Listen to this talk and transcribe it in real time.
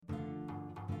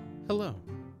Hello,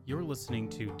 you're listening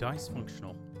to Dice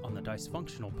Functional on the Dice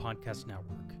Functional Podcast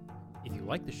Network. If you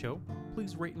like the show,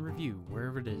 please rate and review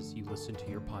wherever it is you listen to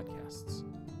your podcasts.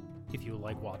 If you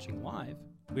like watching live,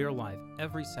 we are live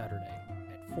every Saturday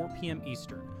at 4 p.m.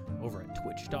 Eastern over at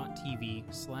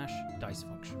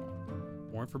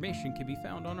twitch.tv/dicefunctional. More information can be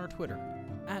found on our Twitter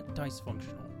at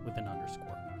dicefunctional with an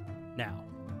underscore. Now,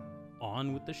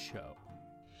 on with the show.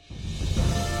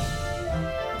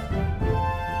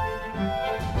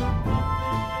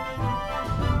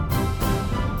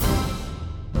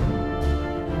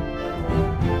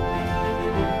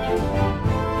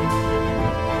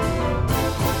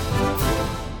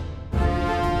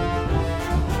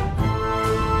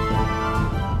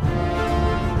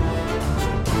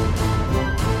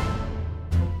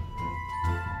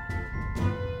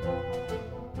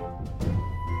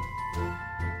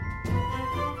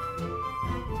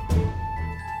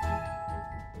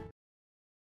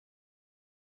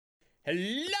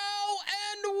 Hello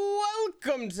and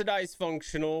welcome to Dice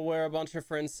Functional, where a bunch of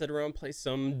friends sit around, play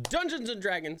some Dungeons and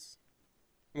Dragons,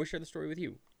 and we share the story with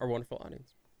you, our wonderful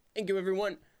audience. Thank you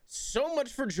everyone so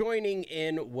much for joining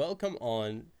in. Welcome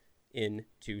on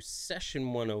into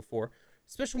session 104.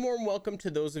 Special warm welcome to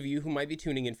those of you who might be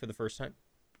tuning in for the first time.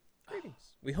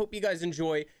 Greetings. We hope you guys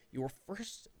enjoy your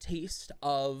first taste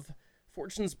of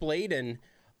Fortune's Blade and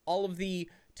all of the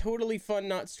totally fun,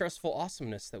 not stressful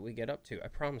awesomeness that we get up to. I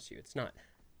promise you, it's not.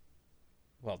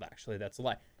 Well, actually, that's a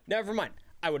lie. Never mind.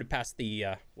 I would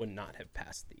not have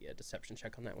passed the deception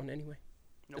check on that one anyway.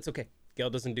 Nope. It's okay. Gale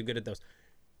doesn't do good at those.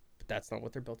 But that's not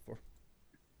what they're built for.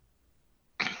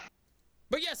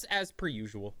 But yes, as per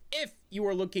usual, if you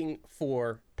are looking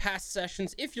for past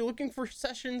sessions, if you're looking for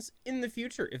sessions in the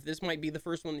future, if this might be the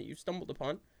first one that you've stumbled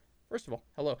upon, first of all,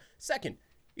 hello. Second,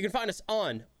 you can find us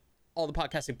on all the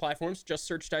podcasting platforms. Just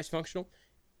search Dice Functional.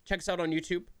 Check us out on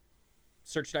YouTube.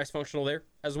 Search Dice Functional there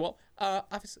as well.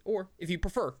 Obviously, or if you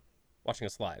prefer watching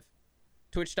us live,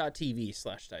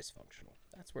 twitch.tv/dicefunctional.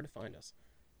 That's where to find us.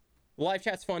 The live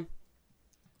chat's fun.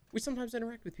 We sometimes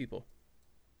interact with people.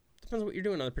 Depends on what you're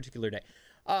doing on a particular day.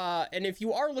 And if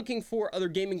you are looking for other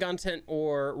gaming content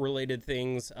or related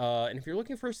things, and if you're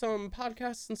looking for some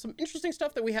podcasts and some interesting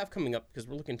stuff that we have coming up, because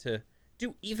we're looking to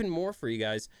do even more for you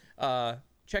guys,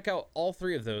 check out all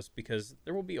three of those, because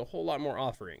there will be a whole lot more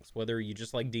offerings. Whether you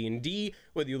just like D&D,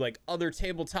 whether you like other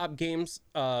tabletop games,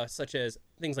 such as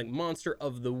things like Monster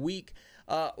of the Week,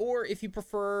 or if you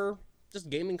prefer just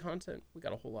gaming content, we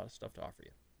got a whole lot of stuff to offer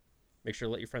you. Make sure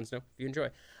to let your friends know if you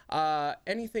enjoy.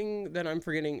 Anything that I'm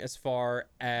forgetting as far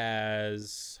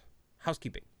as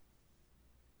housekeeping?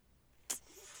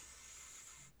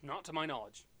 Not to my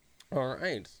knowledge. All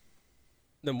right.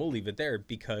 Then we'll leave it there,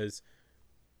 because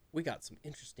we got some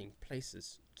interesting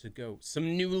places to go,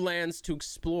 some new lands to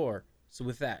explore. So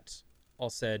with that all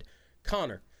said,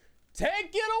 Connor,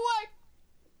 take it away.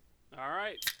 All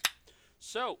right.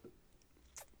 So,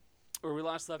 where we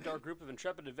last left our group of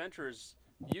intrepid adventurers,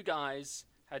 you guys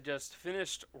had just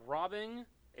finished robbing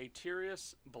a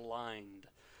Tyrus blind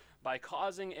by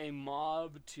causing a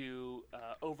mob to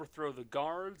overthrow the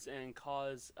guards and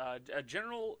cause a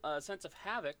general sense of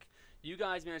havoc. You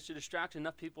guys managed to distract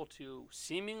enough people to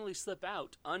seemingly slip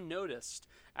out unnoticed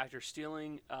after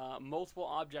stealing multiple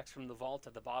objects from the vault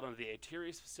at the bottom of the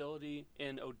Aetirius facility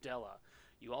in Odella.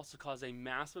 You also caused a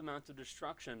massive amount of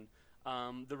destruction,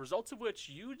 the results of which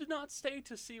you did not stay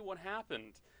to see what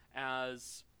happened,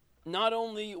 as not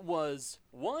only was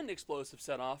one explosive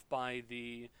set off by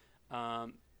the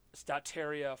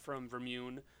Stateria from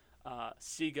Vermune,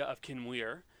 Siga of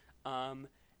Kinweir,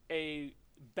 a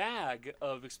bag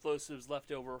of explosives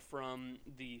left over from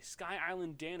the Sky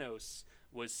Island Danos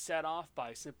was set off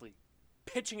by simply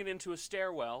pitching it into a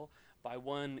stairwell by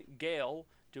one Gale,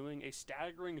 doing a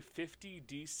staggering 50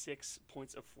 d6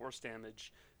 points of force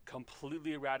damage,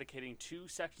 completely eradicating two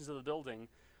sections of the building,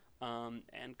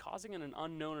 and causing an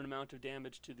unknown amount of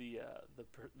damage to the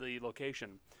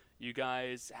location. You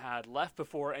guys had left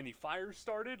before any fires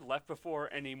started, left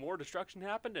before any more destruction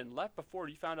happened, and left before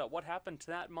you found out what happened to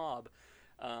that mob.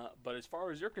 But as far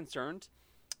as you're concerned,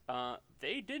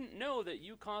 they didn't know that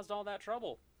you caused all that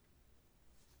trouble.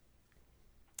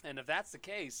 And if that's the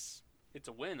case, it's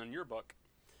a win on your book.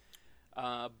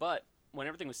 But when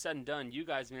everything was said and done, you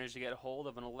guys managed to get a hold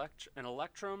of an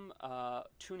Electrum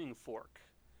tuning fork,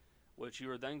 which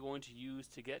you are then going to use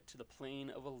to get to the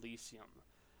plane of Elysium.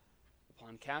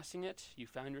 Upon casting it, you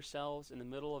found yourselves in the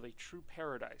middle of a true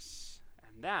paradise.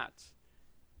 And that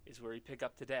is where you pick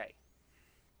up today.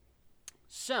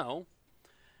 So,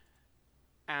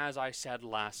 as I said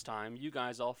last time, you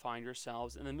guys all find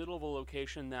yourselves in the middle of a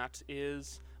location that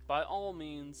is, by all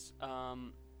means,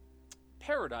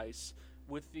 paradise,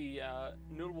 with the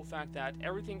notable fact that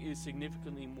everything is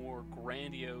significantly more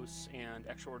grandiose and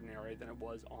extraordinary than it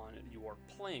was on your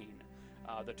plane.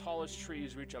 The tallest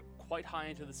trees reach up quite high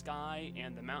into the sky,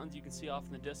 and the mountains you can see off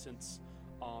in the distance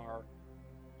are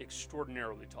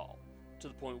extraordinarily tall, to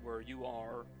the point where you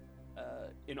are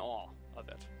in awe of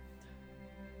it.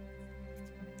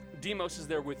 Demos is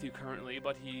there with you currently,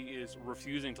 but he is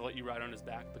refusing to let you ride on his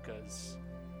back because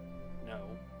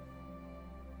no.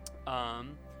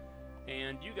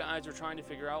 And you guys are trying to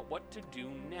figure out what to do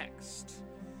next.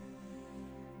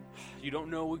 You don't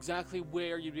know exactly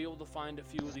where you'd be able to find a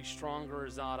few of the stronger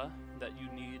Azada that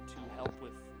you need to help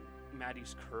with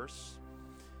Maddie's curse.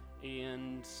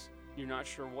 And you're not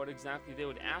sure what exactly they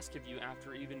would ask of you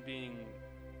after even being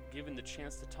given the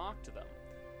chance to talk to them.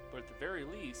 But at the very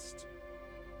least,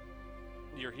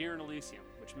 you're here in Elysium,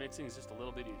 which makes things just a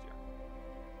little bit easier.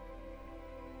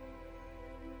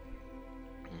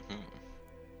 Mm-hmm.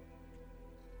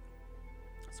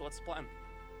 So what's the plan?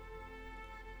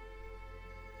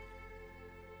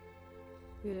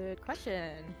 Good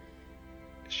question.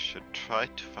 Should try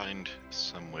to find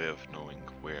some way of knowing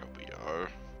where we are,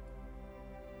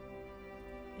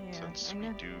 Yeah, since I we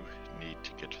know. do need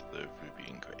to get the ruby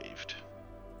engraved.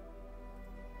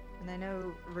 And I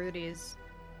know Rudy's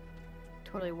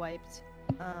totally wiped.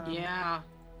 Yeah.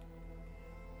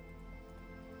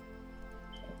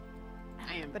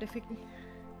 I am. But if we can,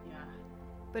 Yeah.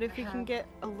 but if we can have- get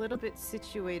a little bit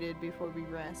situated before we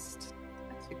rest,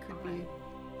 That's it could fine. be.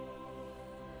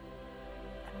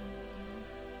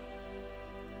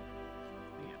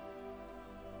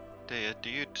 Dea, do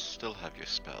you still have your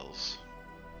spells?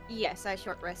 Yes, I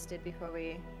short rested before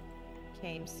we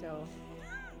came, so.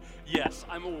 Yes,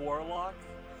 I'm a warlock.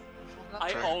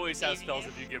 I Sure. always have spells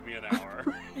if you give me an hour.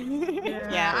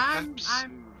 Yeah. Perhaps-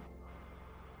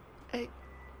 Hey,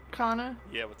 Connor,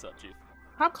 Yeah, what's up, Chief?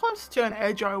 how close to an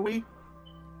edge are we?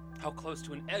 How close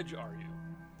to an edge are you?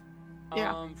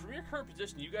 Yeah. From your current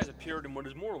position, you guys appeared in what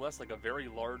is more or less like a very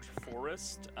large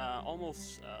forest,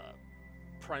 almost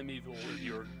primeval if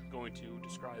you're going to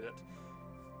describe it.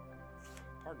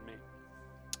 Pardon me.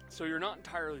 So you're not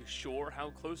entirely sure how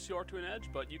close you are to an edge,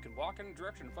 but you can walk in a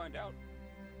direction and find out.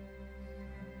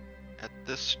 At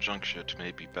this juncture, it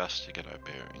may be best to get our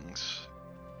bearings.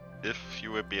 If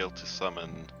you would be able to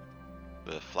summon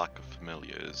the flock of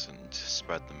familiars and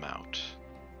spread them out,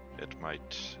 it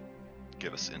might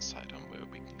give us insight on where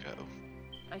we can go.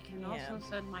 I can Yeah. also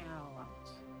send my owl out.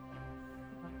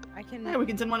 I can. Yeah, we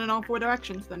can send one in all 4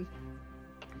 directions then.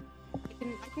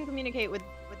 I can communicate with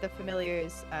the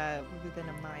familiars within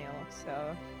a mile,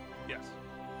 so Yes.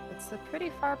 it's a pretty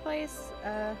far place.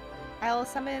 I'll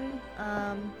summon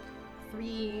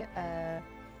 3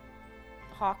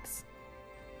 hawks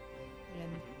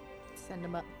and send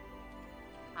them up.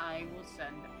 I will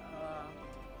send,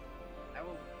 I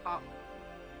will pop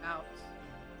out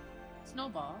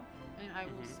Snowball, and I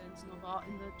will Mhm. send Snowball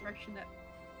in the direction that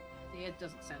Thea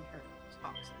doesn't send her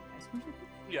hawks. I guess.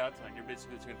 Yeah, that's fine. You're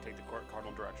basically just going to take the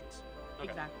cardinal directions. Okay.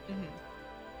 Exactly.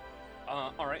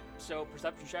 All right. So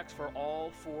perception checks for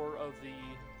all 4 of the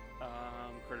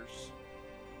critters.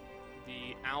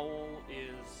 The owl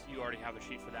is you already have a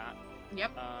sheet for that.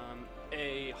 Yep.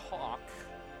 A hawk.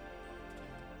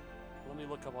 Let me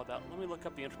look up all that. Let me look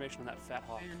up the information on that fat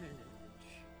hawk.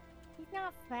 He's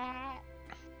not fat.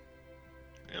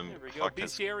 And There we go. Hawk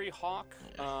has- Bestiary hawk.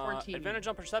 14. Advantage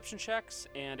on perception checks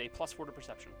and a +4 to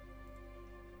perception.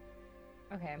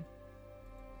 Okay.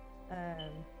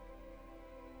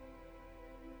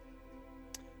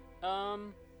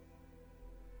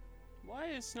 Why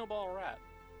is Snowball a rat?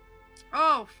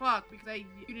 Oh fuck! Because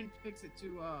you didn't fix it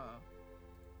to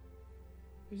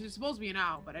Because it's supposed to be an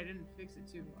owl, but I didn't fix it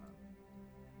to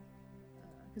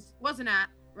because it was an rat,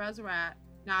 was a rat,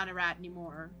 not a rat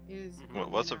anymore. Is Well,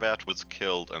 was a rat was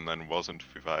killed and then wasn't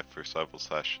revived for several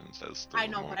sessions as the I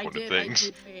know, more but I important did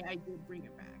things. say I did bring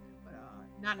it back, but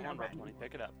not Come in a on, rat. Roll20.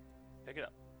 Pick it up. Pick it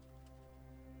up.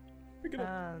 Pick it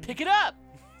up. Pick it up!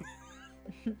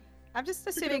 I'm just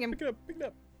Pick it assuming up, I'm pick it up, pick it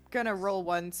up. gonna roll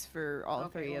once for all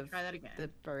Okay, 3 we'll of try that again. the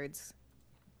birds,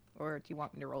 or do you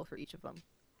want me to roll for each of them?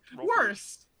 Roll for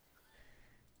Worse.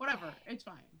 Whatever, it's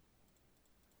fine.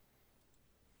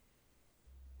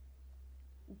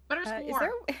 Better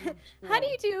score. Is there? How do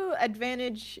you do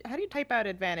advantage? How do you type out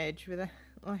advantage with a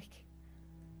like?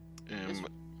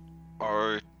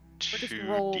 R just two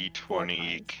roll D20 4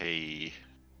 K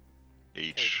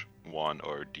H1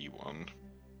 or D1.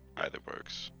 Either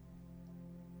works.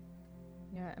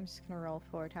 Yeah, I'm just gonna roll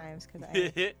 4 times because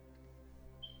I, it.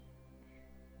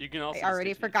 You can also I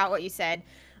already just do forgot what you said.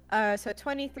 So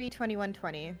 23, 21,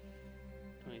 20.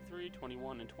 22, 23,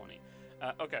 21, and 20.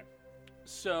 Okay.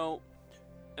 So,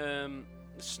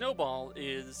 Snowball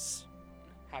is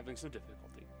having some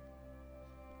difficulty,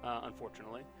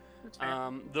 unfortunately. That's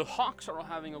fair. The Hawks are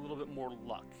having a little bit more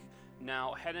luck.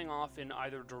 Now, heading off in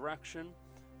either direction,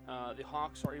 the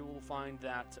Hawks are able to find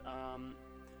that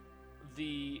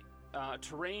the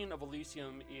terrain of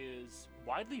Elysium is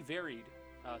widely varied,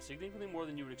 significantly more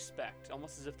than you would expect,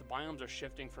 almost as if the biomes are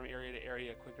shifting from area to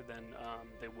area quicker than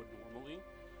they would normally.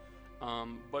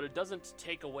 But it doesn't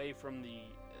take away from the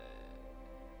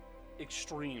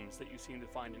extremes that you seem to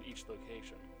find in each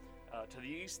location. To the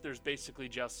east, there's basically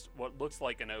just what looks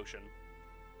like an ocean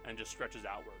and just stretches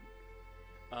outward.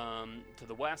 To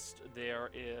the west, there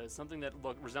is something that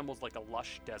resembles like a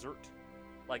lush desert,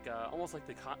 like almost like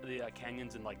the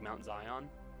canyons in like Mount Zion.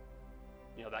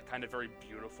 You know, that kind of very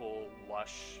beautiful,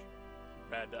 lush,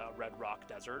 red rock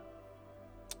desert.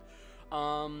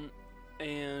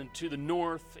 And to the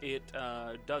north, it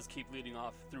does keep leading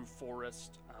off through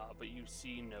forest, but you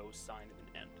see no sign of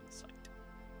an end in sight.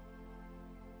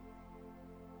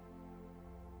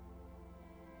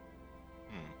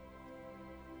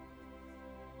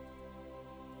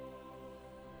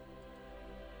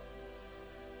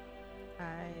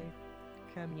 I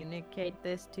communicate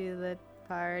this to the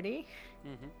party.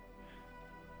 Mm-hmm.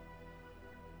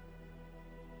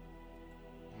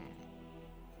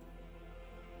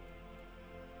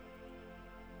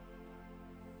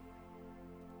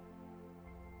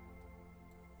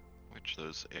 Which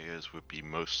those areas would be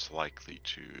most likely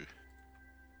to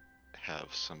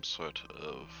have some sort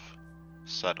of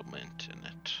settlement in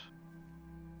it?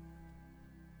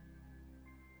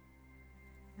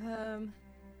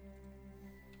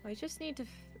 I just need to.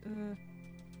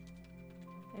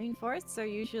 I mean, forests are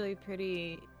usually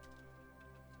pretty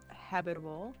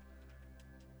habitable.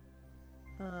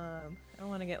 I don't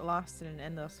want to get lost in an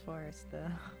endless forest, though.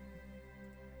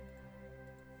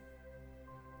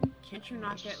 Can't you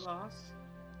not get lost?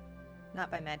 Not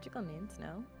by magical means,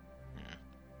 no.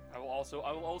 I will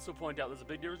also point out there's a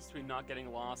big difference between not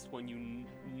getting lost when you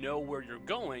know where you're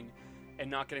going, and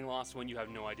not getting lost when you have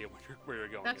no idea where you're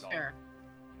going. That's at fair.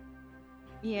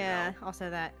 Yeah, also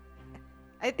that.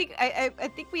 I think I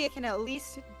think we can at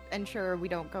least ensure we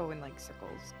don't go in like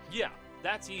circles. All. Yeah,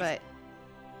 that's easy.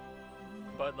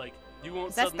 But like you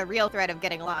won't. That's the real threat of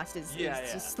getting lost is Yeah.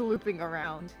 just looping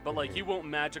around. But like you won't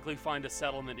magically find a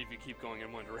settlement if you keep going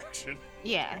in one direction.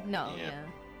 Yeah, no, Yeah. yeah.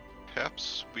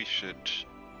 Perhaps we should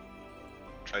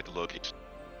try to locate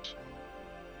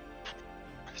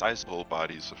sizable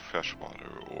bodies of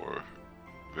freshwater or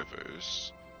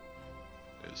rivers.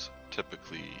 As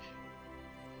typically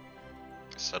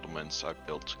settlements are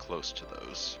built close to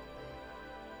those.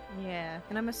 Yeah,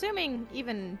 and I'm assuming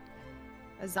even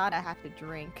Azada have to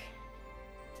drink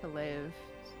to live,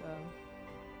 so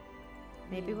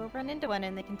maybe we'll run into one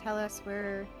and they can tell us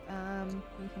where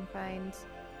we can find,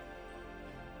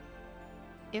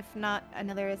 if not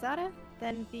another Azada,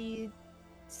 then the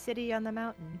city on the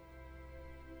mountain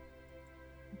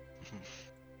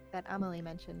that Amelie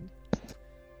mentioned.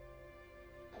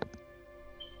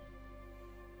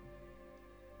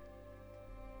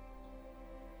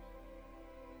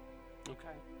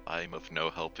 Okay. I'm of no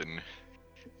help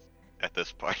at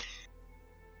this point.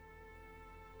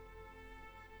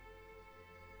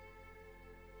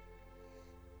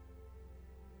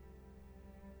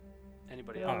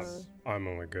 Anybody Yeah. else? I'm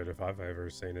only good if I've ever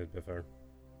seen it before.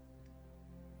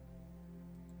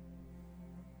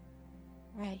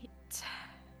 Right.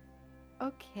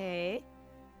 Okay.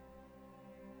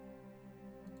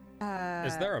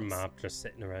 Is there a map just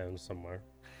sitting around somewhere?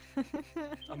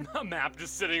 A map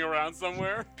just sitting around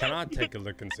somewhere? Can I take a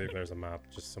look and see if there's a map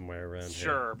just somewhere around here?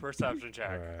 Sure, perception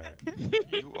check.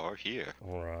 Alright. You are here.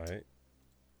 Alright.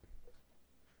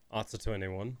 That's a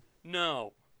 21.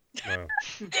 No. No.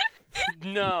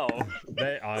 No.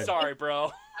 I Sorry,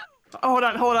 bro. Hold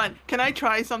on. Can I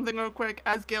try something real quick?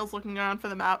 As Gail's looking around for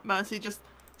the map, Mercy just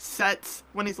sets,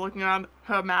 when he's looking around,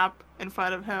 her map in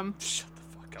front of him. Shut the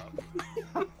fuck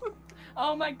up.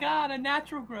 Oh my god, a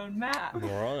natural grown map.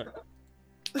 Alright.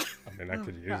 I mean, I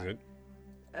could use it.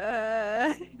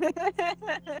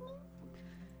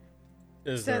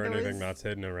 Is So there there anything was- that's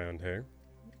hidden around here?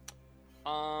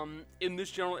 In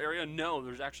this general area, no,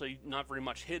 there's actually not very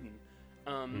much hidden.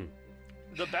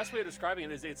 The best way of describing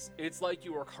it is it's like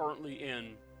you are currently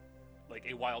in like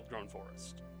a wild grown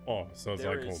forest. Oh, so it's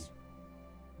There like home. is-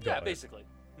 Yeah, Got it. basically.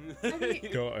 I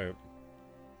mean, Got it.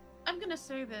 I'm gonna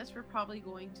say this: we're probably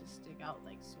going to stick out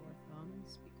like sore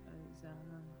thumbs because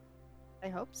I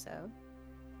hope so.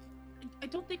 I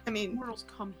don't think I mean- mortals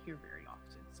come here very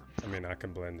often. I mean, I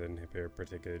can blend in here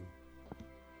pretty good.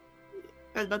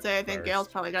 was about to say, I think First. Gale's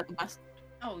probably got the best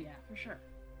Oh yeah, for sure.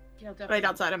 Gale definitely. right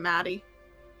outside of Maddie.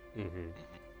 Mm-hmm.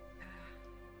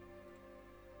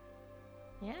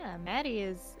 Yeah, Maddie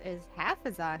is half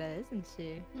Azada, isn't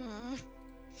she?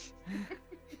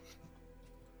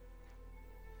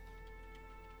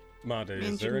 Mada, And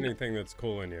is there you- anything that's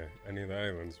calling you? Any of the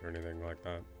islands or anything like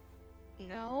that?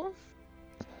 No.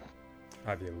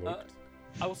 Have you looked?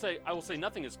 I will say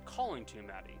nothing is calling to you,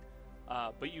 Maddie,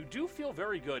 but you do feel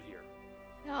very good here.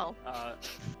 No.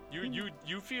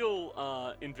 You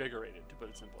feel invigorated, to put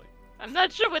it simply. I'm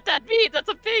not sure what that means. That's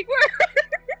a big word.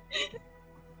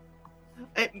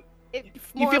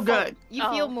 You feel good. You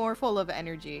Oh. feel more full of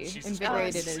energy. Jesus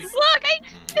Invigorated Christ. is.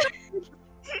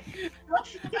 Look,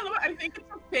 I think it's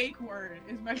a fake word.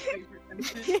 Is my favorite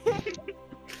sentence.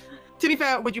 To be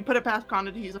fair, would you put it past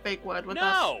Connor to use a fake word with us?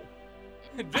 No!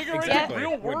 Invigorated is Exactly. a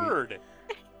real Wouldn't. word.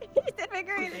 It's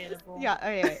invigorated. Yeah.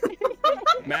 Anyway.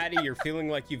 Maddie, you're feeling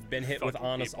like you've been hit with Fucking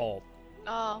honest people.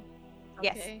 alt. Oh.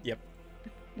 Yes. Okay. Yep.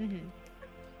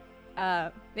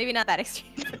 Maybe not that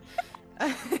extreme.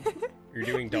 You're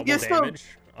doing double You're still- damage.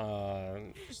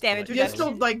 Just to Damage let You're you know.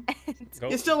 still like Go.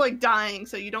 you're still like dying,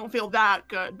 so you don't feel that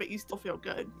good, but you still feel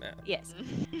good. Nah. Yes.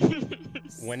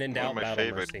 When in One doubt, of my battle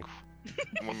favorite, mercy.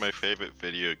 one of my favorite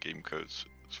video game quotes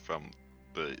is from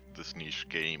this niche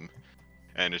game,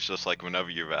 and it's just like whenever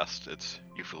you rest, it's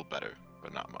you feel better,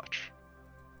 but not much.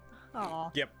 Aw.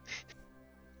 Yep.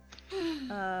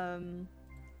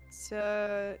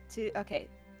 Okay.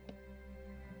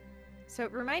 So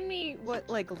remind me what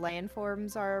like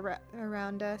landforms are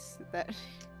around us that.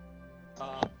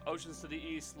 Oceans to the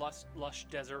east, lush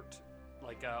desert,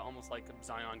 like almost like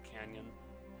Zion Canyon.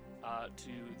 To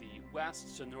the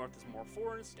west, to the north is more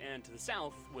forest, and to the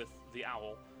south with the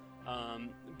owl.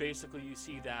 Basically, you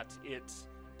see that it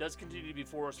does continue to be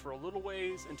forest for a little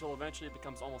ways until eventually it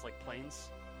becomes almost like plains.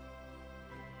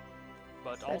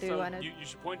 But So do you also, wanna- you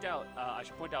should point out. I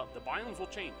should point out the biomes will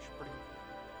change pretty quickly.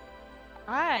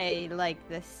 I like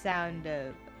the sound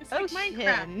of It's like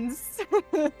oceans.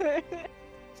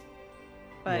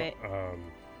 But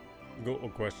Go a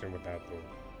question with that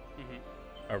though.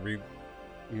 Mm-hmm. Are we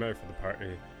ready for the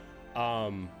party?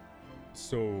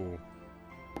 So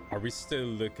are we still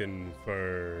looking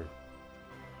for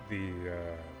the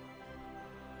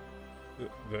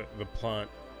plant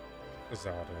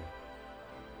Azada?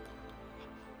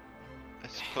 I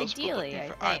suppose Ideally, we're I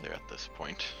looking for think. either at this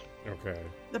point. Okay.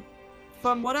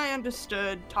 From what I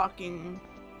understood, talking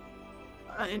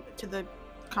to the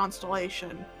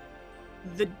constellation,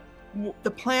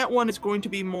 the plant one is going to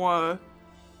be more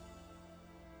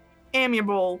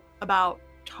amiable about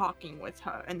talking with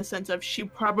her, in the sense of she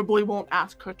probably won't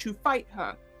ask her to fight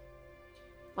her.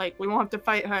 Like, we won't have to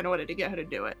fight her in order to get her to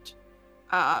do it.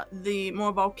 The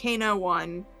more volcano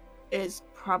one is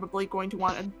probably going to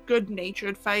want a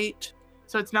good-natured fight,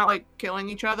 so it's not like killing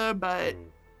each other, but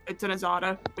it's an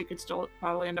Azada. We could still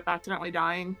probably end up accidentally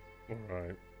dying.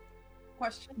 Alright.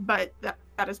 Question. But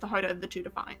that is the harder of the two to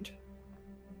find.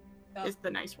 Uh, Is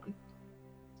the nice one.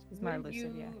 it's more Would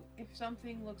elusive, yeah. If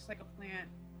something looks like a plant,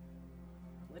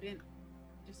 wouldn't,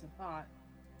 just a thought,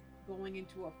 going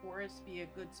into a forest be a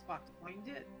good spot to find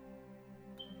it?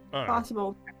 Alright.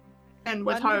 Possible. And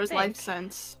with One would Haru's life think.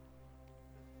 sense,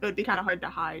 it would be kind of hard to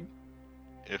hide.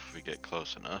 If we get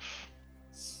close enough.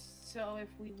 So if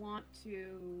we want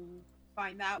to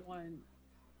find that one,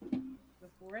 the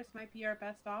forest might be our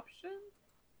best option?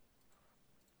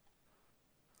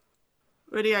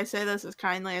 Rudy, I say this as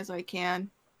kindly as I can.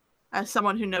 As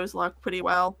someone who knows luck pretty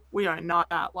well, we are not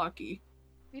that lucky.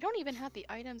 We don't even have the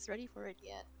items ready for it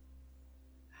yet.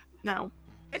 No.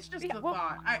 It's just Yeah, a well-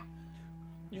 thought.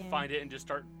 You Yeah. find it and just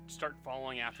start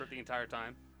following after it the entire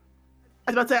time.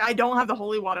 I was about to say, I don't have the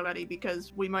holy water ready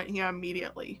because we might hear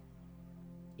immediately.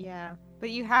 Yeah, but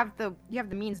you have the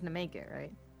means to make it,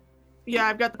 right? Yeah,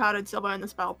 I've got the powdered silver and the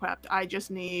spell prepped. I just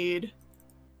need...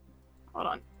 Hold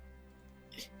on.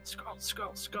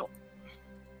 Scroll.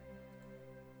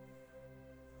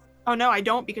 Oh no, I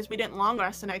don't, because we didn't long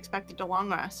rest and I expected to long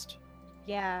rest.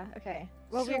 Yeah. Okay.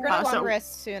 Well, So- we're gonna long so-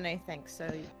 rest soon, I think. So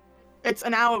It's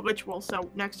an hour ritual, so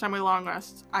next time we long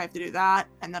rest, I have to do that,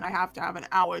 and then I have to have an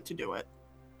hour to do it.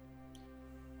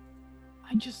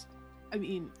 I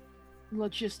mean,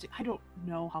 I don't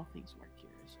know how things work here.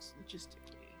 It's just logistically.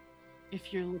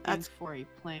 If you're looking That's- for a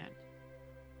plant.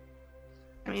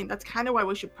 I mean, that's kind of why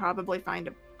we should probably find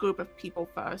a group of people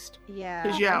first. yeah.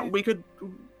 Because, yeah, we could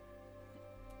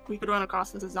run across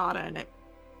this Azada and it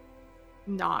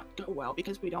not go well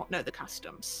because we don't know the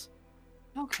customs.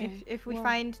 Okay. If we well,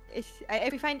 find if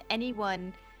we find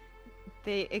anyone,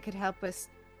 it could help us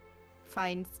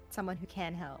find someone who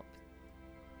can help.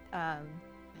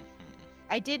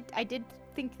 I did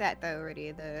think that though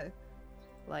already. The,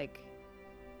 like,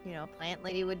 you know, plant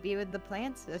lady would be with the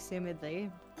plants, assumedly.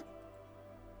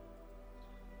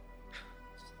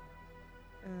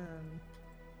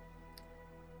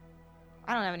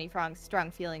 I don't have any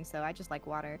strong feelings though. I just like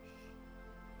water.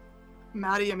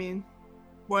 Maddie, I mean,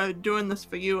 we're doing this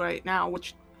for you right now.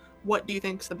 What do you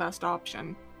think's the best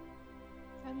option?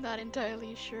 I'm not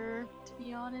entirely sure, to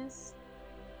be honest.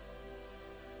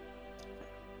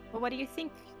 Well, what do you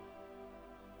think?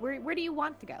 Where do you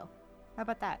want to go? How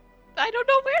about that? I don't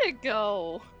know where to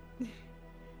go.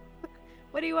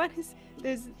 What do you want?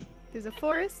 There's a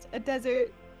forest, a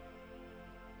desert,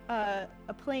 a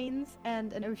plains,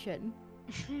 and an ocean.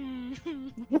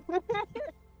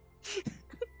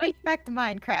 Wait, back to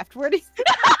Minecraft. Where do you...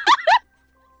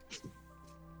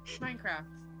 Minecraft.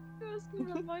 You're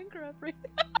asking about Minecraft right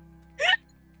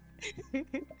now.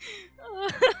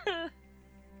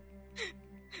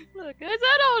 Look, guys,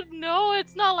 I don't know.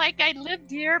 It's not like I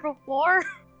lived here before.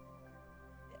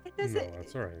 It doesn't. No,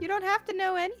 that's alright. You don't have to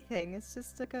know anything. It's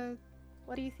just like a.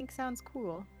 What do you think sounds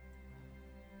cool?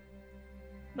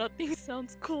 Nothing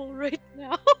sounds cool right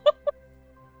now.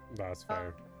 That's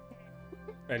fair.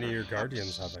 Any of your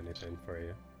guardians have anything for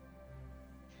you?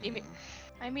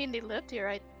 I mean, they lived here.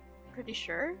 I'm pretty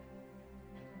sure.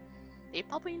 They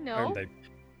probably know.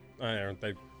 Aren't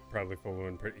they probably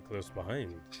following pretty close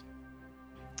behind?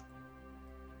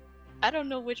 I don't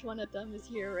know which one of them is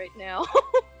here right now.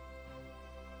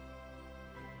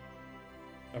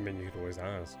 I mean, you could always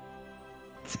ask.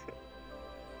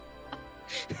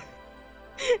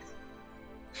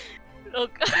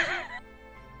 Look.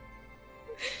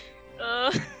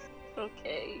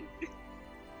 Okay.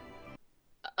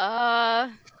 I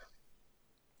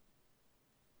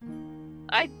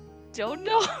don't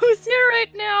know who's here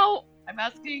right now. I'm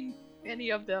asking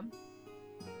any of them.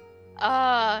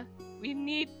 We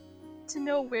need to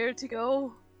know where to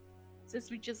go since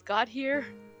we just got here.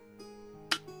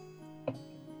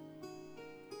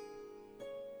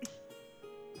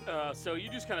 So you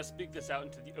just kind of speak this out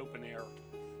into the open air,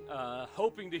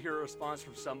 hoping to hear a response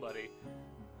from somebody.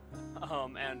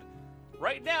 And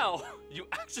right now, you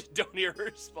actually don't hear a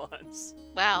response.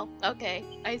 Wow, okay.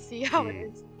 I see how it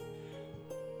is.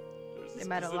 They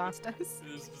might have lost us.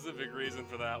 There's a specific reason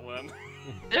for that one.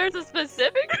 There's a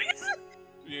specific reason?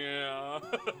 Yeah.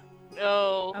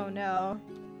 No. Oh no.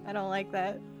 I don't like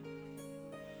that.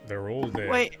 They're all dead.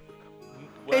 Wait,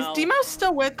 Well, is Demos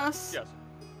still with us? yes.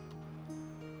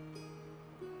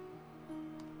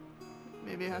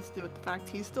 Maybe it has to do with the fact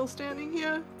he's still standing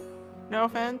here. No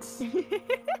offense.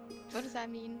 What does that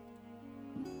mean?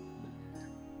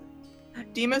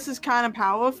 Demos is kind of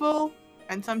powerful,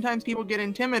 and sometimes people get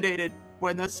intimidated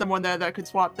when there's someone there that could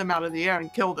swap them out of the air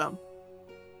and kill them.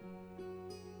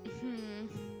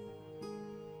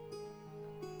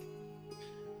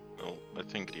 Well, I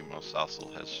think Demos also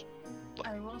has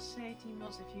I will say,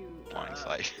 Timos, if you blind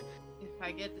sight. if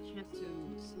I get the chance to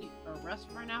sleep or rest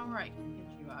for an hour, I can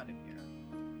get you out of here.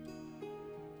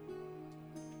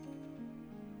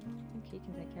 I think he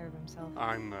can take care of himself.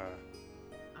 I'm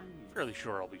I'm fairly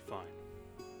sure I'll be fine.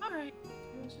 alright.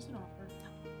 It was just an offer.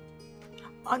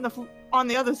 On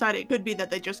the other side, it could be that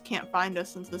they just can't find us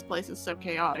since this place is so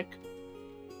chaotic.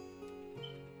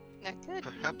 That could.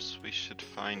 Perhaps we should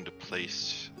find a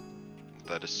place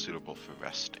that is suitable for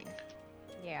resting.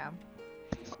 Yeah.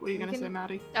 What are you gonna say,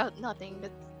 Maddie? Oh, nothing.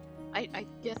 But I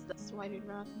guess that's why we're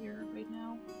not here right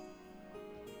now.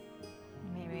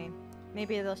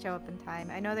 Maybe they'll show up in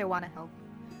time. I know they want to help.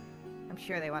 I'm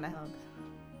sure they want to help.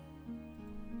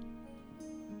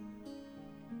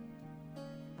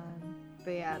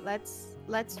 But yeah,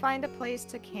 let's find a place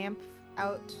to camp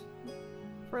out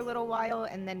for a little while,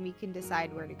 and then we can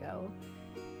decide where to go,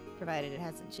 provided it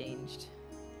hasn't changed.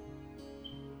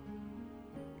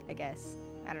 I guess.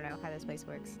 I don't know how this place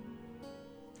works.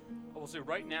 I will say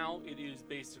right now it is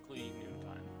basically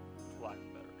noontime, for lack of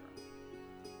a better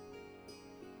term.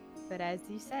 But as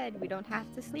you said, we don't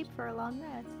have to sleep for a long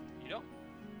rest. You don't.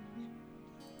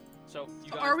 So you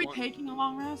So guys are we want- taking a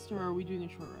long rest or are we doing a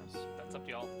short rest? That's up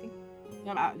to y'all.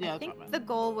 Yeah, I that's think what I the meant.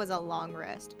 goal was a long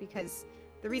rest, because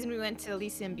the reason we went to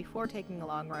Elysium before taking a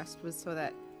long rest was so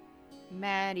that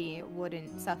Maddie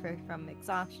wouldn't suffer from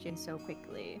exhaustion so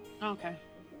quickly. Okay.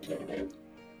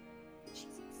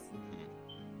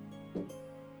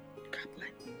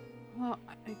 Well,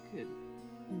 I could.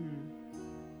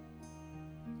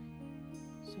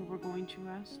 So we're going to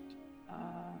rest.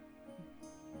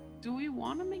 Do we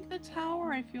want to make the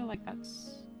tower? I feel like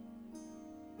that's.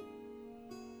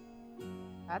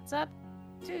 That's up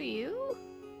to you.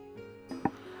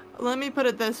 Let me put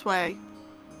it this way.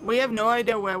 We have no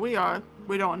idea where we are.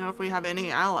 we don't know if we have any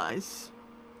allies.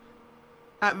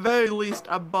 At very least,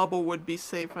 a bubble would be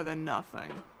safer than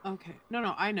nothing. Okay.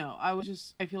 No, I know. I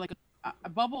feel like a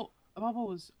bubble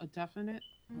was a definite.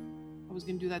 I was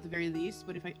gonna do that at the very least,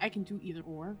 but if I can do either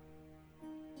or.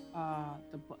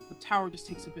 The tower just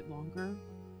takes a bit longer,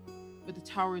 but the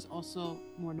tower is also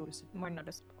more noticeable. More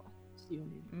noticeable. It's the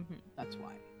only. Mm-hmm. That's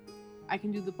why. I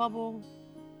can do the bubble,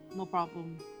 no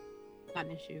problem, not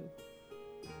an issue.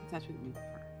 It's actually what we prefer.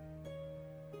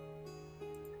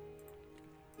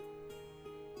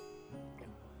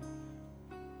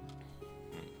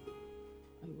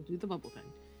 I will do the bubble then.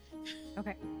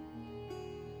 Okay.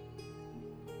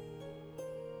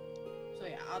 So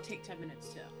yeah, I'll take 10 minutes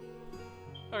to.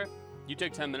 Okay. You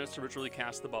take 10 minutes to ritually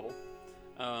cast the bubble.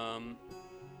 Who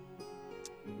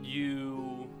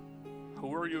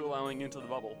are you allowing into the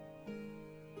bubble?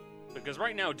 Because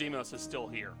right now Demos is still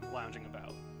here, lounging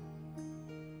about.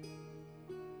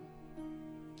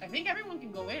 I think everyone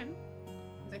can go in.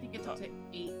 Because I think it's up to 8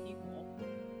 people.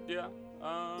 Yeah.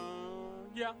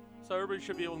 Yeah. So everybody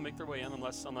should be able to make their way in,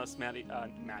 unless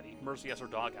Mercy has her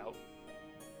dog out.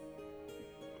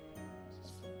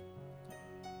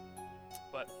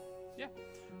 But yeah.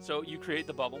 So you create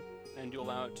the bubble and you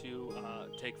allow it to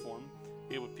take form.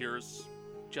 It appears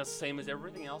just the same as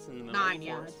everything else in the middle of 9, the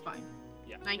yeah, forest. that's fine.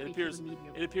 Yeah. 9 It feet appears for the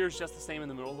medium. it appears just the same in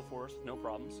the middle of the forest, no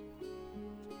problems.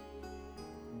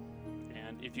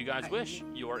 And if you guys wish,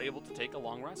 you are able to take a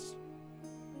long rest.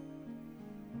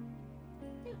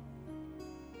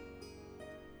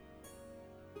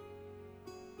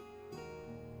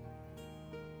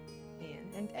 Yeah,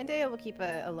 and Dea will keep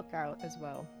a lookout as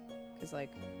well, because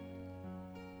like,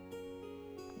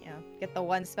 yeah, get the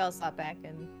one spell slot back,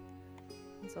 and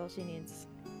that's all she needs.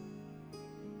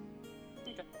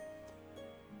 Okay.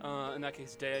 In that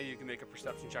case, Dea, you can make a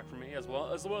perception check for me, as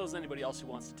well as anybody else who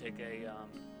wants to take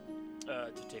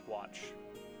take watch.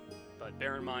 But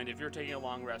bear in mind, if you're taking a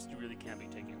long rest, you really can't be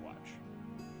taking a watch.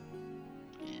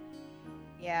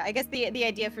 Yeah, I guess the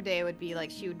idea for Dea would be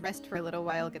like she would rest for a little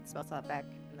while, get the spell slot back,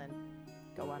 and then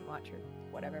go on watch or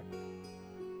whatever.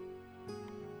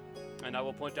 And I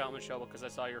will point out, Michelle, because I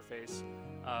saw your face,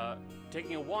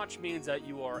 taking a watch means that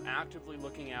you are actively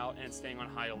looking out and staying on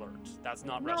high alert. That's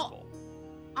not No. restful.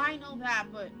 I know that,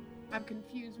 but I'm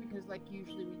confused because, like,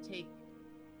 usually we take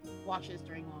watches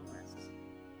during long rests.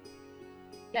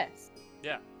 Yes.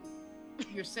 Yeah.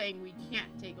 You're saying we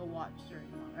can't take a watch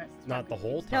during long rests. That's Not the what I'm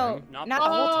whole confused. time. Not the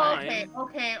whole time.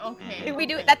 Okay. We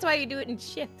do okay. it. That's why you do it in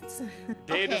shifts. Dea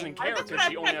Okay. doesn't care That's what because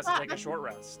she I only has to thought. take a short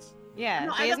rest. Yeah,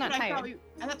 No, Dea's that's not what I thought tired.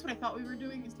 that's what I thought we were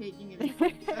doing is taking it.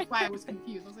 That's why I was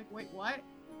confused. I was like, wait, what?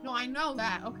 No, I know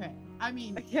that. Okay. I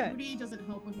mean, Yeah. Judy doesn't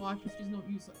help with watches. She's no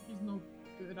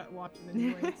good at watches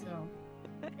anyway, so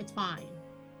it's fine.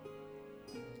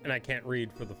 And I can't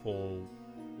read for the full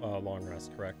long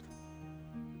rest, correct?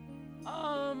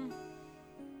 I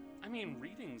mean,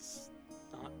 reading's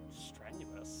not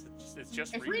strenuous. It's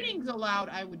just If reading. reading's allowed,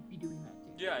 I would be doing that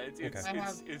too. Yeah,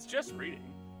 it's just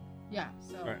reading. Yeah.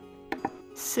 So. Alright.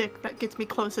 Sick. That gets me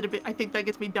closer to. I think that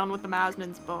gets me done with the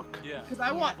Masnin's book. Yeah. Because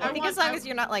I want. I think as long as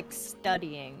you're not like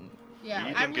studying. Yeah.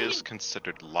 Reading is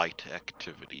considered light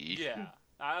activity. Yeah.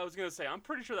 I was gonna say, I'm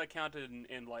pretty sure that counted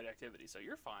in light activity, so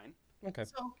you're fine. Okay.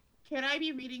 So, can I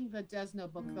be reading the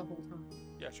Desna book the whole time?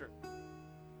 Yeah, sure.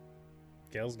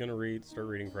 Gail's gonna start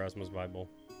reading Pharasma's Bible.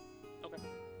 Okay.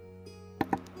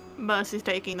 Mercy's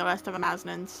taking the rest of the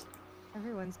Masnin's.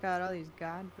 Everyone's got all these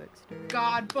god books to read.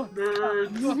 God book.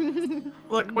 Nerds.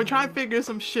 Look, we're trying to figure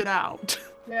some shit out.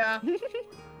 Yeah.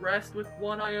 Rest with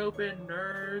one eye open,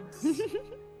 nerds.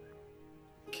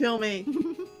 Kill me.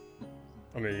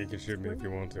 I mean, you can shoot me if you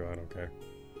want to. I don't care.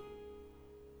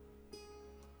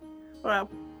 Well,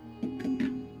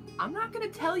 I'm not gonna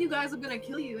tell you guys I'm gonna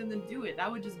kill you and then do it. That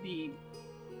would just be.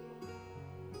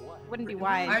 What? Wouldn't be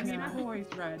wise. I mean, I've always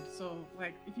read, so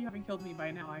like, if you haven't killed me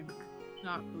by now, I'm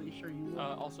not really sure you will.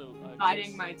 Also,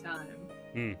 Biding Jace, my time.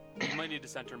 you might need to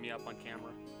center me up on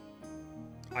camera.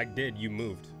 I did. You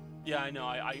moved. Yeah, I know.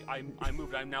 I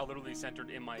moved. I'm now literally centered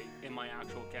in my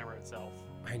actual camera itself.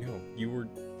 I know. You were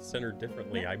centered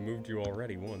differently. I moved you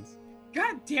already once.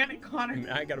 God damn it, Connor. And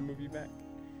I gotta move you back.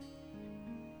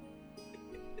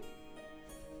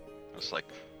 I was like,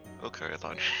 okay,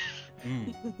 then.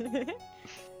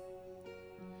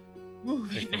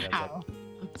 Move Thinking that's now.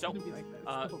 So, It'll be like this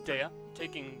the whole Dea,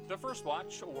 taking the first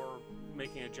watch or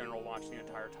making a general watch the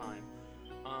entire time.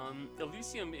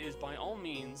 Elysium is by all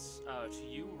means, to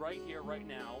you right here, right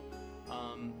now,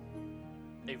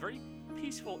 a very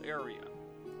peaceful area.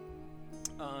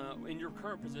 In your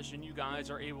current position, you guys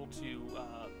are able to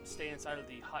stay inside of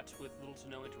the hut with little to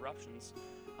no interruptions.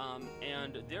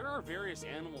 And there are various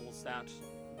animals that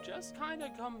just kind of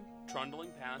come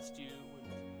trundling past you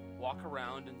and walk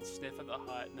around and sniff at the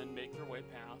hut and then make their way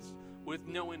past with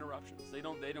no interruptions. They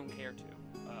don't care to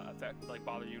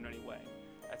bother you in any way.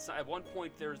 At one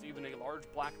point, there's even a large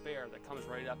black bear that comes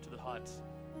right up to the hut,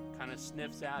 kind of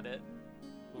sniffs at it,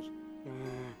 goes,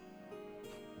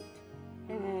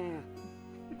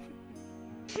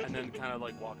 and then kind of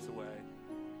like walks away.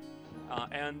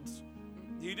 And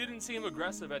you didn't seem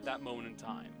aggressive at that moment in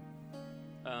time.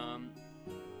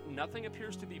 Nothing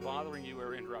appears to be bothering you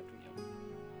or interrupting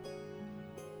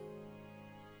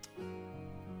you.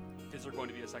 Is there going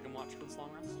to be a second watch for this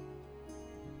long rest?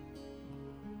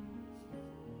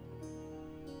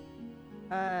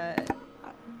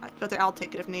 I'll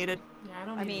take it if needed. Yeah, I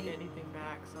don't I need to mean- get anything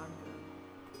back, so I'm good.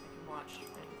 I can watch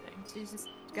anything. She's just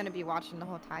gonna be watching the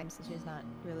whole time since she's not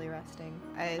really resting.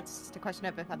 It's just a question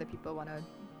of if other people want to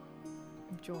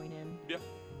join in. Yeah.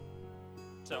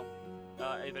 So,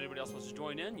 if anybody else wants to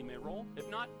join in, you may roll. If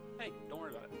not, hey, don't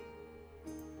worry about it.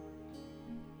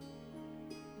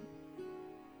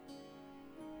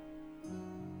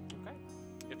 Okay.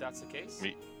 If that's the case,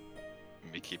 Me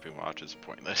keeping watch is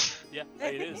pointless. yeah,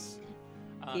 it is.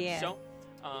 Yeah. So,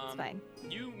 It's fine.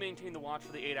 you maintain the watch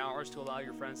for the 8 hours to allow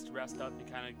your friends to rest up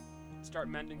and kind of start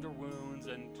mending their wounds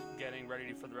and getting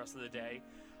ready for the rest of the day.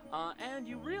 And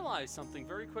you realize something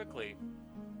very quickly.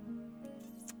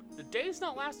 The day's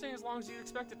not lasting as long as you'd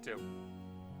expect it to.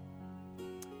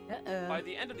 Uh-oh. By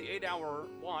the end of the 8-hour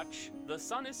watch, the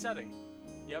sun is setting.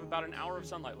 You have about an hour of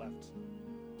sunlight left.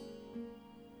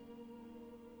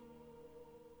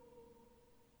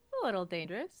 A little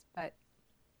dangerous, but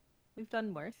we've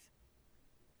done worse.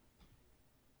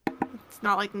 It's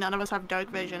not like none of us have dark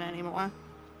vision anymore.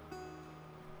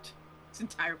 This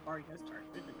entire party has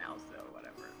dark vision now, so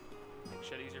whatever. Makes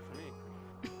shit easier for me.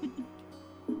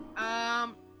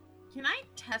 Can I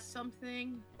test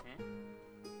something?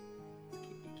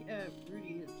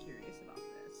 Rudy is curious about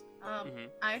this.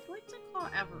 I'd like to call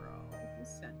Evero, who's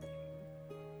sending.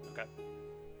 Okay.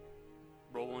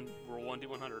 Roll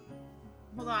 1d100.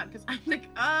 Hold on, because I'm like,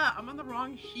 I'm on the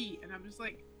wrong sheet, and I'm just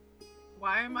like,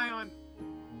 why am I on?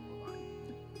 Hold on.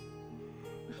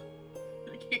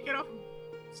 I can't get off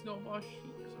a snowball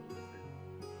sheet for some reason.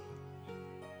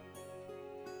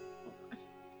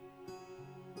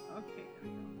 Hold on. Okay,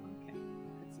 there we go. Okay,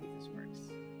 let's see if this works.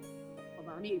 Hold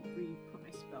on, let me put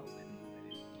my spells in. I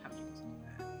didn't have to do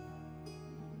that.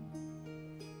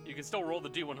 You can still roll the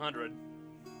d100.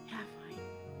 Yeah, fine.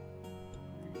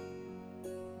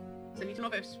 So I need to know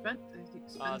if I've spent.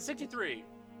 63.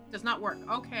 Does not work.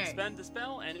 Okay. Spend the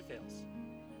spell and it fails.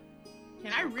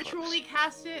 Can I Of course. ritually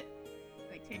cast it?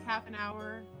 Like take half an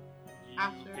hour? You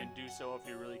After. can do so if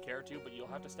you really care to, but you'll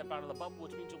have to step out of the bubble,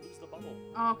 which means you'll lose the bubble.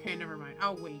 Okay, never mind.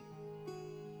 I'll wait.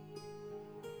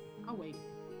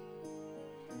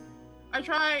 I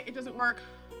try. It doesn't work.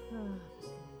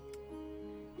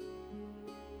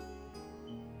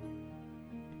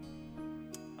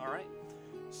 All right.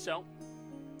 So,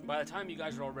 by the time you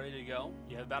guys are all ready to go,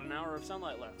 you have about an hour of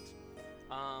sunlight left.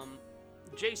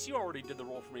 Jace, you already did the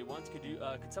roll for me once.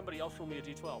 Could somebody else roll me a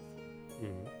d12?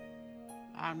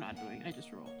 I'm not doing it. I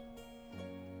just rolled.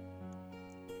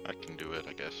 I can do it,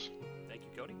 I guess. Thank you,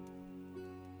 Cody.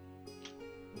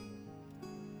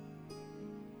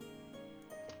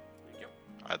 Thank you.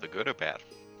 Either good or bad,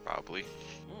 probably.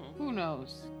 Who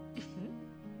knows?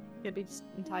 Could be just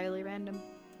entirely random.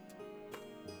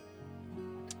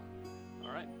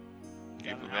 All right. Got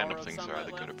Even an random hour of things are sunlight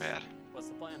either good or left. bad. What's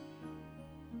the plan?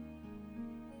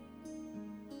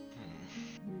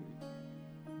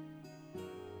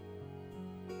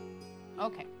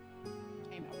 Okay.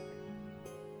 Aim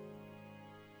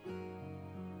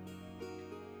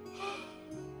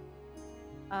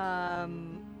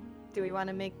Do we want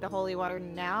to make the holy water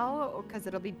now? Because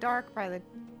it'll be dark by the...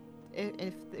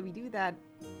 If we do that,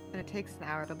 and it takes an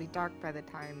hour, it'll be dark by the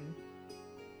time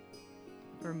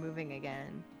we're moving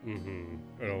again. Mm-hmm.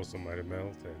 It also might have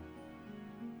melted.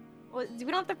 Well, we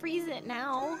don't have to freeze it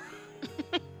now.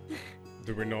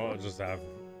 Do we not just have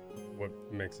what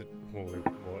makes it holy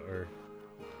water?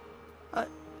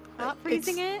 Not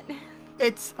freezing it?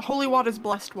 It's holy water's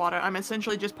blessed water. I'm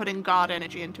essentially just putting God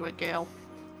energy into it, Gale.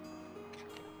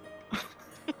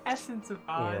 Essence of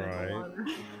God in the Alright. water.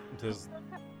 Does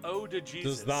Oh, to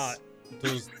Jesus.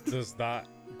 does that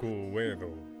go away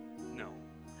though? No.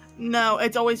 No,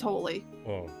 it's always holy.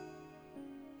 Oh,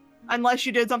 Unless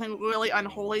you did something really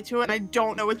unholy to it, and I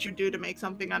don't know what you do to make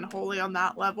something unholy on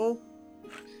that level.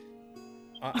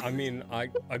 I mean, I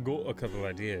got a couple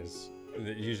ideas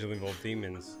that usually involve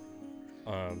demons.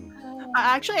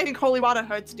 Actually, I think holy water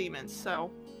hurts demons,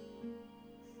 so...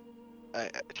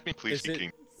 Technically Is it-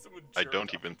 speaking, Someone I jerked don't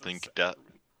off even the think set. that.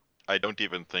 I don't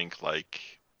even think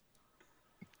like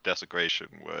desecration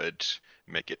would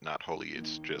make it not holy.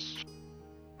 It's just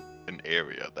an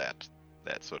area that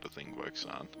that sort of thing works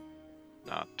on,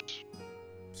 not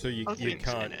So you things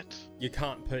can't in it. you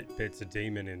can't put bits of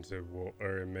demon into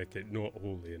water and make it not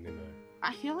holy anymore.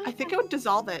 I feel like I think it would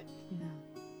dissolve it.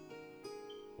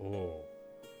 Oh.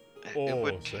 It Oh,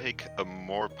 would so- take a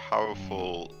more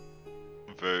powerful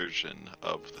version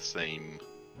of the same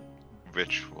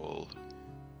ritual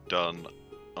done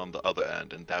on the other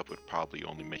end, and that would probably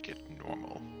only make it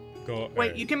normal. Got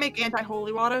Wait, it. you can make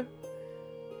anti-holy water?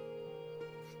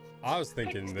 I was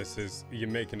thinking this is you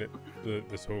making it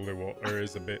this holy water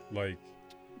is a bit like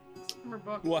Her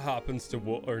book. what happens to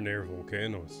water near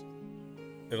volcanoes.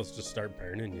 It'll just start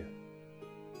burning you.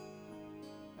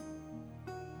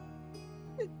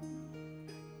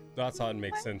 That's how it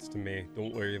makes sense to me.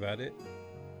 Don't worry about it.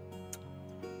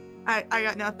 I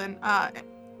got nothing.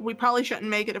 We probably shouldn't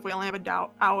make it if we only have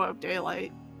hour of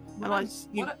daylight. Unless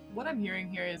you... What I'm hearing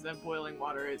here is that boiling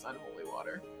water is unholy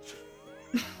water.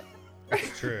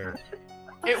 It's true.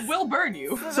 It will burn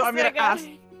you. So I'm gonna ask.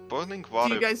 Boiling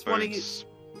water guys wanna burns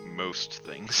most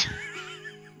things.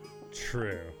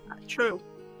 True. True.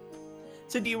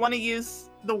 So do you want to use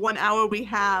the 1 hour we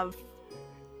have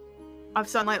of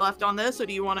sunlight left on this, or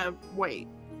do you want to wait?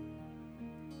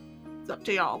 It's up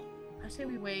to y'all. I say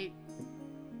we wait.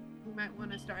 We might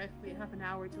want to start if we have an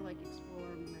hour to like explore.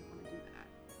 We might want to do that.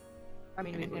 I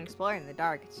mean, we can explore in the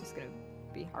dark. It's just gonna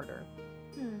be harder.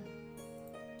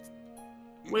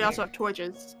 We also have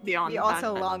torches beyond We that.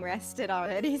 also long rested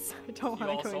already, so I don't You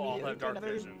want to also go all into have dark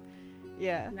vision.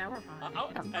 Yeah. Now we're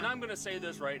fine. And I'm gonna say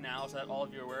this right now, so that all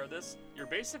of you are aware of this. You're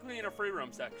basically in a free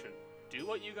roam section. Do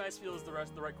what you guys feel is the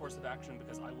right course of action,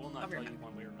 because I will not tell you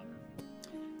one way or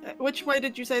another. Which way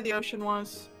did you say the ocean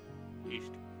was?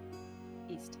 East.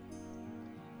 East.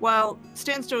 Well,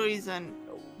 stands to reason.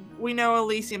 We know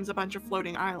Elysium's a bunch of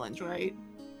floating islands, right?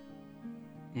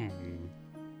 Mm-hmm.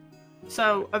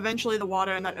 So eventually the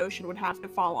water in that ocean would have to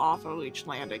fall off or reach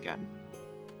land again.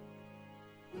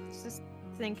 It's just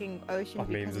thinking ocean I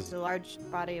mean, because this- it's a large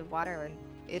body of water and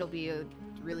it'll be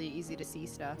really easy to see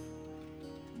stuff.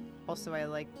 Also, I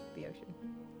like the ocean.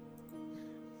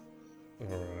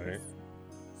 Alright.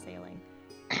 Sailing.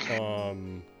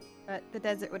 Um The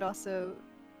desert would also,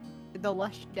 the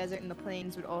lush desert and the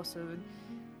plains would also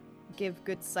give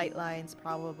good sight lines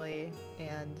probably,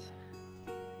 and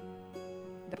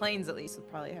the plains at least would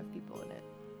probably have people in it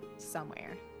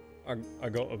somewhere. I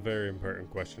got a very important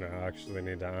question I actually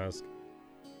need to ask.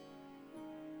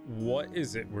 What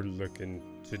is it we're looking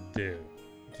to do?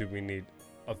 Do we need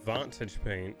a vantage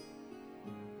point,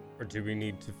 or do we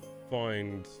need to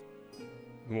find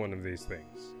one of these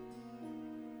things?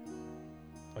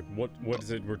 Like, what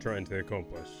is it we're trying to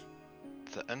accomplish?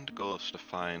 The end goal is to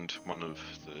find one of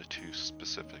the two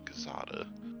specific Zada.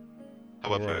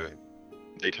 However,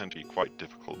 Right. they tend to be quite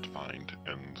difficult to find,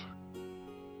 and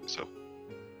so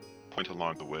point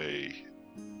along the way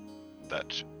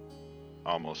that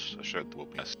almost assured will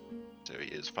be necessary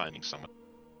is finding someone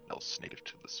else native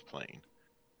to this plane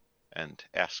and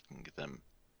asking them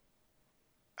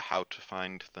how to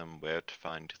find them, where to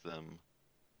find them,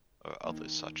 or other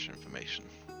such information.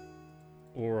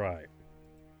 Alright.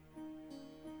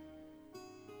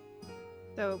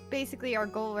 So basically, our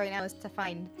goal right now is to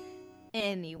find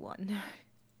anyone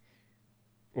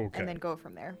Okay. and then go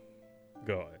from there.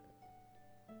 Got it.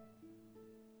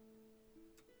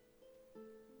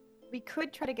 We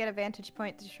could try to get a vantage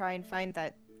point to try and find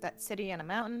that city on a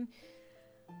mountain,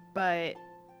 but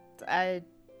that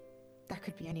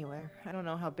could be anywhere. I don't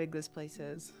know how big this place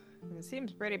is. It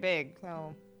seems pretty big,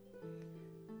 so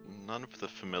None of the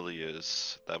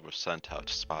familiars that were sent out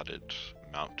spotted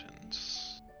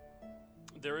mountains.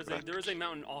 There is a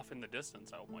mountain off in the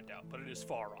distance, I will point out, but it is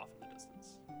far off in the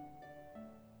distance.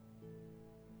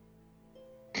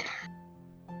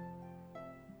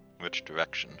 Which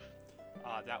direction?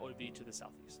 That would be to the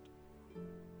southeast.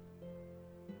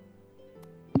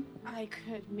 I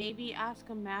could maybe ask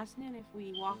a Masnin if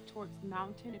we walk towards the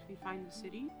mountain, if we find the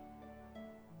city. I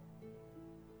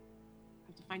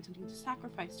have to find something to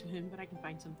sacrifice to him, but I can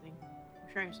find something.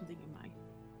 I'm sure I have something in mind.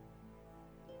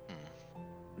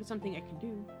 But it's something I can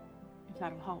do, if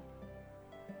that'll help.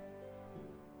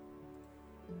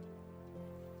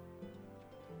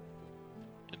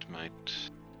 It might.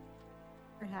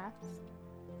 perhaps.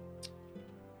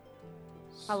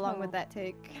 How long would So, that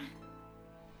take?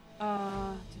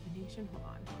 Divination? Hold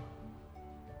on.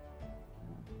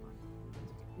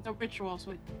 It's a ritual,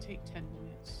 so it could take 10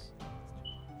 minutes. I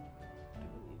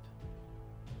believe.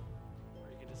 Or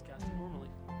you can just cast it.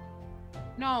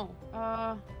 No.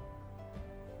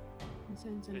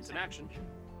 It's an action.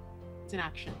 It's an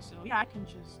action, so yeah, I can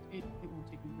just. It won't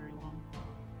take me very long.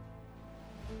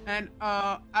 And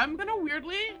I'm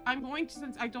going to,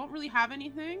 since I don't really have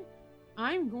anything,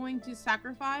 I'm going to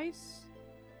sacrifice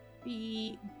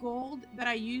the gold that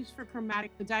I use for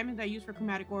chromatic, the diamond that I use for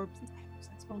chromatic orb, since I haven't used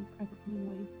that spell in forever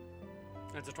anyway.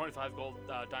 It's a 25 gold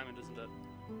diamond, isn't it?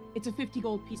 It's a 50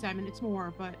 gold piece diamond. It's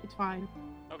more, but it's fine.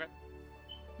 Okay.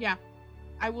 Yeah,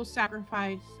 I will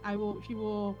sacrifice. She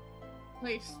will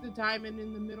place the diamond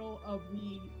in the middle of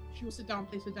the. She will sit down,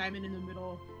 place the diamond in the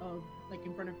middle of, like,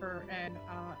 in front of her, and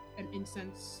an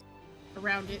incense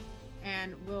around it,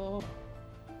 and will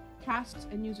cast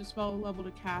and use a spell level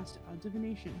to cast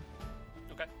divination.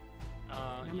 Okay.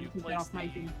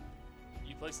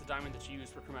 You place the diamond that you use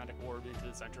for chromatic orb into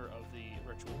the center of the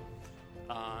ritual,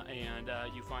 and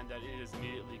you find that it is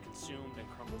immediately consumed and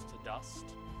crumbles to dust.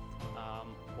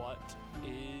 What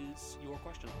is your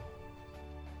question?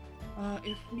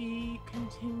 If we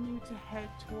continue to head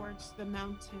towards the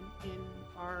mountain in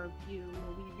our view,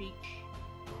 will we reach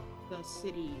the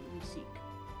city we seek?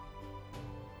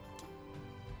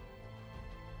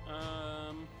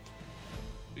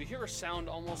 You hear a sound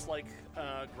almost like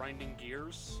grinding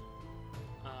gears.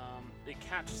 It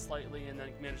catches slightly and then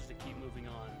manages to keep moving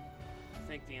on. I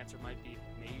think the answer might be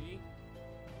maybe.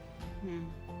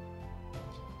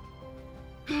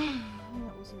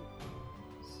 That wasn't.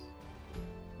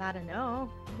 Not a no.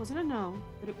 It wasn't a no,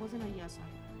 but it wasn't a yes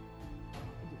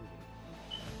either.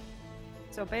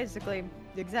 So basically,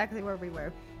 exactly where we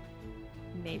were.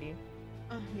 Maybe.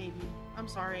 Maybe. I'm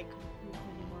sorry, I couldn't use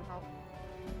any more help.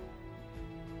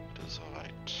 It is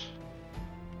alright.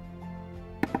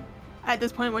 At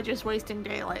this point, we're just wasting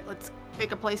daylight. Let's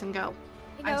pick a place and go.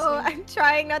 You know, I'm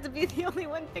trying not to be the only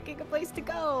one picking a place to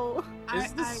go.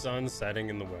 Is the sun setting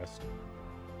in the west?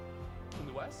 In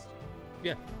the west?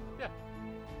 Yeah. Yeah.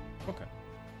 Okay.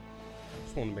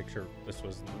 Just want to make sure this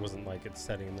wasn't like it's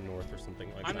setting in the north or something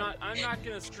like that. I'm not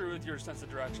gonna screw with your sense of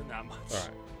direction that much.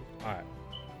 All right.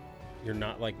 You're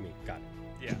not like me. Got it.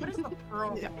 Yeah. What is the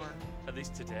pearl for? At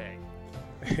least today.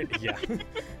 Yeah.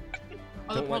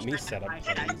 Don't let me set up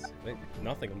plans.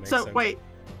 Nothing will make sense. So wait,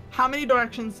 how many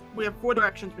directions? We have 4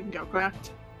 directions we can go,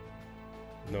 correct?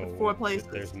 No. 4 places.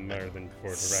 There's more than 4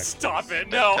 directions. Stop it!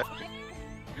 No.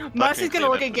 Mercy's gonna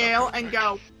look at Gale and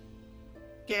go,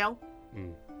 Gale,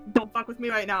 Mm. don't fuck with me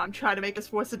right now. I'm trying to make us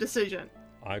force a decision.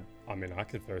 I mean, I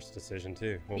could force a decision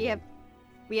too. Hold We on.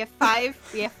 have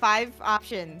 5. We have 5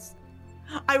 options.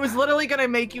 I was literally gonna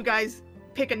make you guys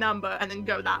pick a number and then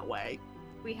go that way.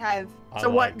 We have. I So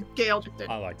like- what Gale just did.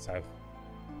 I like south.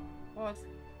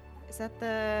 Is that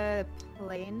the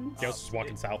plains? Gale's just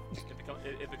walking south.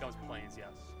 It becomes plains, yes.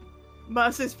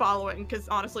 Mercy's following because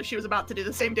honestly, she was about to do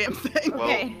the same damn thing. Well,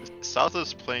 Okay. south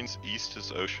is plains, east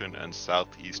is ocean, and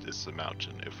southeast is the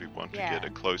mountain. If we want to get Yeah.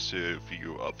 a closer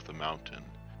view of the mountain,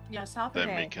 Yeah, south Then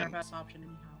is we our can- best option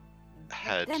anyhow.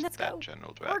 head Then let's that go.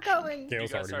 general We're direction. going.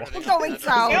 Gale's You guys already started walking. We're going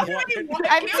south. Walking.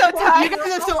 I'm so You tired.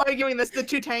 guys are still arguing this. The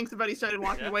 2 tanks have already started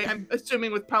walking Yeah. away. I'm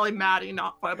assuming with probably Maddie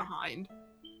not far behind.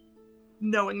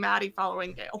 Knowing Maddie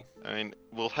following Gale. I mean,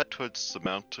 we'll head towards the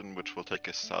mountain, which will take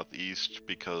us southeast,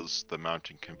 because the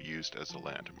mountain can be used as a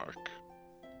landmark.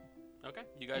 Okay.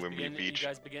 You guys When we reach-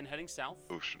 begin heading south.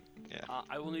 Ocean, yeah.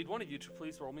 I will need one of you to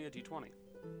please roll me a d20.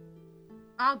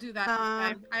 I'll do that. Uh,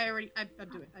 I do it.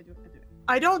 I do it.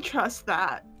 I don't trust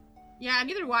that. Yeah,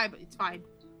 neither do I, but it's fine.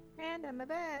 Random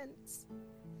events.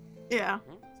 Yeah.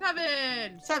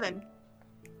 7! 7.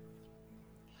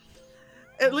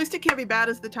 At least it can't be bad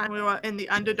as the time we were in the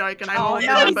Underdark and I Oh, won't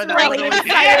no, remember he's that. really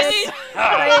excited.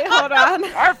 Wait, hold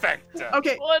on. Perfect.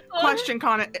 Okay, What the- question,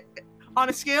 Connor. On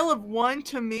a scale of 1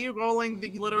 to me rolling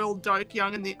the literal Dark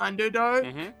Young and the Underdark,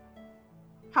 Mm-hmm.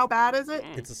 how bad is it?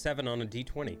 It's a 7 on a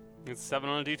d20. It's 7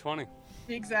 on a d20.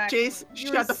 Exactly. Jace, You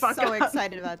shut were the fuck so up.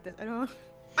 excited about this. I don't.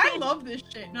 I love this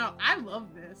shit. No, I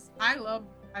love this. I love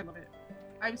it.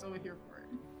 I'm so here for it.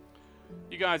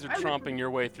 You guys are I would- tromping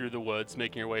your way through the woods,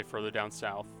 making your way further down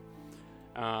south.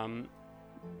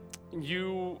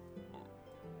 You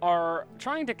are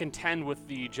trying to contend with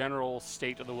the general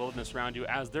state of the wilderness around you,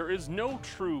 as there is no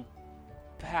true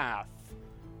path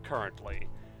currently.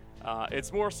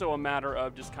 It's more so a matter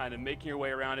of just kind of making your way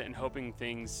around it and hoping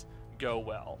things go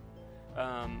well.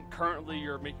 Currently,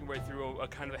 you're making your way through a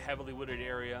kind of a heavily wooded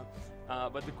area,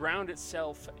 but the ground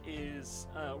itself is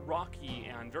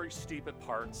rocky and very steep at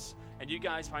parts, and you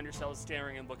guys find yourselves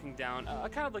staring and looking down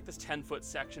kind of like this 10-foot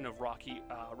section of rocky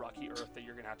earth that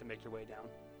you're going to have to make your way down.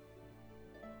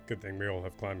 Good thing we all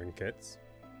have climbing kits.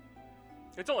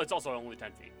 It's also only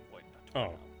 10 feet. Wait, not 20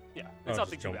 Oh. now. Yeah, I'll it's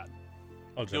nothing just too jump. bad.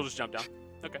 I'll You'll jump. just jump down.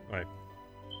 Okay. Alright.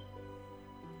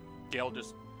 Gale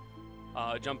just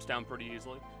jumps down pretty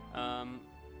easily.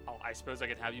 I suppose I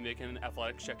could have you make an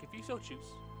athletics check if you so choose.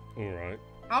 Alright.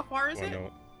 How far is Why it?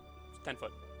 not? It's 10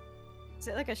 foot. Is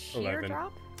it like a sheer 11.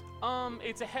 drop?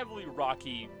 It's a heavily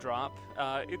rocky drop.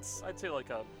 It's, I'd say, like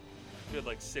a good,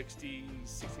 like 60,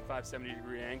 65, 70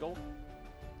 degree angle.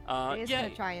 He's Yeah,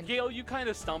 gonna try and- Gale, you kind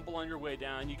of stumble on your way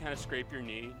down. You kind of scrape your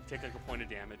knee. You take like a point of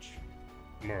damage.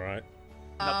 I'm alright.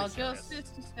 I'll Nothing just serious.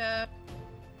 sister step.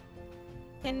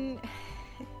 Can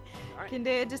Alright. can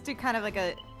they just do kind of like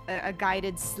a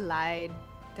guided slide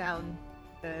down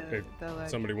If the like,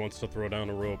 somebody wants to throw down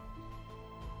a rope,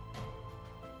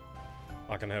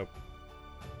 I can help.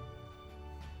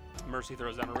 Mercy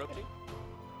throws down a rope to you.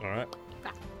 Alright.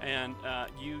 And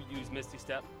you use Misty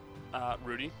Step.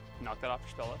 Rudy, knock that off your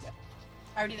spell list.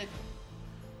 I already did.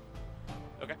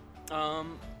 Okay.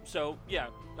 So yeah,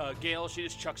 Gale, she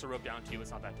just chucks a rope down to you. It's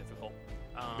not that difficult.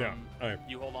 Yeah. Alright.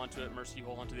 You hold on to it. Mercy, you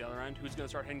hold on to the other end. Who's gonna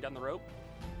start heading down the rope?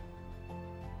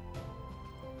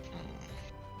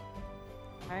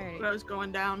 Alright. I was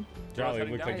going down. Jolly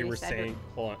heading looked down? like you were Already said saying.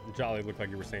 Hold on. Jolly looked like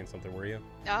you were saying something, were you?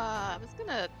 I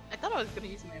thought I was gonna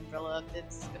use my umbrella.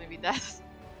 It's gonna be that.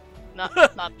 Not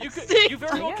You that. could, you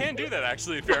very well can do that,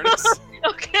 actually. In fairness.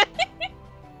 Okay.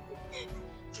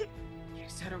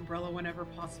 Use that umbrella whenever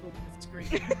possible. It's great.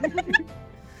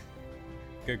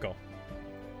 Good call.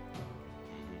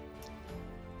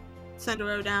 Send a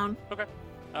row down.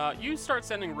 You start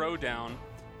sending Ro down,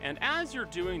 and as you're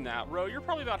doing that, Ro, you're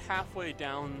probably about halfway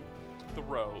down the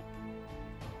rope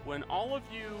when all of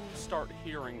you start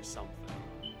hearing something.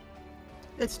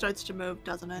 It starts to move,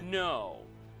 doesn't it? No.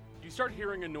 You start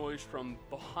hearing a noise from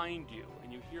behind you,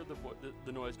 and you hear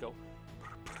the noise go.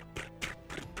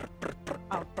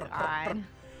 Oh God.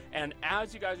 And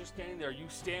as you guys are standing there, you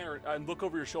stand and look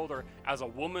over your shoulder as a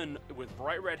woman with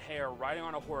bright red hair riding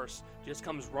on a horse just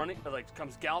comes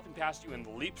comes galloping past you and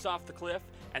leaps off the cliff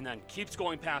and then keeps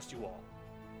going past you all.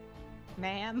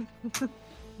 Ma'am.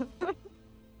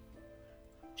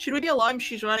 Should we be alarmed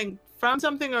she's running from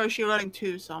something or is she running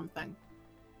to something?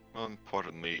 More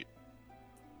importantly,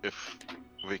 if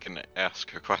we can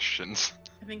ask her questions.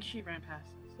 I think she ran past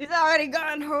us. He's already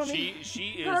gone, homie.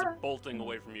 She is bolting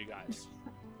away from you guys.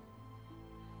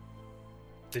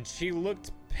 Did she look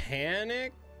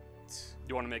panicked?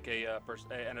 You want to make a Yeah.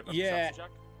 perception check?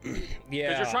 Yeah.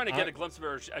 Because you're trying to get a glimpse of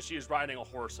her as she is riding a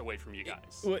horse away from you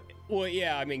guys. Well,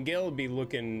 yeah. I mean, Gale would be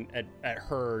looking at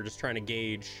her, just trying to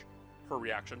gauge. Her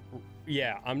reaction.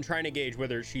 Yeah, I'm trying to gauge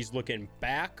whether she's looking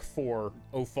back for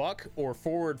oh fuck or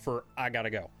forward for I gotta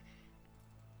go,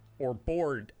 or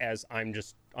bored as I'm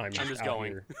just just out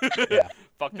going. here. Yeah,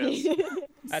 Fuck this.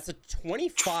 that's a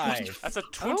 25. That's a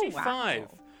 25.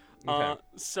 Okay.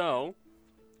 So,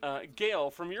 Gale,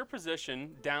 from your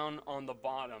position down on the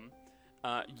bottom,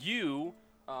 you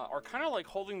are kind of like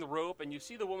holding the rope, and you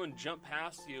see the woman jump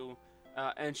past you,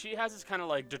 and she has this kind of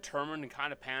like determined and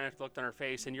kind of panicked look on her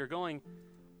face, and you're going,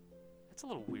 that's a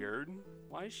little weird.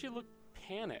 Why does she look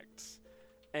panicked?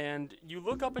 And you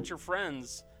look up at your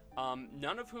friends,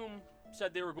 none of whom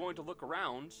said they were going to look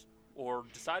around or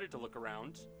decided to look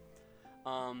around.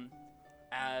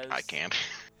 As I can't.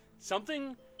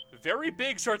 something very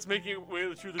big starts making its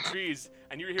way through the trees,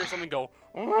 and you hear something go,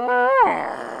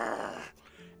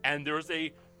 and there's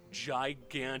a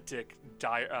gigantic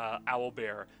owl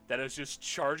bear that is just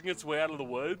charging its way out of the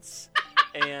woods.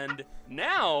 And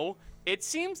now it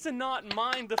seems to not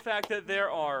mind the fact that there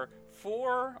are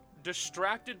 4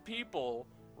 distracted people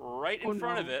right in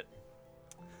front of it,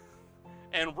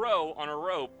 and Ro on a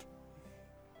rope.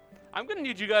 I'm gonna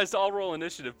need you guys to all roll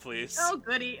initiative, please. Oh,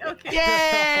 goody. Okay.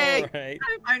 Yay! All right.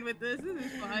 I'm fine with this. This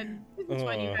is fun. This is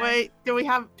fun, you guys. Wait, do we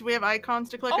have icons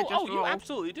to click or just You roll?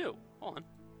 absolutely do. Hold on.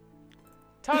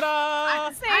 Ta-da!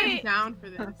 I'm down for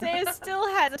this. Say it still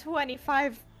has a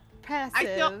 25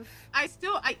 passive. I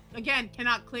again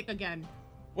cannot click again.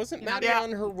 Wasn't Yeah. Maddie Yeah.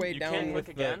 on her way You down can with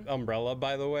click the again? umbrella,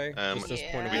 by the way? Just this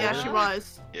point of Yeah, order? she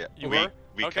was. Yeah, You we were?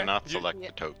 Okay. cannot You- select Yeah.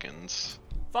 the tokens.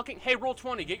 Fucking, hey, roll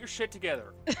 20, get your shit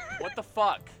together. What the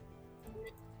fuck?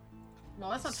 Well,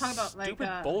 let's not talk about like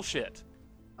Stupid bullshit.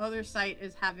 other site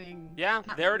is having. Yeah,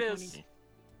 not there it really is. funny.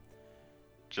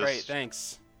 Just, Great,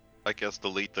 thanks. I guess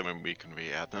delete them and we can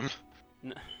re-add them.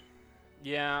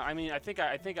 Yeah, I mean, I think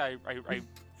I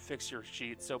fixed your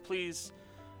sheet, so please,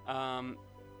 add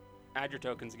your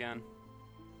tokens again.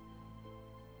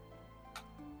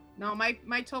 No, my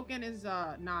token is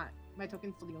not. My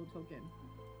token's still the old token.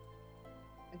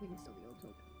 I think it's still the old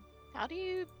token. How do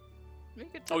you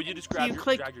make it? Oh, you just grab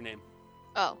drag your name.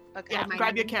 Oh, okay. Yeah, my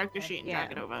grab your name? character Okay. sheet and Yeah.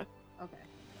 drag it over. Okay.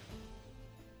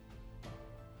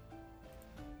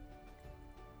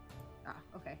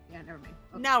 never mind.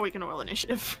 Okay. Now we can roll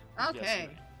initiative. Okay.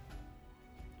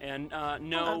 And that's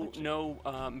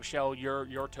Michelle,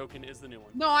 your token is the new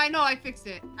one. No, I know. I fixed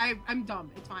it. I'm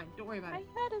dumb. It's fine. Don't worry about I it.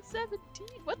 had a 17.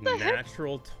 What the heck?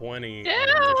 Natural 20 Damn!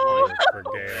 on initiative for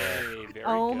Gale. Hey, very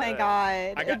Oh my good.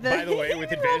 god. I got, by the way,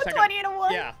 with advantage, I got 20 and a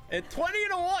 1. yeah, 20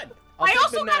 and a 1. I take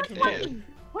also the got natural 20. 20.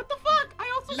 What the fuck?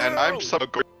 I also got And I'm so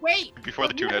good Wait. before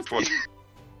the but two we have net the ones.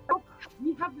 same-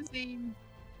 We have the same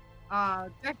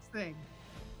dex thing.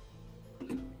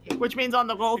 Which means on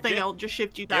the roll thing, Gale- it'll just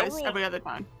shift you Gale dice rolled- every other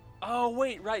time. Oh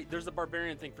wait, right. There's a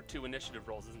barbarian thing for 2 initiative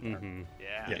rolls, isn't there? Mm-hmm.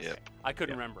 Yeah. Yes. Yep. I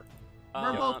couldn't remember.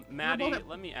 We're both- we're Maddie, both-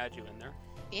 let me add you in there.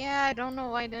 Yeah, I don't know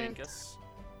why I didn't. Dinkus.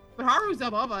 But Haru's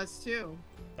above us too.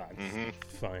 That's Mhm.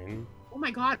 fine. Oh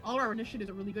my god, all our initiatives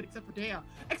are really good except for Dea.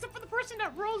 Except for the person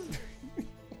that rolls.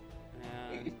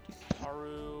 And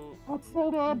Haru. That's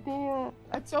so bad, Dea.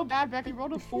 That's so bad, Becky.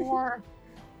 Rolled a 4.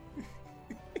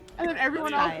 And then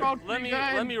everyone else rolled Let pretty me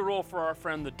good. let me roll for our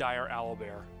friend the dire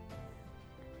owlbear.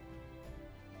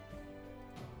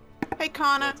 Hey,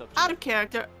 Connor, What's up, out Jim? of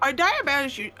character, are dire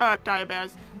bears,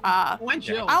 Oh, and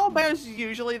Jill. owl bears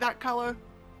usually that color?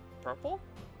 Purple?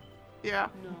 Yeah.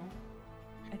 No.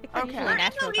 I think they're Okay. usually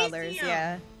natural colors, Indonesia.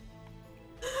 yeah.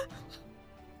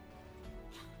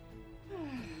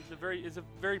 He's a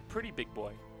very pretty big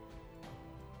boy.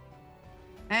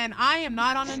 And I am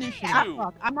not on initiative. Two.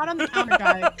 Fuck, I'm not on the counter,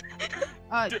 guy.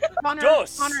 Connor,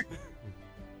 Dos. Connor,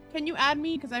 can you add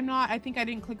me? Because I'm not. I think I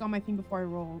didn't click on my thing before I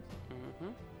rolled.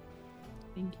 Mhm.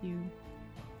 Thank you.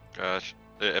 Gosh,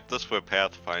 if this were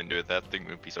Pathfinder, that thing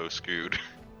would be so screwed.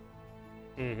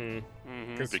 Mm-hmm.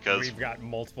 Mhm. Because- we've got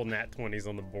multiple nat 20s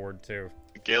on the board too.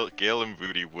 Gale and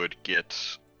Rudy would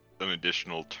get an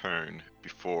additional turn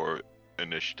before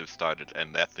initiative started,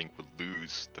 and that thing would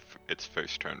lose its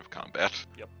first turn of combat.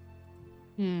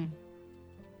 Hmm.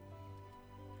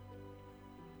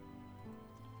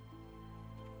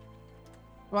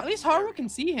 Well, at least Haru can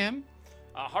see him.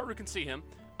 Haru can see him.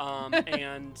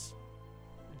 And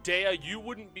Dea, you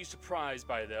wouldn't be surprised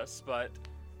by this, but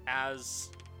as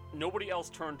nobody else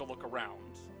turned to look around,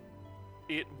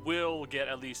 it will get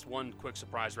at least one quick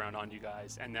surprise round on you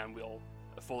guys, and then we'll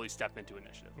fully step into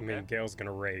initiative. I mean, Okay? Gale's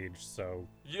gonna rage, so.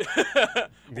 Yeah.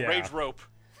 Yeah. Rage rope.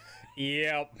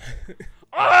 Yep.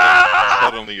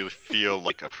 Suddenly you feel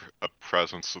like a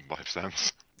presence in my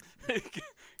sense.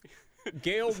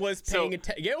 Gale was So- paying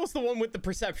attention. Gale was the one with the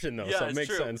perception, though, Yeah, so it it's makes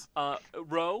true. sense.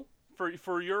 Ro,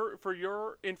 for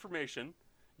your information,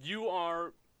 you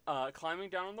are climbing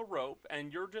down on the rope,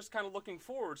 and you're just kind of looking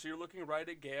forward. So you're looking right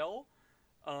at Gale,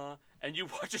 and you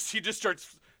watch as he just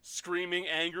starts screaming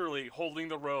angrily, holding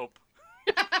the rope.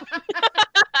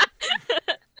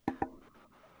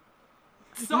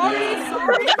 Sorry.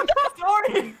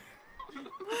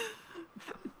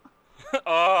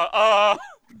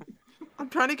 I'm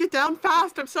trying to get down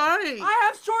fast. I'm sorry. I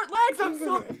have short legs. I'm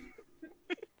sorry.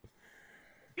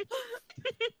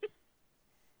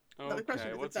 Another question Okay,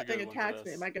 is, if what's a that thing good one attacks for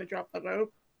me, this? am I gonna drop the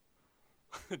rope?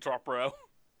 Drop row.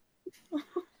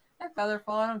 That featherfall.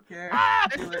 I don't care. Ah,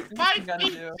 Do it. it's Do what you 5 gotta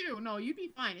feet do. too. No, you'd be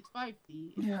fine. It's 5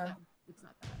 feet. Yeah. It's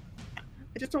not that.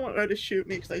 I just don't want her to shoot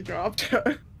me because I dropped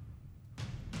her.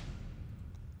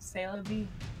 Sailor B.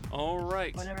 All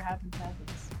right. Whatever happens,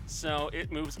 happens. So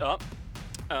it moves up,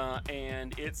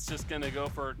 and it's just gonna go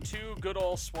for 2 good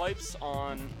old swipes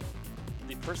on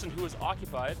the person who is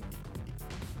occupied,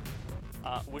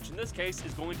 which in this case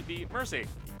is going to be Mercy.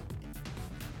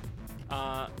 3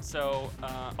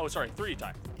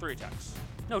 attacks.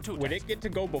 No, 2 attacks. Would it get to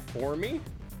go before me?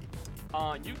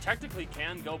 You technically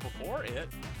can go before it.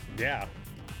 Yeah.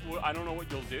 Well, I don't know what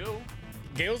you'll do.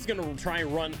 Gale's gonna try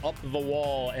and run up the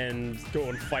wall and go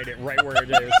and fight it right where it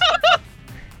is.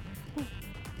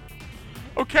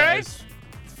 Okay. Guys,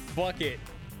 fuck it.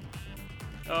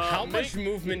 How much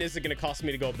movement is it gonna cost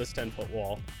me to go up this 10-foot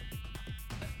wall?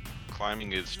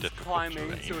 Climbing is difficult climbing,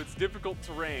 terrain. so it's difficult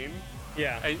terrain.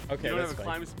 Yeah. And Okay, you don't that's have a fine.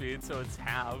 climb speed, so it's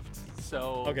halved.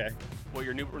 So Okay. Well,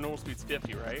 your normal speed's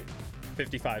 50, right?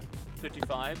 55.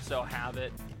 55. So have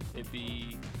it. It'd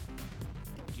be.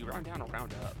 Do you round down or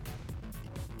round up?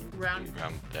 Round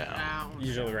Round down. down.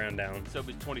 Usually round down. So it'd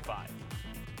be 25.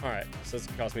 All right. So it's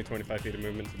gonna cost me 25 feet of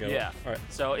movement to go. Yeah. All right.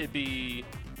 So it'd be.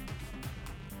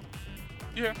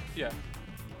 Yeah. Yeah.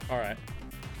 All right.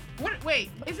 What? Wait,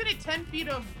 isn't it 10 feet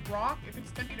of rock? If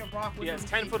it's 10 feet of rock, Yeah, it's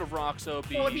 10 foot of rock, so it'd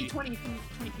be. Well, it'd be 20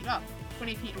 feet up.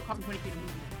 20 feet. It'll cost me 20 feet of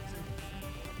movement.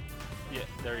 Yeah.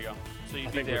 There you go. So you'd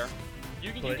I be think we're there.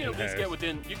 You can splitting at least hairs. get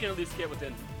within. You can at least get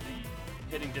within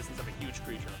the hitting distance of a huge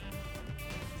creature.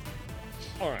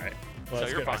 All right. Well, So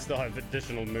that's you're good. I fine. still have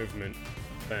additional movement.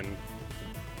 Then.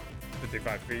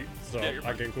 55 feet, so Yeah, you're I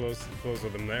fine. can close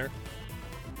with him there.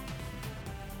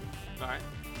 All right.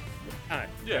 Alright,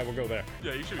 Yeah. yeah, we'll go there.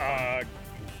 Yeah, you should be fine.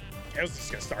 I was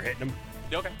just gonna start hitting him.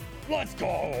 Yeah, okay. Let's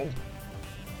go!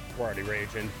 We're already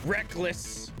raging.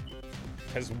 Reckless!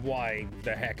 Because why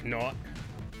the heck not?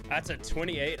 That's a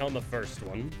 28 on the first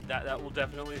one. That will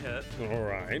definitely hit.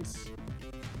 Alright.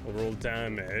 We'll roll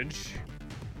damage.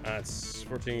 That's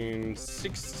 14,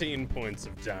 16 points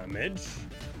of damage.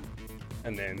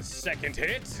 And then second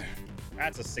hit.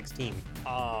 That's a 16.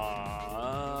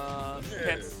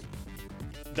 Hits.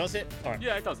 Does it? Alright.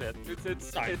 Yeah, it does hit.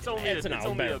 It's Alright, only it's an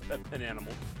owlbear. an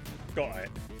animal. Got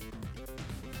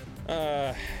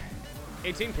it.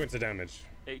 18 points of damage.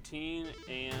 18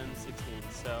 and 16,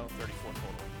 so 34 total.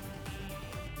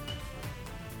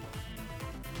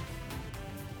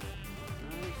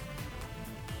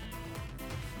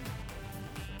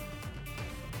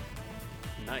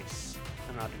 Alright. Nice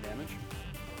amount of damage.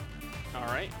 All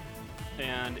right,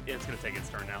 and it's gonna take its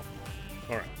turn now.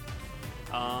 Alright.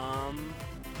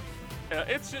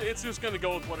 It's just gonna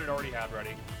go with what it already had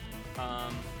ready.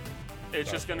 It's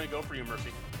just gonna go for you,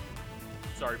 Mercy.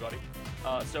 Sorry, buddy.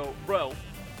 So, Ro,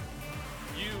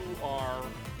 you are.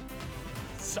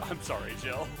 I'm sorry,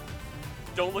 Jill.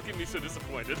 Don't look at me so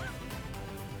disappointed.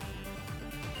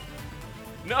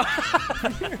 No.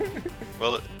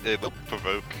 Well, it will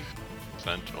provoke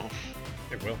Sentinel.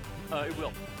 It will. It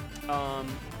will.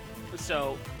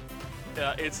 So,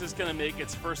 it's just gonna make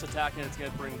its first attack, and it's gonna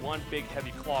bring one big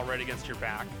heavy claw right against your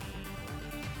back.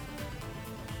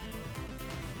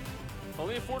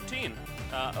 Only a 14.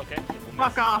 Okay. it will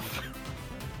Fuck miss. off.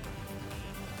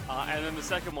 And then the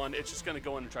second one, it's just gonna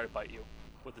go in and try to bite you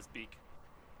with its beak.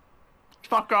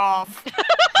 Fuck off. This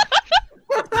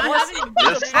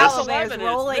Owlbear's 11 is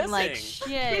rolling like missing.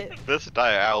 shit. This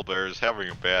owlbear is having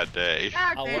a bad day.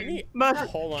 Let me. But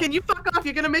Hold on. can you fuck off?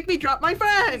 You're gonna make me drop my He's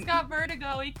friend. got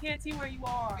vertigo. He can't see where you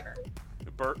are.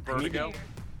 Vertigo.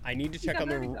 I need to check got on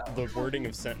vertigo. the wording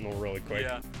of Sentinel really quick.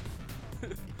 Yeah.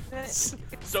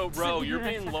 So, Ro, you're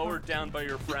being lowered down by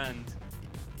your friend,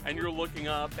 and you're looking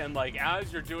up, and like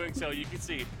as you're doing so, you can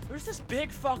see there's this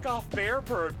big fuck off bear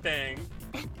bird thing,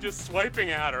 just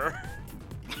swiping at her.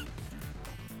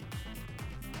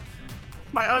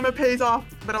 My armor pays off,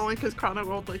 but only because Chrono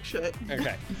rolled like shit.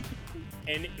 Okay.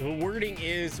 And the wording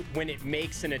is when it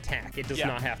makes an attack, it does Yeah.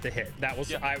 not have to hit. That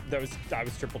was Yeah. I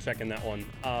was triple checking that one.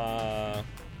 I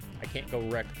can't go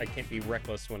I can't be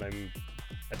reckless when I'm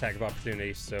attack of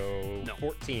opportunity. So No.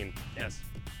 14. Yes.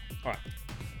 All right.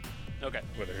 Okay.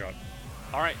 With a shot.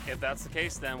 All right. If that's the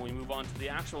case, then we move on to the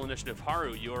actual initiative.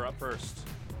 Haru, you are up first.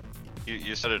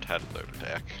 You said it had a load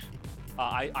attack.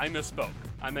 I misspoke.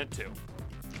 I meant to.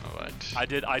 Alright. I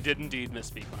did indeed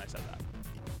misspeak when I said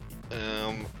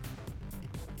that.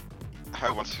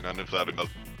 How once none of that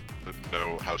enough to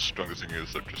know how strong this thing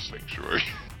is, I'm just sanctuary.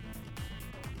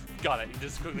 Got it. You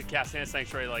just quickly cast Hand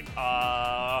Sanctuary, like,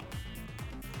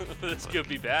 this could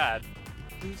be bad.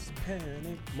 This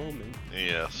panic moment.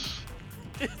 Yes.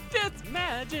 This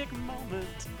magic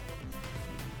moment.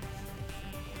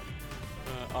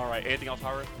 All right. Anything else,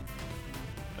 Haru?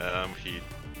 He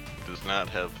does not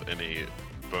have any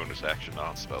bonus action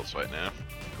on spells right now.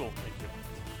 Cool. Thank you.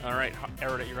 All right,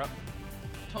 Erudite, you're up.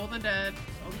 Told the dead,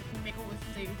 so he can make a wisdom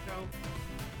saving throw. All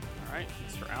right,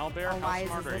 Mr. Owlbear, How how wise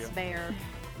smart is are this you? bear?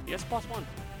 Yes, +1.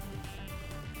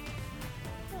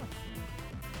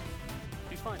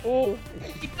 He's fine. Oh.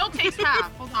 He still takes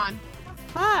half. Hold on.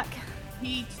 Fuck.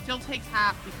 He still takes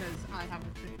half because I have a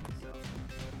thing, so.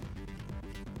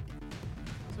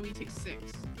 So he takes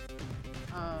 6.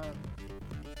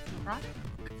 Right?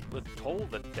 With Toll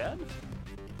the Dead?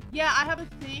 Yeah, I have a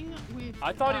thing with.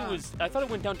 I thought it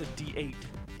went down to D8.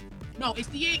 No, it's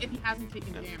D8 if he hasn't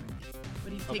taken Yeah. damage.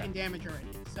 But he's Okay. taken damage already,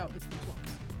 so it's D12.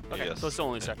 Okay, Yes. so it's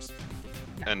only 6.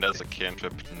 And as a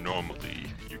cantrip, normally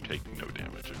you take no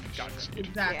damage if you succeed.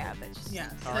 Exactly. Yeah, but just... Yeah.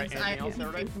 All right, since anything else, if he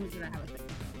everybody? thinks I have a thing.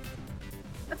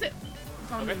 That's it.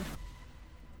 That's all I'm Okay. doing.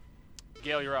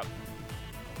 Gale, you're up.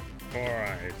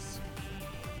 Alright.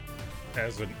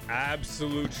 As an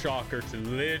absolute shocker to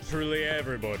literally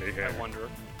everybody here. I wonder.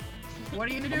 What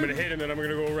are you gonna I'm do? gonna hit him and I'm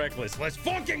gonna go reckless. Let's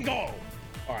fucking go!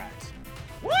 Alright.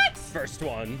 What? First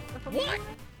one. What?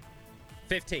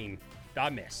 15. I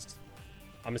missed.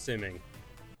 I'm assuming.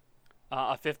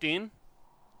 A 15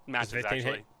 matches, Does 15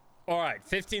 actually. hit? Alright,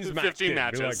 15's match. 15 good.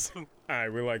 matches.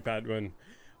 Alright, we like that one.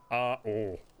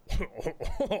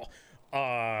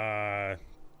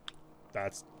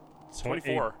 That's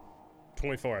 24.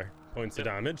 24 points of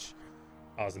damage.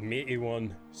 That was a meaty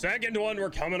one. Second one, we're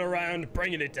coming around,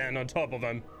 bringing it down on top of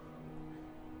him.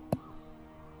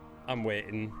 I'm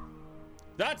waiting.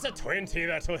 That's a 20.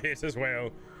 That'll hit as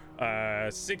well.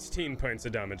 16 points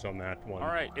of damage on that one. All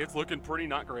right, it's looking pretty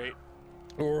not great.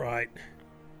 All right.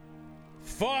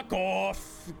 Fuck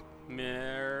off.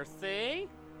 Mercy.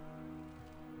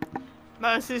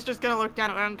 Mercy's just gonna look down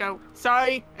at her and go,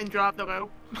 sorry, and drop the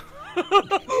rope.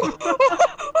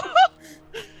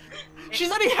 She's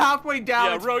already halfway down.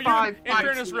 Yeah, it's Ro, five in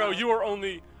fairness, feet Ro, now. you are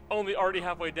only already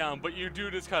halfway down, but you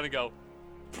do just kind of go.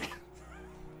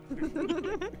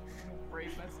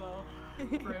 Brace myself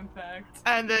for impact.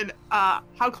 And then,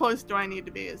 how close do I need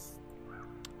to be? This?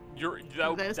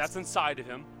 That's inside of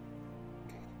him.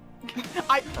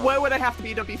 Where would I have to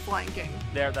be flanking?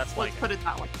 There, that's Let's flanking. put it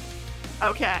that way.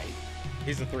 Okay.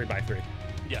 He's a 3x3.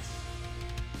 Yes.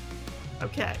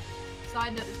 Okay.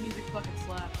 Side note, this music fucking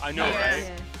slaps. I know, Yeah.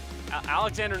 right?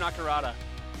 Alexander Nakarada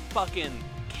fucking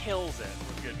kills it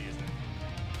with good music.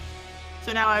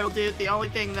 So now I will do the only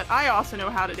thing that I also know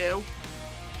how to do.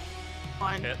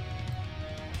 One. Hit.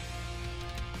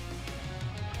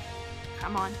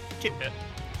 Come on. Two. Hit.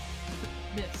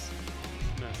 Miss.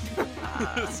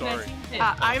 Miss. Sorry. 19 hit.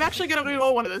 I'm actually gonna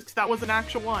reroll one of those because that was an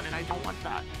actual one and I don't want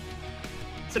that.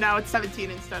 So now it's 17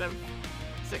 instead of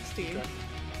 16. Okay.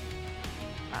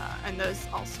 And those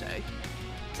all stay.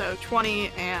 So 20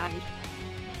 and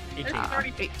 18.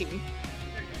 18.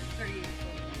 38.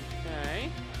 Okay.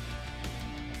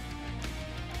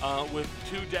 With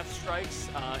 2 death strikes,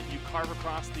 you carve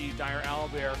across the dire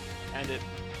owlbear, and it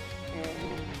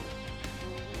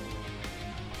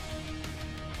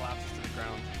collapses to the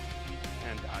ground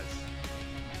and dies.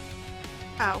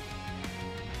 Ow.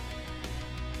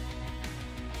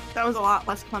 That was a lot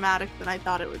less climatic than I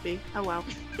thought it would be. Oh well.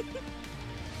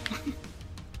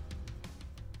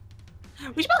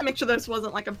 We should probably make sure this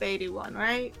wasn't like a baity one,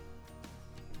 right?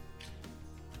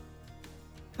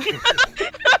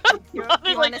 You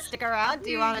want to stick around? Do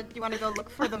you want to go look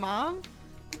for the mom?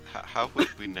 How would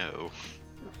we know?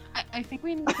 I think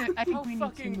we need to. I think How we need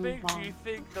fucking to big move do you on.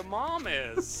 think the mom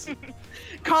is?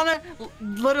 Connor,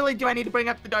 literally, do I need to bring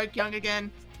up the Dark Young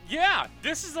again? Yeah,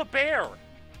 this is a bear.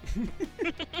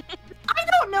 I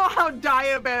don't know how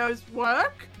dire bears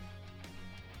work.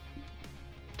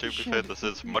 To be fair, this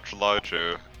is much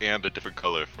larger and a different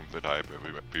color from the diaper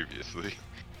we met previously.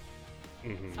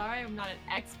 Mm-hmm. Sorry, I'm not an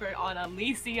expert on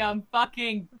Elysium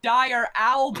fucking dire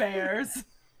owl bears.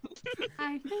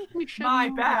 I think we should. My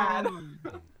move bad. on.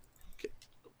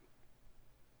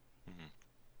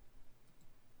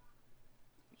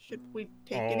 Should we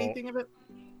take Oh. anything of it?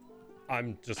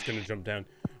 I'm just gonna jump down.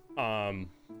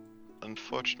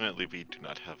 Unfortunately, we do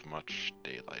not have much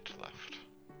daylight left.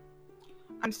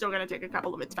 I'm still gonna take a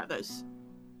couple of its feathers.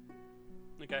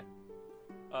 Okay.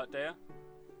 Dea?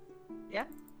 Yeah?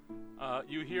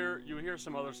 You hear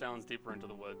some other sounds deeper into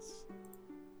the woods.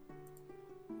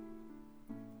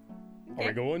 Are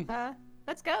we going?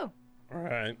 Let's go. All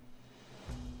right.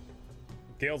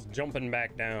 Gale's jumping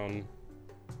back down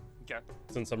Okay,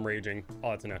 since I'm raging.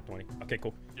 Oh, it's an F 20. Okay,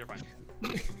 cool. you're fine.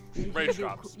 Rage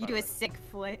drops. You do a sick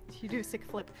flip. You do a sick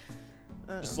flip.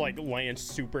 Just like land,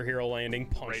 superhero landing,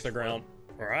 punch Rage the flip. ground.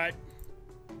 All right.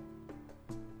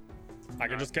 I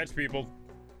can just catch people.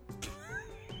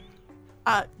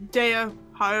 Dea,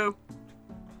 ho.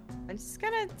 I'm just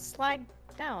gonna slide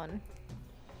down.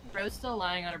 Bro's still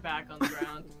lying on her back on the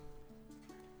ground.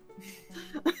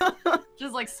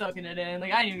 Just like soaking it in.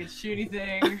 Like, I didn't even shoot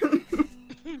anything.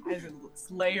 I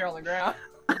just lay here on the ground.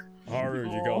 Haru,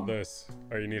 you got this.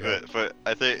 Oh, you need help. But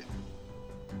I think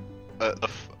the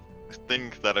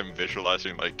thing that I'm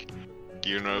visualizing, like,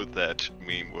 you know that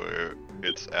meme where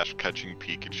it's Ash catching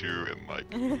Pikachu and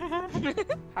like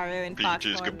Haru and Fox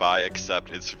Pikachu's form. goodbye,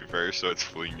 except it's reverse, so it's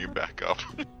flinging you back up.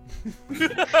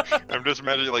 I'm just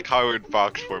imagining like Haru and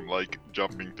Fox form like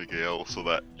jumping to Gale so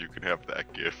that you can have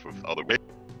that gif of other way.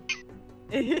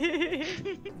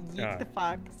 Yeet the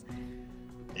fox.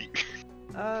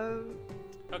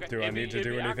 Okay. Do I it'd need be- to it'd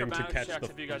do be anything to acrobatics catch checks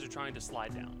the- if you guys are trying to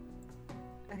slide down.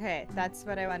 Okay, that's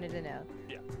what I wanted to know.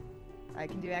 Yeah. I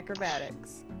can do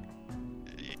acrobatics.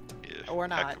 Yeah, Or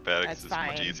not. Acrobatics That's is fine.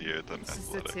 much easier than It's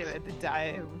just athletics. the two the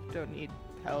die don't need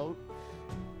help.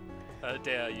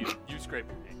 Dea, you scrape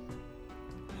your knee.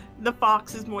 The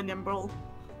fox is more nimble.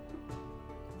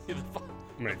 The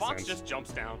Makes fox sense. just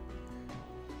jumps down.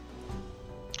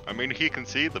 I mean, he can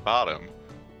see the bottom.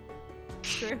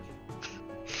 True.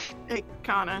 Hey,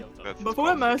 Connor. That's his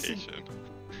Before Mercy, qualification.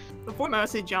 before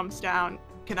Mercy jumps down,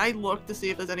 can I look to see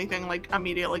if there's anything like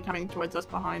immediately coming towards us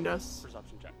behind us?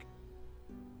 Perception check.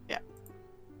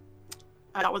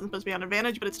 That wasn't supposed to be on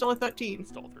advantage, but it's still a 13.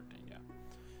 Still 13, yeah.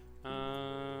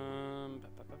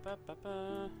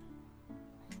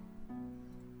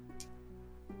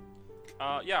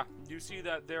 Yeah, you see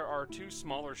that there are two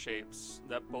smaller shapes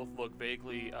that both look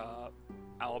vaguely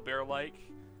owlbear-like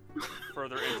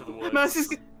further into the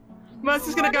woods.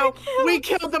 Mercy's gonna go, we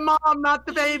killed the mom, not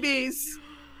the babies.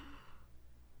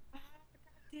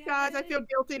 Guys, I feel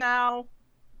guilty now.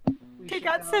 Pick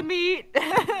out some meat.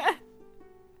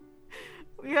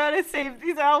 We gotta save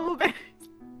these owl bears.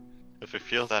 If you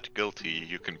feel that guilty,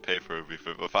 you can pay for a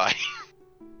revivify.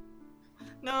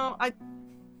 No,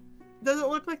 does it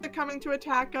look like they're coming to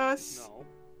attack us? No.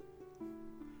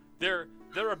 They're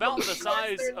about the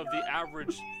size of the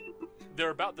average. They're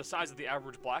about the size of the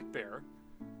average black bear,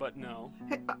 but no.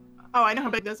 Hey, oh, I know how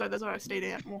big those are. Those are a state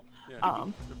animal. Yeah,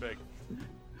 they're big.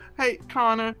 Hey,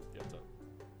 Connor. Yeah, what's up?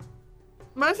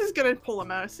 Mercy's gonna pull a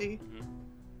Mercy.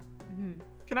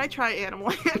 Can I try animal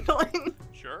handling?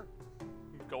 Sure.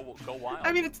 Go wild.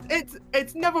 I mean,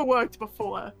 it's never worked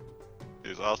before.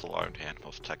 These also aren't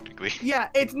animals, technically. Yeah,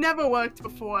 it's never worked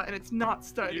before, and it's not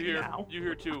starting you hear, now. You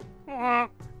hear two.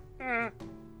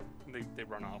 They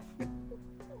run off.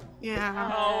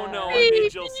 Yeah. Oh no, I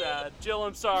made Jill sad. Jill,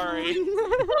 I'm sorry.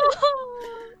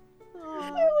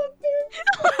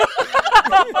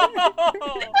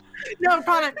 No,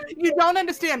 Connor, you don't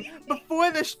understand.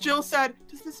 Before this, Jill said,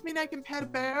 "Does this mean I can pet a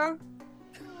bear?"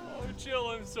 Oh, Jill,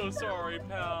 I'm so sorry,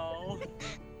 pal.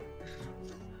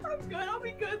 I'm good. I'll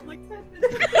be good in like 10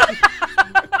 minutes.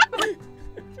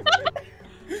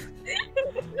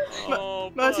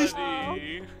 Oh, Mercy's-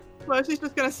 buddy. Mercy's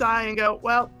just gonna sigh and go,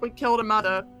 "Well, we killed a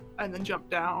mother," and then jump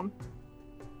down,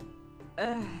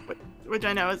 which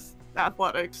I know is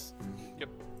athletics. Yep.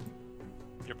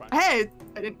 You're fine. Hey,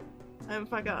 I didn't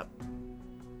fuck up.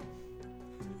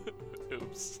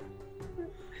 Oops.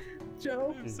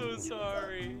 Joe. I'm so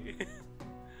sorry.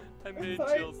 I made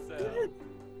fine. Jill sad.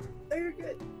 Oh, you're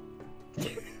good.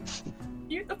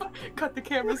 You cut the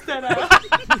camera instead out.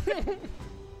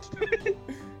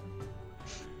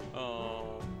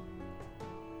 Oh.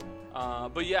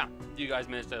 But yeah, you guys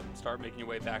managed to start making your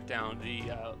way back down the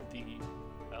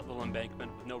little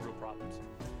embankment with no real problems,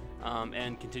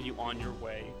 and continue on your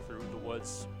way through the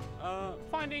woods,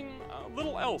 finding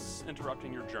little else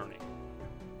interrupting your journey.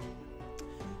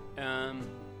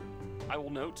 I will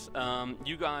note,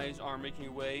 you guys are making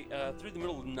your way through the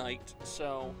middle of the night,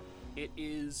 so it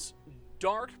is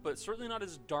dark, but certainly not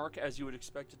as dark as you would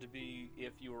expect it to be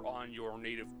if you were on your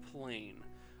native plane.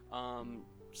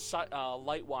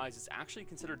 Light-wise, it's actually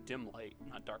considered dim light,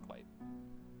 not dark light.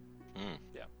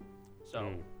 Yeah.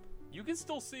 So, you can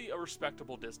still see a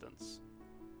respectable distance.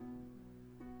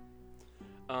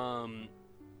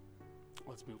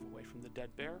 Let's move away from the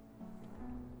dead bear.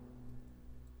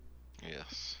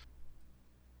 Yes.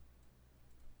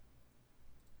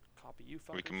 Copy you,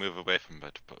 fuckers. We can move away from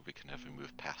it, but we can never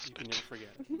move past You can it. never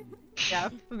forget it. Yeah,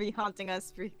 it'll be haunting us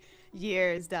for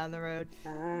years down the road.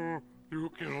 You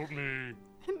killed me.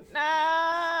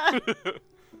 Nah.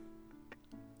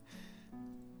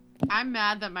 I'm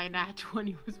mad that my nat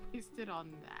 20 was wasted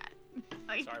on that.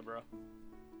 Like, Sorry, bro.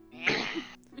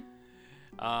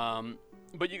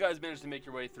 But you guys managed to make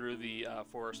your way through the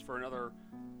forest for another.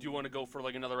 Do you want to go for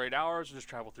like another 8 hours or just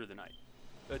travel through the night?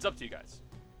 It's up to you guys.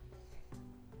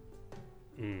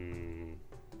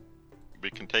 We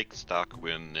can take stock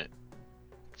when the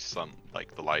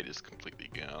light is completely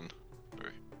gone.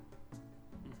 Or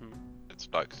it's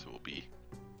dark, so we'll be.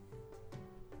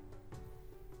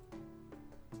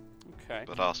 Okay.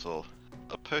 But also,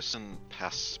 a person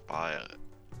passed by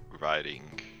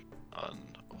riding on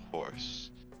a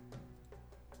horse.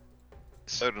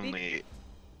 Certainly,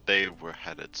 they were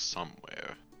headed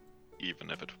somewhere,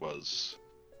 even if it was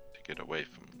to get away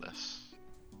from this.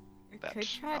 We could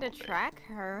try to track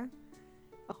her.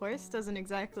 A horse doesn't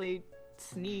exactly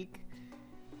sneak.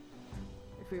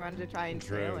 If we wanted to try and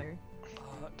trail her.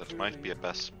 That might be a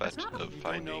best bet of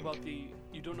finding.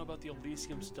 You don't know about the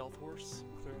Elysium stealth horse,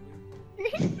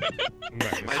 clearly.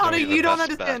 Connor, you don't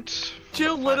best understand. bet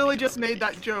Jill for literally finding just made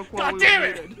that joke while God we damn were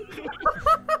it! muted.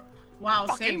 wow,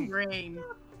 Fucking- same brain.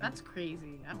 That's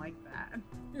crazy. I like that.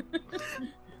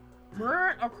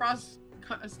 We're across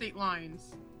state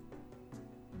lines.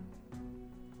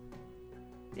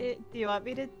 Do you want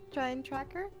me to try and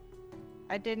track her?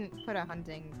 I didn't put a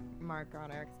hunting mark on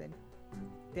her because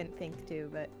I didn't think to,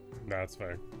 but... That's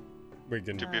fair. We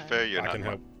can. To be fair, you're I not can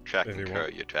help tracking if you her,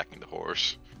 want. you're tracking the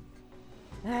horse.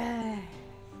 I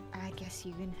guess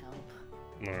you can help.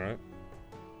 Alright.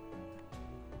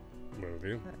 Move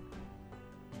you.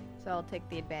 So I'll take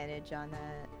the advantage on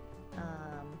that.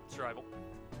 Survival.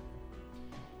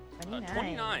 29.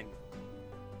 29.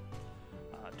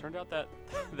 Turned out that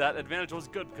that advantage was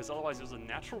good because otherwise it was a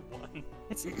natural one.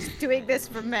 It's doing this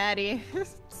for Maddie.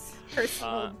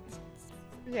 Personal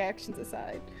reactions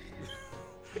aside.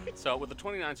 So with the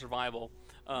 29 survival,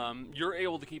 you're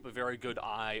able to keep a very good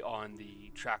eye on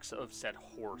the tracks of said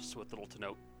horse with little to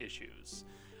no issues.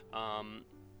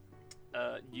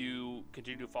 You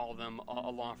continue to follow them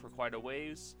along for quite a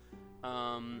ways.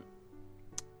 How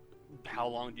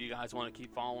long do you guys want to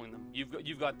keep following them?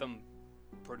 You've got them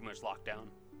pretty much locked down.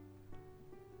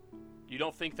 You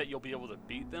don't think that you'll be able to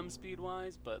beat them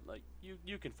speed-wise, but like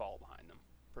you can follow behind them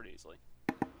pretty easily.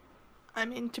 I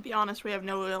mean, to be honest, we have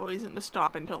no real reason to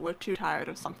stop until we're too tired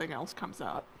or something else comes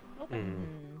up. Okay.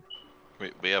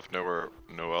 We have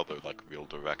no other like real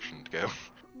direction to go.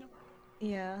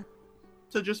 Yeah.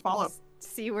 So just follow. Just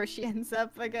see where she ends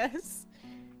up, I guess.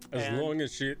 As And- long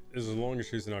as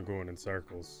she's not going in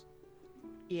circles.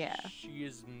 Yeah. She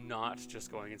is not just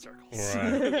going in circles.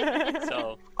 Right.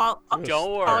 So All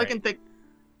don't worry. I can think.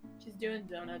 She's doing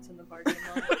donuts in the parking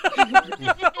lot.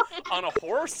 On a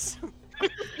horse?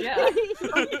 Yeah.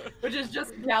 Which is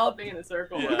just galloping in a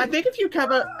circle. Yeah. I think if you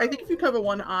cover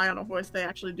one eye on a horse, they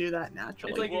actually do that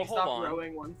naturally. It's like Well, you hold stop on.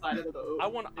 rowing one side of the boat. I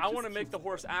want It to just make the keeps-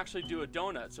 horse actually do a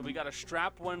donut. So we got to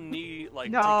strap one knee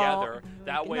like No. together.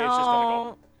 That way it's just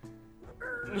gonna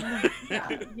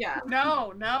go. Yeah.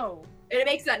 No. It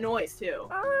makes that noise too.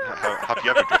 Have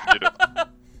you ever drifted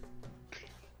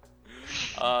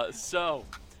it? So,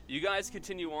 you guys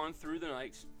continue on through the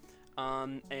night,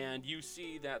 and you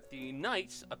see that the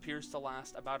night appears to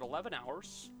last about 11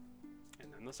 hours, and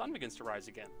then the sun begins to rise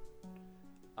again.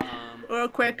 Real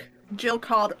quick, Jill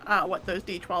called what those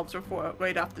D12s are for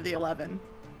right after the 11.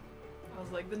 I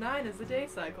was like, the 9 is the day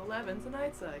cycle, 11's the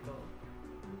night cycle.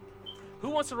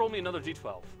 Who wants to roll me another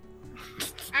d12?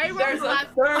 I There's rolled a last.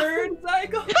 third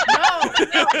cycle.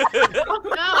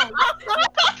 No.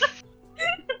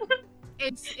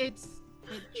 It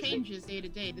changes day to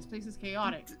day. This place is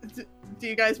chaotic. Do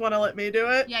you guys want to let me do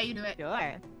it? Yeah, you do it.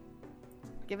 Sure.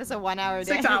 Give us a 1 hour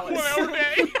day. 6 hours. 1 hour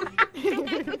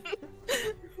day.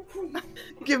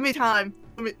 Give me time.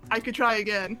 I could try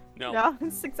again. No. No,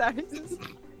 6 hours. You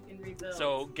can rebuild.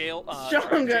 So Gale,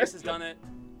 Stronger. Jace has done it.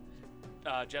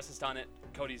 Jess has done it.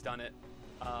 Cody's done it.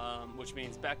 Which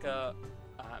means Becca,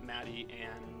 Maddie,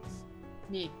 and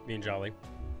Me. Me and Jolly.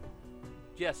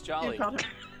 yes, You Jolly. called her.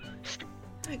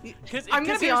 Because I'm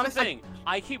gonna be here's honest, the thing.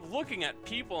 I keep looking at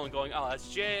people and going, oh, that's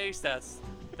Jace, that's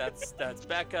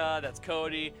Becca, that's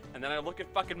Cody, and then I look at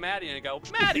fucking Maddie and I go,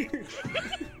 Maddie!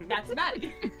 That's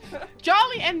Maddie.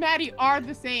 Jolly and Maddie are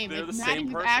the same. They're Like, the Maddie same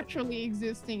is person. actually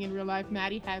existing in real life.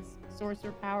 Maddie has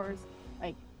sorcerer powers.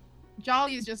 Like,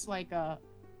 Jolly is just like a.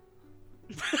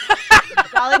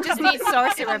 Jolly just needs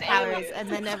sorcerer powers, and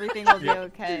then everything will be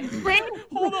okay.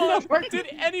 Hold on. Did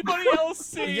anybody else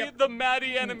see the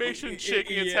Maddie animation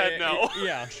shaking its head now?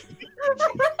 Yeah.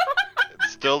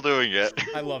 Still doing it.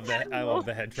 I love that. I love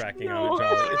the head tracking on it,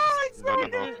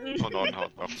 Jolly. No.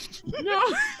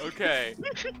 No. Okay.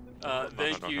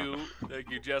 Thank no, you. Thank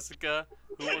you, Jessica.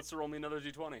 Who wants to roll me another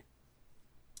d20?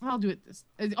 I'll do it this.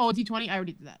 Oh, D20? I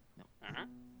already did that. No. Uh-huh.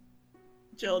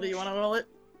 Jill, do you want to roll it?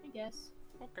 I guess.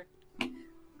 Okay.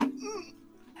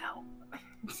 Ow.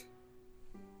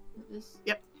 This.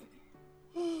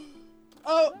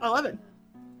 Oh, 11.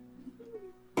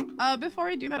 before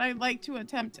I do that, I'd like to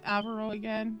attempt Avero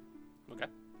again. Okay.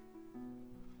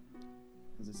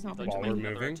 Because it's not Would you While like we're to make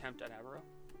another moving? attempt at Avero?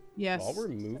 Yes. While we're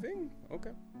moving?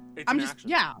 Okay. It's I'm an just, action.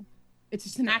 yeah. It's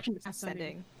just an action.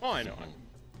 Ascending. Oh, I know.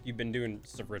 You've been doing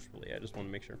stuff ritually. I just want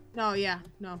to make sure. No, yeah,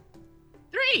 no.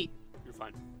 3! You're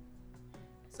fine.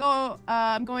 So,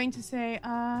 I'm going to say,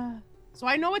 so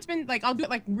I know it's been, like, I'll do it,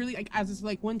 like, really, like, as it's,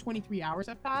 like, 123 hours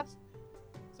have passed.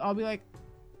 So I'll be like,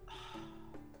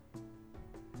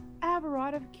 Avero,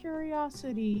 out of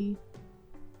curiosity,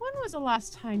 when was the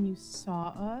last time you saw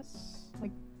us?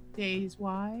 Like,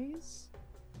 days-wise?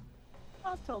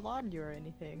 Not to alarm you or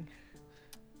anything.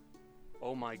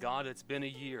 Oh my god, it's been a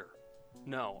year.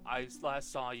 No, I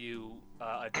last saw you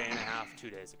a day and a half, 2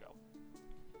 days ago.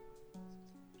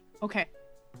 Okay.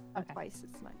 Okay, Twice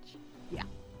as much,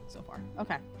 so far.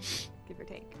 Okay. give or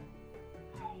take.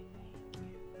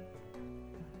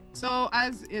 So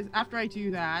after I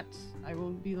do that, I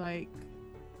will be like,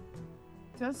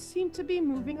 does seem to be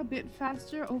moving a bit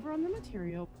faster over on the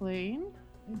material plane.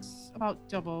 It's about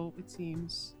double, it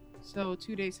seems. So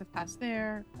 2 days have passed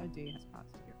there, a day has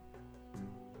passed here.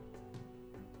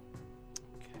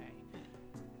 Okay.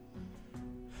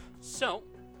 So,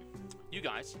 you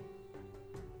guys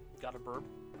got a burp?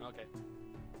 Okay.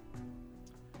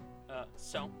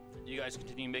 So, you guys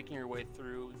continue making your way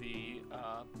through the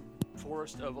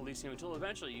forest of Elysium until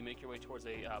eventually you make your way towards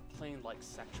a plain-like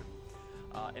section.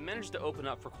 It managed to open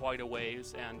up for quite a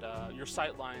ways, and your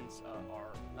sight lines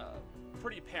are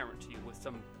pretty apparent to you with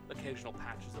some occasional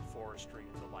patches of forestry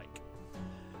and the like.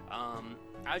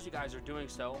 As you guys are doing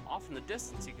so, off in the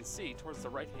distance you can see towards the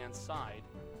right-hand side,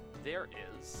 there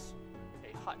is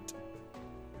a hut.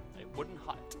 A wooden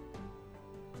hut.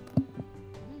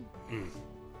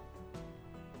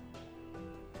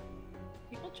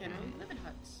 People generally live in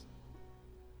huts.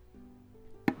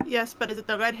 Yes, but is it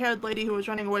the red-haired lady who was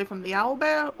running away from the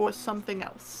owlbear, or something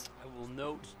else? I will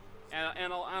note,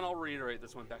 and I'll reiterate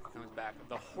this when Becca comes back.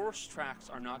 The horse tracks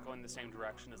are not going the same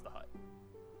direction as the hut.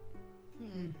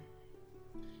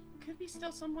 Could be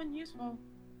still someone useful.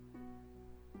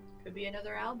 Could be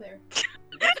another owlbear.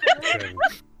 Okay.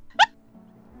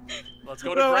 Let's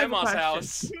go to Well, I have a Grandma's question.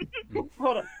 house.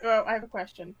 Hold on. Oh, I have a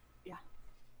question. Yeah.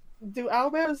 Do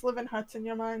owlbears live in huts in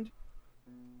your mind?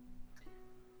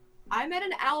 I met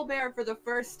an owlbear for the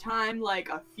first time like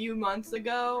a few months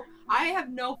ago. I have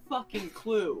no fucking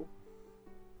clue.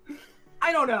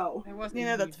 I don't know. It wasn't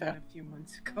Yeah, that's even fair. a few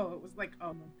months ago. It was like a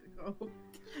month ago.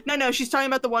 No, she's talking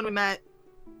about the one we met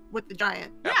with the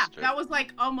giant. Yeah, That's true. that was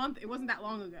like a month. It wasn't that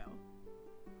long ago.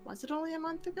 Was it only a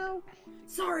month ago?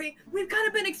 Sorry, we've kind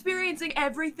of been experiencing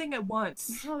everything at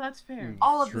once. Oh, that's fair.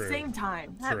 All at True. the same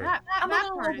time. That, True. that I'm a part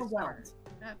little is fair. overwhelmed.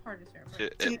 That part is fair.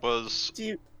 It was.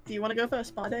 Do you want to go for a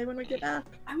spa day when we get back?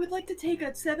 I would like to take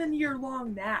a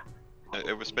 7-year-long nap.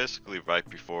 It was basically right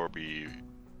before we,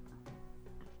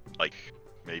 like,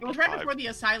 maybe It was right 5, before the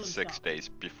asylum 6 stuff. days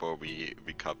before we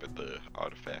recovered the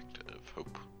artifact of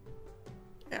hope.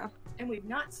 And we've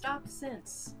not stopped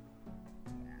since.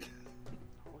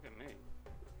 Look at me.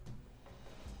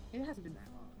 It hasn't been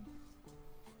that long.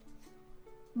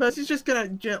 But she's just gonna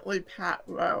gently pat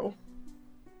Ro.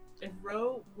 If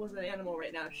Ro was an animal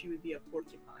right now, she would be a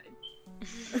porcupine.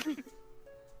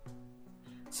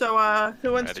 So,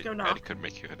 who wants to Maddie, go Maddie knock? could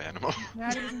make you an animal.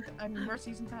 Maddie isn't. I mean,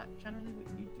 Mercy isn't that generally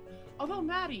what you do. Although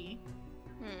Maddie,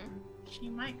 she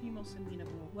might be most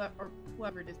amenable, or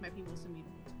whoever it is might be most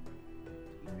amenable. To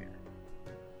be fair.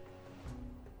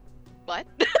 What?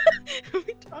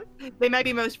 We talking? They might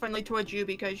be most friendly towards you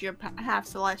because you're half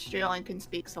celestial and can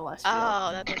speak celestial.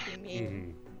 Oh, that would be me.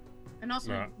 Mhm. And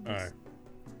also, Right, alright.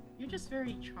 you're just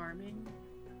very charming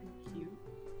and cute.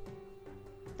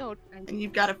 No. And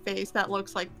you've got a face that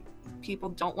looks like people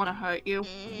don't want to hurt you.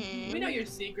 We know your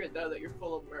secret though, that you're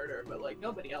full of murder, but like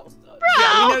nobody else does.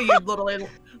 Yeah, we know you'd literally.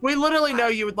 We literally know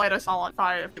you would light us all on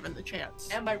fire if given the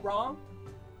chance. Am I wrong?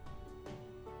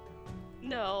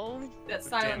 No. That The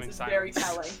silence damning is very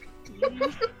silence.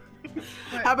 telling.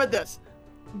 How about this?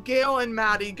 Gail and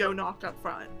Maddie go knock up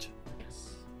front.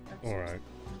 Yes. Alright.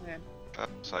 Yeah.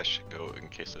 Perhaps I should go in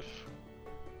case if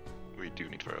we do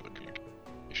need further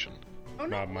communication. Oh no.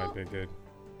 That might Well, be good.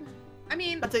 I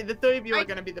mean, I'd say the three of you I- are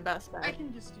gonna be the best I bet.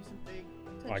 can just do something.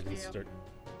 I Touch can Gale.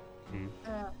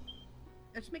 start.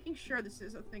 Just making sure this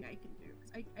is a thing I can do.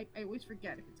 'Cause I always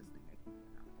forget if it's a thing I can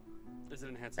do. Is it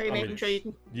enhanced? Are you I mean, making sure you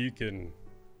can? You can.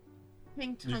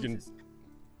 Ping You tongues can- is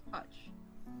touch.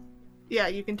 Yeah,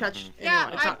 you can touch. Yeah,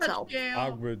 anyone. It's I not touched self. Gale.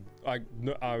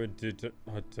 I would do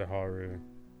to Haru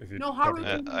if you. No, Haru covered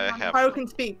can it. do I it on have- Haru himself. can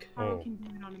speak. Haru Oh. can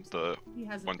do it on himself. The He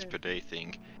has a once bit. per day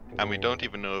thing, and we Oh. don't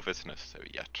even know if it's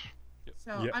necessary yet.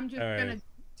 So Yeah, I'm just alright. gonna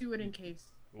do it in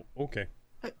case. Okay,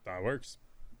 that works.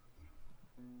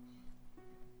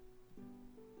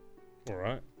 All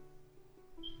right.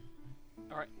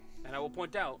 And I will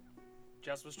point out,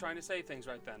 Jess was trying to say things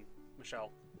right then.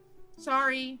 Michelle,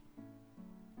 Sorry.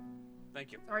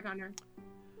 thank you. Sorry, Connor.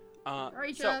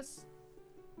 Sorry, So, Jess.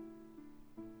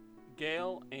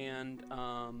 Gale and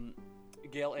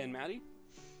Maddie,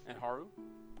 and Haru,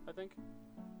 I think.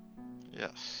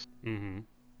 Yes. Mm-hmm.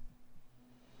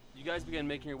 You guys begin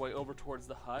making your way over towards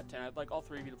the hut, and I'd like all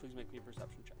three of you to please make me a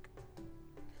perception check.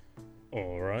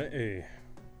 All right.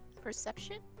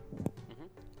 Perception?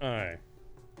 Aye.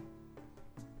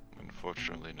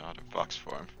 Unfortunately, not in fox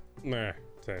form. Nah.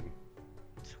 10.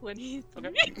 23.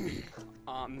 Okay.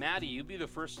 Maddie, you'd be the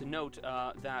first to note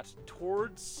that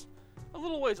towards a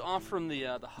little ways off from the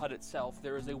hut itself,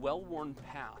 there is a well-worn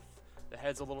path that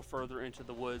heads a little further into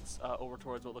the woods over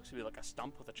towards what looks to be like a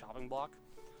stump with a chopping block.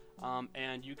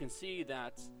 And you can see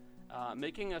that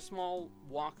making a small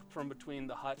walk from between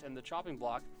the hut and the chopping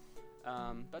block,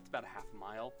 that's about a half a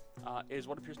mile, is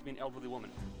what appears to be an elderly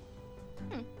woman.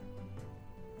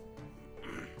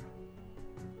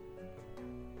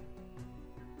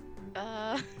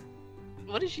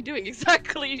 What is she doing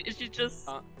exactly? Is she just...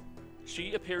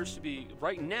 She appears to be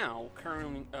right now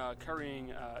carrying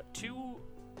two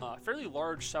fairly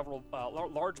large,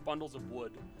 large bundles of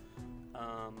wood.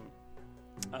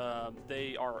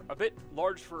 They are a bit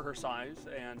large for her size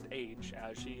and age,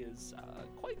 as she is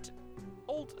quite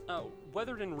old,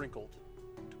 weathered and wrinkled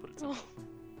it's Oh.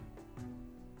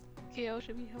 KO,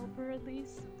 should we help her at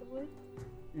least? With the wood?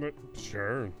 But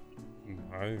sure.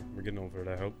 We're getting over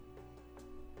to help.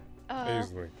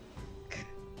 Easily.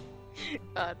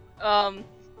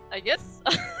 I guess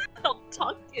I'll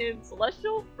talk in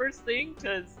Celestial first thing,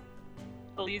 because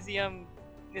Elysium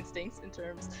instincts in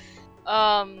terms.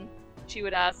 She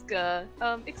would ask,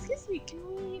 excuse me, can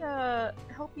we,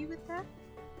 help you with that?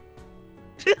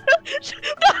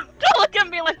 Don't look at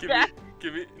me like that!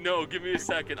 Give me a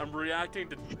second. I'm reacting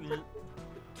to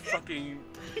fucking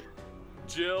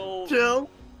Jill.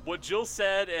 What Jill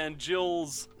said and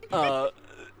Jill's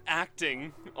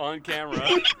acting on camera.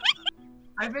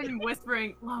 I've been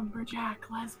whispering lumberjack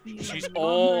lesbian. She's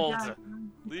lumberjack old.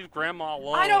 Leave Grandma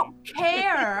alone. I don't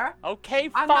care. Okay,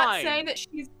 fine. I'm not saying that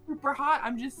she's super hot.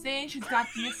 I'm just saying she's got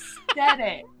the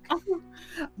aesthetic.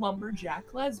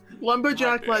 Lumberjack lesbian.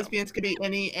 Lumberjack Goddamn. lesbians could be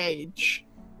any age.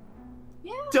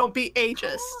 Yeah. Don't be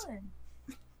ageist. Come on.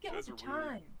 Get with Those the are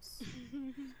weird. times.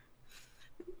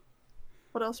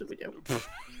 What else would we do?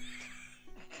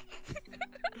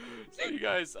 So you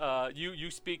guys,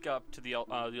 you speak up to the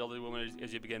elderly woman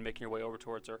as you begin making your way over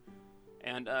towards her,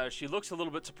 and she looks a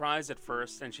little bit surprised at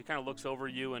first, and she kind of looks over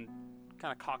you and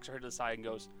kind of cocks her head to the side and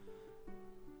goes,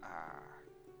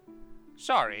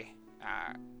 "Sorry,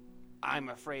 I'm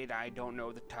afraid I don't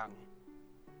know the tongue."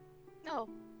 No.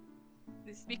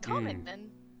 This be common then.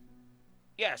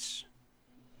 Yes.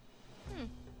 Hmm.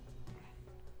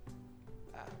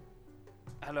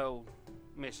 Hello,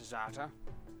 Mrs. Zata.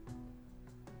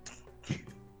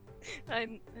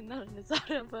 I'm not an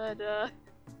Azada, but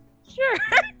sure.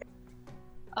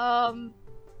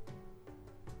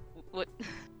 What?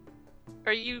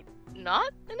 Are you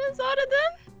not an Azada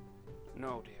then?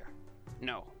 No, dear.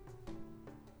 No.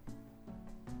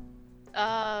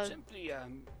 Simply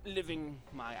living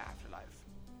my afterlife.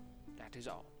 That is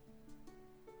all.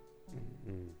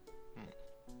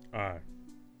 Aye.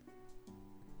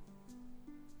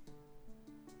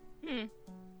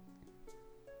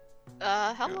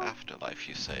 How Your long? afterlife,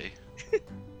 you say?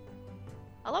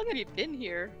 How long have you been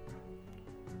here?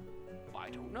 I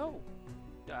don't know.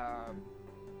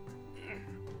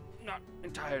 Not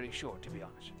entirely sure, to be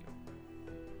honest with you.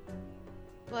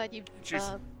 But you.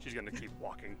 She's gonna keep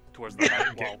walking towards the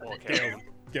light while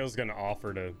Gail's gonna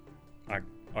offer to.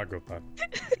 I'll go by.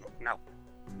 No.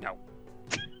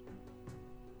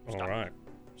 All right.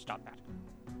 Stop that.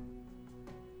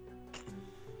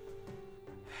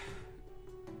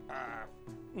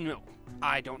 No.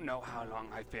 I don't know how long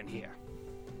I've been here.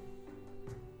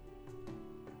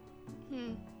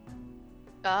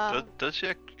 Does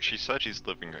she? She said she's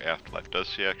living her afterlife. Does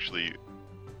she actually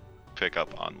pick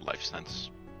up on life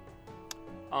sense?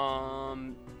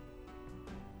 No.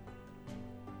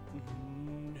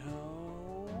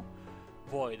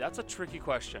 Boy, that's a tricky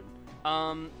question.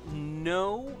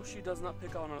 No, she does not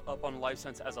pick up on life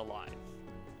sense as alive.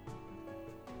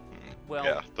 Well,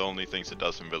 Yeah, the only things it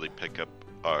doesn't really pick up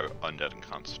are undead and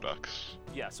constructs.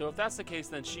 yeah, so if that's the case,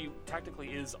 then she technically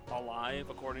is alive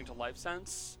according to life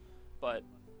sense, but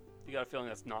you got a feeling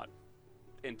that's not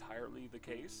entirely the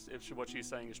case if what she's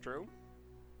saying is true.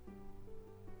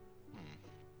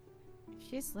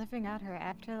 She's living out her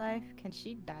afterlife. Can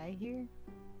she die here?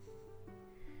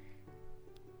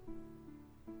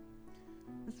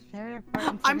 It's very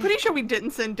important. I'm pretty sure we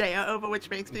didn't send Dea over, which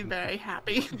makes me very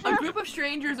happy. A group of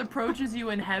strangers approaches you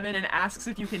in heaven and asks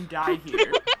if you can die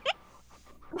here.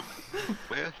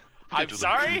 Where? I'm did you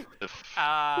sorry? live?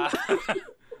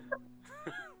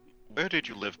 Where did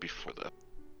you live before that?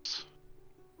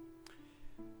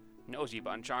 Nosy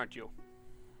bunch, aren't you?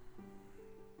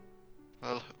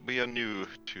 Well, we are new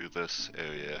to this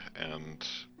area and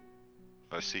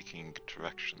are seeking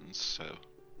directions, so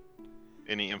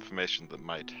any information that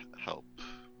might help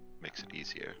makes it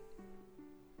easier.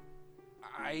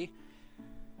 I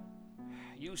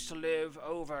used to live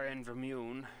over in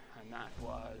Vermune, and that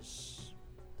was...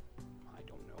 I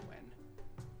don't know when.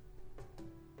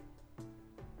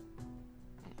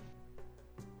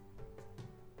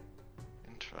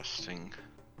 Interesting.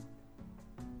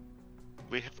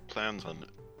 We have plans on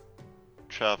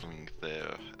traveling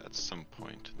there at some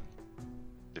point in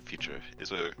the future. Is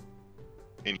there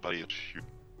anybody that you'd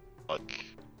like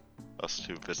us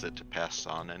to visit to pass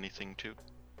on anything to?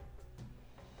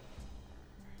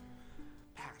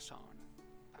 Pass on.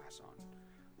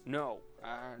 No,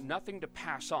 nothing to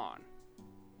pass on.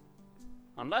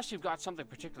 Unless you've got something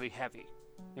particularly heavy.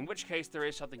 In which case, there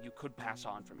is something you could pass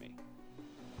on for me.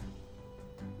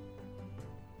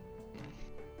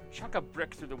 Chuck a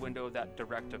brick through the window of that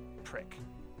direct a prick.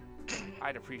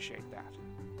 I'd appreciate that.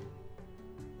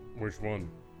 Which one?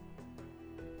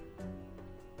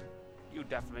 You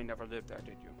definitely never lived there,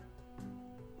 did you?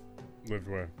 Lived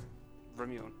where?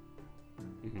 Vermune.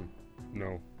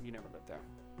 No. You never lived there.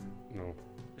 No.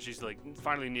 She's like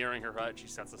finally nearing her hut. She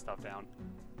sets the stuff down.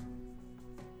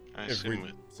 I If we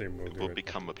assume seem we'll it do will it.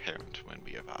 become apparent when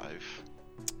we arrive.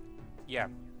 Yeah,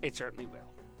 it certainly will.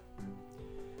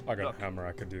 I got Look. a hammer.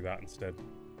 I could do that instead.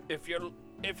 If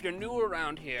you're new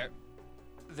around here,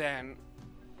 then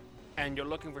and you're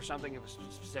looking for something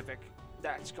specific,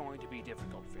 that's going to be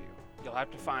difficult for you. You'll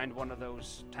have to find one of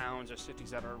those towns or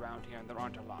cities that are around here, and there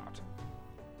aren't a lot.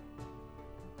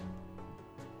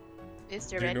 Is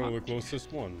there Do you red know one? the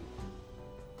closest one?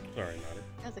 Sorry, Maddie.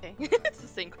 That's okay. It's the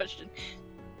same question.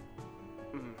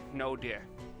 No, dear.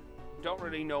 Don't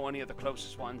really know any of the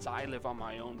closest ones. I live on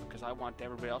my own because I want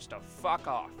everybody else to fuck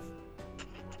off.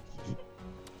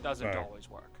 Doesn't Fair. always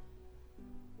work.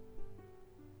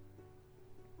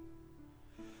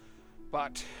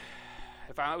 But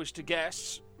if I was to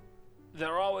guess,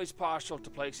 they're always partial to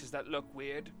places that look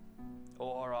weird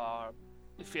or are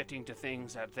fitting to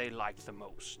things that they like the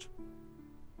most.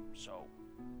 So,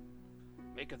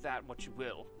 make of that what you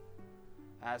will.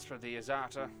 As for the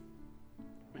Azata,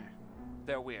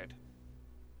 they're weird.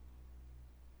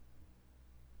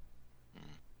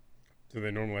 Do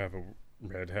they normally have a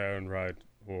red hair and ride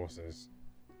horses?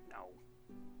 No.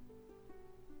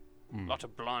 Hmm. Lot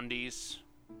of blondies,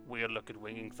 weird-looking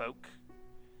winging folk,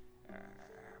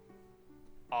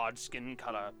 odd skin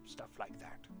color, stuff like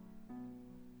that.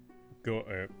 Got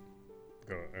it.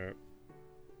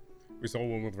 We saw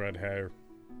one with red hair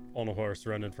on a horse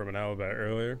running from an owlbear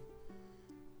earlier.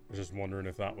 I was just wondering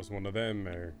if that was one of them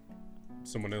or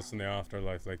someone else in the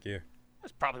afterlife like you.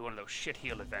 That's probably one of those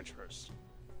shit-heel adventurers.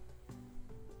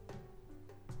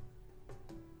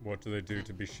 What do they do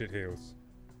to be shitheels?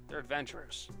 They're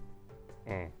adventurers.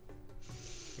 Oh.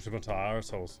 Just a bunch of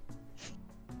arseholes.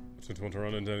 I don't want to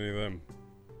run into any of them.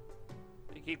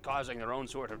 They keep causing their own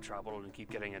sort of trouble and keep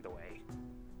getting in the way.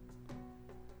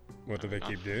 What do they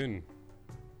keep doing?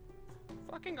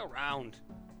 Fucking around.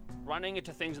 Running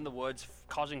into things in the woods,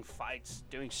 causing fights,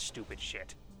 doing stupid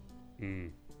shit. Well,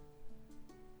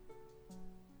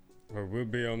 we'll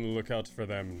be on the lookout for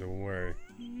them, don't worry.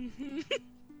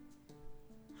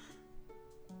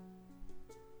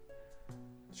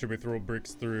 Should we throw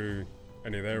bricks through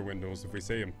any of their windows if we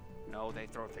see them? No, they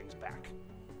throw things back.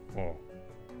 Oh.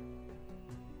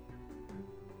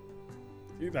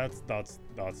 See, that's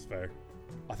fair.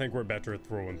 I think we're better at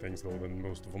throwing things though than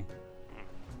most of them.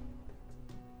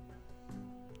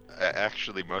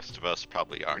 Actually, most of us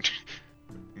probably aren't.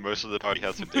 Most of the party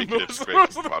has a negative most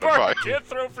strength of the modifier. party can't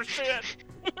throw for shit.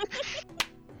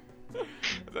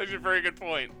 That's actually a very good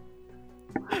point.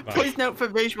 Please note for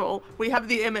visual, we have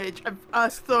the image of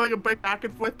us throwing a brick back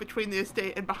and forth between the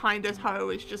estate, and behind us, Ho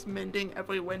is just mending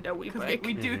every window we break.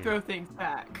 We do throw things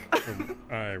back.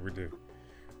 Aye, we do.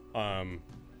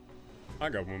 I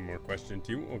got one more question.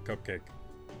 Do you want a cupcake?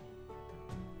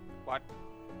 What?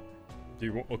 Do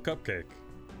you want a cupcake?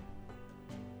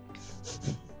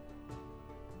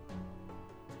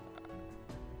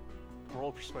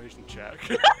 Roll persuasion check.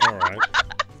 Alright.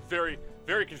 Very,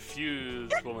 very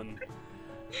confused woman.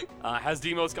 Has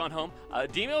Demos gone home?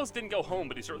 Demos didn't go home,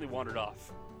 but he certainly wandered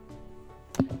off.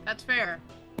 That's fair.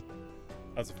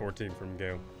 That's a 14 from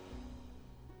Gale.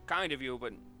 Kind of you,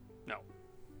 but no.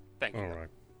 Thank you. Alright.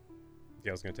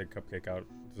 Gale's gonna take a cupcake out of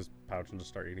his pouch and just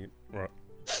start eating it. Right.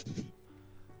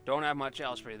 Don't have much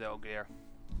else for you though, Gear.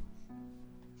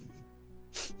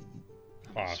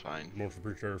 That's fine. Most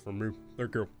appreciated from me.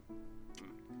 Thank you.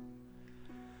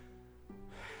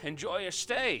 Enjoy your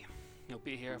stay. You'll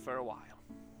be here for a while.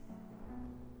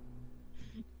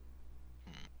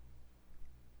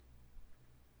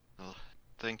 Well,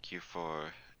 thank you for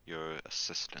your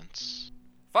assistance.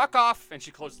 Fuck off! And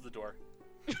she closes the door.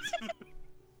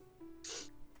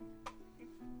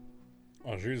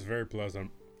 Oh, she's very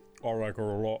pleasant. I like her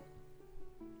a lot.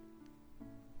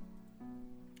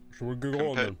 Should we go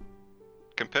on then?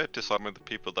 Compared to some of the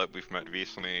people that we've met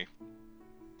recently,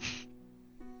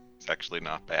 it's actually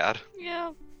not bad.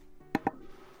 Yeah.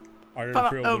 I didn't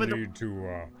feel the need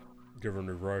to give her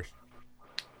new rice.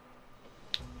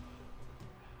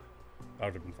 That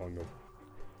would have been fun though.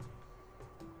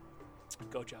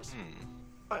 Go, Jess.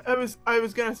 I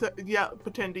was gonna say,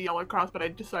 pretend to yell across, but I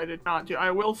decided not to.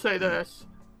 I will say this.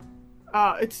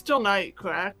 It's still night,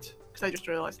 correct? Because I just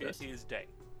realized this. It is day.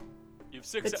 You have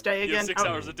six. It's day You have again? 6 Oh.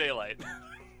 hours of daylight.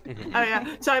 Oh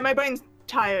yeah, sorry, my brain's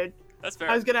tired. That's fair.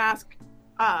 I was gonna ask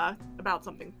about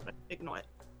something, but ignore it.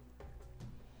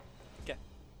 Okay.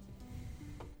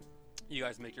 You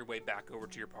guys make your way back over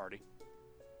to your party.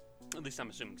 At least I'm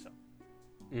assuming so.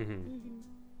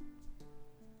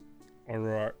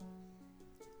 Alright.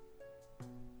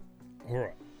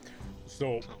 Alright.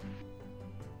 So,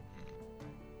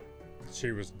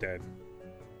 she was dead.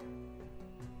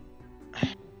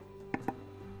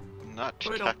 Not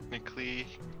Brutal. technically.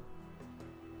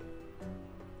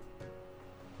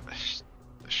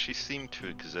 She seemed to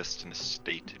exist in a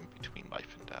state in between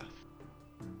life and death.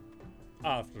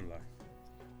 Afterlife.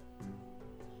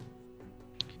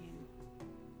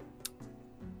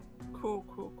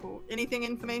 Cool. Anything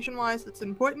information-wise that's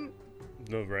important?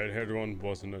 The red-haired one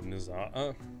wasn't a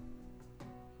Nizata.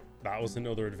 That was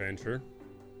another adventure.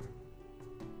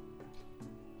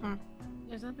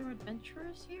 There's other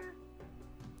adventurers here?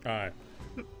 Aye.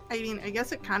 I mean, I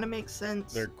guess it kind of makes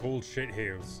sense. They're called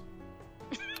shitheels.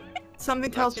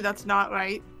 Something tells me that's not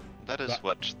right. That is That-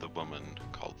 what the woman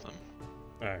called them.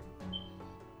 Aye.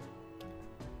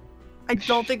 I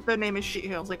don't think their name is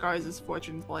Sheethills like ours is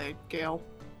Fortune's Blade, Gale.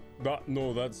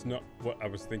 No, that's not what I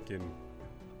was thinking.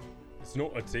 It's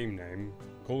not a team name.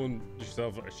 Calling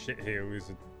yourself a shitheel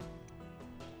is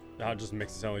that just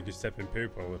makes it sound like you're stepping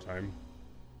poop all the time.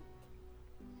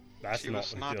 That's She not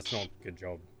was not- that's not a good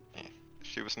job.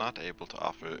 She was not able to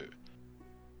offer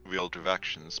real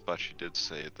directions, but she did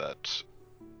say that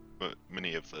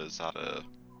many of the Zata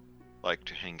like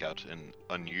to hang out in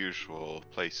unusual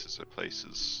places or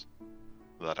places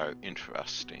that are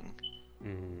interesting.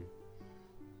 Mm-hmm.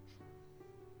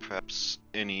 Perhaps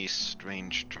any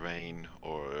strange terrain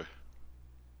or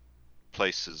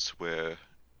places where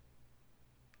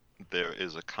there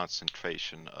is a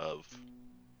concentration of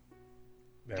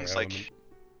things like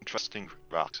interesting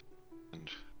rocks and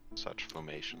such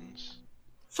formations.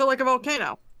 So like a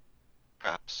volcano.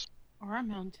 Perhaps. Or a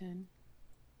mountain.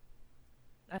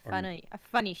 A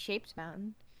funny shaped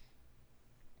mountain.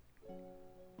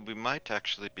 We might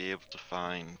actually be able to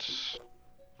find.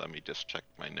 Let me just check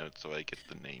my notes so I get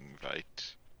the name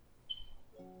right.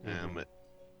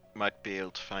 Might be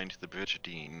able to find the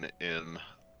Brigidine in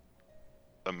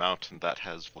a mountain that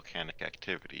has volcanic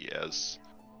activity, as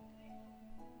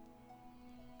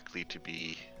likely to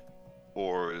be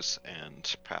ores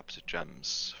and perhaps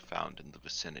gems found in the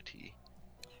vicinity.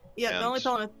 Yeah, the only And-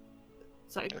 problem with...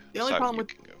 Sorry, the only Sorry, problem you with...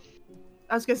 can go.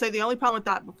 I was gonna say, the only problem with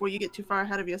that, before you get too far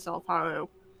ahead of yourself, Haru,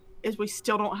 is we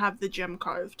still don't have the gem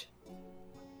carved.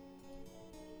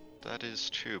 That is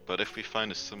true, but if we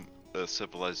find a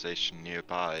civilization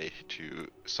nearby to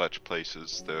such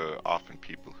places, there are often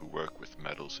people who work with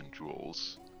metals and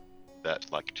jewels that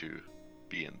like to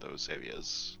be in those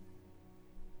areas.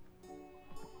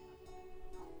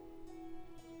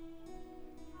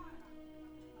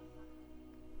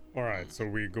 Alright, so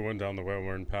we going down the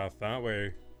well-worn path that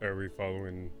way, or are we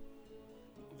following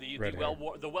The Red hair.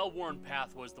 well-worn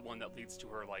path was the one that leads to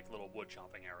her like little wood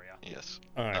chopping area. Yes,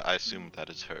 Alright. I assume that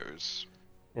is hers.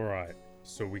 Alright.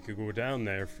 So we could go down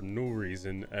there for no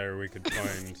reason, or we could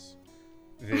find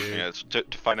the Yes, to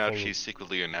find out if follow- she's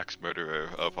secretly an ex-murderer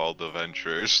of all the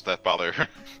adventurers that bother her.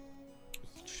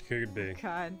 She could be.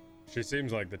 God. She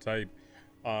seems like the type.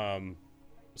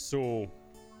 So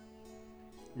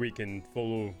we can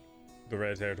follow the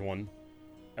red-haired one,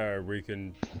 or we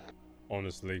can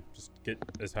honestly just get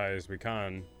as high as we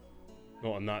can.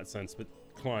 Not in that sense, but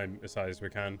climb as high as we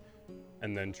can,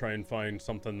 and then try and find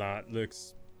something that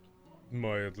looks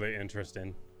mildly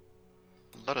interesting.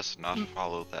 Let us not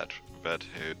follow that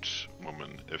red-haired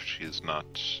woman if she is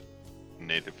not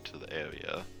native to the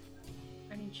area.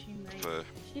 I mean, she might. For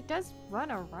She does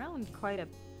run around quite a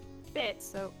bit,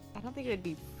 so I don't think it would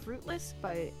be fruitless,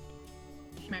 but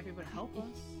She might be able to help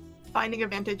us. Finding a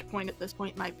vantage point at this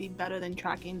point might be better than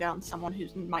tracking down someone who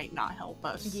might not help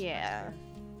us. yeah.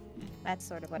 That's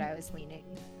sort of what I was leaning.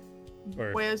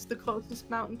 Or Where's the closest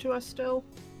mountain to us still?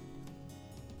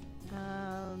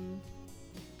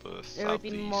 the It would be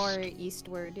southeast. more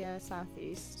eastward, yeah,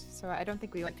 southeast. So I don't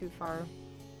think we went too far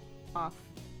off.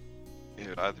 It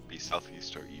would either be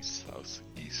southeast or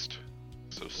east-southeast.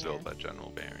 So still Yeah. that general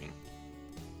bearing.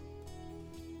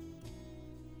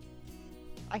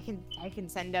 I can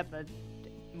send up a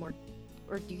more,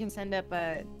 or you can send up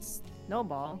a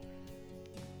snowball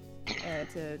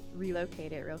to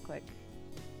relocate it real quick.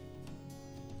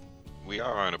 We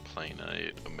are on a plane,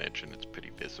 I imagine it's pretty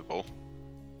visible.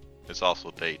 It's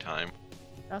also daytime.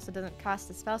 It also doesn't cost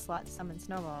a spell slot to summon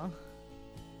snowball.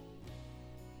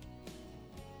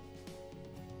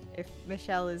 If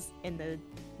Michelle is in the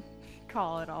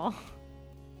call at all.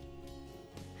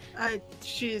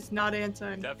 She's not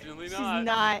answering. Definitely She's not.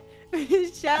 not.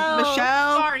 Michelle!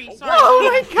 Michelle? Sorry.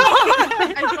 Oh my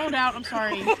god! I zoned out. I'm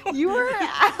sorry. You were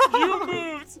out! You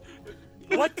moved.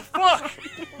 What the fuck?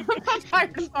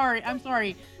 I'm sorry. I'm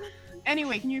sorry.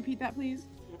 Anyway, can you repeat that, please?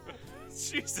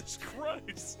 Jesus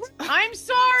Christ. I'm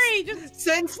sorry. Just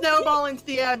Send Snowball into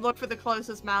the air and look for the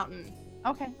closest mountain.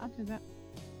 okay. I'll do that.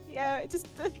 Yeah,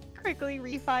 just to quickly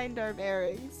refind our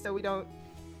bearings so we don't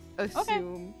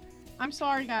assume. I'm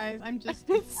sorry, guys. I'm just.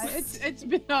 It's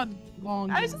been a long.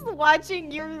 I was just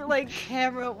watching your like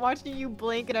camera, watching you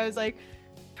blink, and I was like,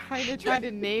 kind of trying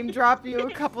to name drop you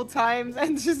a couple times,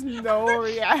 and just no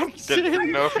reaction.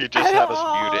 Didn't know if you just at had us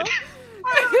all. muted.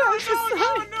 I was just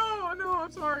like- No,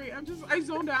 I'm sorry. I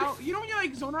zoned out. You know when you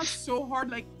like zone out so hard,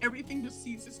 like everything just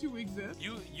ceases to exist?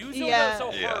 You zoned Yeah. out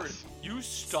so hard, Yes. you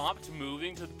stopped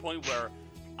moving to the point where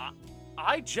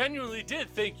I genuinely did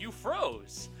think you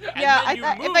froze. And Yeah, then you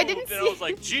if moved, I didn't and I was see-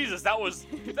 like, Jesus, that was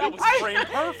frame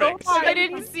perfect. If I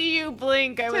didn't see you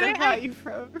blink, I would have Today- thought you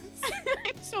froze.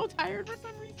 I'm so tired for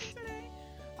some reason today.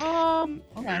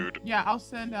 Okay. Dude. Yeah, I'll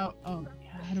send out. Yeah,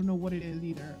 I don't know what it is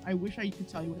either. I wish I could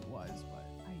tell you what it was, but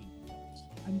I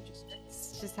don't. I'm just.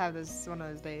 It's just have this one of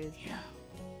those days. Yeah.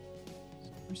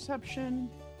 Perception.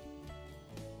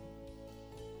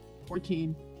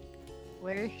 14.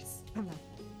 Where's the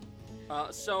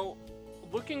map? So,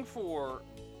 looking for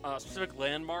specific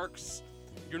landmarks,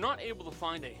 you're not able to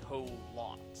find a whole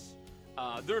lot.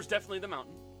 There's definitely the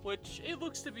mountain, which it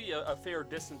looks to be a fair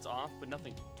distance off, but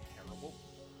nothing terrible.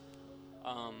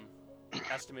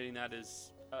 Estimating that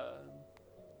is,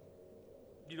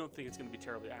 you don't think it's going to be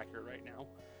terribly accurate right now.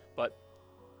 But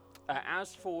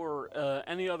as for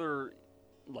any other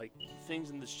like things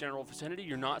in this general vicinity,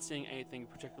 you're not seeing anything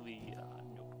particularly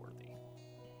noteworthy.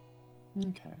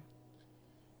 Okay.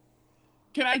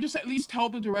 Can I just at least tell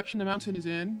the direction the mountain is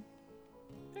in?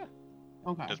 Yeah.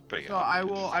 Okay. It's pretty So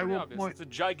obvious. I Pretty will obvious. point. It's a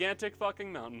gigantic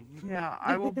fucking mountain. Yeah,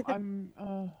 I will.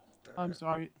 I'm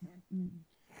sorry.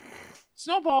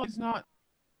 Snowball is not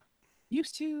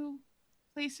used to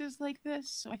places like this,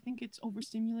 so I think it's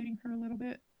overstimulating her a little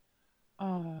bit.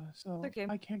 So Okay.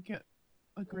 I can't get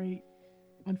a great.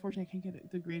 Unfortunately, I can't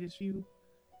get the greatest view,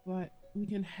 but we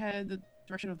can head the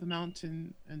direction of the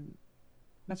mountain, and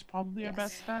that's probably our Yes.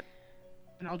 best bet.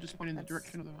 And I'll just point in the That's-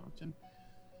 direction of the mountain.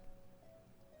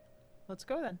 Let's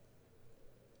go then.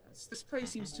 This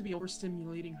place seems to be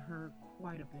overstimulating her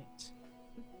quite a bit.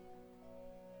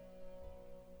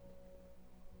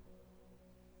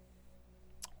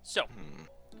 So, Hmm.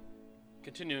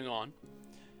 continuing on,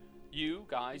 you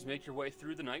guys make your way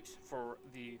through the night for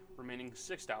the remaining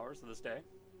 6 hours of this day.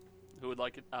 Who would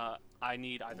like it? I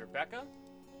need either Becca,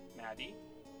 Maddie,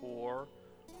 or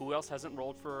who else hasn't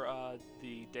rolled for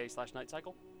the day/night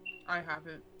cycle? I have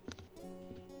it.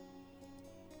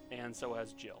 And so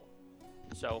has Jill.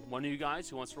 So, one of you guys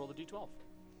who wants to roll the d12?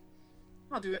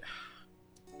 I'll do it.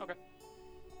 Okay.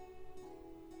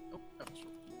 Oh, that was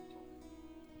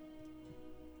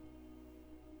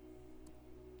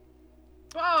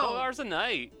 12 hours a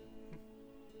night.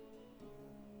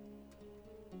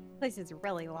 Place is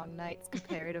really long nights,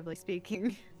 comparatively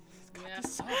speaking. God,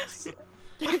 this sucks.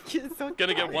 It's so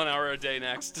Gonna get tired. 1 hour a day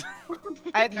next.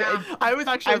 I was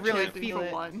actually I really chanting feel for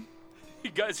it. one.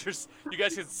 You guys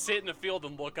can sit in the field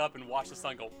and look up and watch the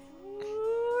sun go.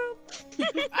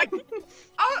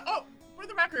 For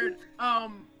the record,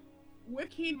 with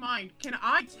keen mind, can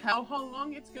I tell how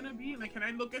long it's gonna be? Like, can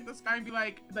I look at the sky and be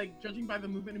like judging by the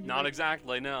movement and be Not like,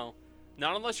 exactly, no.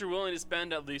 Not unless you're willing to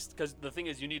spend at least, because the thing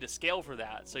is, you need a scale for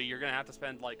that. So you're gonna have to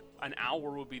spend like an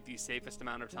hour would be the safest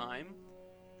amount of time,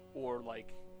 or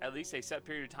like at least a set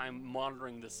period of time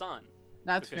monitoring the sun,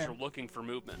 That's because fair. you're looking for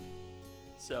movement.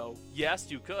 So yes,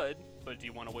 you could, but do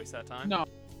you want to waste that time? No.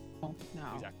 No.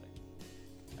 Exactly.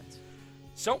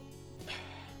 So,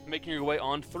 making your way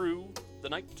on through the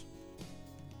night,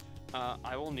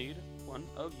 I will need one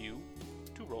of you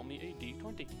to roll me a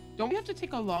d20. Don't we have to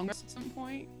take a long rest at some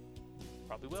point?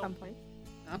 Probably At will. some point.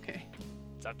 Okay.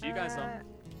 It's up to you guys, though.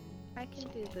 I can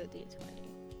do the d20.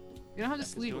 We don't have to Becca's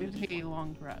sleep. We doing have to the take a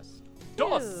long rest.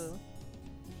 Dos! Ew.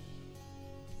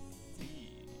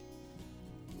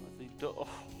 Oh.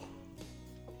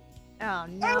 Oh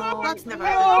no. That's never No!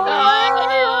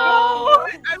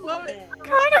 I love it.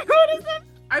 Connor, what is that?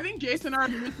 I think Jason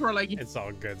and I were like, It's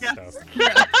all good Yes. stuff.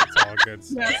 yes, It's all good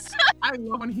stuff. yes. I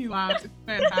love when he laughs. It's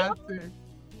fantastic.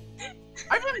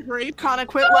 I've embraced. Connor,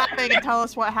 quit laughing and tell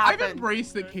us what I've happened.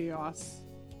 embraced the chaos.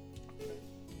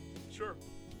 Sure.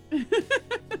 You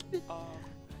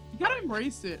gotta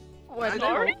embrace it. What did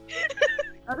Sorry?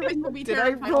 Otherwise, you'll be Did I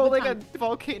terrified all roll the like a time.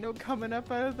 volcano coming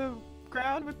up out of the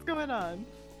ground? What's going on?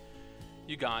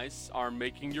 You guys are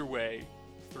making your way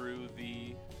through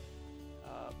the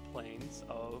plains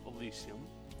of Elysium,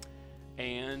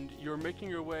 and you're making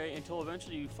your way until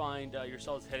eventually you find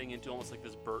yourselves heading into almost like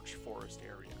this birch forest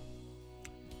area.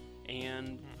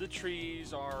 And the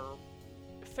trees are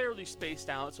fairly spaced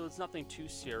out, so it's nothing too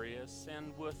serious.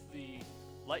 And with the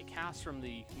light cast from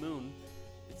the moon,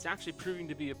 it's actually proving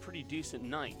to be a pretty decent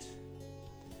night.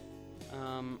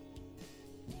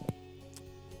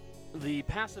 The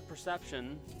passive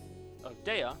perception of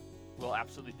Dea will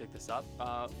absolutely pick this up.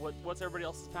 What's everybody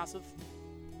else's passive?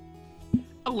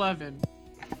 11.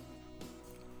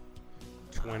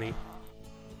 20.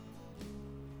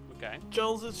 Okay.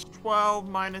 Jill's is 12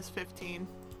 minus 15.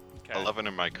 Okay. 11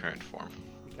 in my current form.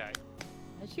 Okay.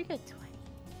 How'd you get 20?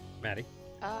 Maddie.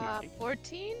 Maddie.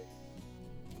 14?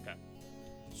 Okay.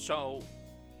 So,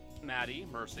 Maddie,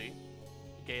 Mercy,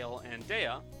 Gale, and Dea,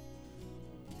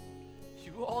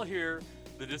 you all hear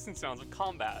the distant sounds of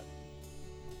combat.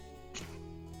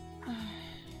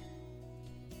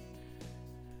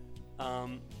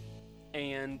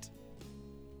 And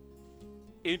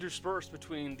interspersed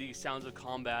between the sounds of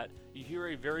combat, you hear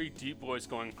a very deep voice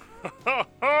going, ha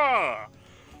ha!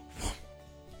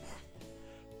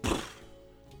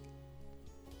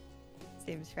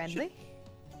 Seems friendly.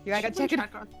 You wanna go check it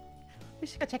out? We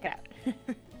should go check it out. Let's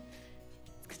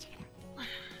go check it out.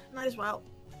 Might as well.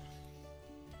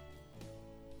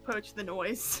 Approach the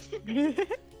noise. You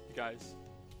guys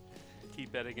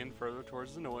keep heading in further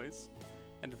towards the noise,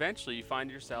 and eventually you find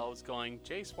yourselves going,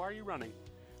 Jace, why are you running?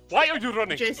 Why are you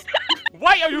running? Jace,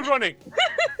 Why are you running?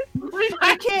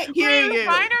 I can't hear We you.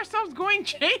 find ourselves going,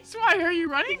 Chase, why are you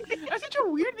running? That's such a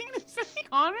weird thing to say,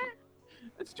 Connor.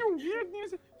 That's such a weird thing to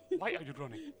say. Why are you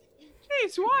running?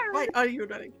 Chase, why Why are you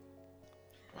running?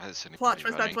 Why is anybody Plot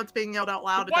twist, that's running? what's being yelled out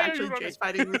loud. It's Why are you actually running? Jace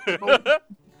fighting with people.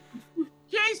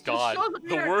 Chase, God, just so the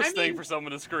clear. worst I thing mean, for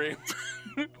someone to scream.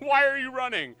 Why are you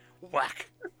running? Whack.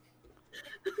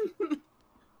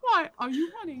 Why are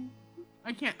you running?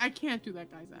 I can't do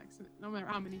that guy's accent, no matter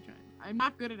how many times. I'm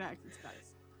not good at accents,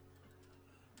 guys.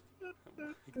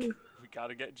 We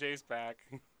gotta get Jace back.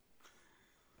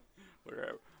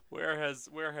 Where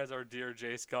has our dear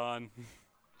Jace gone?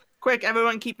 Quick,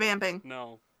 everyone keep vamping.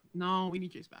 No. No, we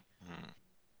need Chase back.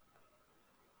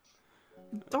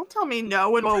 Don't tell me no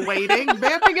when we're waiting.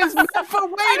 Vamping is meant for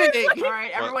waiting. All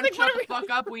right, everyone, shut the fuck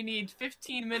up. We need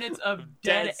 15 minutes of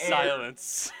dead air.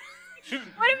 silence. What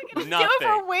are we gonna do Nothing. if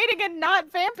we're waiting and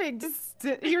not vamping? Just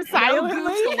sit here No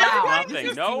silently? goofs allowed. Nothing.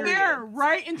 Just No. stare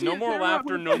right into No your more camera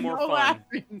laughter, with no more fun.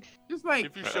 laughing. Just like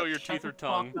If you show your teeth or Shut the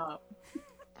tongue. fuck up.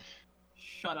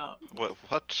 Shut up. What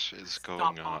is Stop going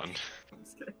on? talking. I'm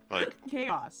just kidding. Like,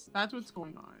 chaos. That's what's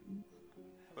going on.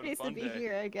 Having a Nice to fun be day.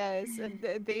 here, I guess. And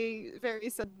they very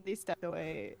suddenly stepped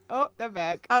away. Oh, they're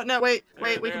back. Oh no, wait. We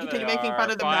There can continue they making are, fun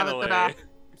of them now that they're back. finally.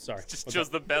 Sorry. Just what's chose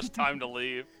up? the best time to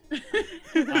leave. I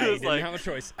It was didn't like, have a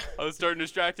choice. I was starting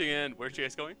distracting and where's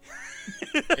Chase going?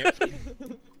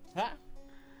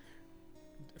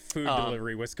 Food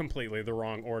delivery was completely the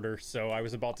wrong order, so I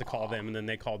was about to call them, and then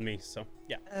they called me. So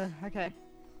yeah. Okay.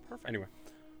 Perfect. Anyway,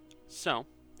 So,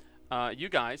 you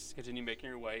guys continue making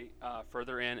your way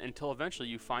further in until eventually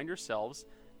you find yourselves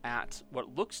at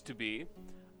what looks to be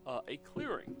a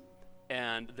clearing.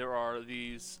 And there are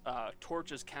these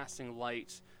torches casting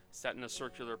light set in a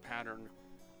circular pattern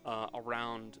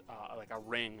around like a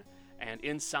ring. And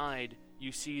inside,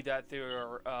 you see that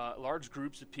there are large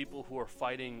groups of people who are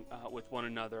fighting with one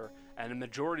another, and a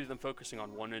majority of them focusing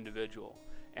on one individual.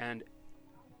 And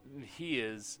he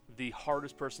is the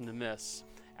hardest person to miss,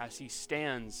 as he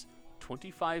stands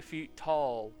 25 feet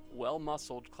tall,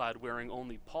 well-muscled, clad wearing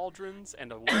only pauldrons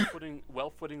and a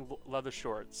well-fitting leather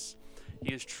shorts.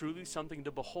 He is truly something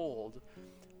to behold.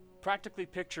 Practically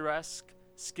picturesque,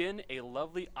 skin a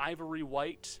lovely ivory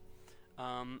white,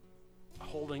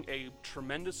 holding a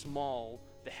tremendous maul,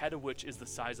 the head of which is the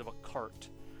size of a cart.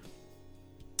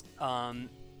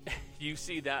 You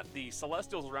see that the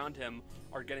Celestials around him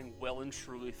are getting well and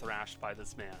truly thrashed by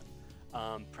this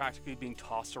man, practically being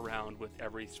tossed around with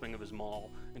every swing of his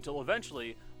maul, until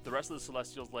eventually the rest of the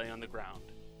Celestials lay on the ground,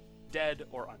 dead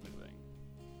or unmoving.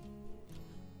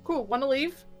 Cool. Want to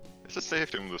leave? is it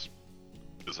safe to assume this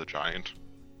is a giant?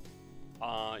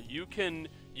 You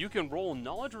can roll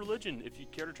knowledge religion if you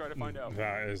care to try to find out.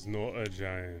 that is not a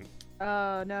giant.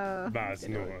 Oh no. That's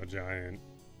not a giant.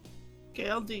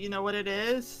 Gale, do you know what it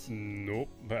is? Nope,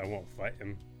 but I won't fight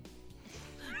him.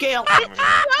 Gale. I mean,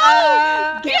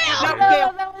 Gale. No, No,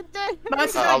 Gale. that was dead.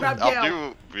 Nice I'll grab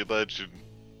Gale. do religion.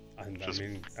 And I Just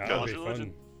mean, because- that'll be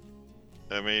Religion.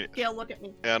 fun. I mean, Gale, look at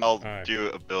me. and I'll Alright. do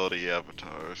ability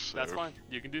avatars. So. That's fine.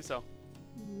 You can do so.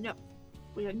 No.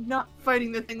 We are not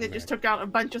fighting the thing that just took out a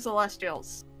bunch of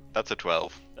Celestials. That's a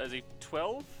 12. That is a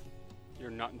 12.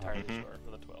 You're not entirely Mhm. sure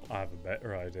for the 12. I have a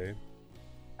better idea.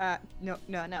 No.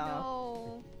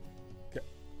 No.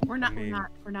 We're not. I mean,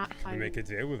 we're not We fighting. make a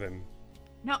deal with him.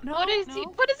 No, What does no.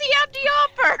 he have to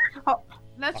offer?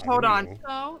 Let's I Hold don't on. know.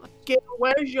 go. Gil,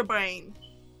 where's your brain?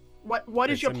 What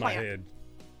is It's your in my plan?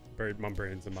 head. My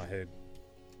brain's in my head.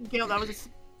 Gil, that was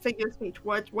a figure of speech.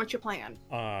 What's your plan?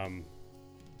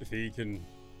 If he can...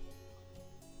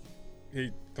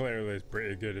 He clearly is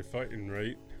pretty good at fighting,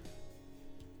 right?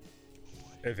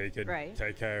 If he could Right.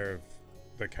 take care of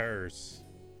the curse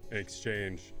in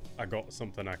exchange, I got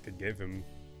something I could give him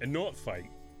and not fight.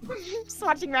 Just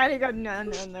watching Maddie go, no,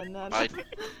 no, no, no. I-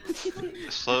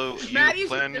 So you Maddie's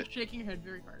plan? just shaking her head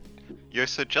very hard. You're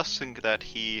suggesting that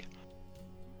he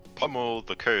pummel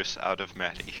the curse out of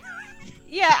Maddie.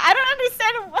 Yeah, I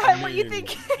don't understand what you mean,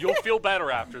 think. You'll feel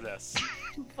better after this.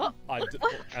 I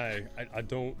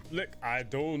don't look. I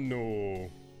don't know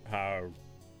how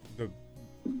the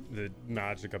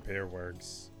magic up here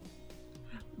works.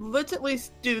 Let's at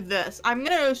least do this. I'm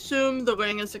gonna assume the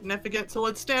ring is significant, so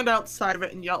let's stand outside of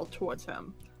it and yell towards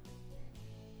him.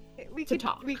 we to can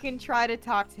talk. we can try to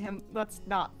talk to him. Let's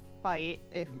not fight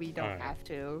if we don't Alright. have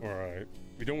to. All right,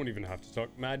 we don't even have to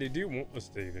talk. Maddie, do you want us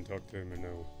to even talk to him or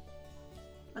no?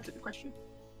 That's a good question.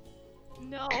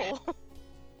 No.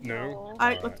 No.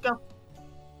 Alright, let's go.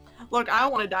 Look, I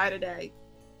don't want to die today.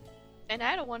 And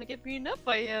I don't want to get beaten up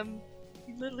by him.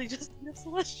 He literally just has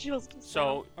celestials. to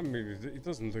So, I mean, it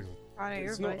doesn't look. Connor, your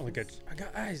It's not voice like a. is- I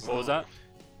got eyes. what was that?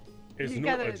 It's You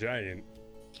not a gotta- giant.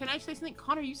 Can I say something?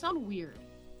 Connor, you sound weird.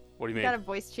 What do you You mean? got a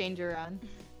voice changer on.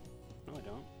 No, I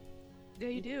don't. Yeah,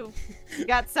 you do. You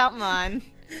got something on.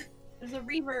 There's a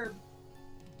reverb.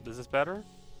 Is this better?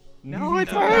 No,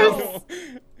 it's No. worse.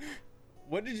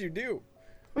 What did you do?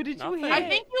 What did you Nothing. hit? I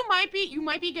think you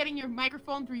might be getting your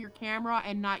microphone through your camera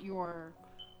and not your.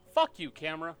 Fuck you,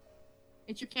 camera.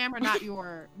 It's your camera, not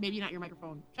your. Maybe not your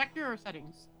microphone. Check your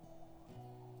settings.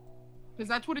 Because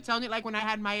that's what it sounded like when I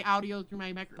had my audio through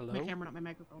my Hello? my camera, not my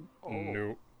microphone.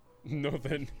 No,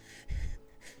 nothing.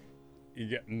 You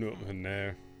get nothing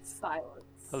there.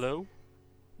 Silence. Hello?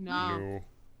 No. No.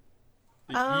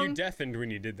 You Um, deafened when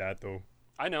you did that, though.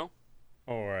 I know.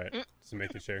 All right, just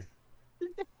making sure.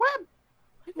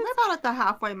 We're about at the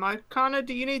halfway mark. Connor,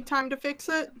 do you need time to fix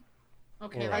it?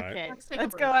 Okay. Alright. Okay, Let's take a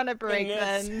let's break. go on a break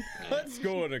Goodness. then. Let's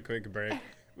go on a quick break.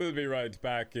 We'll be right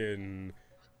back in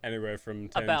anywhere from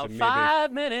 10 About to maybe.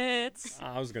 5 minutes.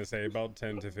 I was gonna say about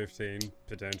 10 to 15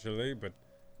 potentially, but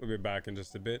we'll be back in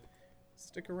just a bit.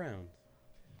 Stick around.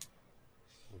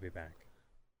 We'll be back.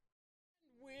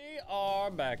 We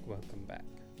are back. Welcome back.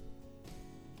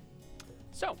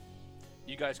 So,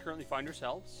 you guys currently find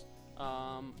yourselves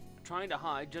trying to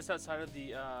hide just outside of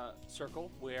the circle,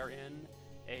 wherein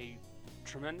a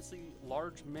tremendously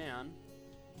large man,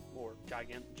 or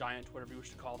giant, whatever you wish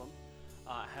to call them,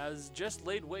 has just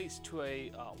laid waste to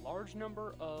a large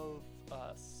number of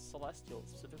Celestials,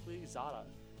 specifically Zada,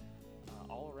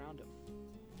 all around him.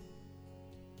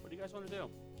 What do you guys want to do?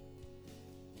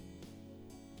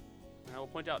 And I will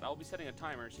point out, I will be setting a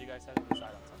timer, so you guys have to decide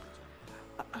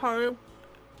on something.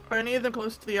 Are any of them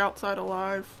close to the outside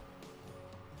alive?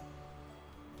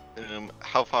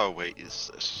 How far away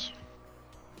is this?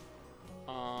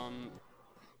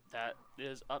 That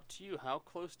is up to you. How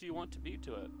close do you want to be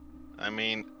to it? I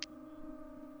mean,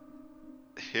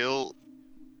 he'll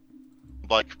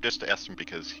like just ask him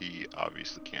because he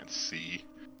obviously can't see,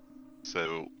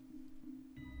 so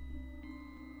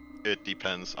it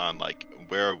depends on like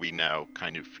where are we now,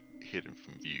 kind of hidden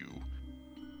from view,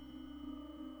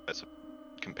 as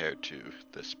compared to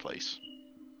this place.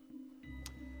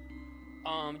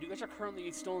 You guys are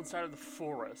currently still inside of the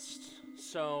forest.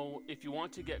 So if you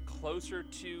want to get closer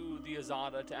to the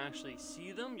Azada to actually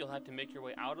see them, you'll have to make your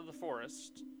way out of the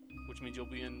forest, which means you'll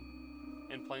be in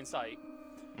plain sight.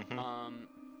 Mhm.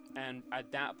 And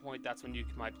at that point, that's when you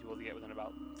might be able to get within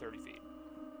about 30 feet.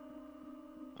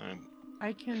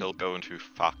 I can. He'll go into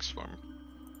fox form.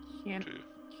 Can To,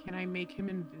 Can I make him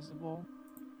invisible?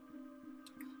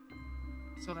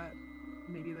 So that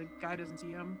maybe the guy doesn't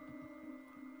see him.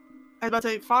 I was about to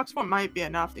say, fox form might be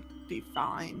enough to be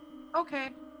fine. Okay.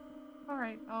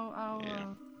 Alright, I'll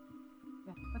Yeah.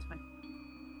 yeah, that's fine.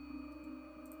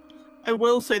 I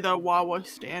will say though, while we're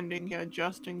standing here,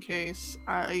 just in case,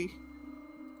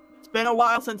 it's been a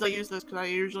while since I used this because I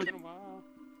usually Been a while.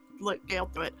 let Gale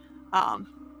do it. I'm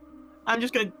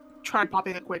just gonna try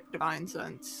popping a quick divine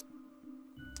sense.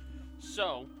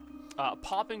 So,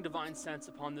 popping Divine Sense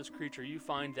upon this creature, you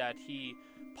find that he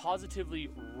positively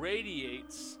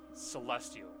radiates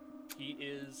Celestial. He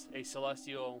is a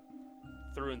Celestial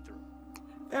through and through.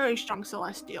 Very strong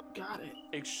celestial, got it.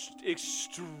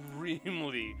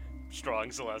 Extremely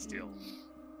strong Celestial.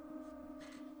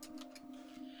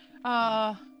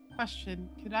 Question.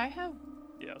 Could I have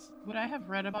Yes. Would I have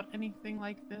read about anything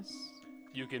like this?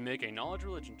 You can make a knowledge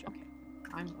religion check.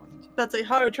 Okay, I'm going to. That's like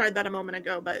Haru tried that a moment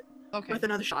ago, but Okay. with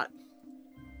another shot.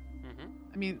 Mm-hmm.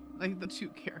 I mean, like the 2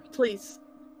 characters. Please,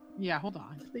 Yeah, hold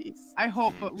on. please. I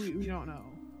hope, but we don't know.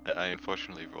 I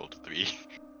unfortunately rolled 3.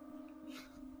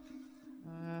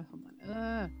 Hold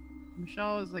on.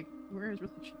 Michelle is like, where is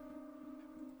religion?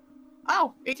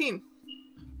 Oh, 18.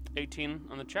 18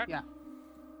 on the check? Yeah.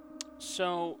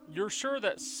 So you're sure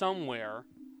that somewhere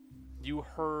you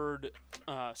heard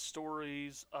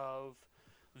stories of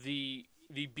the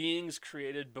beings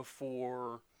created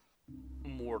before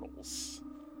mortals.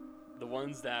 The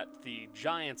ones that the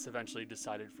giants eventually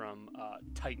decided from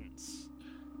titans.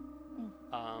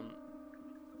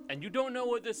 And you don't know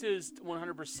what this is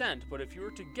 100%, but if you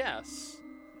were to guess,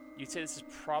 you'd say this is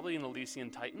probably an Elysian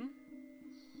Titan?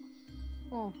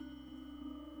 Oh,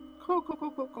 Cool, cool, cool,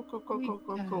 cool, cool, cool, cool, we cool,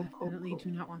 cool, cool, cool, definitely cool. do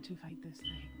not want to fight this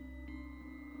thing.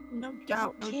 No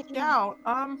doubt, no Kidding. doubt.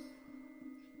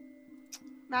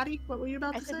 Maddie, what were you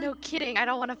about I to said, say? no kidding, I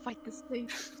don't want to fight this thing.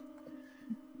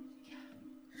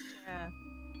 Yeah.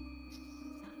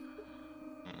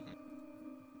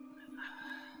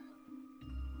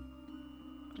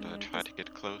 Try to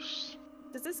get close.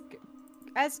 Does this,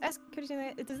 as could you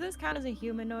say that, does this count as a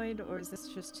humanoid or is this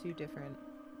just too different?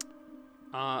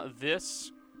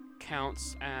 This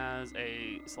counts as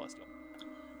a celestial.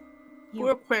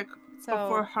 Real quick, So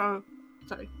before her.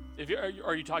 Sorry. If you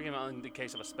are you talking about in the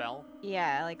case of a spell?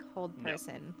 yeah, like hold No.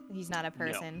 person. He's not a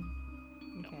person.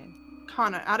 Okay.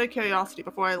 Connor, out of curiosity,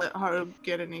 before I let her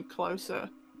get any closer,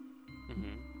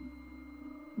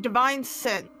 Mm-hmm. divine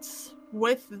sense.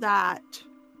 With that,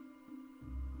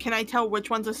 can I tell which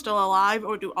ones are still alive,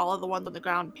 or do all of the ones on the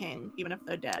ground ping, even if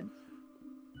they're dead?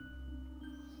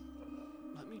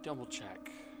 Let me double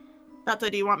check. That's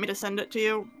it. Do you want me to send it to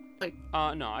you?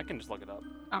 No, I can just look it up.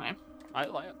 Okay.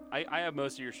 I have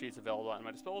most of your sheets available at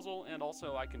my disposal, and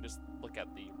also I can just look at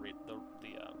the write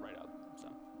up. So,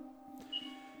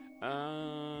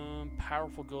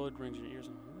 powerful good rings in your ears.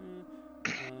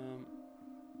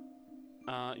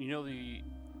 You know the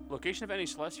location of any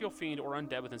celestial fiend or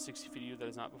undead within 60 feet of you that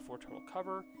is not before total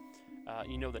cover.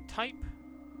 You know the type.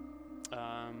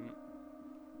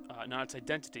 Not its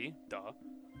identity. Duh.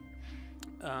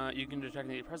 You can detect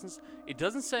their presence. It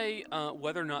doesn't say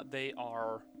whether or not they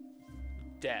are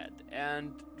dead,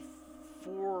 and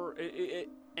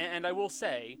and I will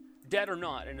say, dead or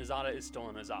not, an Azada is still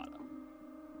an Azada.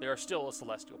 They are still a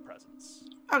celestial presence.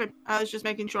 Okay. I was just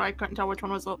making sure I couldn't tell which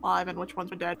one was alive and which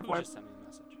ones were dead Who before just sent me a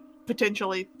message?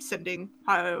 potentially sending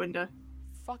Haru into.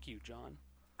 Fuck you, John.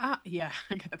 Yeah,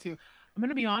 I get that too. I'm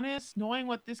gonna be honest, knowing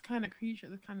what this kind of creature,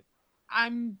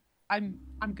 I'm gonna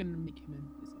make him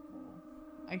invisible.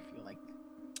 I feel like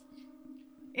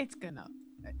it's gonna,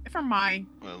 for my,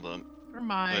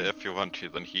 If you want to,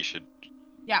 then he should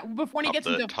yeah, before he pop gets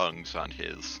the into, tongues on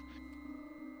his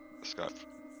scarf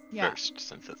yeah, first,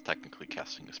 since it's technically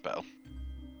casting a spell.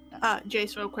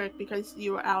 Jace, real quick, because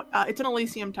you were out. It's an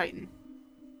Elysium Titan.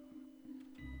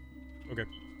 Okay.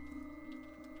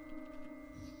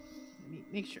 let me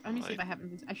make sure, let me see if Right. I have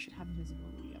I should have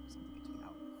invisibility up, something to take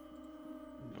out.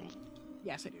 You'll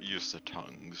Yes, I do. use the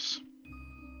tongues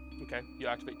Okay, you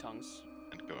activate tongues.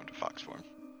 and go into fox form.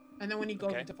 And then when he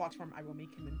goes Okay. into fox form, I will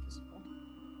make him invisible.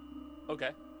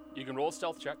 Okay, you can roll a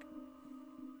stealth check,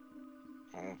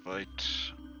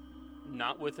 Alright.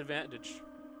 not with advantage.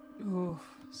 Oh,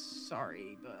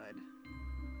 sorry, bud.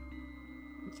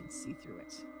 You can see through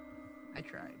it. I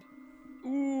tried.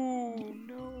 Ooh,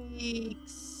 no.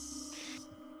 Yikes.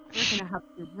 We're gonna have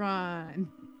to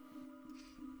run.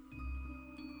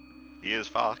 He is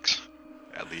fox,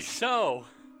 at least. So,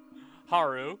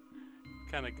 Haru,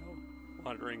 kind of go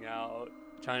wandering out,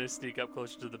 trying to sneak up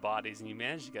closer to the bodies, and you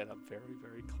manage to get up very,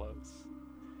 very close.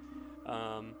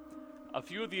 A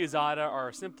few of the Azada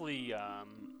are simply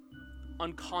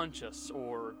unconscious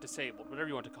or disabled, whatever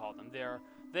you want to call them.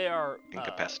 They are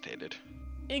Incapacitated.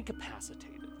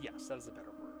 incapacitated. Yes, that is a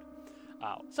better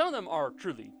word. Some of them are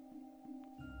truly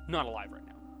not alive right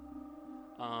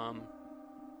now.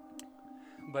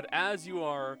 But as you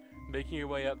are making your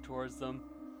way up towards them,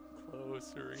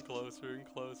 closer and closer and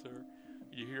closer,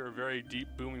 you hear a very deep,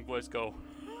 booming voice go,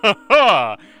 "Ha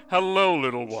ha! Hello,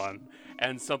 little one!"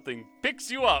 And something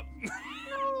picks you up.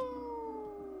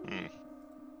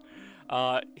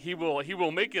 He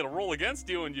will make it a roll against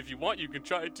you, and if you want, you can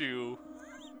try to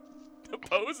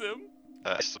oppose him.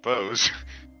 I suppose.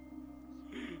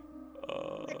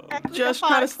 Just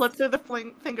try to slip through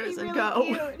the fingers and go.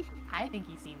 Cute. I think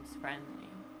he seems friendly.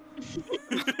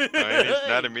 I mean, he's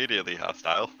not immediately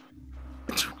hostile.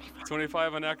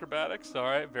 25 on acrobatics. All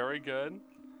right, very good.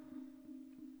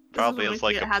 Probably when has we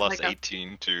like see a it has, plus like, a-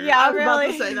 18 to. Yeah, I was about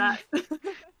really. to say that. I'm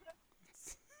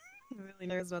really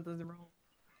nervous about this roll.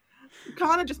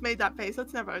 Kana just made that face.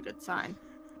 That's never a good sign.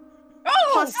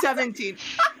 Oh! Plus 17.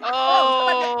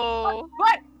 Oh.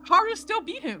 But Haru still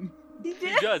beat him. He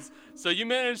He does. So you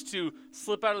manage to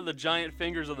slip out of the giant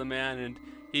fingers of the man, and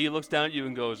he looks down at you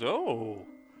and goes, "Oh,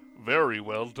 very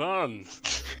well done.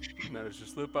 You managed to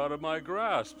slip out of my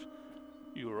grasp.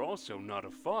 You are also not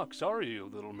a fox, are you,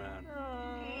 little man?"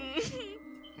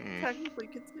 Hmm. Technically,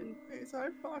 Kitsune face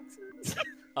are foxes.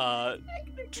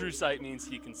 True sight means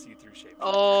he can see through shape.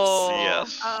 Oh.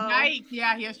 Yes. Yikes.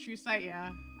 Yeah, he has true sight,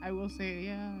 yeah. I will say,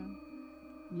 yeah.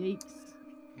 Yikes.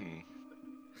 Hmm.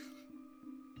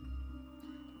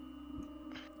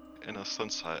 In a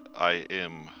sense, I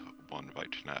am one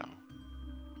right now.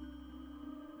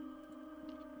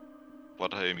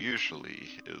 What I am usually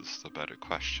is the better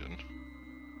question.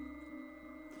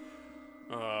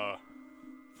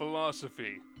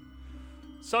 Philosophy.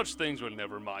 Such things were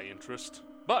never my interest,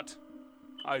 but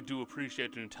I do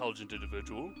appreciate an intelligent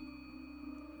individual.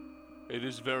 It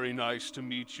is very nice to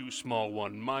meet you, small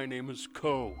one. My name is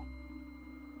Ko.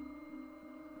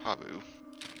 Haru.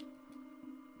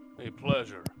 A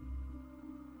pleasure.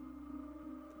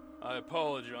 I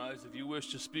apologize if you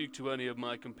wish to speak to any of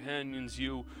my companions.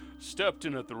 You stepped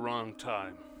in at the wrong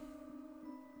time.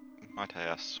 Might I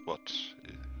ask what,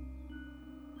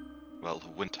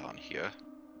 went on here?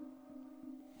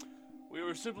 We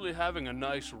were simply having a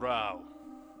nice row.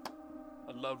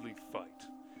 A lovely fight.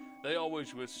 They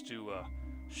always wish to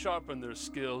sharpen their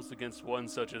skills against one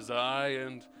such as I,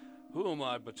 and who am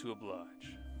I but to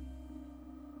oblige?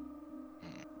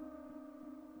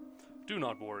 Do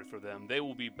not worry for them. They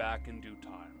will be back in due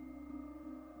time.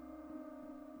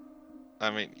 I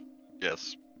mean,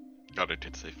 yes, God, I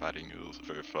did say fighting is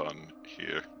very fun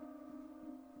here.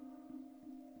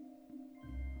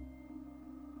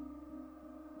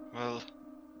 Well,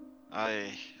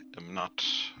 I am not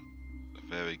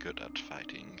very good at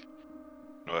fighting,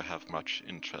 nor have much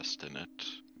interest in it,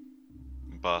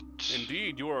 but...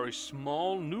 Indeed, you are a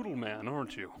small noodle man,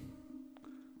 aren't you?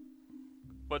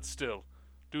 But still,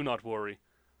 do not worry.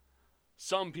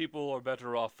 Some people are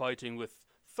better off fighting with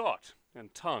thought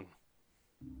and tongue.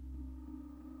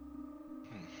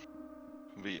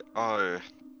 We are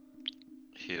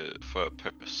here for a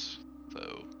purpose,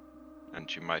 though,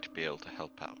 and you might be able to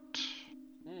help out.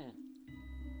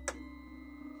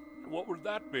 What would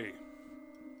that be?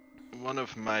 One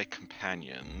of my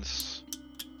companions,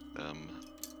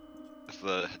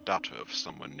 the daughter of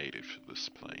someone native to this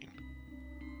plane.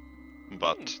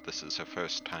 But this is her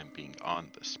first time being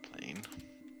on this plane.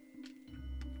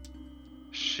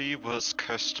 She was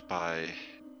cursed by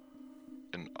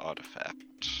an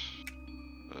artifact.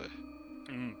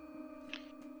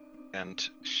 And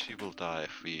she will die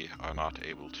if we are not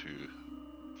able to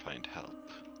find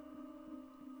help.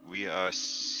 We are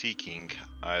seeking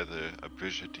either a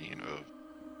Brigidine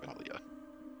or Valia.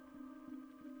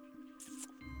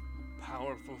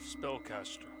 Powerful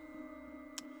spellcaster.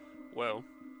 Well,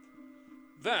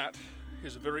 that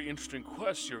is a very interesting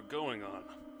quest you're going on.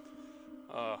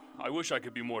 I wish I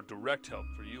could be more direct help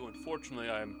for you. Unfortunately,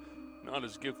 I am not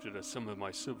as gifted as some of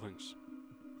my siblings.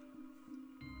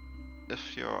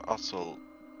 If you're also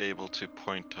able to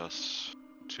point us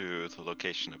to the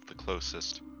location of the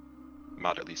closest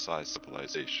moderately sized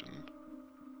civilization,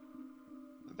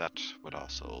 that would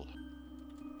also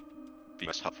be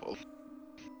most helpful.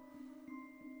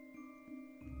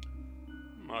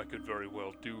 I could very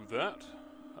well do that.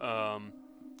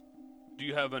 Do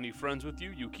you have any friends with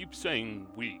you? You keep saying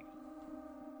we.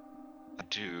 I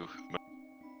do.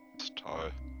 Most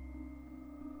are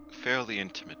fairly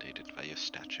intimidated by your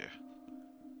stature.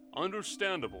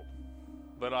 Understandable.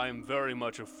 But I am very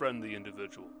much a friendly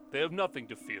individual. They have nothing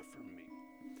to fear from me.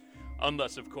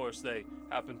 Unless, of course, they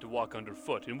happen to walk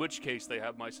underfoot, in which case they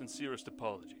have my sincerest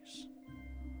apologies.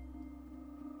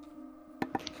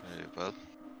 Very well.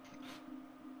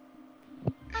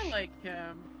 I like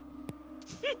him.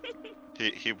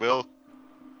 He will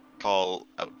call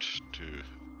out to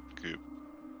group.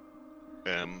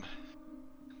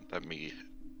 Let me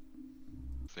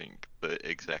think the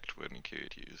exact wording he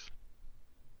would use.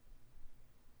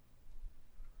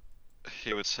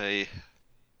 He would say,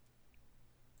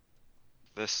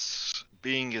 "This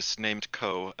being is named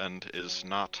Ko and is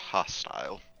not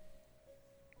hostile.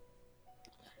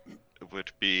 It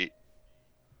would be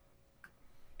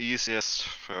easiest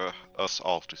for us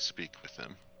all to speak with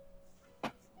him."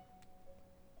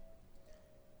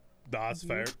 That's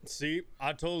fair. See,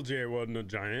 I told you it wasn't a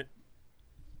giant.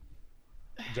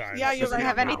 Giants Yeah, you're just right. eat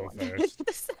have people anything, first.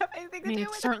 does it have anything I to mean, do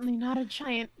it's with it? certainly not a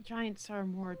giant. Giants are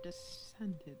more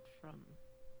descended from.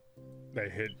 They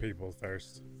hit people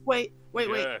first. Wait.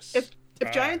 Yes. If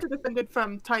Ah. giants are descended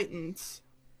from titans,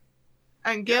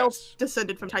 and Gale's Yes.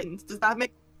 descended from titans, does that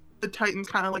make the titans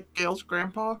kind of like Gale's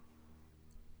grandpa?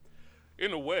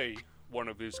 In a way, one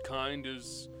of his kind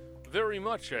is very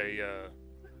much a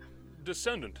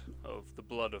descendant of the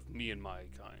blood of me and my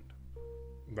kind.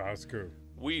 That's cool.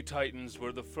 We Titans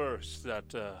were the first that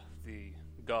the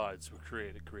gods were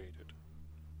created.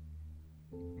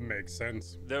 Makes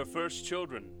sense. Their first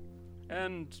children.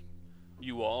 And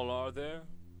you all are their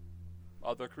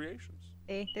other creations.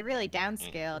 They really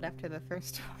downscaled after the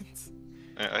first ones.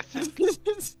 I think And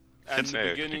It's in the very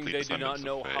beginning, technically they did not descendants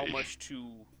know of how Fae. much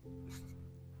to.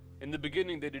 In the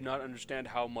beginning, they did not understand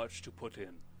how much to put in.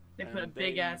 They put a And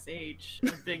big they- ass H,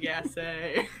 a big ass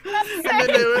A. And then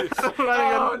they were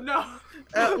Oh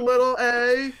no! little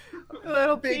A,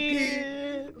 Little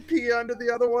big P under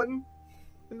the other one.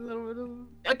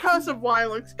 A cursive Y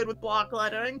looks good with block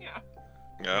lettering.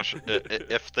 gosh,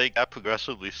 if they get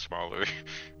progressively smaller,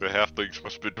 the halflings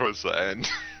must be towards the end.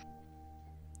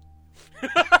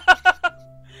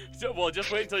 So, well,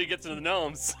 just wait until you get to the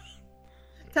gnomes.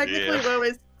 Technically, Yeah. we're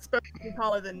always supposed to be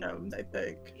taller than gnomes, I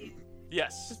think.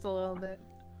 Yes. Just a little bit.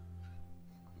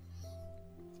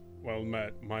 Well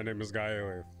met. My name is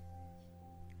Gaelic.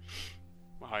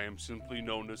 I am simply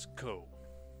known as Ko.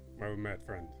 Well met,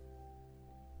 friend.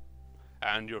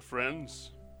 And your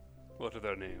friends? What are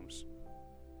their names?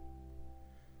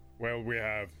 Well, we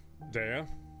have Dea,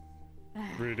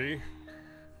 Rudy,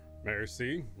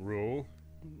 Mercy, Rule,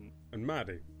 and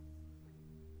Maddie.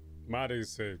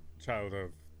 Maddie's a child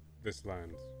of this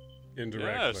land,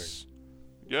 indirectly. Yes.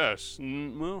 Yes.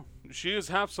 Well, she is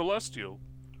half celestial.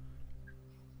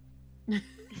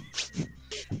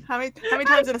 How many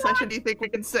times in a session do you think we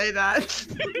can say that?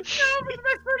 No, but the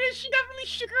best part is she definitely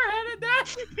shook her head at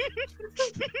that.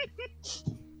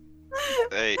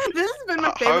 Hey, This has been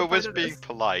my favorite Haru part was of being this.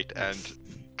 polite and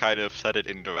kind of said it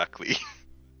indirectly.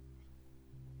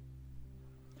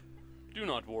 Do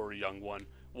not worry, young one.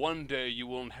 One day you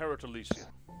will inherit Elysium.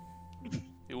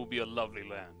 It will be a lovely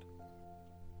land.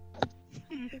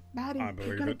 Maddie, I you're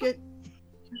believe gonna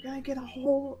it. get a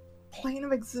whole plane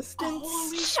of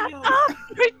existence. Shut up!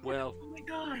 Well, Oh my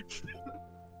god.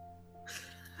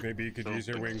 Maybe you could Oh, use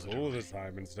your wings goodness. all the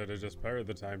time instead of just part of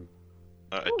the time.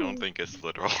 I don't think it's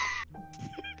literal.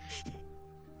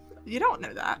 You don't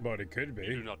know that. But it could you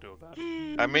do be. not know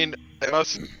that. I mean,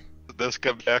 this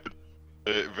comes back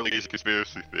to really easy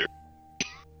conspiracy theory.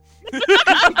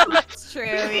 That's true,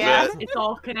 yeah. It's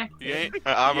all connected. He ain't.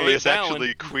 Amelie is bound.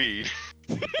 actually queen.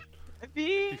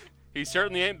 He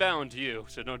certainly ain't bound to you,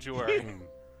 so don't you worry. Hmm.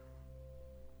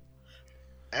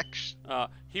 Actually,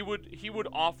 He would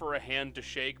offer a hand to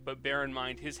shake, but bear in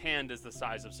mind his hand is the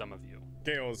size of some of you.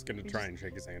 Gale's gonna try and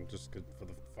shake his hand just for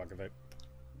the fuck of it.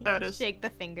 There it is. Shake the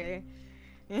finger.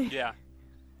 Yeah.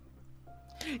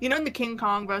 You know in the King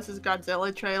Kong versus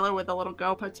Godzilla trailer where the little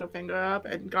girl puts her finger up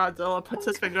and Godzilla puts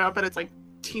his finger up and it's like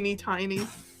teeny tiny?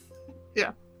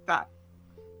 Yeah, that.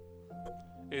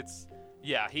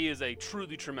 Yeah, he is a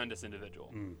truly tremendous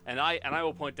individual. Mm. And I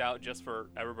will point out, just for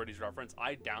everybody's reference,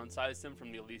 I downsized him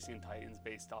from the Elysian Titans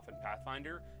based off in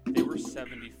Pathfinder. They were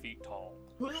 70 feet tall.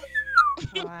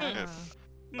 Wow.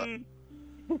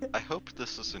 I hope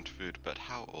this isn't rude, but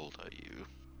how old are you?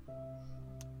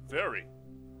 Very.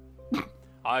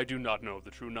 I do not know the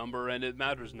true number, and it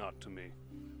matters not to me.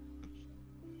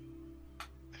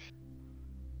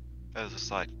 As a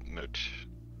side note,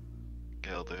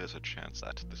 Gale, there is a chance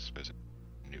that this visit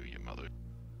knew your mother.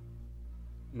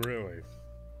 Really?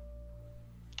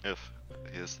 If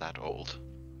he is that old.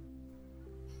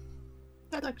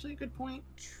 That's actually a good point.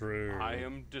 True. I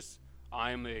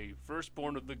am a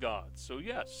firstborn of the gods, so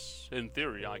yes, in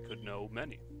theory, I could know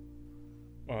many.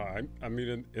 Well, I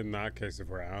mean, in that case, if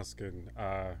we're asking,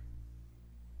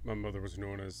 my mother was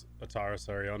known as Atara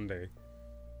Sariande.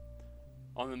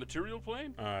 On the material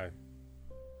plane,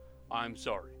 I'm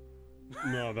sorry.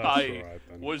 No, that's I alright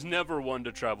then. was never one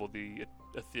to travel the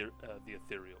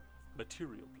ethereal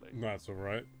material plane. That's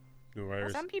alright. No Well,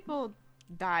 worries. some people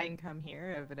die and come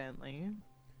here, evidently.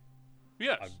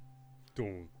 Yes.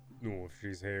 Don't know if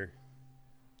she's here.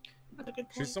 That's a good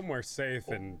point. She's somewhere safe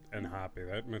and happy.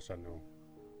 That much I know.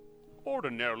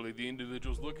 Ordinarily, the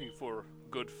individuals looking for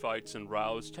good fights and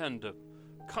rows tend to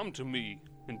come to me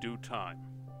in due time.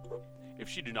 If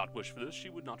she did not wish for this, she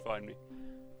would not find me.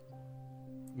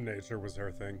 Nature was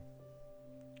her thing.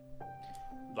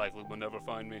 Likely will never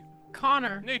find me.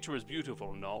 Connor, Nature is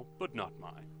beautiful and all, but not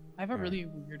mine. I have a Alright. really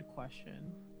weird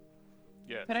question.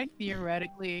 Yes. Could I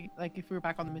theoretically, like, if we were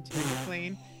back on the material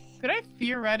plane, could I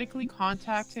theoretically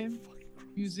contact him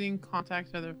using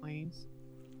contact other planes?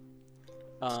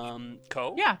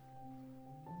 Co? Yeah.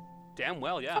 Damn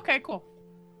well, yeah. Okay, cool.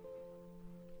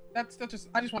 That's just.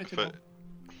 I just wanted to know.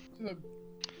 But-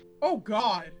 Oh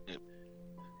God.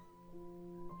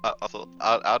 Also,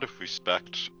 out of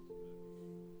respect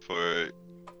for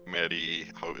Maddie,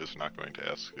 Ho is not going to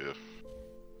ask if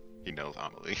he knows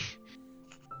Amelie.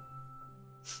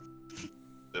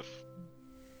 If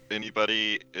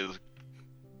anybody is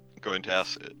going to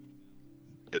ask it,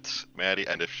 it's Maddie,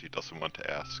 and if she doesn't want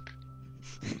to ask,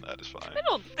 then that is fine. I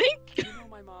don't think. You know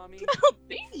my mommy. I don't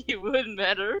think you would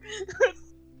matter.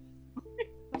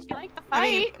 You like the I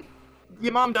mean, fight?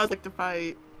 your mom does like to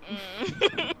fight.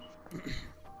 Mm.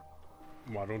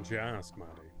 Why don't you ask,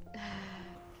 Maddie?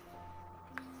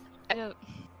 I don't.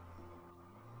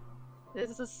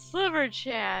 There's a sliver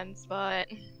chance, but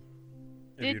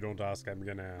If you don't ask, I'm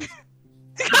gonna ask.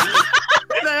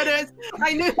 There it is.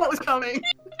 I knew that was coming.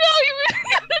 no, you really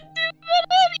gotta do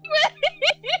that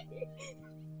anyway.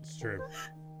 It's true.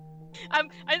 I'm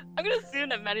gonna assume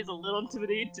that Maddie's a little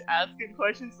intimidated to ask a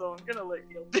question, so I'm gonna let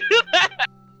Gil do that.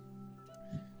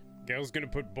 Gail's gonna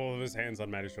put both of his hands on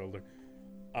Maddie's shoulder.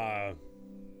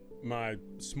 My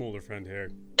smaller friend here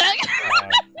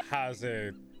has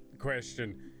a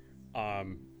question.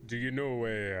 Do you know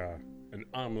an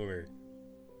Amelie?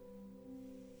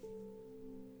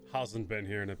 Hasn't been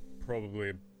here in probably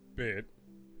a bit.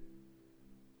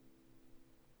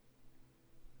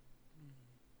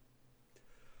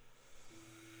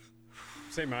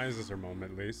 Same eyes as her mom,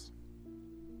 at least.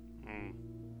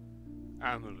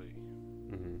 Amelie.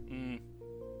 Mm-hmm.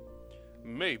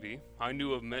 Maybe. I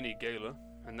knew of many Gala,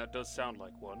 and that does sound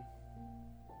like one.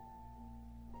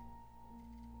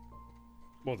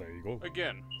 Well, there you go.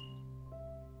 Again,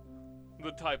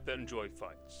 the type that enjoyed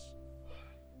fights.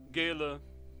 Gala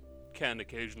can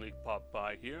occasionally pop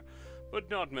by here, but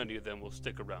not many of them will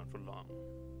stick around for long.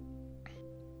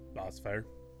 That's fair.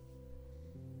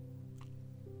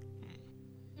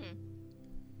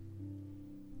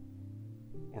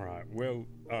 Alright, well,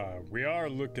 we are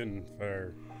looking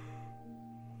for...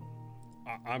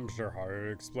 I'm sure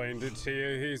Haru explained it to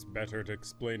you. He's better at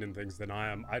explaining things than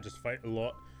I am. I just fight a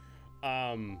lot.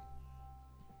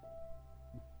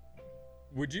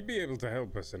 Would you be able to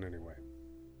help us in any way?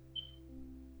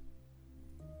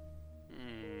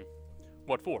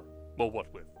 What for? Well,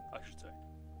 what with, I should say.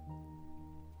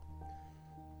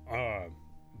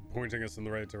 Pointing us in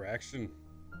the right direction.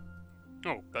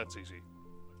 Oh, that's easy.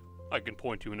 I can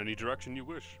point you in any direction you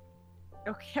wish.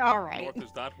 Okay, alright. North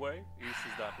is that way, east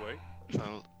is that way.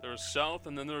 Well, There's south,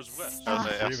 and then there's west. as I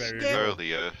See, asked there you go.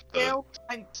 earlier, the Gail,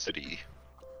 city.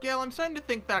 Gail, I'm starting to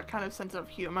think that kind of sense of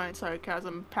humor and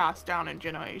sarcasm passed down in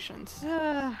generations.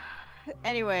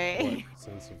 Anyway, What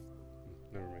sense of...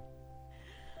 Never mind.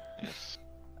 Yes.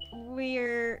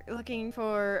 we're looking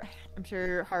for. I'm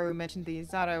sure Haru mentioned the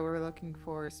Izada we're looking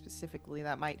for specifically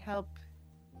that might help.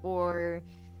 Or,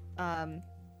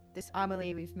 this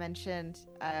Amelie we've mentioned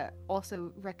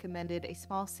also recommended a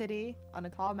small city on a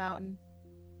tall mountain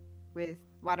with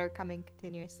water coming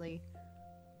continuously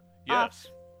Yes.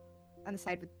 on the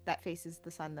side that faces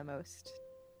the sun the most.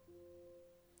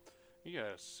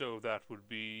 Yes, so that would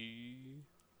be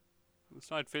the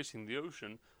side facing the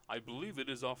ocean. I believe it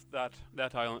is off that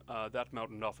island, that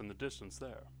mountain off in the distance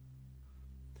there.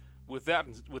 With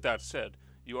that said,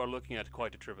 you are looking at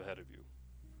quite a trip ahead of you,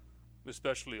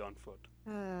 especially on foot.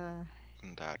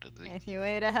 Undoubtedly. Any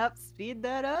way to help speed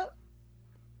that up?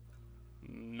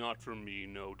 Not from me,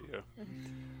 no, dear.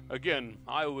 Again,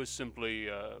 I was simply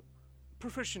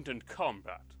proficient in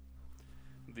combat.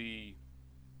 The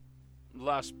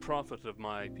last prophet of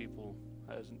my people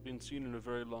hasn't been seen in a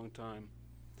very long time.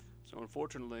 So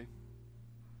unfortunately,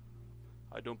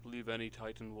 I don't believe any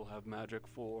Titan will have magic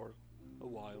for a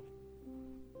while.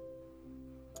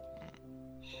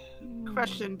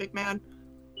 Question, big man.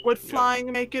 Would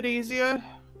flying make it easier?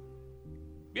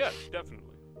 Yes,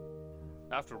 definitely.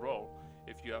 After all,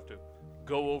 if you have to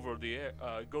go over the air,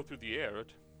 go through the air,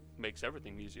 it makes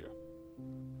everything easier.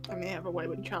 I may have a way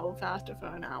we can travel faster for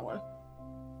an hour.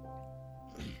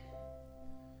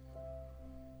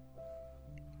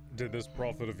 Did this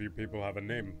prophet of your people have a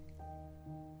name?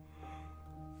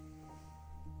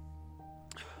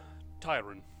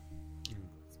 Tyron.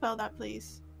 Spell that,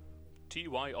 please.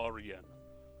 Tyren.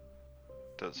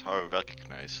 Does Haru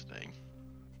recognize the name?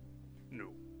 No.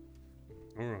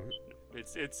 Alright.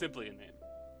 It's simply a name.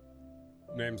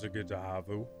 Names are good to have,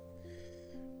 though.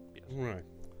 Yes. Alright.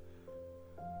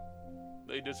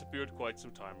 They disappeared quite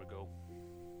some time ago.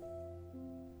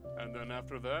 And then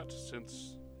after that,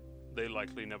 since they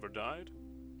likely never died,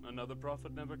 another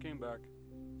prophet never came back.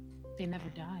 They never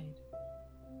died.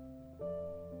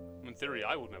 In theory,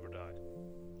 I will never die.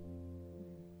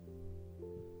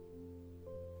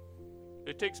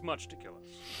 It takes much to kill us.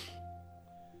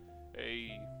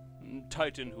 A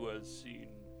titan who has seen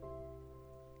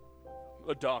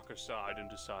a darker side and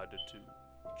decided to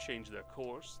change their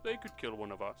course, they could kill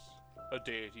one of us. A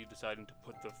deity deciding to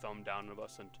put the thumb down of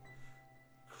us and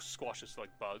squash us like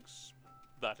bugs,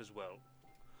 that as well.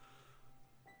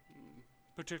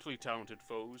 Particularly talented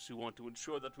foes who want to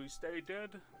ensure that we stay dead.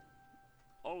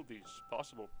 All of these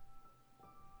possible.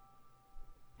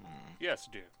 Yes,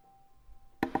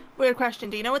 dear. Weird question.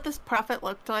 Do you know what this prophet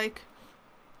looked like?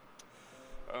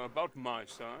 About my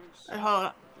size. Hold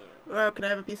on. Oh, can I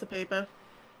have a piece of paper?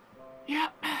 Yeah.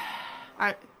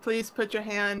 Alright, please put your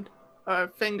hand or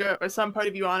finger or some part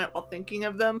of you on it while thinking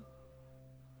of them.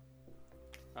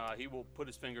 He will put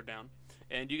his finger down,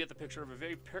 and you get the picture of a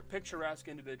very picturesque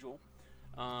individual,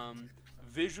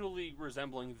 visually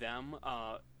resembling them,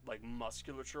 like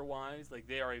musculature-wise. Like,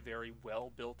 they are a very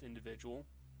well-built individual.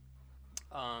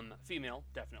 Female,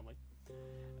 definitely.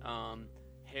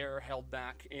 Hair held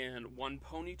back in one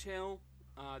ponytail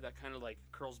that kind of like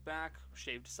curls back,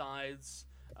 shaved sides,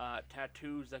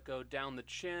 tattoos that go down the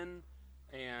chin,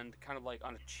 and kind of like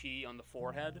on a chi on the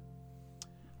forehead.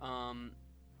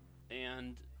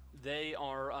 And they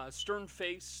are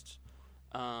stern-faced,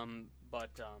 and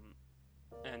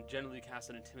generally cast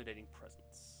an intimidating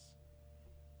presence.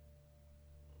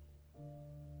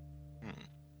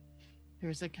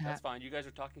 There's a cat. That's fine. You guys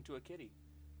are talking to a kitty.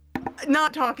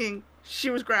 Not talking. She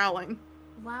was growling.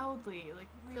 Loudly, like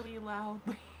really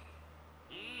loudly.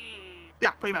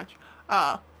 Yeah, pretty much.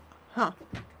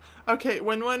 Okay,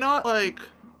 when we're not, like,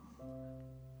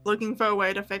 looking for a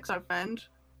way to fix our friend,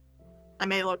 I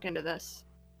may look into this.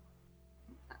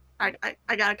 I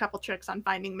got a couple tricks on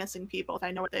finding missing people if I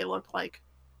know what they look like.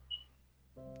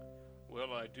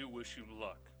 Well, I do wish you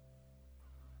luck.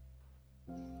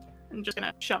 I'm just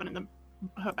gonna shove it in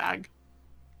her bag.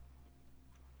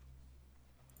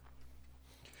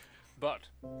 But,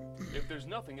 if there's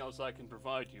nothing else I can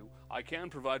provide you, I can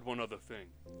provide one other thing.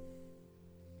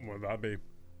 What would that be?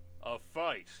 A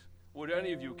fight. Would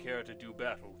any of you care to do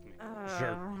battle with me?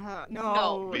 Sure.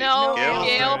 No, Gale? no.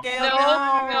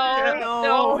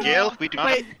 Gale, we do not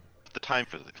Wait. have the time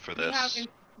for We have this.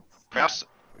 Perhaps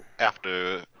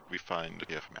after we find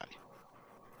Maddie.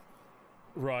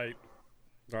 Right.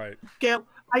 Gail,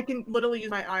 I can literally use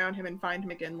my eye on him and find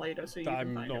him again later, so you can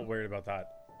I'm find not him. worried about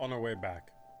that. On our way back,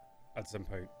 at some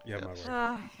point. You have my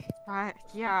word.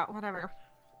 Yeah, whatever.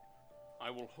 I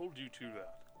will hold you to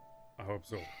that. I hope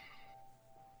so.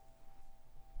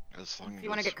 As long If you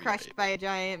want as to get we crushed made- by a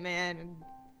giant man and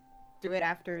do it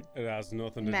after. It has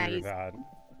nothing to do Nice. with that.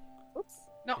 Oops.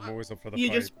 No, I'm always up for the You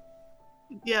fight.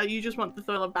 you just want the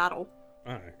thrill of battle.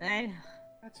 Aye.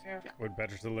 that's fair. Would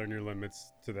better to learn your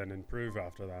limits to then improve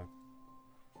after that.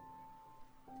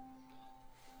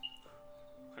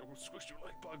 I will squish you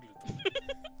like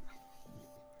Buglet.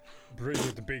 Bring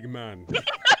it, big man.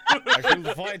 I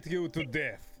shall fight you to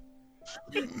death.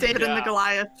 David and the Yeah.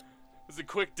 Goliath. It's a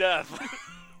quick death.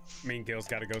 Me and Gail's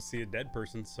gotta go see a dead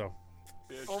person, so.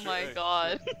 Oh my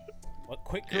god. What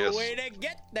quicker Yes. way to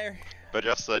get there? But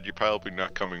just said you're probably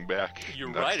not coming back. You're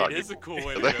and that's right, how it you- is a cool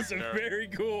way to That's get It's a there. very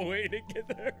cool way to get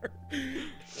there.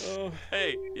 Oh.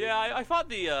 Hey, yeah, I fought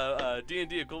the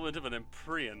D&D equivalent of an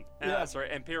Empyrean. Yeah. Sorry,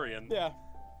 Empyrean. Yeah.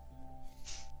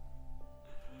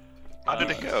 How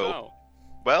did it go? So,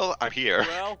 Well, I'm here.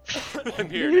 well, I'm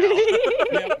here now.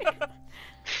 Yep.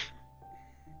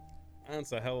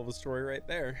 That's a hell of a story right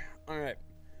there. Alright.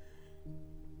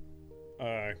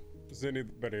 Does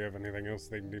anybody have anything else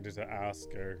they needed to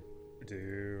ask or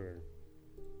do?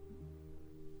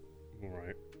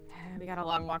 Alright. We got a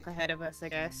long walk ahead of us, I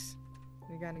guess.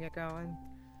 We gotta get going.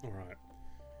 Alright.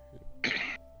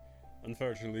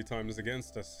 Unfortunately, time is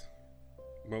against us.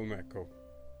 Melmeko.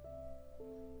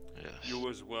 Yes. You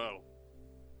as well.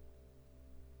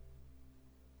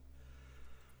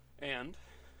 And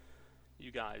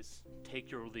you guys take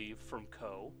your leave from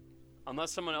Ko,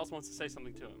 unless someone else wants to say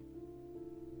something to him.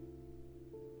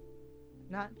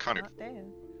 Not Connor. not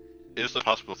dead. Is it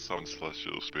possible to summon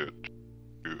celestial spirit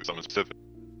to summon specific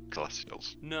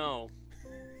celestials? No,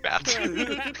 Bats.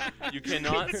 you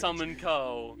cannot summon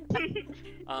Ko.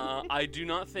 I do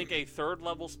not think a third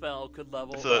level spell could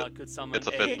could summon. It's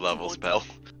a 5th level spell.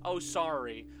 Oh,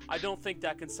 sorry. I don't think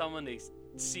that can summon a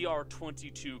CR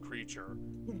 22 creature.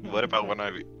 What about when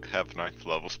I have 9th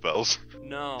level spells?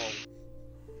 No.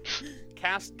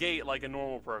 Cast Gate like a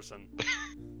normal person.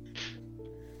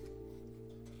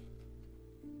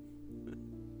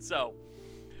 So,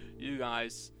 you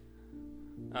guys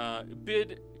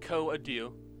bid Ko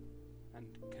adieu and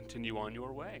continue on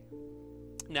your way.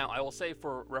 Now, I will say,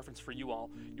 for reference for you all,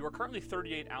 you are currently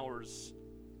 38 hours.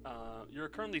 You're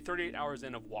currently 38 hours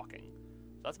in of walking.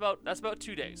 So that's about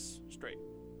 2 days straight.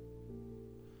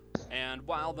 And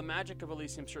while the magic of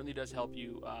Elysium certainly does help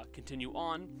you continue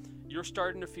on, you're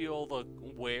starting to feel the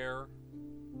wear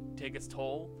take its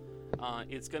toll.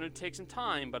 It's gonna take some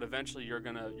time, but eventually you're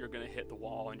gonna hit the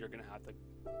wall and you're gonna have to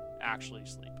actually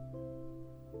sleep.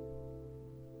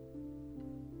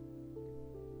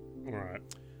 All right.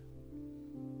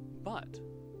 But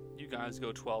you guys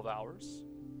go 12 hours.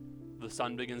 The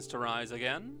sun begins to rise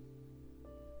again.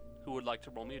 Who would like to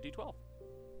roll me a d12?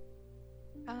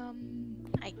 I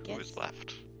Who guess is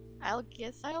left? I'll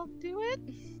do it.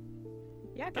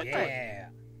 Yeah, go for it. Yeah.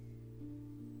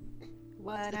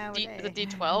 1 hour Is day. it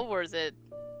D12 or is it?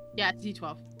 Yeah, it's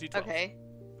D12. D12. Okay.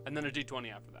 And then a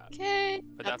d20 after that. Okay.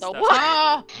 But That's that's- a what?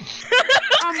 Oh,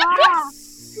 come on!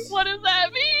 What does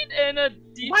that mean? And a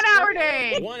D12. 1 hour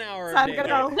day. 1 hour So I'm day. gonna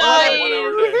go. Nice. 1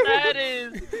 hour day. That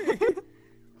is.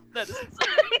 That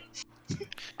is.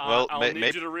 Well, I'll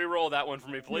need you to re-roll that one for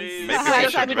me, please. Maybe Hi, we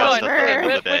should Simon rest at the Oliver.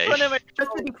 end of the Which one day. am I?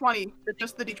 Just the D20.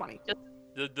 Just the D20.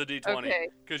 The d20. Okay.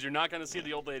 Because you're not going to see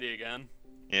the old lady again.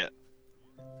 Yeah.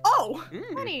 Oh!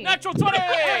 Honey. Natural 20!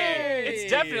 Hey! It's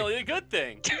definitely a good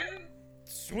thing.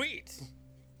 Sweet.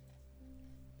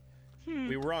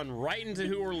 We run right into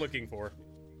who we're looking for.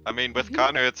 I mean, with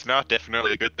Connor, it's not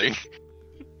definitely a good thing.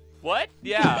 What?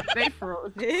 Yeah. They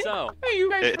froze. So, Hey,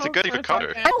 you guys It's a froze goodie for a Connor.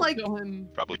 second. I like-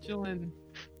 Chillin', Probably. chillin'.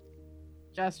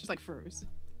 Just like froze.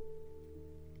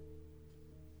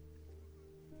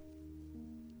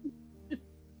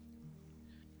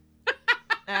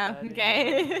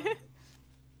 Okay.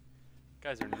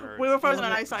 guys are nerds. We were frozen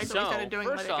on ice, so we So, started doing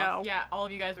Let first It off- Go. Yeah, all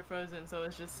of you guys are frozen, so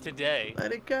it's just. Today,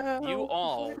 Let it go. you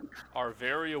all are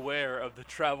very aware of the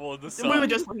travel of the sun. We were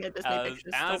just looking at Disney as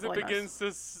pictures. as don't it blame us.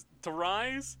 begins to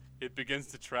rise, it begins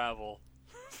to travel.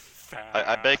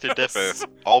 I beg to differ. fast.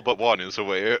 All but one is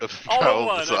aware of All how but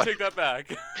one. the I sun- take that back.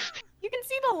 You can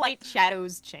see the light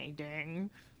shadows changing.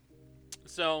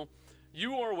 So,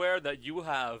 you are aware that you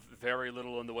have very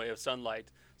little in the way of sunlight,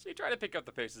 so you try to pick up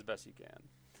the pace as best you can.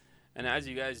 And as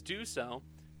you guys do so,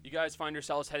 you guys find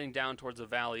yourselves heading down towards a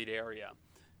valleyed area.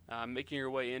 Making your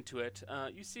way into it,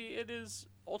 you see it is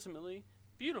ultimately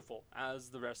beautiful, as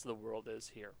the rest of the world is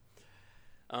here.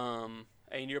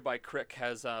 A nearby creek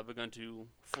has begun to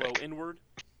flow inward.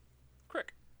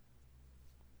 Crick.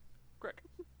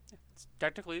 Yeah, it's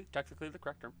technically the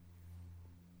correct term.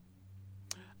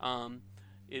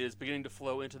 It is beginning to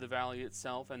flow into the valley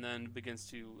itself and then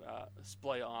begins to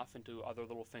splay off into other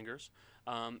little fingers.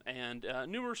 And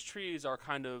numerous trees are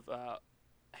kind of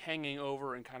hanging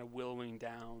over and kind of willowing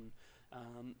down,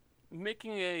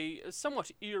 making a somewhat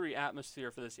eerie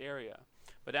atmosphere for this area.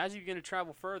 But as you begin to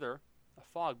travel further, a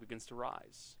fog begins to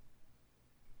rise.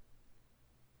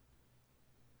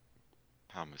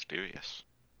 How mysterious.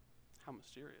 How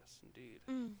mysterious, indeed.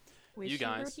 Wish You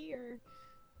guys. were here.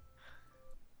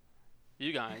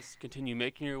 You guys continue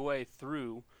making your way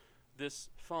through this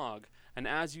fog, and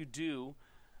as you do,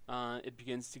 it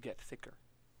begins to get thicker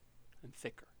and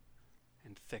thicker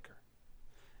and thicker,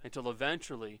 until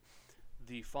eventually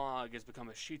the fog has become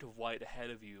a sheet of white ahead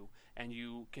of you, and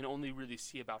you can only really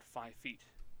see about 5 feet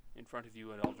in front of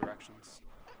you in all directions.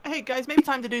 Hey guys, maybe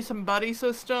time to do some buddy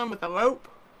system with a rope.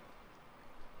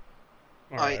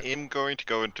 All I right. am going to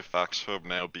go into Fox Home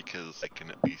now because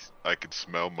I can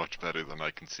smell much better than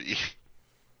I can see.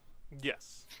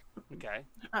 Yes. Okay.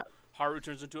 Uh. Haru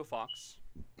turns into a fox.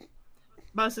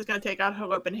 Bus is gonna take out her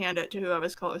rope and hand it to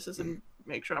whoever's closest and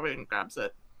make sure everyone grabs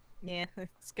it. Yeah,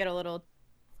 let's get a little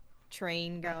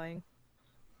train going.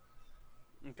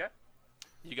 Okay.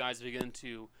 You guys begin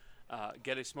to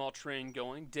get a small train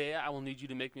going. Dea, I will need you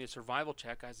to make me a survival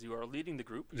check as you are leading the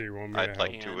group. Do you want me I'd to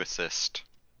like help? to assist.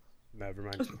 Never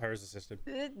mind. Hers assisted.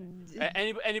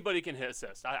 Anybody can hit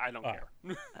assist. I don't Oh. care.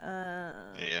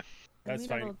 Yeah. That's me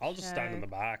fine. double I'll just stand in the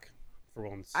check. back for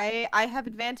once. I have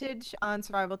advantage on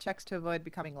survival checks to avoid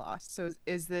becoming lost. So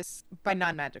is this by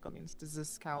non-magical means? Does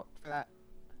this count for that?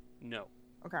 No.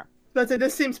 Okay. But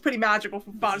this seems pretty magical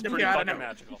for This Bond is to pretty hear. I don't fucking know.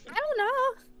 magical. I don't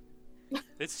know.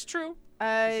 This is true.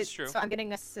 This is true. So I'm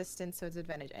getting assistance, so it's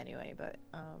advantage anyway. But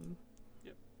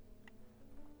Yep.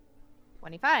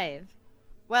 25.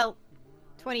 Well,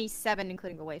 27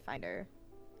 including the wayfinder.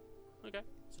 Okay.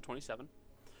 So 27.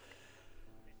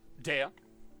 Dea,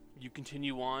 you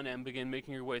continue on and begin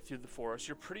making your way through the forest.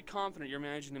 You're pretty confident you're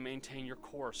managing to maintain your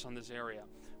course on this area,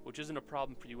 which isn't a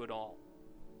problem for you at all.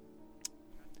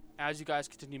 as you guys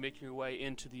continue making your way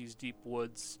into these deep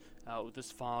woods, with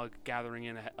this fog gathering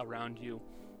in around you,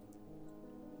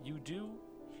 you do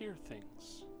hear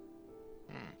things.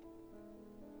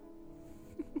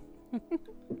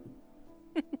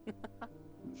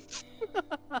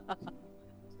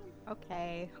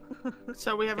 Okay.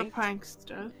 So we have a Faint.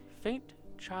 prankster. Faint,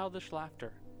 childish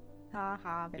laughter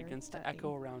Haha, very begins to funny.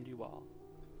 echo around you all.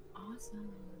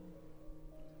 Awesome.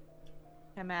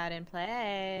 Come out and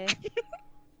play.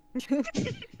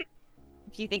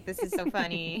 If you think this is so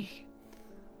funny.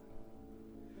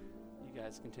 You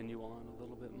guys continue on a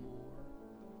little bit more,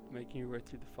 making your way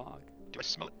through the fog. Do I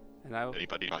smell And I,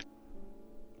 anybody?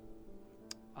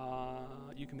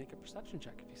 you can make a perception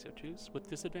check if you so choose, with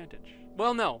disadvantage.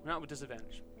 Well, no, not with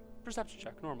disadvantage. Perception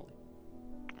check normally.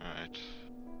 Alright.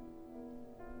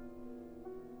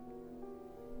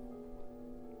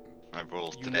 I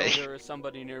rolled You today. know there is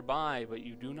somebody nearby, but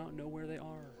you do not know where they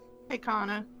are. Hey,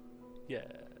 Connor. Yeah.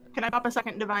 Can I pop a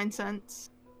second divine sense?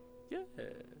 Yes.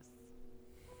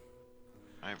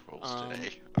 I rolled Um,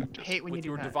 today. I hate when you With do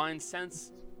your that. divine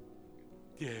sense.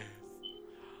 Yes.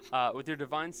 With your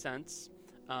divine sense,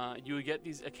 you would get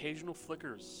these occasional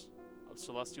flickers of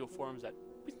celestial forms that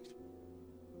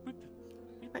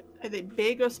Are they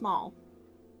big or small?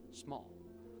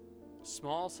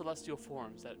 small celestial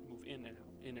forms that move in and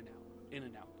out, in and out, in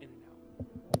and out, in and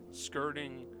out,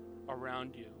 skirting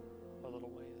around you a little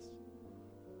ways.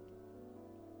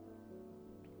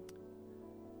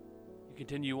 You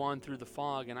continue on through the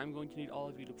fog, and I'm going to need all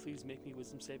of you to please make me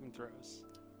wisdom saving throws.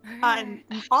 And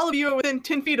all of you are within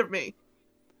 10 feet of me.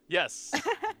 Yes,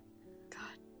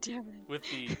 God damn it. with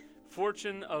the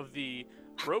fortune of the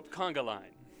rope conga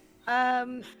line.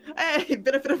 Hey,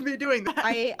 benefit of me doing that.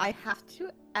 I have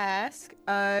to ask.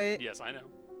 Yes, I know.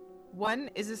 1,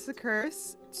 is this a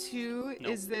curse? 2, No.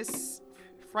 is this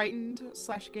frightened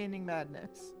 / gaining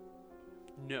madness?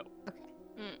 No.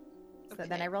 So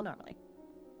then I roll normally.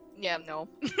 Yeah, no.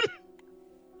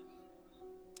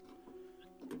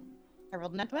 I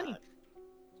rolled a nat 20.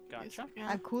 Gotcha.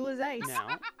 I'm cool as ice. Now,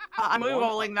 I'm One-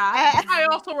 re-rolling that. I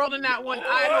also rolled in that one.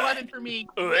 I had 11 for me.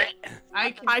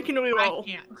 I can I can re-roll. I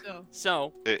can't. So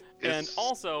so, It and is-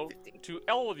 also, to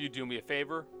all of you, do me a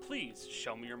favor. Please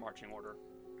show me your marching order.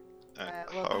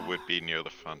 well- I would be near the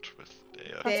front with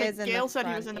Dea. That's There's like in Gail the said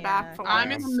he was front, in the back yeah. for I'm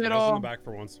once. in the I was in middle. the back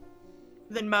for once.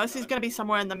 Then Mercy's gonna be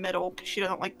somewhere in the middle because she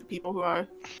doesn't like the people who are.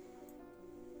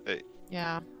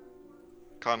 yeah.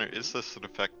 Connor, is this an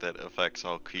effect that affects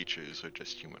all creatures or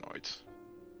just humanoids?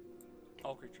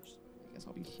 All creatures. I guess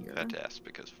I'll be here. I had to ask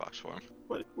because fox form.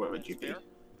 Where would you be? Fair.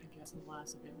 I guess in the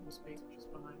last available space, which is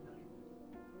behind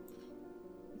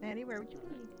that. Maddie, where would you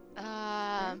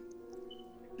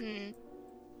be?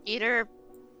 Either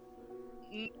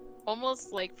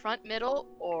almost like front middle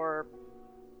or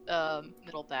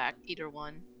middle back. Either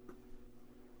one.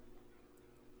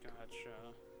 Gotcha.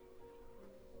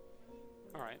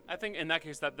 All right. I think in that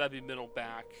case that'd be middle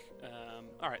back.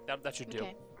 All right. That should do.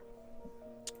 Okay.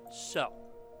 So,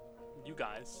 you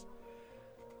guys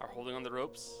are holding on the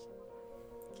ropes,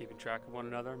 keeping track of one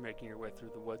another, making your way through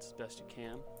the woods as best you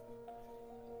can.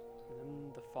 And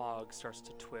then the fog starts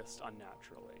to twist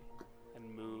unnaturally and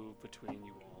move between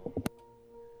you all.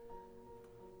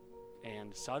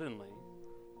 And suddenly,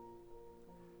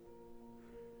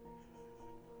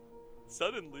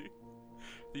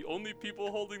 the only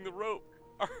people holding the rope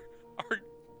are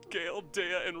Gale,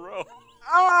 Dea, and Ro.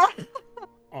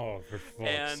 Oh, for fuck's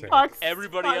And sake.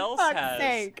 everybody for else fuck's has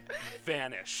sake.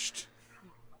 vanished,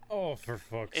 Oh, for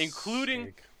fuck's Including-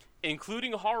 sake.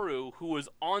 including Haru, who was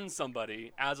on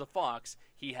somebody as a fox.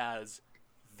 He has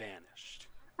vanished.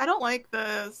 I don't like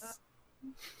this.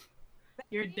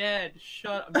 You're dead.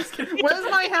 Shut up. I'm just kidding. Where's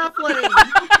my halfling?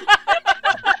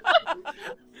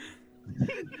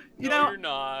 You No, know, you're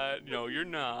not. No, you're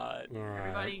not. All right.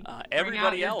 Everybody, bring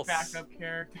Everybody out else. your backup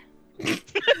character.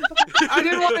 I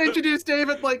didn't want to introduce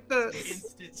David like this.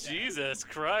 Instant death. Jesus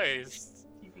Christ.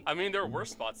 I mean, there are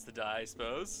worse spots to die, I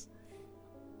suppose.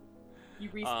 You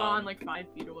respawn Um, like 5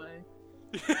 feet away.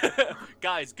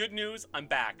 Guys, good news, I'm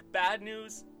back. Bad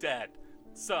news, dead.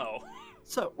 So,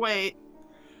 So wait,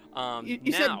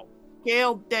 You said- now,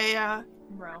 Gail, Dea,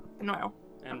 Bro. no,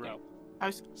 and okay. Ro. I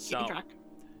was keeping So, track.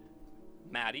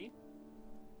 Maddie,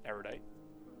 Erudite,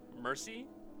 Mercy,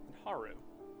 and Haru.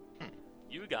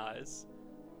 You guys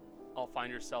all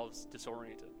find yourselves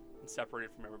disoriented and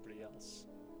separated from everybody else.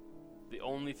 The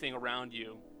only thing around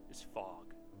you is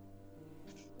fog.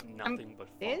 Nothing but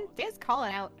fog. Dave's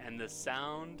calling out. And the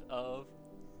sound of...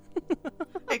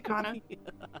 Hey, Connor,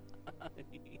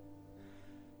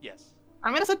 Yes.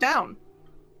 I'm gonna sit down.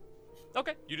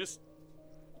 Okay, you just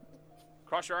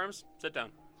cross your arms, sit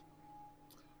down.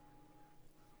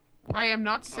 I am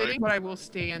not sitting, but I will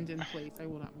stand in place. I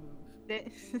will not move.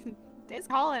 Dave's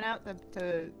calling out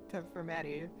for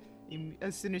Maddie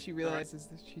as soon as she realizes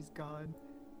that she's gone.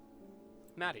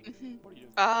 Maddie, what are you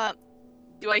doing?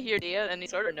 Do I hear Dia any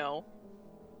sort or no?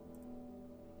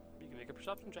 You can make a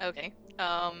perception check. Okay.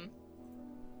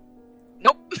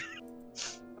 Nope.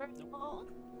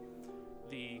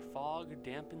 The fog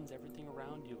dampens everything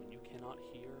around you, and you cannot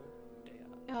hear Dea.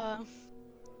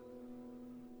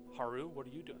 Haru, what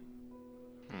are you doing?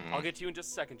 I'll get to you in just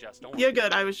a second, Jess. Don't worry. You're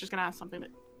good. I was just gonna ask something,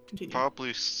 but continue.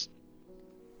 Probably see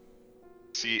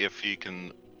if he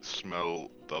can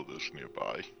smell the others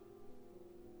nearby.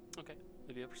 Okay,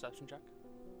 maybe a perception check.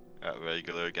 At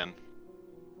regular again.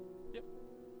 Yep.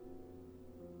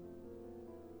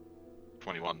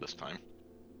 21 this time.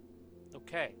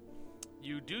 Okay.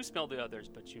 You do smell the others,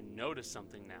 but you notice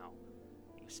something now.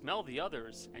 You smell the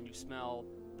others, and you smell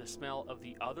the smell of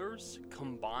the others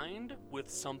combined with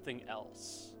something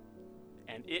else.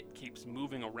 And it keeps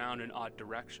moving around in odd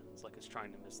directions, like it's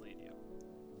trying to mislead you.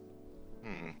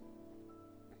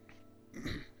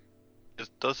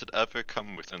 Does it ever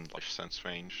come within life sense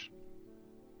range?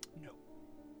 No.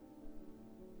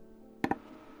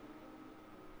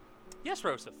 Yes,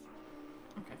 Rosef.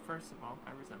 Okay, first of all,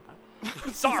 I resent that.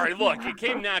 Sorry, look, it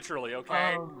came naturally,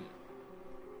 okay?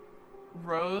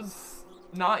 Rose,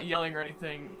 not yelling or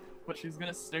anything, but she's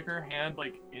gonna stick her hand,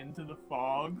 like, into the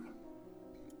fog.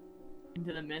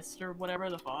 Into the mist or whatever,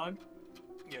 the fog.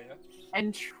 Yeah.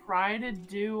 And try to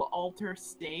do alter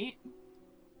state.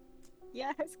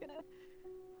 Yeah, I was gonna.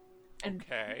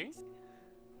 Okay.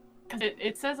 Cause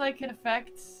it says I can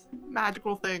affect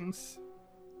magical things.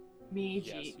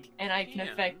 Magic, and I can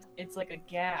affect. It's like a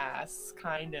gas,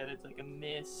 kind of. It's like a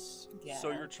mist gas.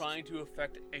 So you're trying to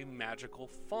affect a magical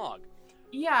fog.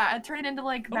 Yeah, and turn it into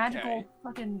like magical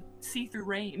fucking see-through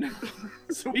rain,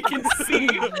 so we can see.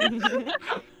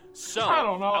 So I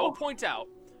don't know. I will point out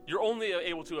you're only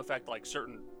able to affect like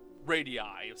certain radii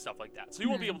and stuff like that. So you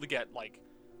won't be able to get like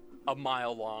a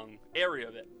mile-long area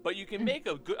of it, but you can make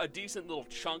a decent little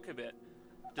chunk of it,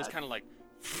 just kind of like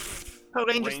Her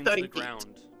range is rain 30 to the feet.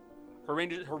 ground. Her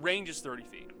range is 30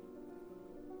 feet.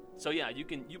 So yeah,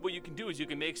 what you can do is you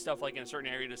can make stuff like in a certain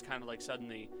area just kind of like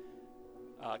suddenly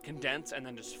condense and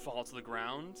then just fall to the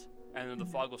ground, and then the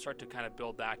fog will start to kind of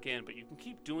build back in. But you can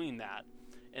keep doing that,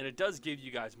 and it does give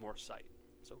you guys more sight.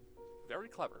 So very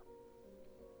clever.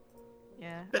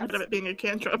 Yeah. Benefit of it being a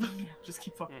cantrip. Just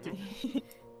keep fucking doing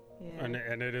Yeah.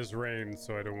 And it is rain,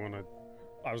 so I don't want to.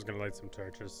 I was gonna light some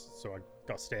torches, so I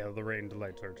got to stay out of the rain to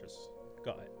light torches.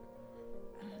 Got it.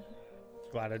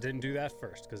 Glad I didn't do that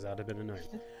first, because that'd have been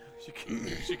annoying. She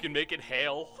can make it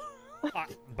hail. I'm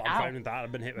fine with that.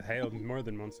 I've been hit with hail more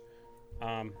than once.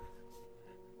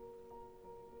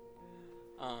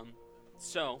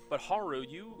 But Haru,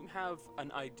 you have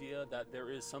an idea that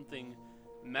there is something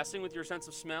messing with your sense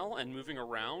of smell and moving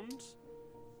around.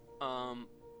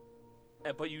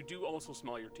 But you do also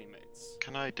smell your teammates.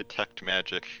 Can I detect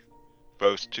magic?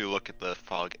 Both to look at the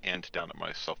fog and down at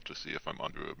myself to see if I'm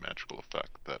under a magical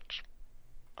effect that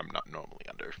I'm not normally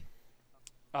under.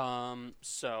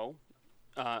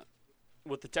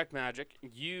 With detect magic,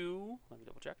 let me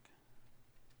double check.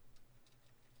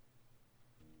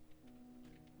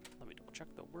 Let me double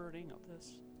check the wording of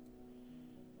this.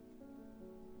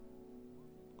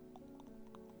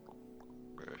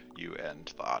 For you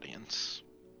and the audience.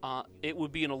 It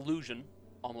would be an illusion,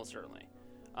 almost certainly.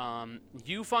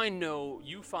 You find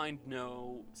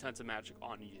no sense of magic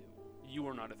on you. You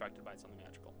are not affected by something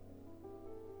magical.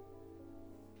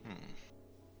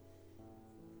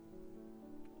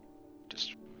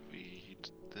 Just read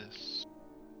this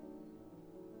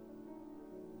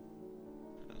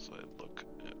as I look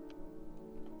up.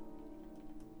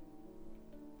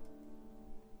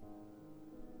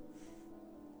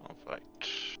 Alright.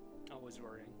 Always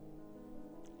worrying.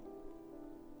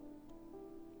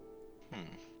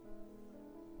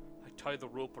 I tie the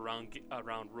rope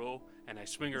around Ro, and I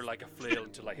swing her like a flail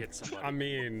until I hit somebody. I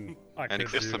mean, I And could he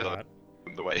gives do them that.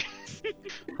 in the way.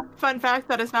 Fun fact,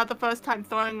 that is not the first time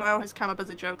throwing row has come up as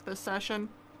a joke this session.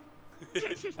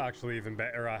 Actually, even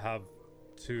better, I have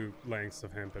 2 lengths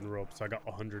of hemp and rope, so I got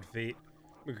 100 feet.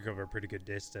 We could cover a pretty good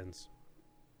distance.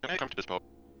 Can I come to this point?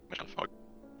 Fog.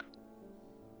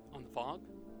 On the fog?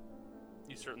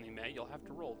 You certainly may. You'll have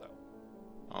to roll,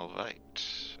 though.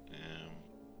 Alright.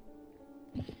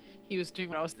 He was doing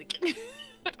what I was thinking.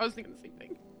 I was thinking the same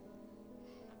thing.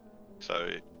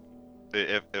 So,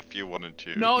 if you wanted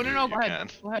to, No, you go ahead. can.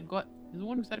 Go ahead. You're the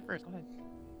one who said it first. Go ahead.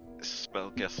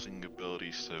 Spellcasting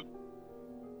ability, so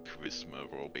charisma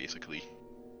roll basically.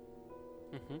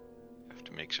 Mm-hmm. Have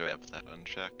to make sure I have that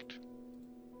unchecked.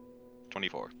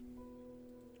 24.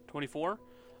 24?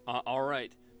 All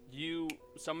right. You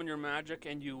summon your magic,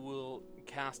 and you will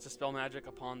cast Dispel Magic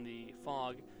upon the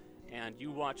fog, and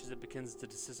you watch as it begins to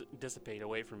dissipate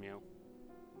away from you.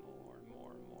 More and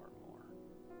more and more and more.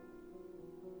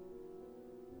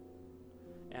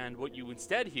 And what you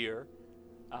instead hear,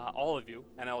 all of you,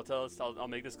 and I'll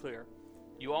make this clear,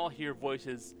 you all hear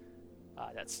voices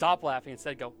that stop laughing and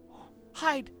instead go,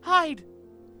 hide, hide!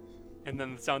 And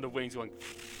then the sound of wings going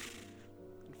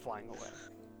and flying away.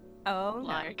 Oh, no.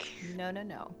 Lark. No, no,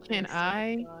 no. Can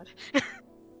I?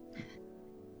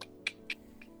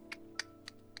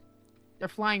 They're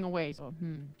flying away, so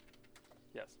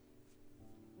Yes.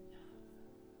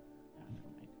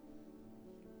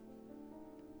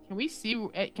 Can we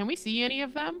see any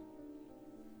of them?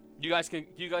 You guys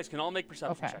can all make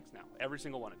perception Okay. checks now. Every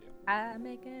single one of you. I'm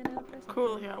making a perception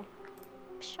Coolio.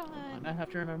 shot. And I have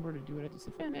to remember to do it at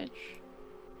disadvantage.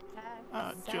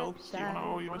 Jill, do you want to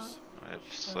roll yours?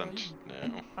 I've sent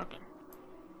now. Okay.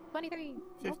 23.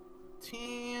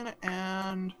 15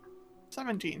 and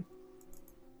 17.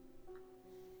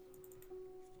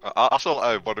 Also,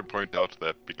 I want to point out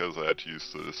that because I had to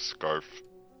use the scarf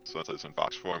since it's in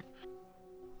box form,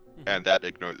 and that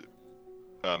ignores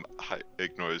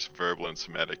verbal and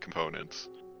somatic components,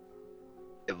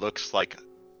 it looks like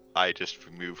I just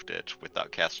removed it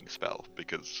without casting a spell,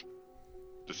 because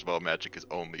Dispel Magic is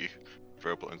only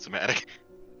verbal and somatic.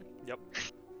 Yep.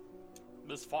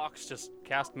 This fox just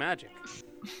cast magic.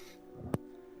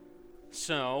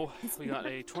 So, we got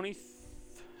a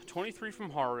 23 from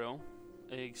Haru,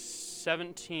 a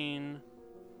 17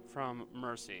 from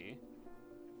Mercy,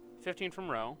 15 from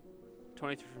Ro,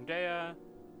 23 from Dea.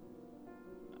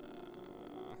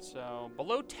 So,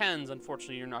 below 10s,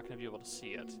 unfortunately, you're not going to be able to see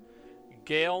it.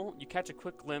 Gale, you catch a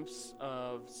quick glimpse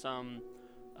of some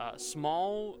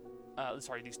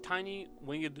these tiny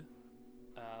winged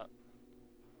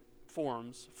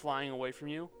forms flying away from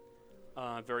you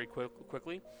very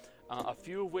quickly. A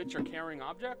few of which are carrying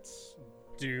objects.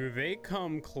 Do they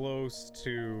come close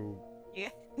to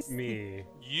Yes. me?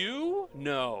 You?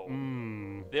 No.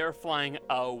 They're flying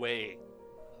away.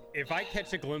 If I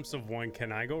catch a glimpse of one,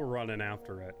 can I go running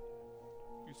after it?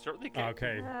 You certainly can.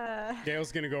 Okay.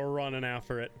 Gale's gonna go running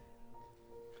after it.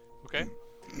 Okay.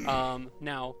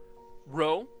 Now,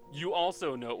 Ro, you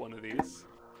also note one of these.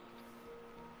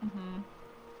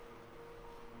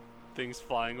 Things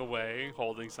flying away,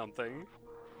 holding something.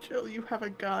 Jill, you have a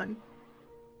gun.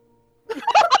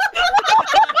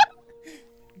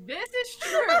 This is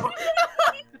true.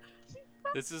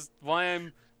 This is why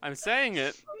I'm saying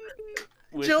it.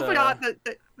 With, Jill forgot that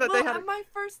they had. My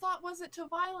first thought wasn't to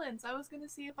violence. I was gonna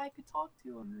see if I could talk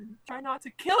to him and try not to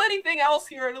kill anything else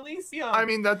here at Elysium. I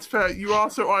mean, that's fair. You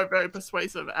also are very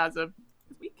persuasive as a.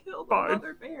 we killed Fine.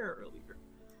 another bear earlier.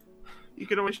 You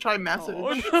could always try message.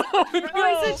 Oh, no,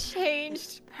 Ro is a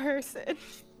changed person.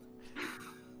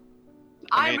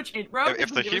 I mean, I'm a rogue.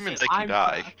 if they're humans, they can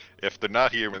die. If they're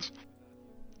not humans,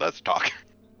 let's talk.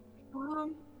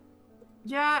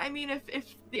 Yeah, I mean,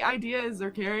 if the idea is they're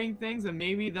carrying things, and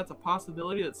maybe that's a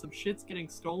possibility that some shit's getting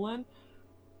stolen,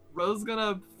 Ro's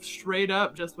gonna straight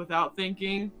up, just without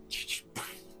thinking,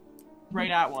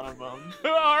 right at one of them.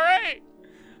 All right.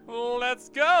 Well, let's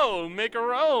go. Make a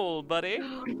roll, buddy.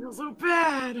 I feel so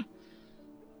bad.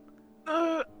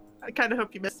 I kind of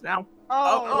hope you missed now.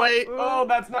 Oh, wait. Oh,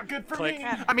 that's not good for Click. me.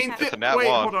 I mean, It's a nat wait,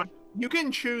 one. hold on. You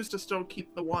can choose to still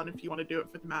keep the one if you want to do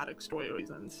it for thematic story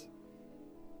reasons.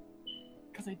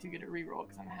 Because I do get a reroll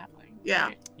because I'm a halfling. Yeah.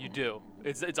 Right. You do.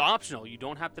 It's optional. You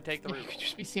don't have to take the reroll.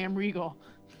 Just be Sam Riegel.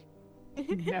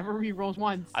 He never rerolls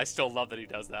once. I still love that he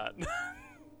does that.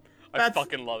 I That's-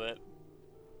 fucking love it.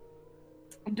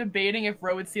 I'm debating if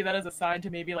Ro would see that as a sign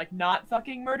to maybe like not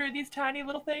fucking murder these tiny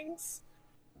little things.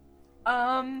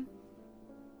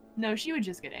 No, she would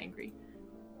just get angry.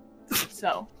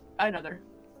 So, another.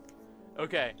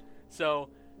 Okay, so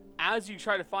as you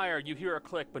try to fire, you hear a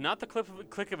click, but not the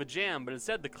click of a jam, but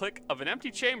instead the click of an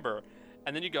empty chamber,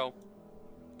 and then you go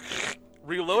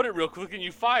reload it real quick and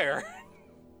you fire.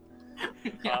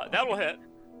 That'll hit.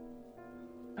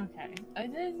 Okay.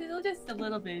 Just a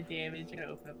little bit of damage. I'm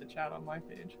gonna open up the chat on my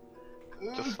page.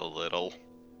 Just a little.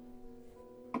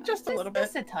 Just a little bit.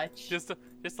 Just a touch. Just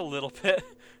a little bit.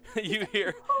 you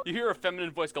hear a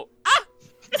feminine voice go, ah!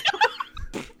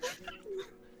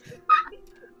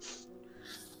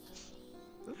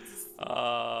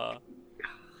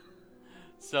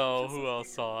 So who else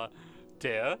saw it?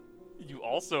 Dea, you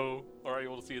also are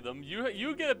able to see them.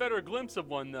 You get a better glimpse of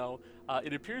one though.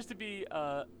 It appears to be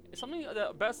something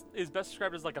that is best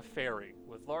described as like a fairy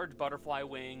with large butterfly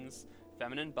wings,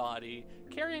 feminine body,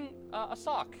 carrying a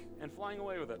sock and flying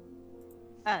away with it.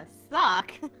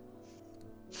 Sock.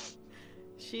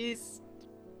 She's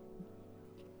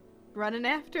running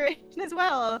after it as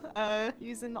well,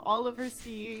 using all of her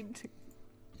speed.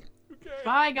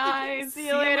 Bye, guys. See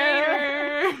you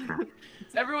later.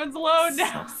 Everyone's alone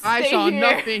now. I Stay saw here.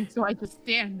 nothing, so I just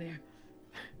stand there.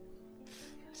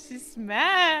 She's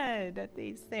mad at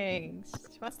these things.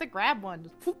 She wants to grab one.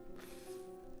 Just whoop.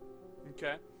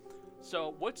 Okay.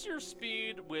 So, what's your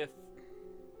speed with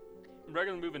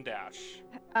regular move and dash?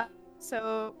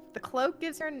 So the cloak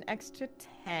gives her an extra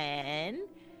 10,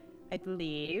 I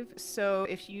believe. So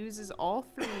if she uses all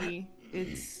 3,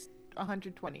 it's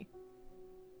 120.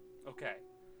 Okay.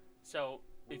 So,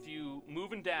 if you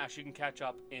move and dash, you can catch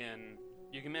up in...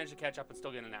 You can manage to catch up and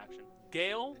still get an action.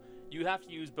 Gale, you have to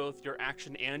use both your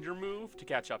action and your move to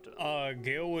catch up to them.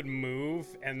 Gale would move,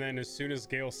 and then as soon as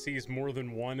Gale sees more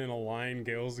than one in a line,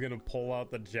 Gale's gonna pull out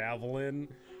the javelin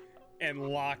and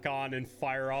lock on and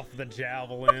fire off the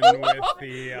javelin with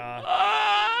the, and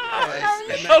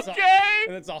that's Okay!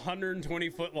 and that's a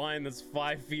 120-foot line that's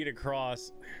 5 feet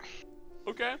across.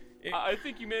 Okay. I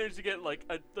think you managed to get, like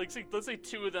let's say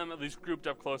 2 of them at least grouped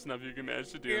up close enough you can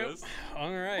manage to do this.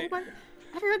 All right. Oh my,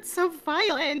 everyone's so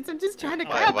violent. I'm just trying to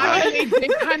Why- grab why- one. They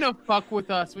kind of fuck with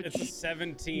us. With It's a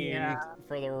 17 Yeah.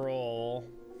 for the roll.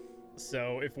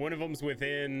 So if one of them's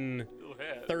within It'll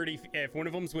hit. 30, if one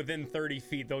of them's within 30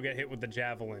 feet, they'll get hit with the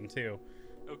javelin too.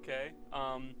 Okay.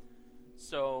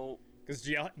 So Because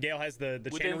Gale has the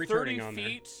chain within 30 returning on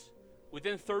feet,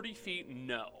 within 30 feet,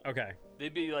 no. there. Okay.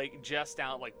 They'd be like just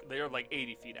out, like they're like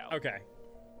 80 feet out. Okay.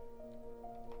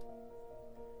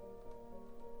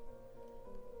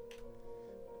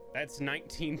 That's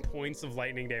 19 points of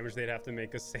lightning damage. They'd have to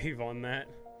make a save on that.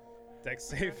 Dex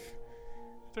save.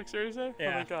 Dexterity save?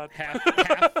 Yeah. Oh my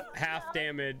god. half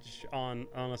damage on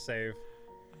a save.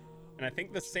 And I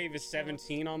think the save is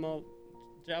 17 on the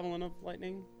javelin of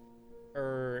lightning.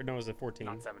 Or no, is it 14?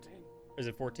 Not 17. Is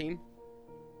it 14?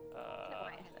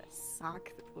 I had a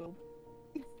sock that will.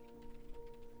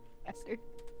 Bastard.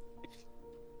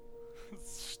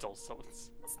 Stole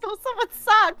someone's. Stole someone's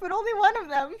sock, but only one of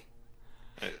them.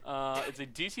 It's a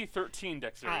DC 13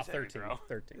 dexterity saving 13. throw.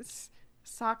 13. This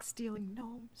sock stealing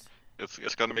gnomes.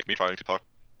 It's gonna make me trying to talk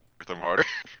with them harder.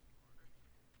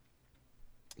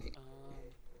 Let me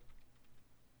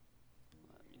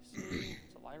see.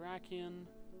 It's a Lyrakian.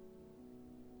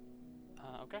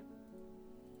 Okay.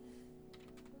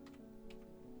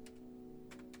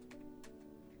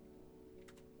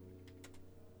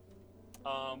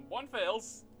 One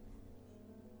fails.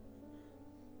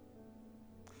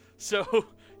 So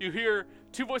you hear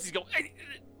 2 voices go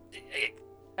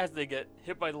as they get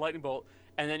hit by the lightning bolt,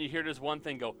 and then you hear this one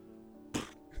thing go.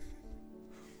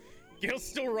 Gale's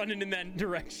still running in that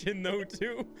direction though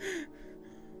too.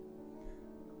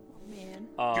 Oh man.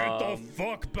 Get the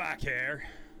fuck back here.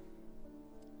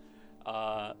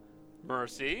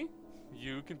 Mercy,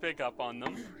 you can pick up on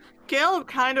them. Gale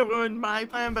kind of ruined my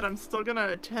plan, but I'm still gonna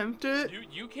attempt it.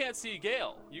 You can't see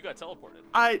Gale. You got teleported.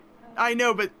 I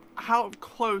know, but how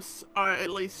close are at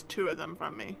least 2 of them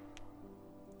from me?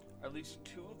 At least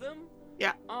 2 of them?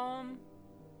 Yeah.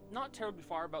 Not terribly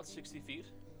far, about 60 feet.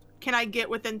 Can I get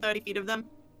within 30 feet of them?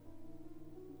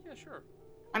 Yeah, sure.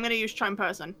 I'm gonna use Charm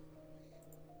Person.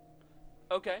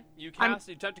 Okay, you attempt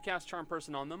to cast Charm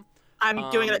Person on them. I'm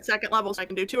doing it at 2nd level, so I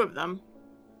can do 2 of them.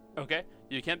 Okay,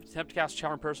 you can attempt to cast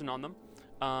Charm Person on them.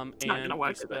 It's not gonna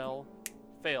work, the is it? spell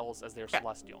fails as they're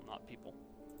celestial, not people.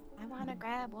 I wanna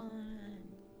grab one.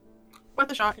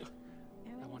 Worth a shot.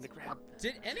 I want to grab.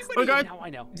 Did Oh, anybody? God. Now I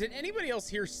know. Did anybody else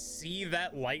here see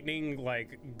that lightning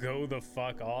like go the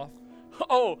fuck off?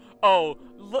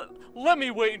 Let me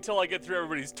wait until I get through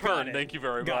everybody's turn. it. Thank you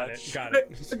very Got much. it. Got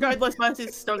it. Regardless,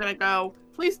 Mercy's still gonna go.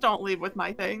 Please don't leave with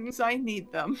my things. I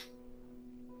need them.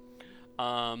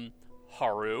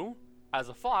 Haru, as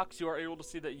a fox, you are able to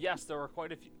see that yes, there are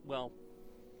quite a few. Well,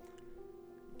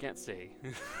 can't see.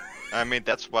 I mean,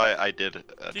 that's why I did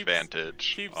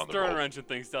advantage Keeps on the throwing roll. wrenching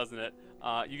things, doesn't it?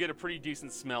 You get a pretty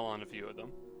decent smell on a few of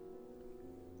them.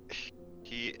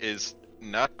 He is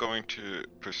not going to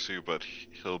pursue, but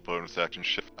he'll bonus action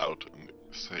shift out and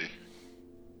say,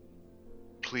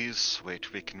 "Please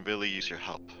wait. We can really use your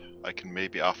help. I can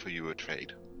maybe offer you a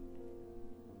trade."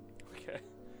 Okay.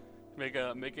 Make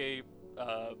a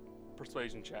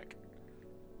persuasion check.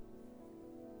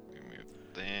 Give me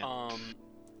that.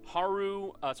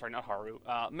 Haru, sorry, not Haru.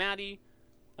 Maddie,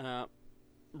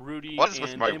 Rudy, What is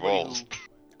with and my anybody rolls?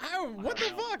 Ow! What the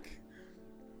fuck?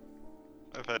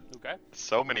 I've had Okay.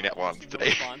 so many net ones No today.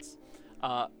 response.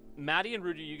 Maddie and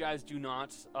Rudy, you guys do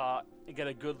not get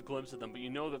a good glimpse of them, but you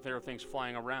know that there are things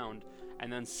flying around,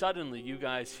 and then suddenly you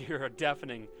guys hear a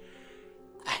deafening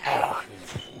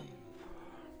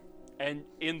And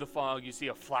in the fog, you see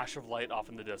a flash of light off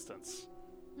in the distance.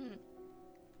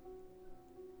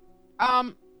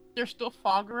 There's still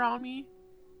fog around me.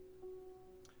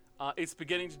 It's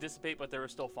beginning to dissipate, but there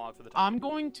is still fog for the time. I'm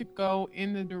going to go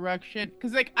in the direction,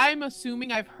 because, like, I'm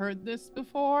assuming I've heard this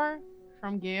before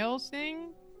from Gale's thing.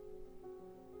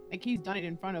 Like, he's done it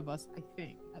in front of us, I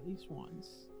think, at least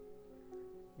once.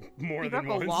 More You than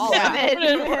broke a once. wall Yeah. of it.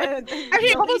 Actually,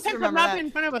 You all at those least times have remember not that. been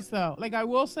in front of us, though. Like, I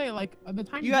will say, like, the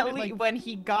time You he at did it, least like, when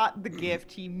he got the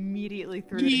gift, he immediately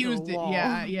threw it he into used a it. wall.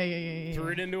 Yeah. Threw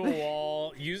it into a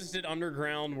wall, used it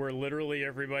underground where literally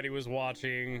everybody was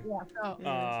watching. Yeah, so,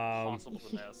 Impossible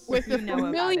to miss. with the You know about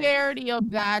it. familiarity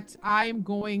of that, I'm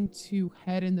going to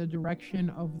head in the direction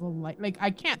of the light. Like,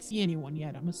 I can't see anyone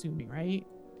yet, I'm assuming, right?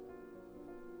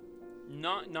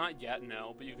 Not yet,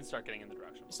 no, but you can start getting in the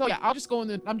direction. So yeah, I'm just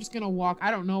gonna walk. I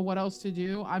don't know what else to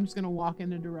do. I'm just gonna walk in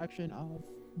the direction of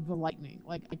the lightning.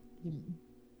 Like,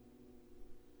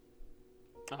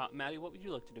 Maddie, what would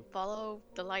you like to do? Follow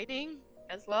the lighting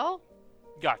as well.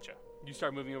 Gotcha. You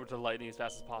start moving over to the lightning as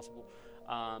fast as possible.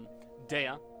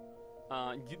 Dea,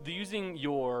 using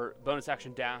your bonus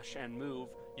action dash and move,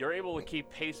 you're able to keep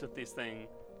pace with this thing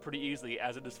pretty easily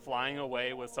as it is flying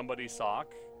away with somebody's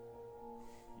sock.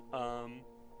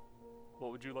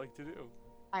 What would you like to do?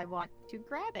 I want to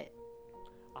grab it.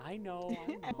 I know.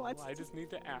 want I just need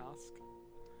to ask.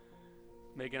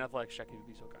 Make an athletics check if you'd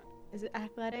be so kind. Is it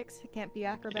athletics? It can't be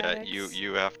Yeah, acrobatics.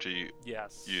 you have to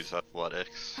Yes. use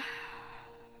athletics.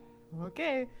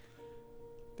 Okay.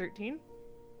 13.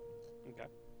 Okay.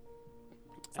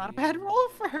 It's not a bad roll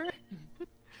for her.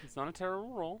 It's not a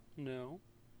terrible roll. No.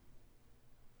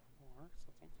 4,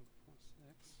 so that's 6.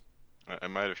 I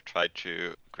might have tried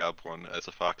to grab one as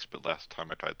a fox, but last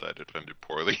time I tried that, it ended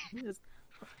poorly.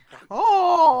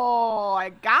 Oh, I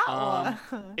got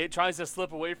one. It tries to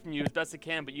slip away from you as best it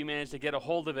can, but you manage to get a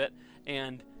hold of it,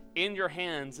 and in your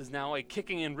hands is now a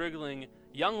kicking and wriggling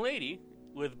young lady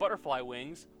with butterfly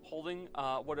wings holding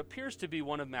what appears to be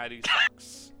one of Maddie's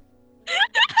socks.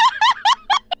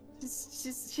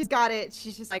 She's got it.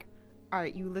 She's just like, all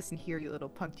right, you listen here, you little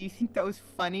punk. Do you think that was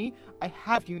funny? I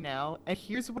have you now, and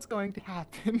here's what's going to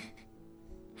happen.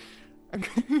 You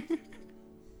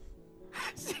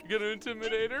gonna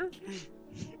intimidate her?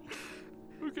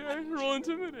 Okay, roll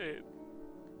intimidate.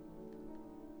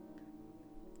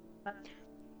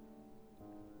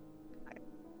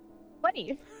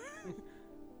 Funny.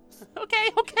 Okay.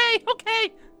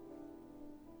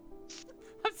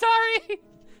 I'm sorry.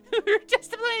 We were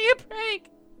just playing a prank.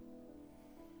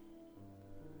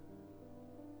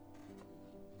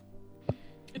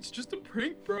 It's just a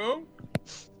prank, bro.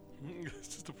 It's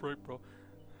just a prank, bro.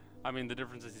 I mean, the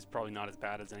difference is he's probably not as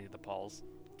bad as any of the Pauls.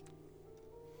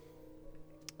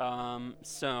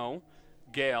 So,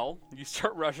 Gale, you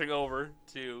start rushing over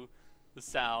to the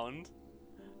sound.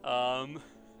 And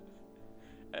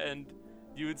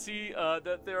you would see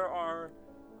that there are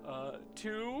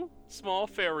 2 small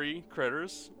fairy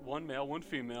critters, one male, one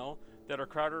female, that are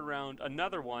crowded around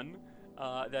another one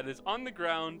that is on the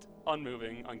ground,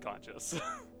 unmoving, unconscious.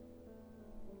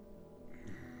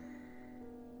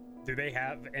 Do they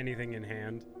have anything in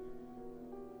hand?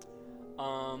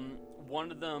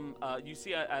 One of them, you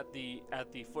see at the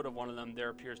foot of one of them, there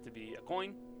appears to be a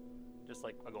coin, just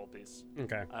like a gold piece.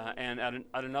 Okay. And at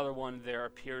another one, there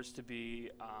appears to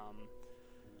be,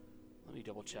 let me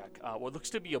double check, what looks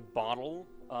to be a bottle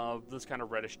of this kind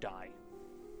of reddish dye.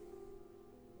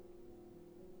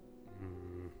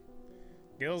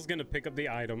 Gale's gonna pick up the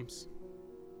items.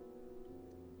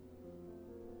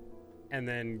 And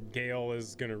then Gale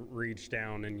is gonna reach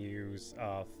down and use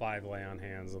 5 lay on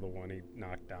hands of the one he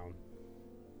knocked down.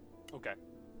 Okay.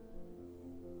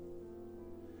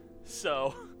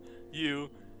 So,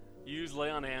 you use lay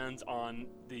on hands on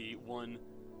the one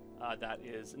that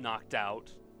is knocked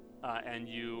out, and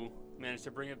you manage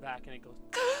to bring it back, and it goes,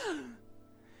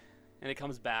 and it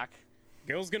comes back.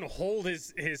 Gale's gonna hold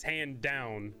his hand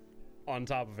down on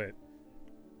top of it.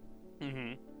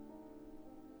 Mm-hmm.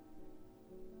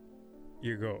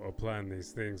 You go plan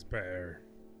these things better.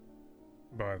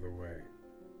 By the way,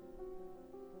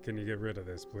 can you get rid of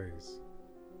this, please?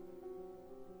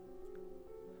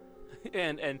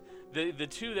 And the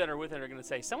 2 that are with it are gonna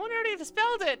say, "Someone already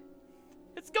dispelled it.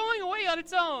 It's going away on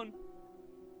its own."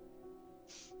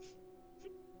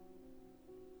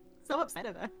 So upset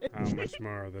about it. How much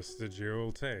more of this did you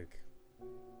all take?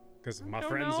 Because if my don't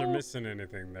friends are know. missing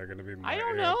anything, they're gonna be I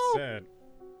don't mighty know. upset.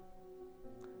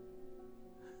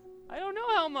 I don't know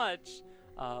how much.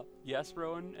 Yes,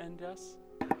 Rowan and Jess?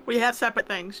 We have separate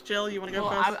things. Jill, you want to go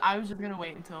Well, first? I was just gonna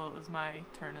wait until it was my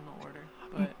turn in the order.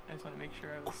 but I just want to make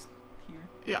sure I was here.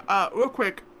 Yeah, real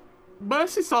quick.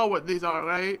 Mercy saw what these are,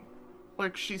 right?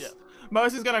 Like,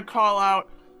 Mercy's gonna call out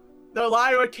the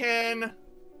Lyrican,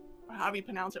 how do you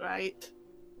pronounce it right?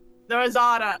 The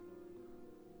Azada.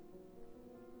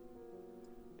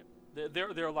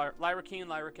 They're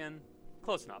Lyrican,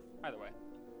 close enough. Either way.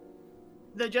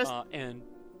 They're just and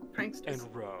pranksters.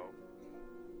 And Ro.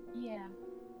 Yeah.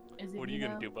 Is it What are you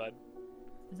gonna do, bud?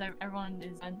 Everyone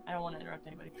is. I don't want to interrupt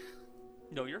anybody.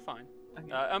 No, you're fine.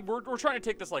 Okay. We're trying to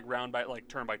take this like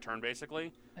turn by turn,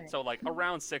 basically. Okay. So like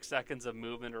around 6 seconds of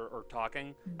movement or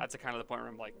talking. That's the kind of the point where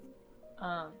I'm like,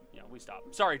 we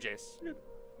stop. Sorry, Jace.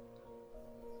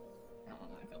 I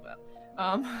feel bad.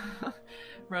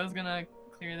 Ro's gonna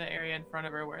clear the area in front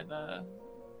of her where it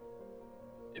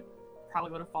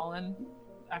probably would have fallen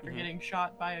after getting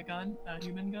shot by a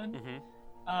human gun.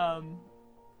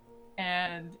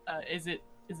 And is it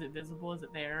visible? Is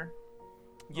it there?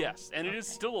 Yes, and it is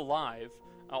still alive,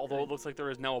 although it looks like there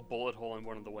is now a bullet hole in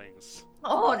one of the wings.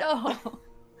 Oh no!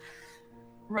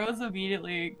 Ro's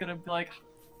immediately gonna be like,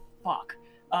 fuck.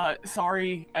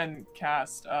 Sorry, and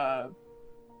cast,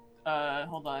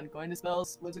 hold on, going to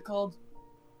spells, what's it called?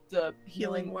 The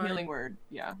Healing word. Healing word,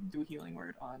 yeah, do a healing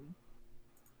word on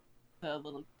the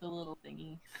little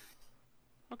thingy.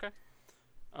 Okay.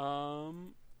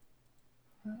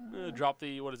 Drop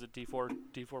the, what is it, D4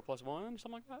 plus 1,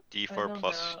 something like that? D4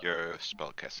 plus your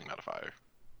spellcasting modifier.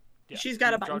 Yeah. She's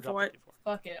got a button for it.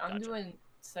 Fuck it, I'm Gotcha. doing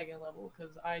second level,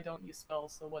 because I don't use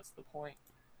spells, so what's the point?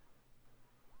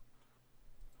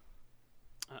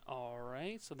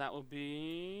 Alright, so that would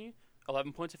be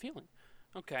 11 points of healing.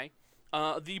 Okay.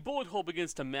 The bullet hole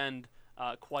begins to mend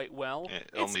quite well. Yeah,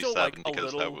 It's only still 7 like a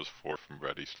because little... that was 4 from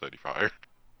Ready Steady Fire.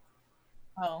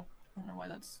 Oh, I don't know why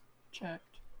that's checked.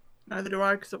 Neither do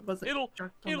I, because it wasn't.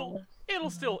 It'll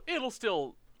still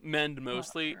mend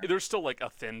mostly. There's still like a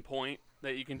thin point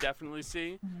that you can definitely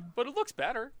see, but it looks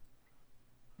better.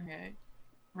 Okay.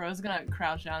 Ro's gonna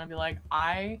crouch down and be like,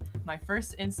 my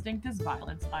first instinct is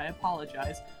violence. I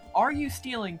apologize. Are you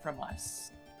stealing from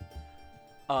us?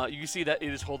 You can see that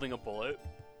it is holding a bullet.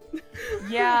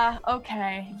 Yeah,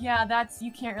 okay. Yeah,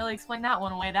 you can't really explain that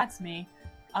one away. That's me.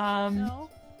 No.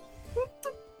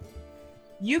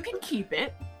 You can keep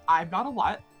it. I've got a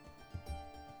lot.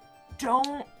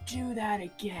 Don't do that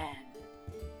again.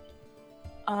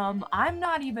 I'm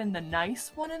not even the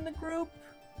nice one in the group.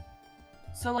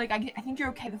 So, like, I think you're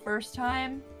okay the first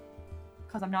time.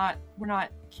 Because we're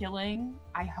not killing.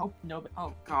 I hope nobody,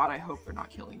 oh god, I hope we're not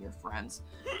killing your friends.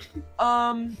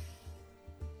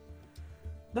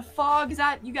 The fog,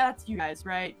 that's you guys,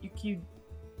 right? Is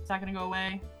that gonna go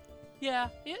away? Yeah,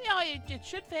 it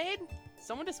should fade.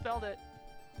 Someone dispelled it.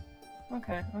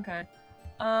 Okay.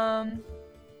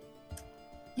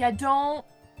 Yeah,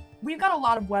 we've got a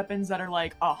lot of weapons that are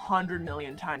like 100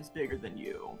 million times bigger than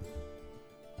you.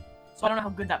 So I don't know how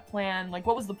good that plan, like,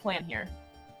 what was the plan here?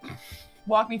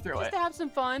 Walk me through Just to have some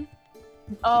fun.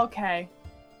 Okay.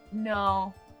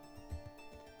 No,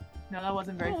 that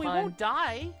wasn't very fun. We won't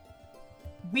die.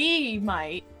 We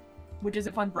might, which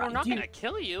isn't fun for us. We're not gonna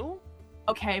kill you.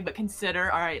 Okay, but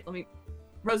consider, alright,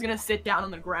 Ro's gonna sit down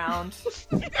on the ground.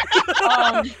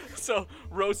 So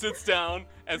Rose sits down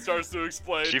and starts to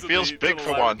explain. She to feels the, big to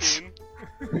for the once.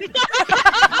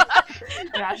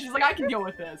 Yeah, she's like, I can deal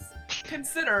with this.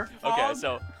 Consider. Okay,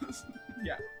 so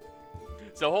yeah.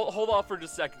 So hold off for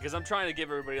just a second, because I'm trying to give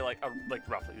everybody like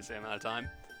roughly the same amount of time.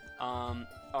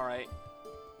 All right.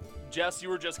 Jess, you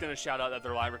were just gonna shout out that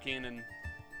they're Lyrican and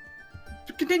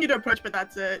Continue to approach, but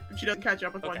that's it. If she doesn't catch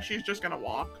up with one, Okay. she's just gonna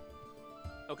walk.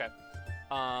 okay.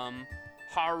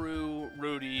 Haru,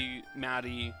 Rudy,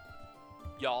 Maddie,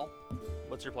 y'all,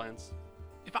 what's your plans?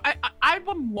 If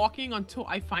I'm walking until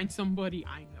I find somebody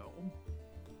I know.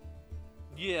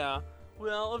 Yeah.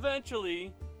 Well,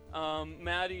 eventually,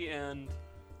 Maddie and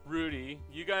Rudy,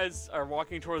 you guys are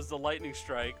walking towards the lightning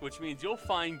strike, which means you'll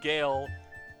find Gale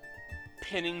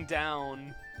pinning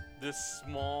down this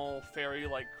small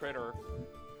fairy-like critter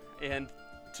and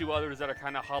 2 others that are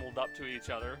kind of huddled up to each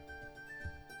other.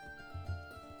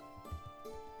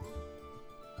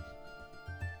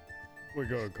 We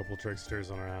got a couple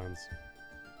tricksters on our hands.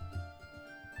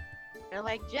 They're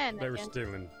like Jen. They were again.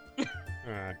 stealing.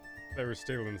 They were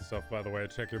stealing stuff, by the way.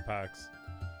 Check your packs.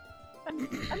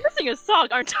 I'm missing a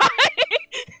sock, aren't I?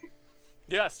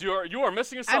 Yes, you are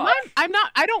missing a sock. I'm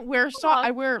not. I don't wear sock.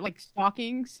 I wear like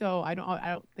stockings, so I don't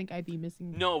think I'd be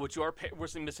missing. No, but you are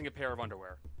missing a pair of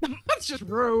underwear. That's just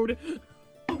rude.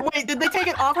 Wait, did they take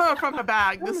it off her or from her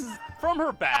bag? This is From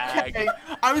her bag. okay.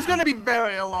 I was gonna be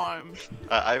very alarmed.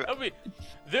 I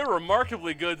They're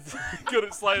remarkably good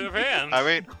at sleight of hand. I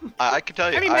mean, I can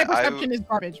tell you, I mean, my perception is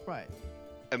garbage, but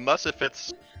unless if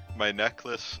it's my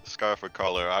necklace, scarf, or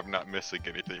collar, I'm not missing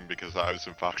anything because I was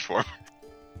in fox form.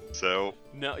 So.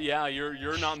 No, yeah,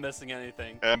 you're not missing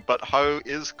anything. But Hao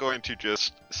is going to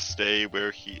just stay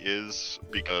where he is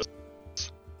because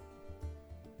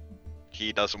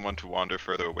he doesn't want to wander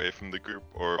further away from the group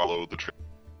or follow the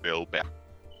trail back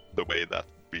the way that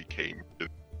we came to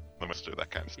the master,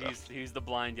 that kind of stuff. He's the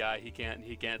blind guy. He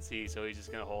can't see, so he's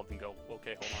just gonna hold and go.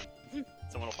 Okay, hold on.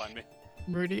 Someone will find me.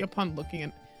 Rudy, upon looking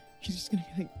at, she's just gonna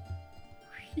be like,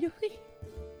 really?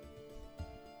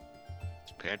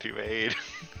 Panty raid.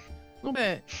 A little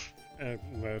bit.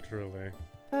 Literally.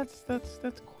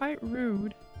 That's quite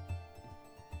rude.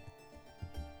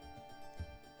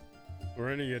 We're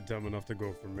gonna get dumb enough to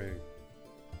go for me.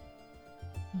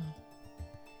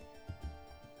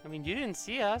 I mean, you didn't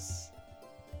see us.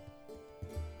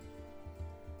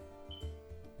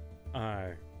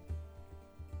 Aye.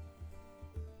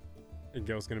 And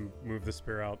Gil's gonna move the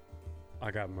spear out.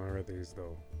 I got more of these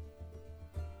though.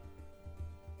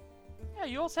 Yeah,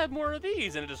 you also have more of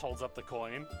these, and it just holds up the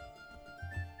coin.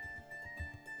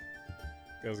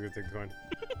 Gil's gonna take the coin.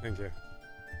 Thank you.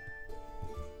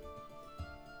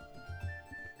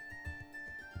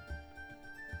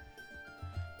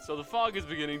 So the fog is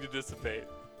beginning to dissipate.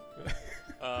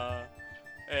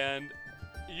 And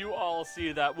you all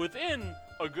see that within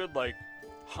a good,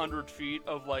 100 feet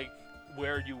of,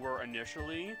 where you were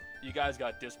initially, you guys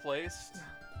got displaced.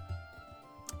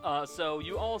 So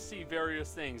you all see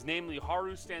various things, namely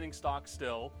Haru standing stock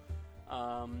still,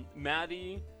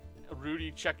 Maddie,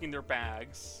 Rudy checking their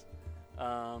bags,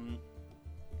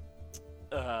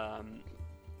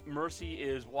 Mercy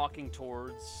is walking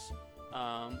towards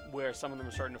where some of them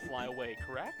are starting to fly away,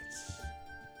 correct?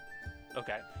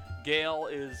 Okay. Gale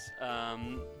is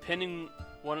pinning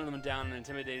one of them down and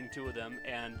intimidating two of them,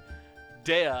 and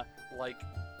Dea, like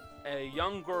a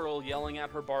young girl yelling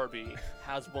at her Barbie,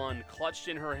 has one clutched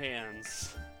in her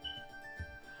hands,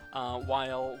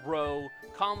 while Ro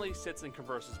calmly sits and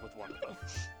converses with one of them.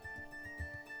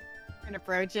 And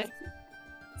approach it.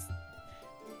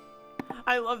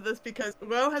 I love this because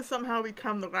Ro has somehow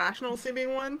become the rational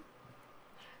seeming one.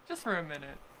 Just for a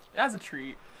minute. As a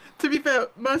treat. To be fair,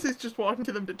 Mercy's just walking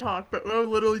to them to talk, but Ro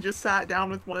literally just sat down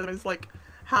with one of them, is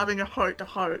having a heart to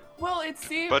heart. Well, it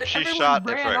seemed But that she everyone shot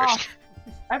at ran first. off.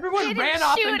 Everyone She ran didn't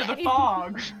off shoot into the anyone.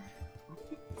 fog.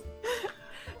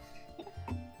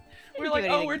 We're do like, oh,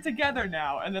 anything. we're together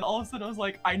now. And then all of a sudden I was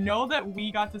like, I know that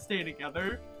we got to stay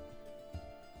together,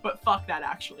 but fuck that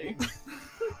actually.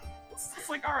 It's just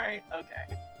like, alright,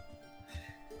 okay.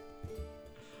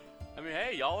 I mean,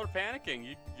 hey, y'all are panicking.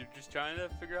 You're just trying to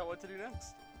figure out what to do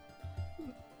next.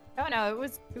 Oh no, it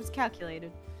was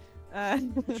calculated.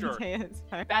 Sure. Dea's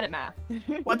part. Bad at math.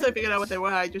 Once I figured out what they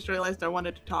were, I just realized I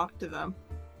wanted to talk to them.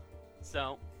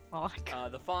 So, Oh,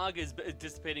 the fog is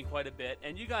dissipating quite a bit,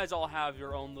 and you guys all have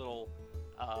your own little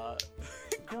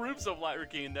groups of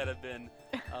Lyrican that have been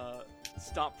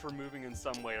stopped from moving in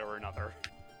some way or another.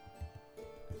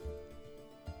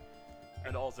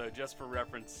 And also, just for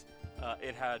reference,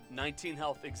 it had 19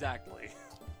 health exactly.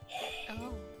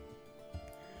 Oh.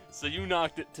 So you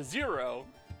knocked it to 0,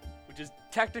 which is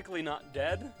technically not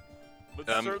dead, but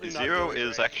certainly not 0 doing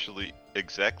is great. actually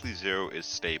exactly 0 is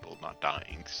stable, not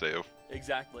dying. So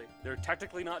Exactly. They're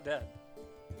technically not dead.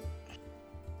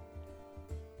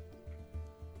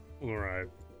 Alright.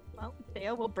 Well,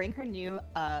 Thea will bring her new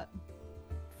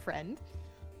friend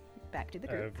back to the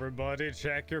group. Everybody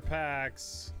check your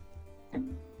packs. Yeah,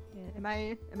 am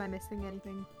I missing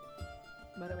anything?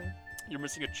 By the way. You're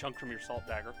missing a chunk from your salt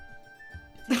dagger.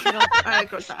 I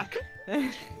go back.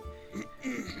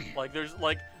 Like there's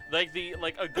a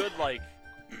good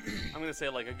I'm gonna say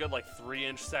a good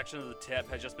 3-inch section of the tip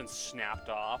has just been snapped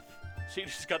off. So you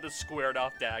just got this squared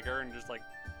off dagger and just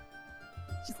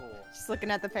cool. Just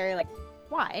looking at the fairy like,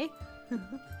 why?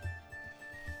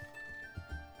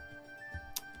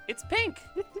 It's pink.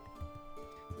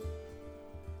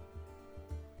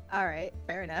 All right,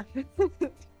 fair enough.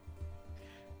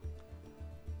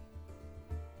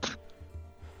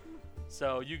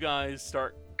 So you guys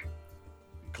start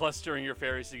clustering your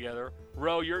fairies together.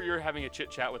 Ro, you're having a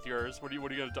chit chat with yours. What do you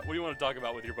want to talk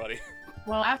about with your buddy?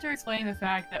 Well, after explaining the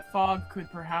fact that fog could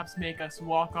perhaps make us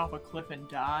walk off a cliff and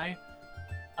die,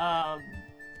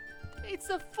 It's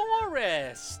a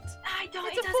forest. It's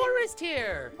a forest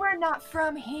here. We're not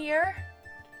from here.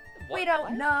 We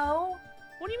don't know.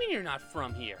 What do you mean you're not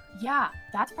from here? Yeah,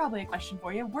 that's probably a question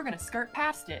for you. We're gonna skirt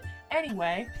past it.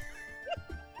 Anyway,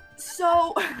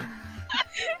 so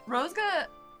Rose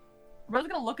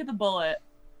gonna look at the bullet,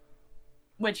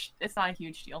 which it's not a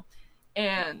huge deal,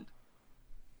 and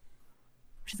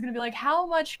she's gonna be like, "How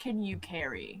much can you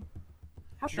carry?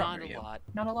 How strong Not are a you? lot.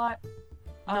 Not a lot.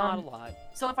 Not a lot.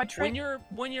 So if I trade,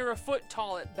 When you're a foot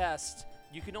tall at best,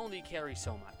 you can only carry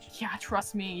so much. yeah,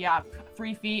 trust me. Yeah,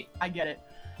 3 feet. I get it.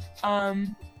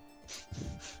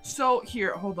 So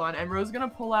here, hold on. And Rose's gonna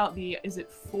pull out the, is it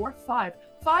 4,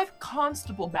 5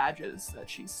 constable badges that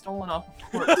she's stolen off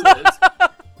of corpses.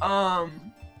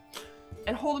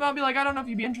 And hold them out and be like, I don't know if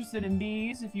you'd be interested in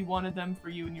these, if you wanted them for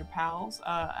you and your pals,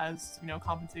 as, you know,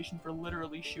 compensation for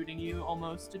literally shooting you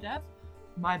almost to death.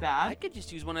 My bad. I could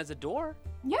just use one as a door.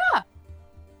 Yeah,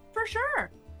 for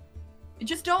sure.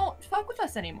 Just don't fuck with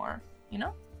us anymore, you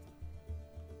know?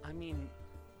 I mean,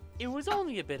 it was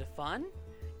only a bit of fun.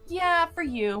 Yeah, for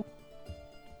you.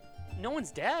 No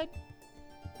one's dead.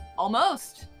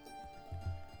 Almost.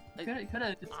 I-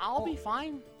 Coulda. I'll be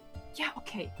fine. Yeah,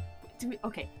 okay.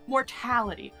 Okay,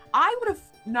 mortality. I would have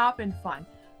not been fine.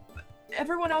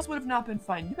 Everyone else would have not been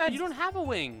fine. You guys. You don't have a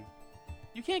wing.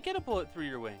 You can't get a bullet through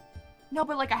your wing. No,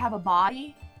 but like I have a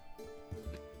body.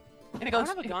 And it goes.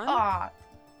 I don't have a gun.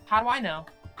 How do I know?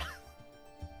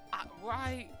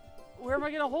 Where am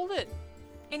I gonna hold it?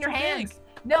 In your Too hands. big.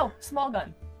 No, small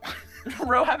gun.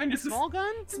 Ro having to Small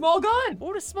gun? Small gun. What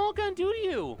would a small gun do to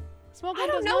you? Small gun I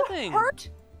don't does know. nothing. Hurt.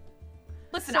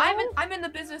 Listen, So? I'm in the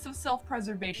business of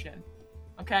self-preservation.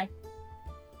 Okay.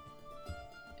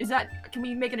 Is that? Can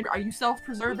we make an? Are you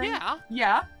self-preserving? Yeah.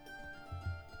 Yeah.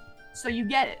 So you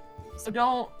get it. So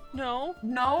don't. No.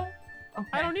 No. Okay.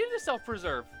 I don't need to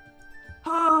self-preserve.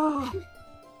 Oh,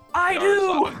 I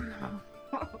do.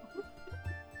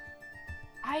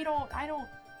 I don't.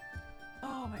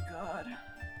 Oh my god.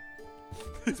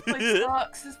 This place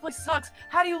sucks. This place sucks.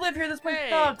 How do you live here? This place Hey.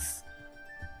 sucks.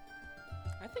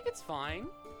 I think it's fine.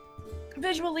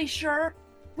 Visually, sure.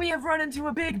 We have run into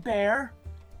a big bear,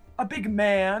 a big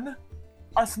man,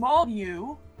 a small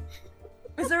you.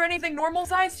 Is there anything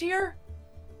normal-sized here?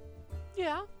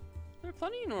 Yeah. There are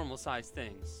plenty of normal-sized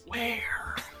things.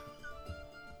 Where?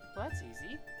 Well, that's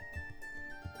easy.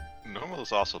 Normal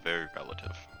is also very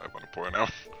relative, I want to point out.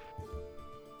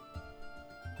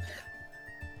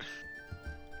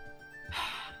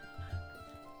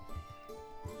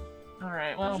 All right.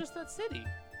 There's Well, just that city.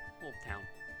 Old town.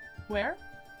 where?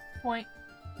 Point.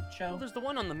 Well, Show. there's the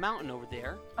one on the mountain over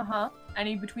there. Uh-huh.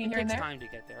 Any between It here and takes there? time to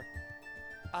get there.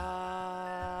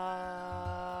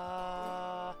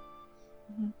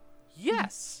 Mhm.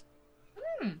 Yes.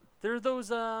 Hmm. There are those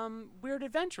weird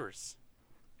adventurers.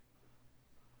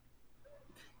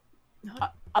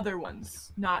 Other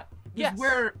ones, not. 'cause Yes.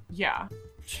 We're yeah.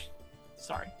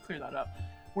 Sorry, clear that up.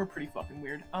 We're pretty fucking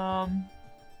weird.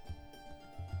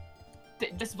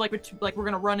 Just like we're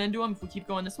gonna run into them if we keep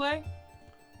going this way.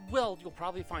 Well, you'll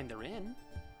probably find they're in.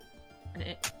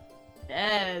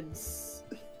 Beds.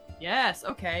 Yes.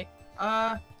 Okay.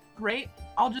 Great.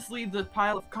 I'll just leave the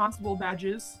pile of constable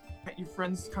badges. Let your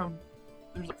friends come.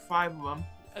 There's like 5 of them.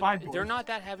 5 They're boys. not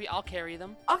that heavy. I'll carry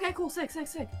them. Okay, cool. Sick.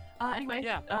 Anyway.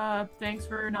 Yeah. Thanks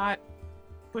for not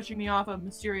pushing me off a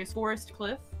mysterious forest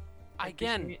cliff. I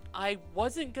Again, appreciate it. I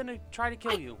wasn't gonna try to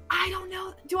kill you. I don't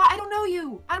know. I don't know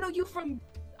you. I know you from Do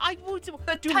Titan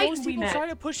most we people met. try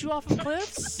to push you off of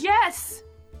cliffs? Yes.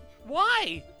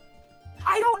 Why?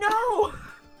 I don't know.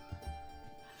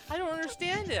 I don't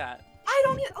understand that. I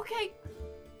don't. Okay.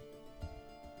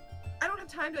 I don't have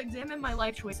time to examine my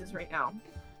life choices right now.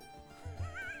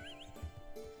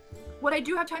 What I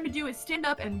do have time to do is stand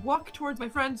up and walk towards my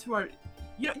friends who are,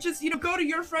 go to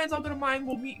your friends. I'll go to mine.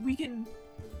 We can.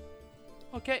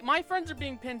 Okay, my friends are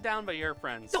being pinned down by your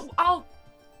friends. So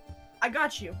I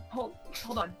got you. Hold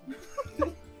on.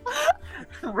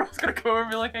 Ro's gonna go over and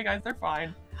be like, "Hey guys, they're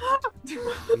fine.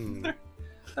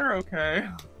 they're okay."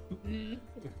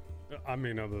 I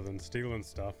mean, other than stealing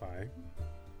stuff,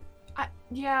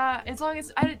 Yeah, as long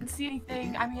as I didn't see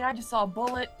anything. I mean, I just saw a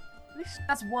bullet.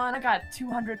 That's one. I got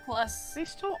 200 plus. They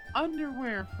stole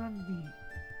underwear from me.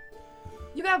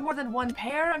 You got more than one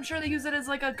pair. I'm sure they use it as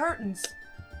like a curtains.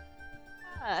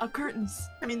 Curtains.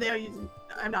 I mean, they are using.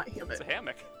 I'm not here, but It's a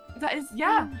hammock. That is,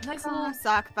 yeah, nice Oh, little.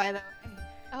 sock, by the way.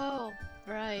 Oh,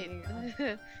 right.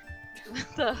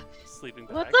 What the? Sleeping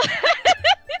bag. What the?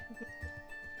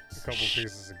 A couple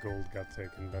pieces of gold got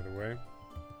taken, by the way.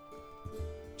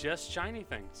 Just shiny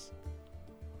things.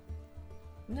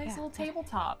 Nice little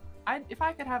tabletop. If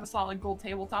I could have a solid gold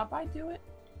tabletop, I'd do it.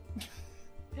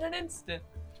 In an instant.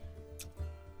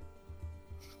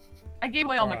 I gave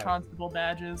away all my Alright. constable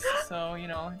badges, so you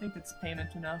know I think it's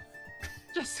payment enough.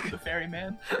 Just For the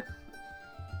ferryman.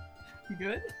 You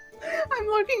good? I'm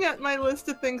looking at my list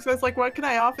of things. I was like, what can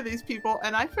I offer these people?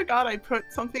 And I forgot I put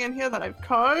something in here that I've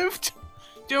carved.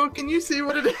 Joe, can you see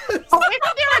what it is? oh, isn't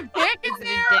there a dick in Is it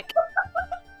there? a dick?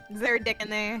 Is there a dick in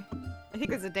there? I think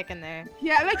there's a dick in there.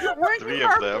 Yeah, like weren't Three you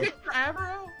of carving them. dick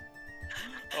forever?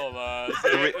 Hold on.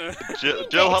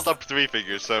 Jill held up 3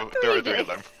 figures, so there are 3 of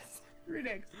them. 3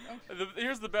 dicks.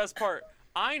 Here's the best part.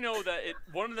 I know that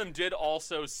one of them did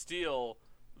also steal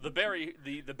the berry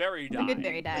dye. The good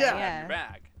berry dye, out of yeah. your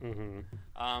bag.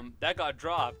 Mm-hmm. That got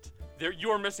dropped.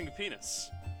 You're missing a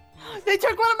penis. They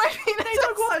took one of my penises. They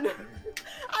took one.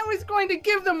 I was going to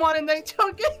give them one and they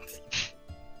took it.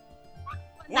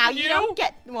 Now Wouldn't you don't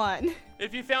get one.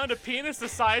 If you found a penis the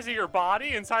size of your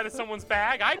body inside of someone's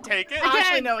bag, I'd take it.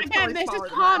 Actually, no, it's again, probably this is smaller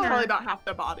than that. Connor. Probably about half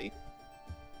their body.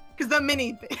 Because the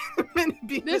mini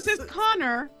penises. This is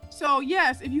Connor. So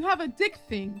yes, if you have a dick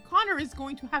thing, Connor is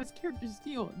going to have his character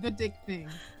steal the dick thing.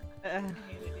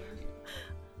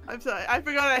 I'm sorry, I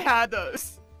forgot I had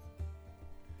those.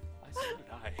 I did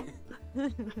I.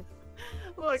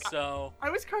 Look, So I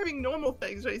was carving normal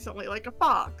things recently, like a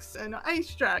fox and an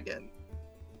ice dragon.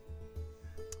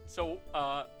 So,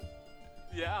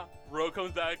 yeah, Ro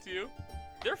comes back to you.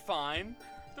 They're fine.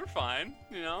 They're fine,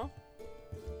 you know?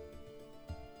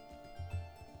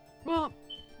 Well,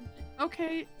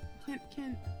 okay.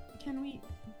 Can we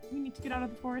need to get out of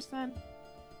the forest then?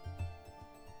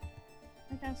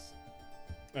 I guess.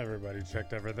 Everybody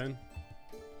checked everything.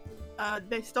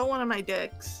 They stole one of my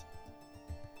dicks.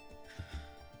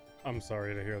 I'm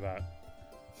sorry to hear that.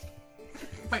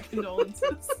 My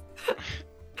condolences.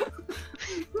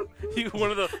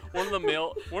 One of the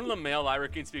male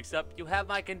Lyrican speaks up. You have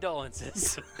my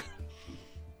condolences.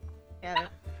 Yeah.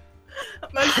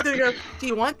 I was gonna go, do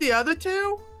you want the other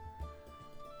 2?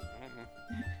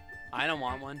 I don't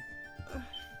want one.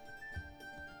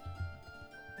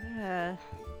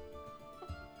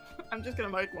 I'm just gonna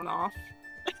mark one off.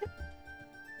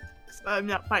 I'm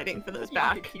not fighting for those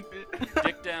back. Keep it.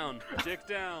 Dick down. Dick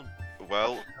down.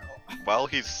 Well, while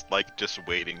he's like just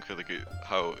waiting for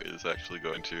how is actually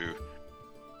going to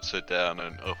sit down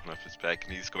and open up his bag,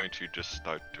 and he's going to just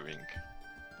start doing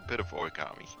a bit of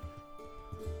origami.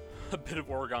 A bit of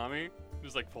origami,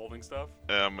 just like folding stuff.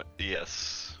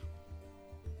 Yes.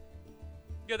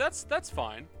 Yeah, that's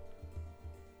fine.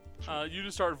 You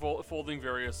just start folding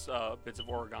various bits of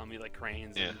origami, like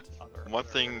cranes Yeah. and other. One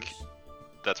thing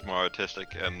that's more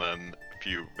artistic, and then a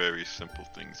few very simple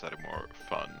things that are more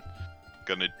fun.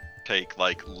 Gonna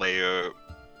layer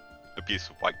a piece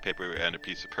of white paper and a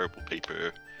piece of purple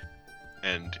paper,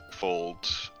 and fold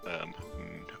an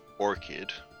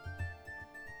orchid.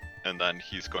 And then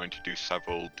he's going to do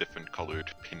several different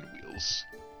colored pinwheels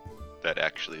that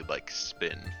actually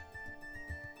spin.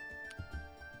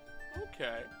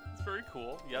 Okay, it's very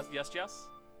cool. Yes.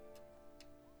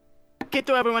 Get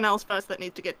through everyone else first that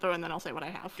needs to get through, and then I'll say what I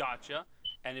have. Gotcha.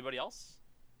 Anybody else?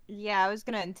 Yeah, I was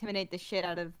gonna intimidate the shit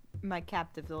out of my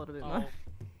captives a little bit more.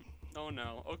 Oh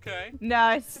no. Okay.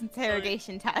 No, it's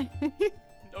interrogation time.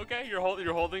 Okay, you're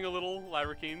holding a little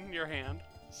Lyrican in your hand.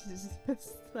 She's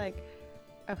just like,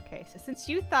 okay, so since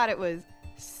you thought it was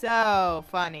so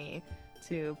funny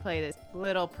to play this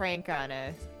little prank on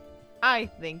us, I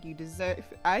think you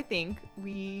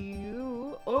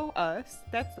owe us,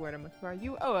 that's the word I'm looking for,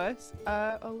 you owe us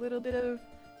a little bit of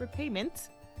repayment.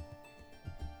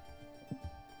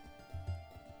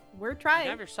 We're You trying.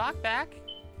 have your sock back.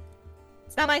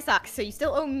 It's not my sock, so you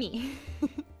still owe me.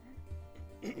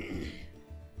 I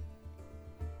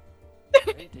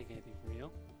didn't take anything from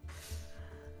you.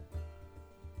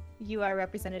 You are a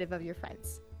representative of your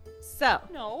friends. So.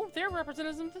 No, they're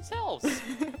representatives themselves.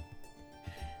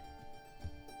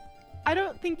 I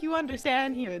don't think you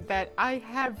understand here that I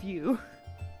have you.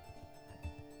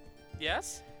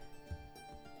 Yes?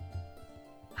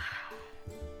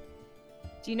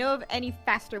 Do you know of any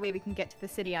faster way we can get to the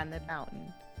city on the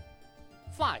mountain?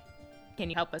 Fly. Can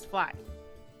you help us fly?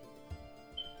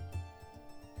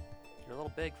 You're a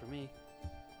little big for me.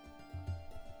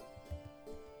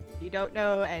 You don't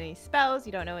know any spells,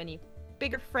 you don't know any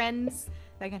bigger friends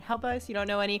that can help us, you don't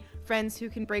know any friends who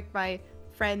can break my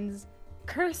friend's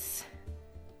curse?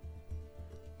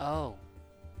 Oh.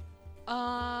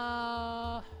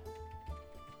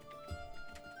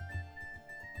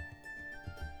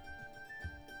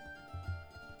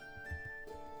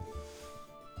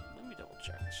 Let me double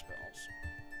check the spells.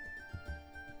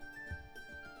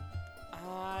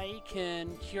 I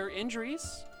can cure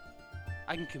injuries.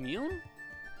 I can commune.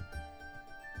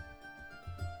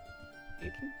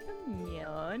 You can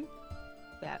commune.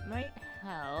 That might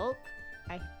help,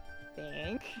 I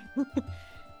think.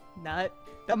 Not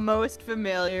the most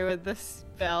familiar with the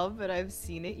spell, but I've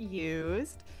seen it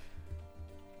used.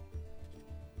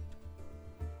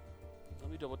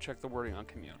 Let me double check the wording on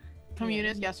commune. Commune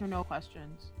is yes or no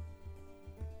questions.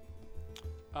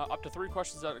 Up to 3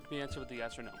 questions that can be answered with a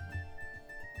yes or no.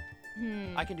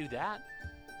 I can do that.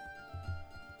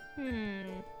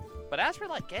 But as for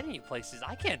like getting you places,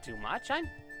 I can't do much.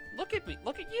 Look at me.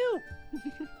 Look at you.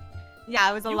 Yeah,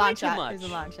 it was a You long way too shot. much. It was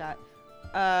a long shot.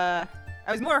 I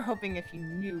was more hoping if you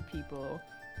knew people,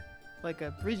 like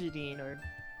a Brigidine or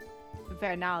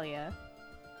Vernalia.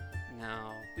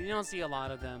 No, we don't see a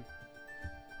lot of them.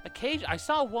 I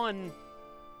saw one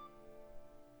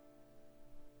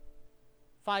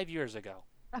 5 years ago.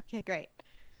 Okay, great.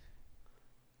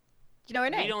 Did you know her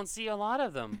name? We don't see a lot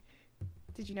of them.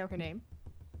 Did you know her name?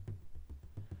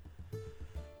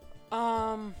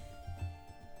 No.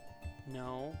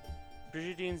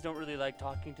 Brigidines don't really like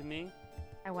talking to me.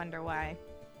 I wonder why.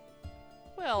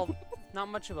 Well, not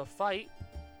much of a fight.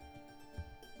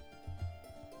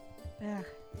 Ugh.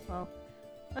 Well,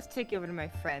 let's take you over to my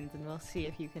friends and we'll see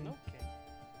if you can. Okay.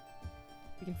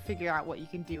 We can figure out what you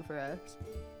can do for us.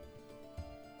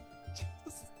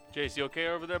 Jace, you okay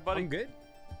over there, buddy? I'm good.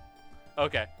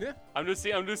 Okay. Yeah. I'm just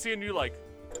seeing you like.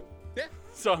 Yeah.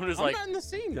 So I'm just I'm like. not in the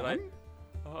scene. Did I? I'm-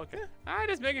 Oh, okay. Alright,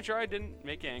 just making sure I didn't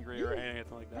make you angry or Yeah.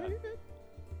 anything like Yeah, that. you're good.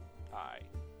 Alright.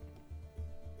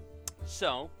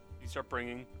 So, you start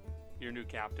bringing your new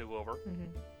captive over.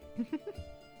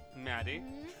 Maddie.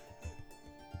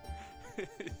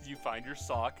 You find your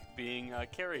sock being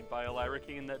carried by a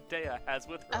Lyrican that Dea has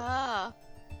with her. Ah.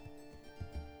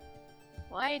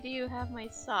 Why do you have my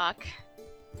sock?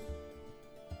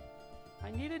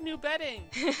 I needed new bedding.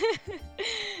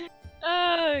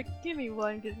 Give me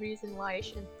one good reason why I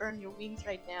shouldn't burn your wings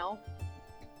right now.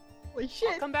 Holy I'll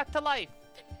shit! come back to life.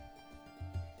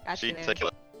 She Gotcha. take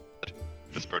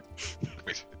this bird.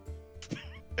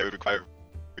 It would require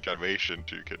regeneration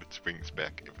to get its wings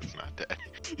back if it's not dead.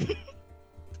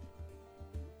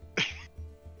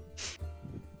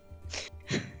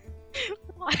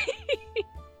 Why?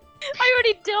 I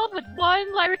already dealt with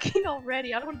one Lyrican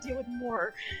already. I don't want to deal with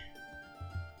more.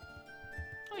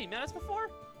 Oh, you met us before?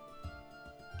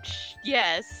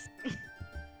 Yes.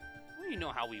 Well, you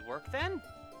know how we work then.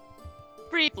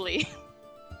 Briefly.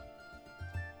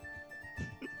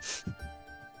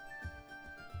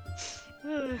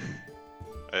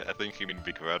 I think you mean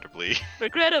regrettably.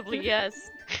 Regrettably, yes.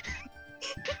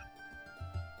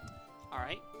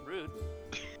 Alright, rude.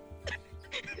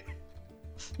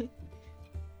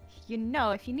 You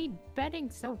know, if you need bedding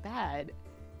so bad,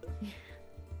 you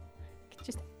can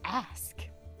just ask.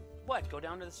 What, go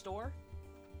down to the store?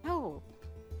 No.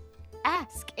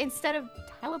 Ask instead of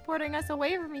teleporting us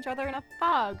away from each other in a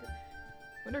fog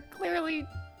when we're clearly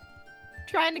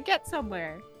trying to get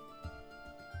somewhere.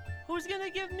 Who's gonna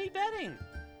give me bedding?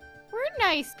 We're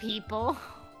nice people.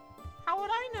 How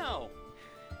would I know?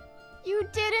 You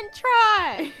didn't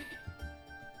try.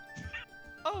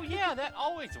 Oh yeah, that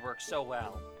always works so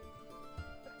well.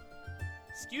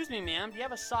 Excuse me, ma'am, do you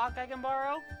have a sock I can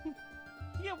borrow? You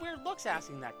get weird looks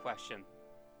asking that question.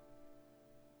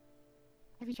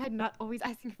 Have you tried not always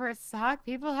asking for a sock?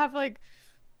 People have like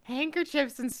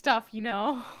handkerchiefs and stuff, you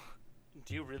know.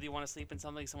 Do you really want to sleep in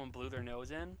something someone blew their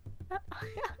nose in?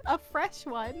 A fresh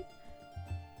one.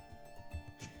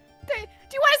 Do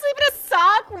you want to sleep in a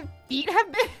sock where feet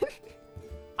have been?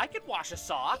 I could wash a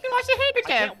sock. You can wash a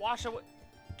handkerchief.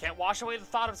 Can't wash away the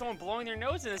thought of someone blowing their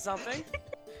nose into something.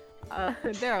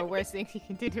 There are worse things you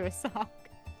can do to a sock.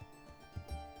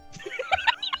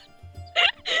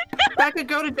 Becca,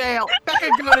 go to jail. Becca,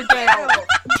 go to jail. How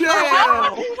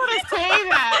Jail. do people to say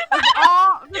that? Of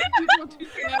all the people to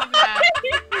say that.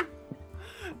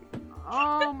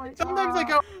 Oh my god. Sometimes I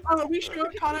go, oh, we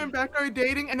showed Connor and Becca are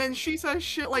dating, and then she says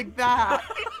shit like that.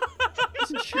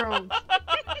 This is true.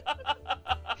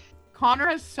 Connor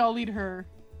has sullied her.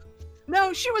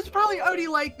 No, she was probably already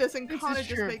like this, and This Connor is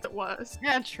just true. makes it worse.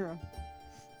 Yeah, true.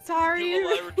 Sorry. You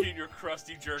will ever keep your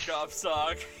crusty jerk off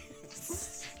sock.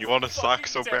 You want a sock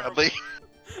so terrible. badly?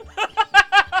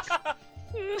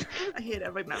 I hate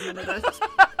every minute of this.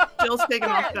 Jill's taking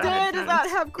off the Dea does headphones. not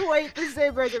have quite the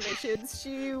same reservations.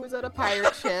 She was on a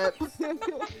pirate ship.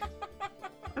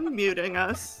 I'm muting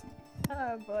us.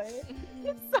 Oh boy.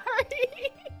 I'm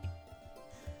sorry.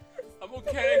 I'm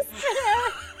okay.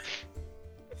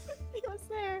 He was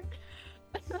there.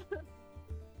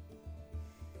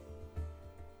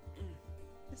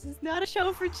 This is not a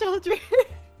show for children.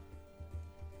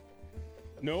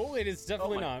 No, it is Oh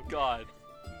definitely my not. god.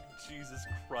 Jesus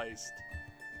Christ.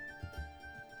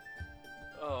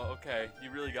 Oh, okay. You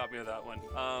really got me with that one.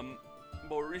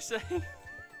 What were we saying?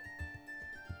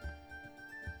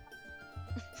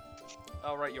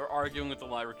 Oh, right, you're arguing with the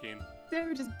Lyrakeen. They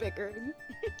were just bickering.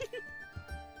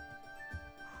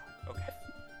 Okay.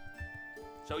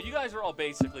 So you guys are all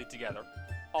basically together.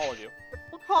 All of you.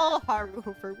 We'll call Haru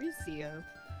over. We see him.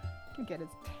 Can get his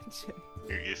attention.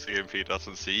 You see him, he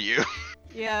doesn't see you.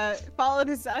 Yeah, follow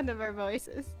the sound of our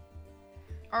voices.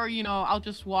 Or, I'll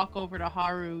just walk over to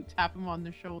Haru, tap him on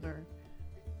the shoulder,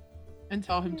 and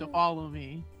tell him to follow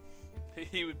me.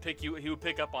 He would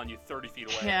pick up on you 30 feet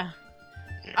away. Yeah.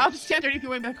 Yes. I'll just stand 30 feet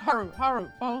away and be like, Haru,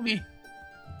 follow me.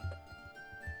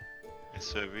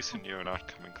 Is there a reason you're not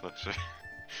coming closer?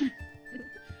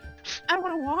 I don't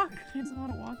want to walk. There's a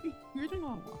lot of walking. You're doing a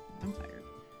lot of walking. I'm tired.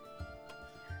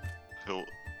 He'll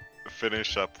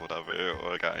finish up whatever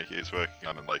or guy he's working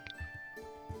on and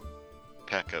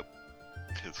pack up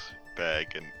his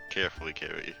bag and carefully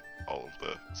carry all of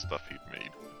the stuff he'd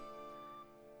made.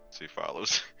 So he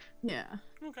follows. Yeah.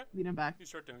 Okay. Lead him back. You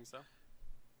start doing so.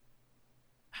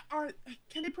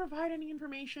 Can they provide any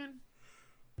information?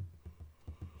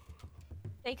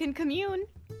 They can commune.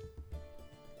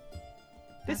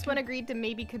 This one agreed to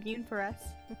maybe commune for us.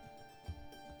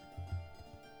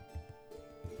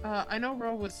 I know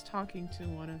Ro was talking to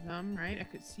one of them, right? I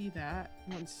could see that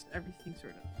once everything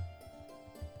sort of...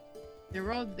 Yeah,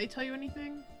 Ro, did they tell you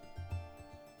anything?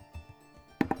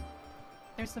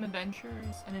 There's some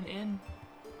adventures and an inn.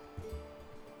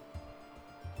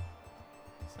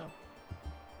 So.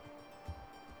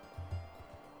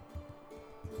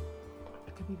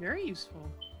 That could be very useful.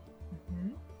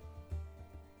 Mm-hmm.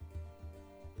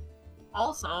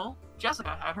 Also,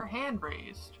 Jessica had her hand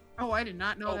raised. Oh, I did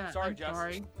not know that. Sorry, I'm Jess.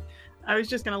 sorry. I was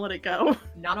just gonna let it go.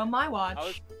 Not on my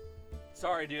watch.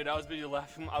 Sorry, dude. I was busy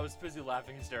laughing. I was busy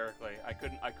laughing hysterically. I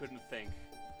couldn't think.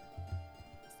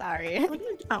 Sorry.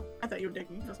 Oh, I thought you were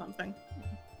digging for something.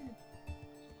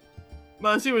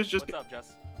 Mercy was just. What's up,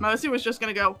 Jess? Mercy was just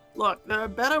gonna go. Look, there are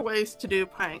better ways to do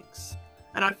pranks.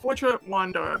 An unfortunate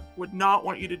wanderer would not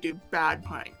want you to do bad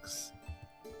pranks.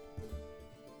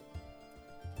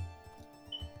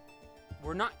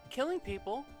 We're not killing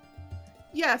people.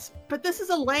 Yes, but this is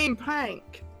a lame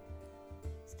prank.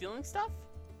 Stealing stuff?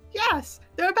 Yes,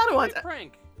 there are better ones. Great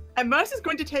prank. And Mercy's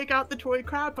going to take out the toy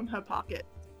crab from her pocket.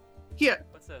 Here,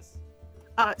 What's this?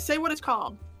 say what it's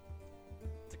called.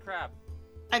 It's a crab.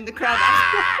 And the crab.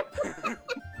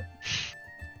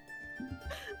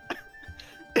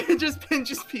 It just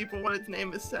pinches people when its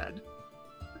name is said.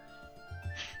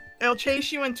 It'll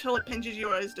chase you until it pinches you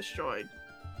or is destroyed.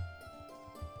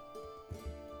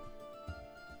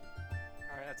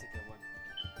 Alright, that's a good one.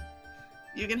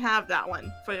 You can have that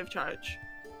one, free of charge.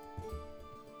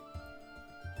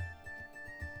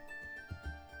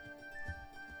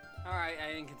 Alright,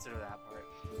 I didn't consider that part.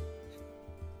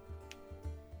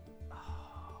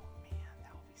 Oh, man,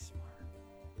 that would be smart.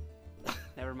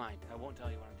 Never mind, I won't tell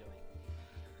you what I'm doing.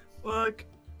 Look,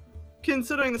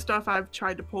 considering the stuff I've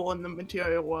tried to pull in the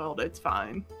material world, it's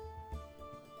fine.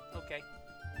 Okay.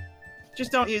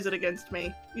 Just don't use it against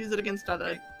me. Use it against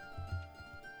others.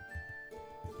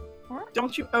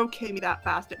 Don't you okay me that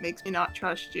fast, it makes me not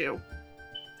trust you.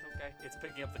 Okay, it's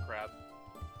picking up the crab.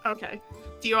 Okay.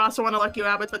 Do you also want a Lucky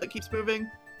Rabbit that keeps moving?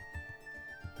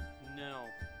 No.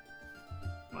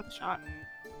 What's a shot?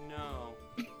 No.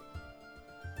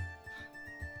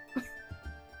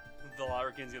 The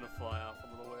Lyrakin's gonna fly off a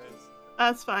little ways.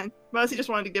 That's fine. Mercy just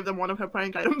wanted to give them one of her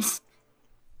prank items.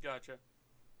 Gotcha.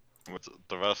 With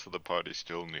the rest of the party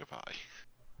still nearby.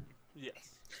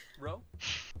 Yes. Ro?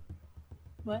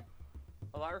 What?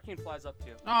 A Lyrakin flies up to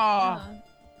you. Aw.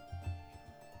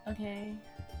 Okay.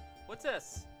 What's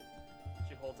this?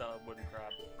 She holds out a wooden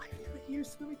crab. I feel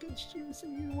use them against you so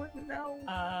you wouldn't know.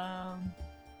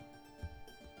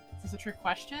 Is this a trick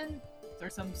question? Is there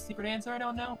some secret answer I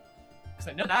don't know? Because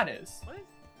I know that is.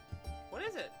 What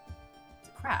is it? It's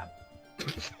a crab.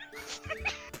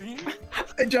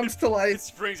 It jumps to It life.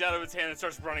 springs out of its hand and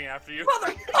starts running after you.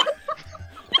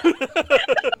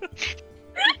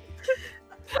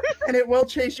 And it will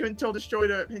chase you until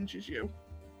destroyed or it pinches you.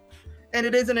 And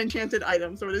it is an enchanted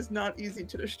item, so it is not easy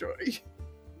to destroy.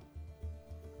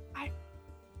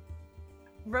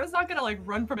 Ro's not gonna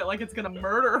run from it like it's gonna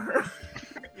murder her.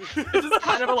 It's just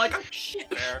kind of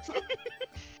shit. Fair.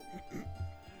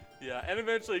 Yeah, and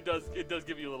eventually it does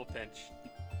give you a little pinch.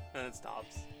 And it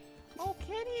stops. Oh,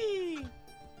 kitty!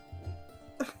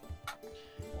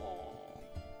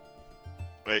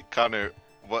 Wait, Connor,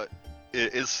 what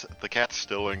is the cat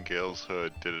still in Gale's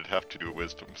hood? Did it have to do a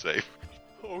wisdom save?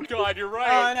 Oh god, you're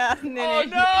right. Oh no!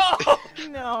 Oh no!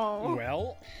 No.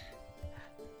 Well,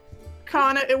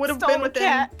 Kana, it would have Stole been the within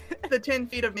cat. the 10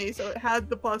 feet of me, so it had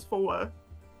the +4. Okay,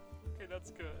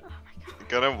 that's good. I'm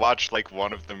gonna watch like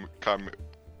one of them come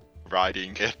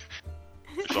riding it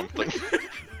or something.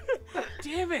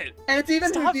 Damn it! And it's even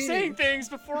Stop Houdini. saying things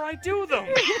before I do them!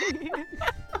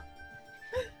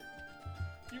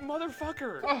 You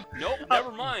motherfucker! Nope,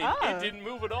 never mind. Oh. It didn't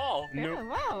move at all. Yeah, Nope.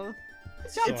 wow.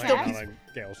 Good So job, I still- got cat. on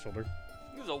Gale's shoulder.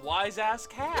 He was a wise ass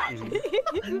cat.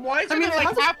 Why is I mean, it it like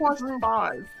has a half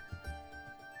 +5.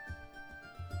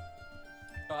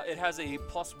 It has a +1,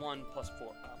 +4, plus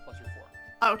your 4.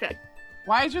 Oh, okay.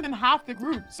 wiser than half the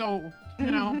group? So you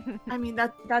know. I mean,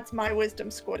 that's my wisdom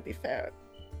score, to be fair.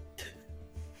 The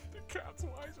cat's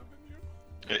wiser than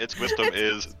you. Its wisdom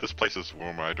is, this place is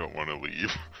warm, I don't want to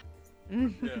leave.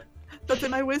 Yeah. But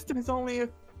then my wisdom is only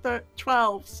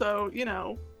 12, so, you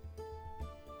know.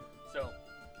 So,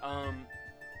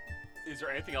 is there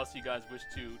anything else you guys wish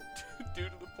to do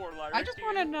to the poor Lyra? I just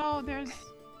want to know. There's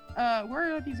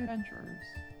where are these adventurers?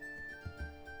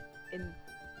 In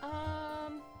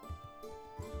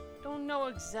Don't know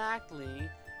exactly.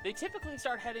 They typically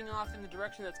start heading off in the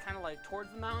direction that's kind of like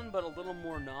towards the mountain, but a little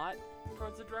more not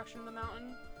towards the direction of the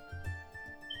mountain.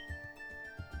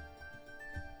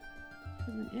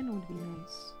 Because an inn would be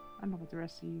nice. I don't know about the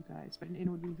rest of you guys, but an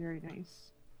inn would be very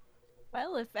nice.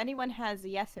 well, if anyone has a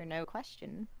yes or no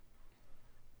question,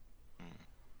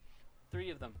 3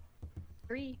 of them.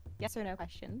 3 yes or no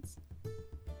questions.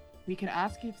 We could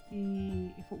ask if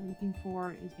what we're looking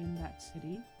for is in that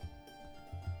city.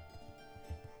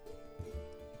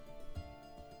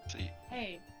 See,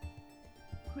 Hey,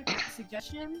 quick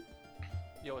suggestion.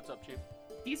 Yo, what's up, Chief?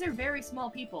 These are very small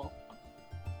people.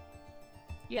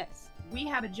 Yes. We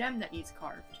have a gem that needs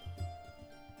carved.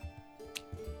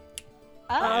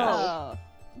 Oh.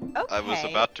 Okay. I was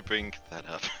about to bring that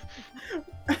up.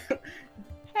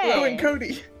 Hey. Flo and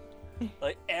Cody.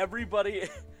 Like everybody,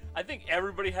 I think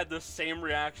everybody had the same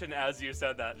reaction as you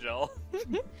said that, Jill.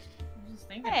 I'm just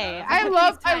thinking Hey, about it. I Look at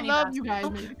love these tiny you guys.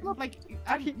 bastards. Man. You come up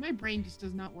like my brain just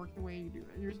does not work the way you do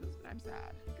it. You're just, I'm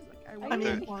sad because like I want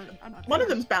mean, more. I'm not One of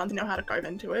sure. them's bound to know how to carve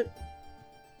into it.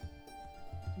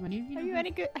 Do any of you Are know you who-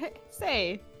 any good?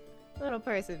 Say, little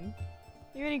person,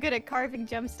 are you any good at carving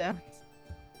gemstones?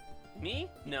 Me?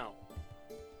 No.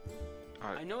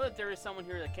 I know that there is someone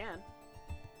here that can.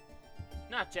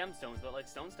 Not gemstones, but like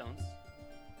stones.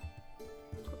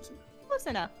 Close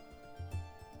enough.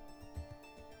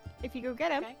 If you go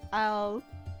get him, Okay. I'll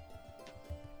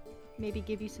maybe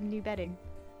give you some new bedding.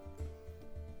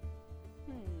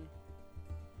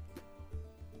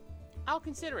 I'll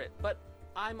consider it, but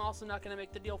I'm also not going to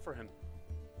make the deal for him.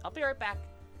 I'll be right back.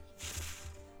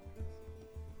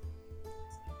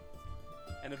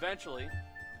 And eventually,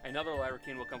 another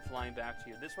Lyrakeen will come flying back to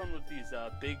you. This one with these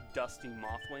big, dusty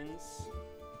moth wings.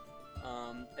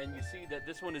 And you see that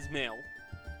this one is male.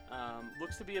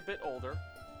 Looks to be a bit older.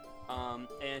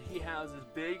 And he has this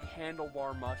big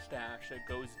handlebar mustache that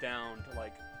goes down to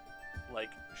like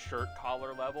shirt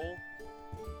collar level.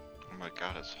 Oh my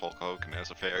god, it's Hulk Hogan as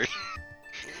a fairy.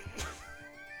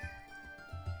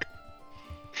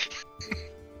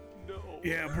 No.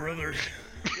 Yeah, brother.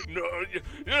 No,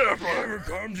 yeah, Ever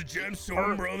carved a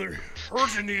gemstone, brother?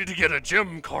 Heard you needed to get a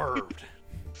gem carved.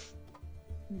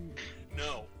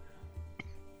 No.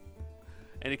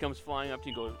 And he comes flying up to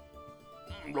you and goes,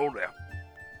 "Hello there.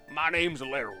 My name's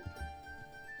Alero.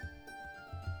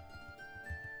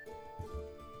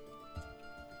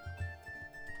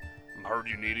 Heard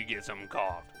you need to get something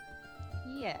carved.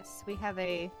 Yes, we have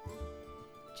a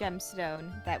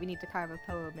gemstone that we need to carve a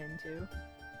poem into.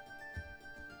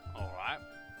 Alright.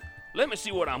 Let me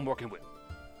see what I'm working with.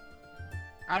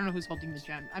 I don't know who's holding the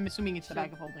gem. I'm assuming it's the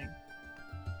bag of holding.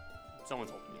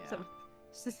 Someone's holding it. Yeah.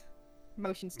 So,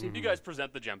 motions to. You guys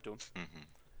present the gem to him.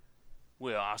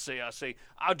 Well, I say,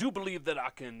 I do believe that I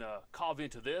can carve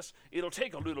into this. It'll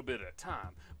take a little bit of time,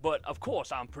 but of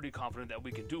course I'm pretty confident that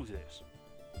we can do this.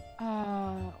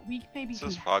 We maybe This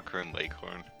is can. Foghorn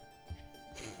Leghorn.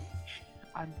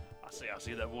 I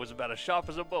see that was about as sharp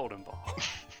as a bowling ball.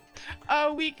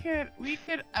 We could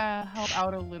help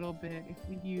out a little bit if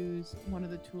we use one of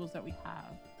the tools that we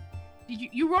have. Did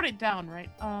you wrote it down, right?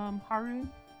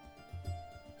 Harun?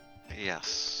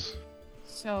 Yes.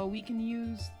 So we can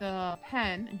use the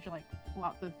pen and just like pull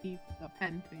out the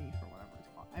pen thief or whatever it's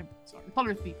called. I'm sorry, the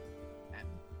color thief pen.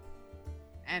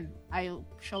 And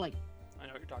she'll like I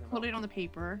know what you're talking put about. it on the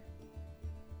paper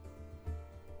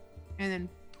and then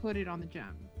put it on the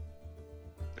gem.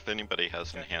 If anybody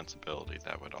has enhance ability,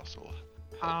 that would also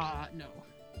help. No.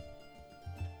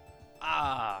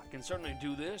 Can certainly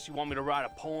do this. You want me to write a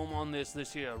poem on this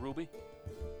here, Ruby?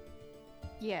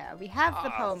 Yeah, we have the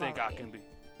poem I think already. I can be.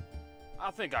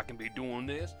 I think I can be doing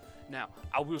this. Now,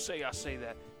 I will say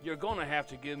that you're gonna have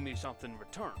to give me something in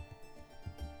return.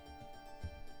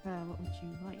 What would you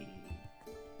like?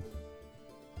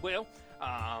 Well,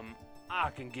 I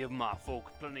can give my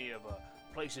folk plenty of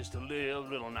places to live,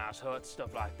 little nice huts,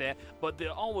 stuff like that, but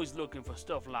they're always looking for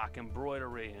stuff like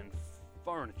embroidery and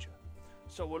furniture.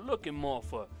 So we're looking more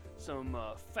for some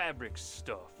fabric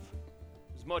stuff,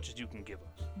 as much as you can give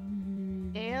us.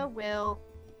 Dea will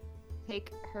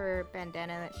take her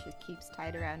bandana that she keeps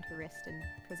tied around her wrist and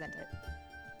present it.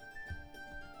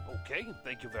 Okay,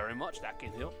 thank you very much, that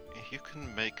can help. You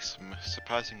can make some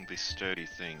surprisingly sturdy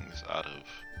things out of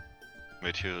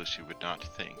materials you would not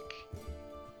think.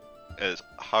 As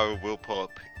Haru will pull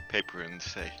up paper and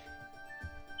say,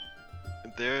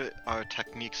 there are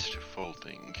techniques to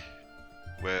folding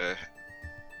where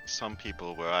some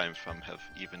people where I'm from have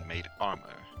even made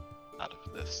armor out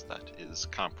of this that is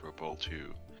comparable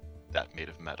to that made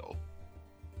of metal.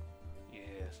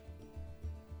 Yes.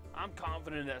 I'm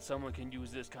confident that someone can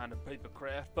use this kind of paper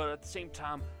craft, but at the same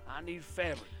time, I need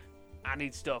fabric. I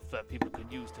need stuff that people can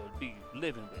use to be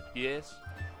living with, yes?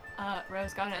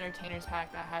 Rose got an entertainer's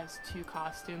pack that has 2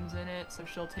 costumes in it, so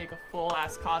she'll take a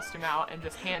full-ass costume out and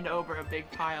just hand over a big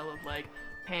pile of, like,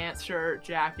 pants, shirt,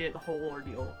 jacket, the whole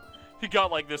ordeal. He got,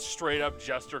 like, this straight-up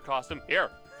jester costume. Here.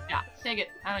 Yeah, take it.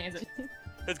 I don't use it.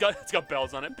 It's got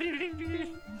bells on it.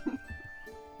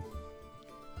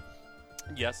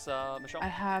 Yes, Michelle? I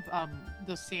have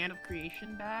the sand of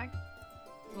creation bag,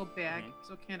 little bag.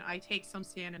 So can I take some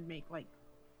sand and make like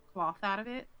cloth out of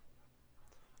it?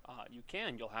 You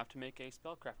can. You'll have to make a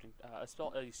spell crafting, a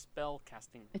spell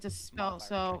casting. It's a spell. modifier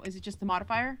So check. is it just the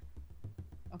modifier?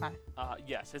 Okay.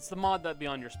 Yes, it's the mod that be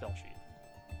on your spell sheet.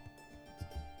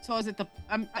 So is it the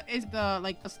is the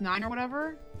like plus 9 or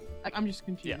whatever? Like I'm just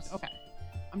confused. Yes. Okay.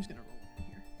 I'm just gonna roll it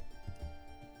here.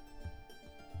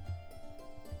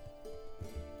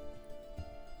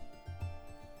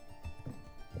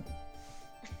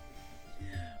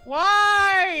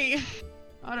 Why?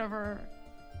 Whatever.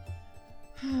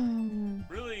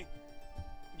 Really,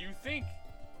 you think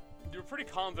you're pretty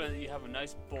confident that you have a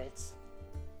nice bolt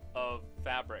of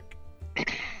fabric,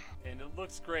 and it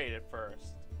looks great at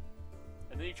first.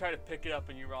 And then you try to pick it up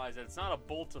and you realize that it's not a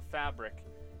bolt of fabric.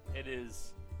 It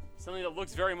is something that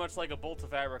looks very much like a bolt of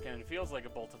fabric and it feels like a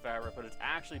bolt of fabric, but it's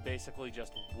actually basically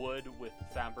just wood with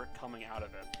fabric coming out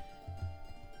of it.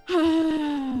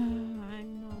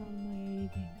 I'm not on my A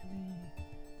game today.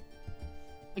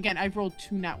 Again, I've rolled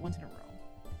 2 nat ones in a row.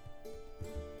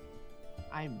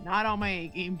 I'm not on my A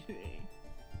game today.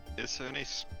 Is there any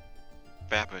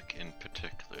fabric in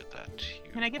particular that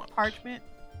you Can I get want? parchment?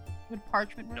 Would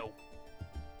parchment work? No.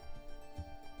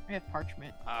 I have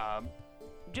parchment.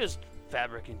 Just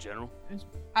fabric in general.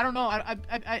 I don't know.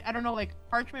 I don't know. Like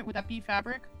parchment, would that be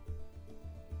fabric?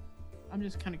 I'm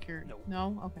just kind of curious. No.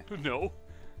 No. Okay. No.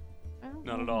 I don't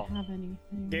Not at really all. Have anything.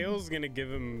 Gale's gonna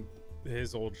give him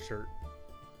his old shirt.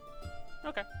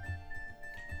 Okay.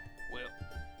 Well,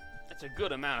 that's a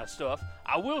good amount of stuff.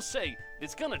 I will say,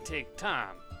 it's gonna take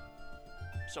time.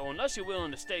 So unless you're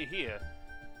willing to stay here,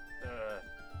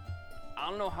 I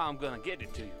don't know how I'm gonna get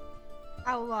it to you.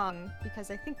 How long?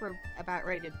 Because I think we're about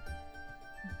ready to...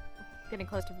 getting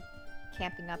close to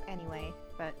camping up anyway,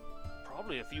 but...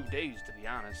 Probably a few days, to be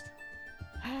honest.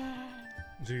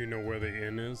 Do you know where the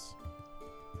inn is?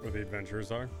 Where the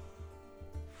adventurers are?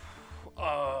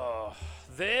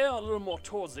 They're a little more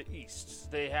towards the east.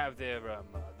 They have their,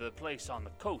 the place on the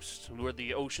coast where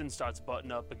the ocean starts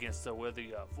butting up against where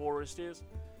the forest is.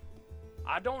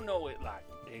 I don't know it, like,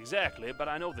 exactly, but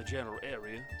I know the general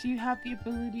area. Do you have the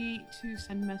ability to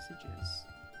send messages?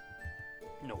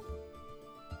 No.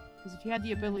 Because if you had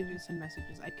the ability to send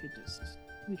messages, I could just...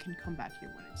 We can come back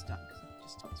here when it's done, because it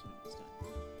just tells us when it's done.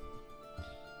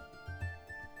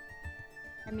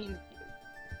 I mean,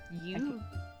 you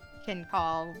can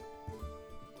call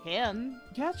him.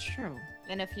 Yeah, that's true.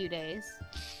 In a few days.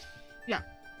 Yeah.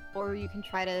 Or you can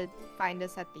try to find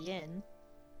us at the inn.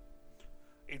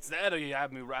 It's that or you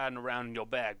have me riding around in your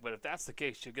bag, but if that's the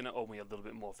case, you're gonna owe me a little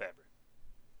bit more fabric.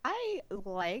 I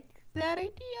like that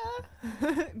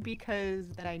idea because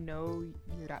then I know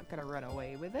you're not gonna run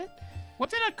away with it.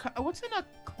 What's in a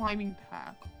climbing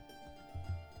pack?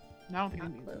 No, I don't think I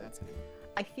need that.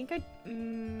 I think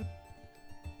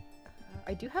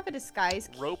I do have a disguise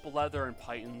kit. Rope, leather, and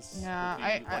pythons. Yeah, would be,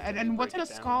 like, when you and what's in break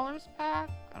a it down. scholar's pack?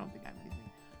 I don't think I have anything.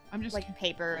 I'm just like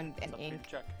paper and Something ink. to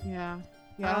check. Yeah.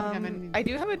 Yeah, I don't think I have anything. I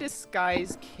do have a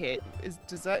disguise kit.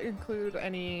 Does that include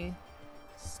any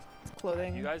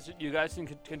clothing? You guys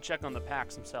can check on the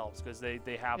packs themselves because they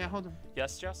have. Yeah, them. hold on.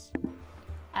 Yes, Jess.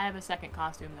 I have a second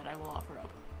costume that I will offer up.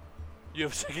 You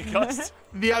have second gust?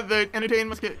 The entertainment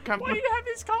must get Why do you have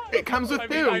these cards? It comes with I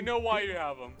two. mean, I know why you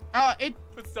have them.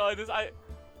 But still, I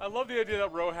love the idea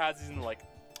that Ro has these and like,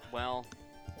 well.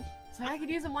 So I could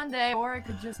use them one day, or I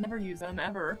could just never use them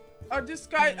ever.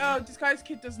 Disguise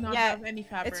kit does not have any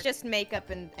fabric. It's just makeup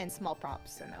and small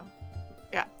props, so no.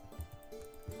 Yeah.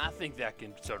 I think that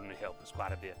can certainly help us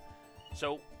quite a bit.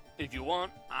 So, if you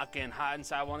want, I can hide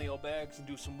inside one of your bags and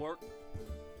do some work.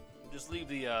 Just leave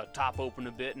the top open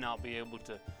a bit and I'll be able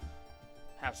to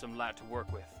have some light to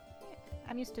work with.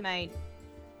 I'm used to my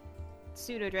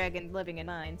pseudo-dragon living in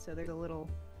mine, so there's a little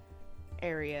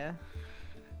area.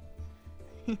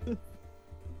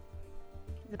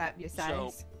 About your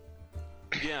size.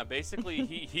 So, yeah, basically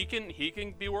he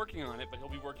can be working on it, but he'll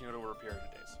be working on it over a period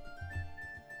of days.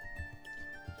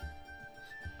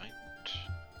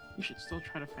 We should still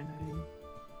try to find that in.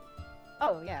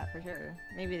 Oh yeah, for sure.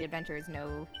 Maybe the adventurers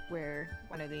know where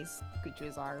one of these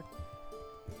creatures are.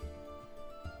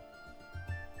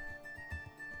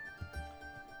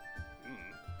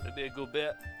 That'd be a good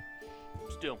bet.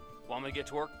 Still, want me to get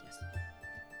to work? Yes.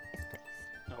 Yes,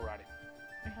 please. Alrighty.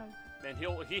 I have. And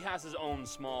he has his own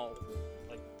small,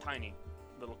 like tiny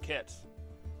little kit,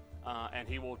 and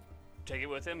he will take it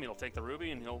with him. He'll take the ruby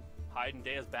and he'll hide in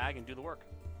Daya's bag and do the work.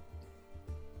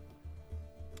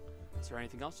 Is there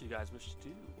anything else you guys wish to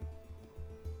do?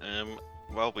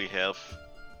 While we have,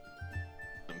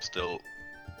 I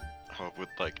would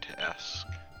like to ask,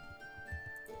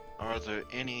 are there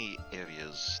any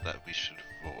areas that we should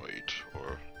avoid,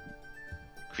 or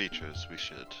creatures we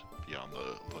should be on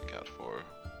the lookout for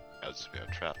as we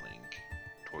are traveling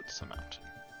towards the mountain?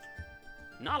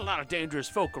 Not a lot of dangerous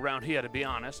folk around here, to be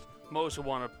honest. Most will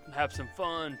want to have some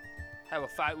fun, have a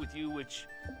fight with you, which,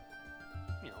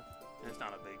 it's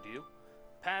not a big deal.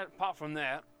 Apart from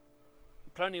that,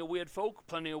 plenty of weird folk,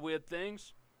 plenty of weird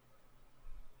things.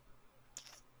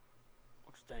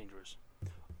 What's dangerous?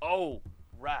 Oh,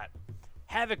 right.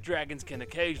 Havoc dragons can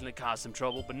occasionally cause some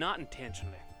trouble, but not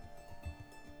intentionally.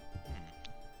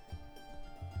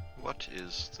 What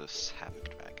is this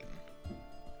Havoc Dragon?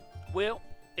 Well,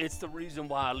 it's the reason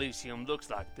why Elysium looks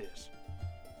like this.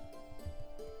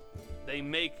 They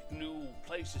make new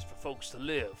places for folks to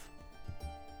live.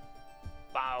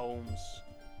 Biomes,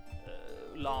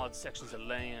 large sections of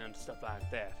land, stuff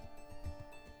like that.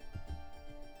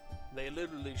 They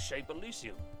literally shape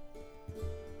Elysium.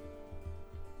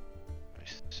 I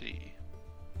see.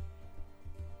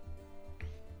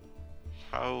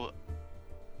 How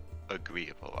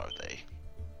agreeable are they?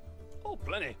 Oh,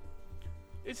 plenty.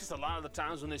 It's just a lot of the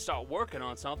times when they start working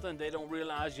on something, they don't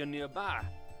realize you're nearby.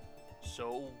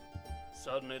 So,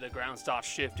 suddenly the ground starts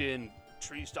shifting,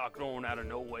 trees start growing out of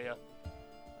nowhere,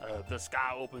 the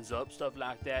sky opens up, stuff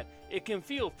like that. It can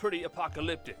feel pretty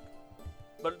apocalyptic.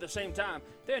 But at the same time,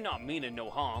 they're not meaning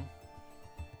no harm.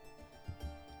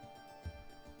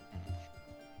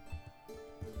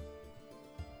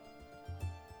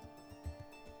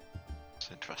 It's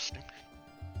interesting.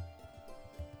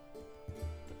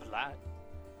 They're polite.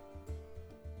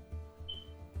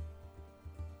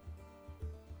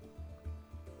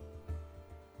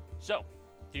 So,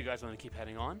 do you guys want to keep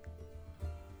heading on?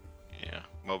 Yeah,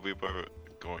 well, we were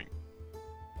going...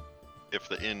 If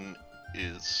the inn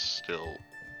is still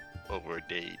over a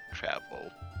day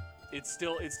travel... It's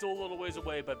still a little ways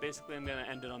away, but basically I'm gonna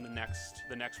end it on the next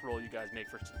roll you guys make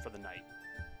for the night.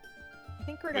 I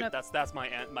think we're gonna. That's my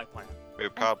plan. We're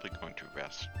probably going to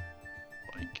rest.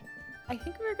 I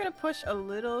think we're gonna push a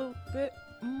little bit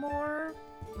more,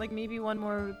 like maybe one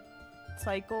more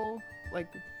cycle, like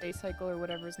day cycle or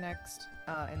whatever's next,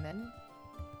 and then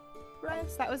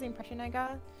rest. That was the impression I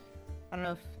got. I don't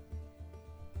know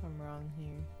if I'm wrong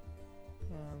here.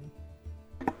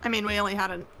 I mean, we only had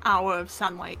an hour of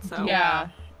sunlight, so... Yeah.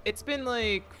 It's been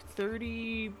like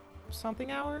 30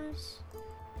 something hours?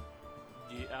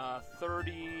 Yeah,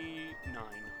 39.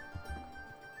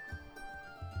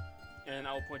 And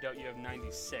I'll point out you have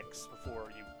 96 before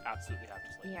you absolutely have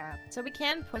to sleep. Yeah, so we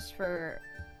can push for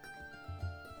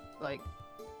like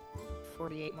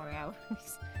 48 more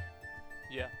hours.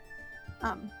 Yeah.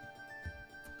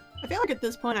 I feel like at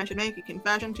this point I should make a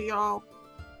confession to y'all.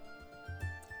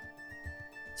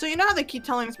 So you know how they keep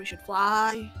telling us we should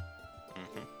fly?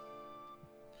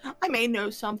 Mm-hmm. I may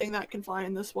know something that can fly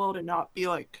in this world and not be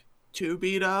like too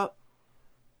beat up.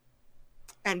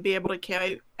 And be able to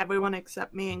carry everyone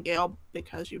except me and Gale,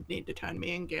 because you need to turn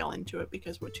me and Gale into it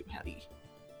because we're too heavy.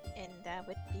 And that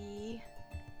would be...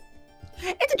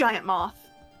 It's a giant moth.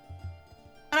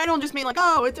 And I don't just mean like,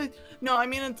 oh, it's a... No, I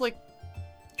mean it's like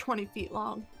 20 feet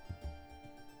long.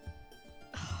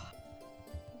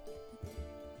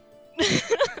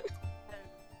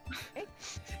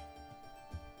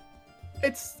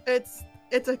 It's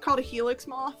called a helix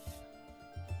moth.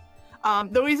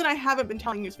 The reason I haven't been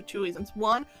telling you is for two reasons.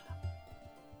 One,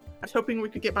 I was hoping we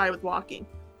could get by with walking.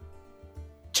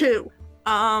 Two,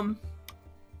 they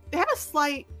have a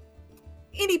slight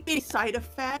itty bitty side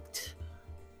effect.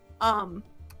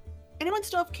 Anyone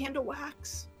still have candle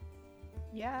wax?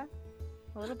 Yeah.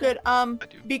 A little Good.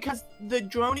 bit. Because the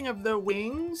droning of their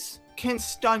wings can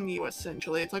stun you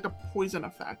essentially. It's like a poison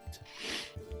effect.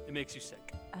 It makes you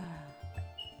sick.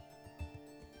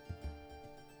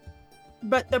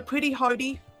 But they're pretty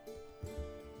hardy.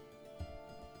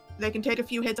 They can take a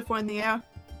few hits if we're in the air.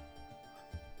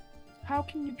 How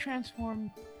can you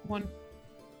transform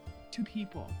two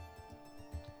people?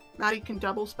 Maddie can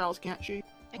double spells, can't she?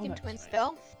 I can that's twin right.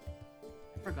 spell.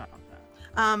 I forgot about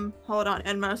that. Hold on.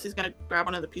 And Mercy's gonna grab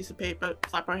another piece of paper,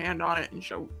 slap her hand on it, and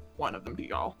show one of them to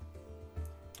y'all.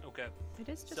 Okay. It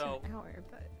is just So- an hour,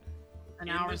 but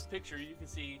In this picture, you can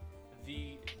see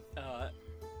the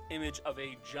image of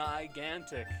a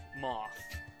gigantic moth.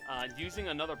 Using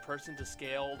another person to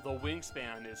scale, the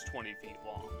wingspan is 20 feet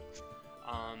long.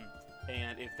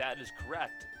 And if that is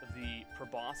correct, the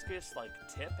proboscis,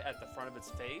 tip at the front of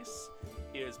its face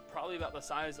is probably about the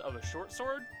size of a short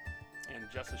sword and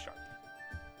just as sharp.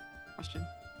 Question.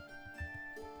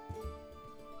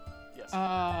 Yes.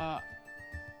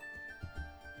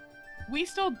 We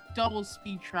still double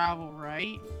speed travel,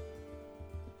 right?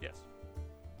 Yes.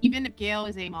 Even if Gale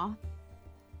is a moth?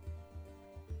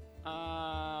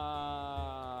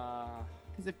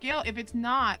 Because if it's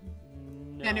not,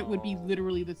 then it would be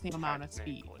literally the same amount of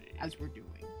speed as we're doing.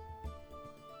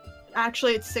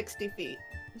 Actually, it's 60 feet.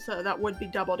 So that would be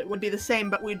doubled. It would be the same,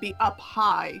 but we'd be up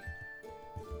high.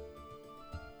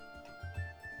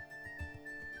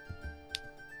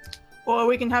 Or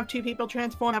we can have two people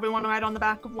transform, everyone ride on the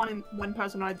back of one, and one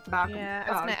person rides the back yeah, of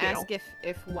I was gonna Gale. ask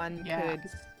if one Yeah,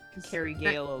 could carry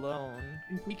Gale alone.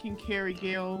 If we can carry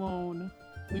Gale alone,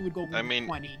 we would go I mean,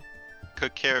 20.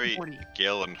 Could carry 40.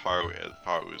 Gale and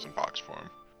Haru's in fox form.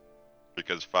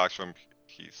 Because fox form,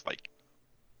 he's like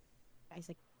He's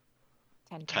like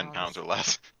 10 10 pounds or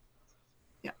less.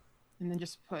 And then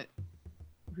just put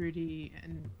Rudy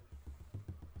and...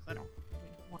 I don't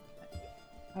really want that.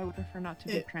 I would prefer not to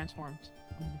be transformed.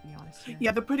 I'm gonna be honest here.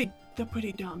 Yeah, they're pretty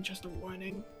dumb, just a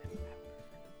warning. I would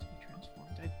prefer not to be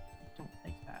transformed. I don't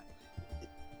like that.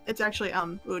 It's actually,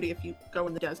 Rudy, if you go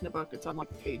in the Desna book, it's on,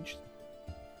 page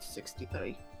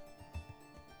 63.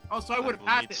 Oh, so I would have will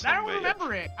passed need it. some I don't way of-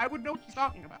 remember it. I would know what she's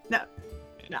talking about. No.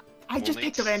 I We'll just need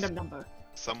picked a random number.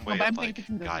 Some No, way but I'm of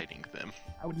thinking the- guiding them.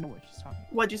 I would know what she's talking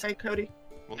about. What'd you say, Cody?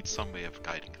 We'll need some way of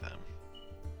guiding them.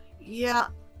 Yeah,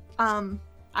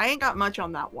 I ain't got much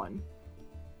on that one.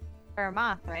 Or a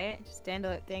moth, right? Just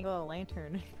dangle a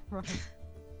lantern.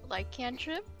 Like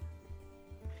cantrip?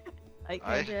 Like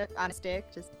I- on a stick,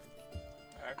 just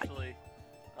Actually,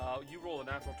 you roll a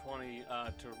natural 20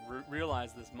 to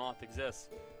realize this moth exists.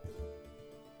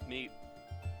 Neat.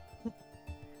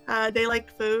 They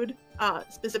like food.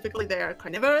 Specifically, they are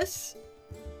carnivorous,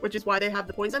 which is why they have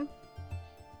the poison.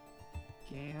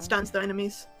 Gale? Stuns their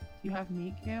enemies. Do you have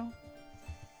meat, Gale?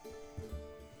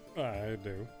 I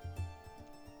do.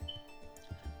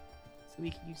 So we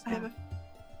can use I that.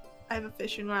 have a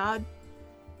fishing rod.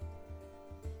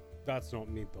 That's not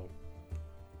meat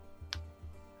though.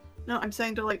 No, I'm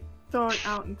saying to throw it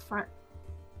out in front.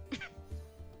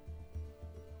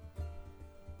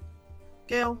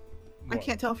 Gale, I What?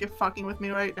 can't tell if you're fucking with me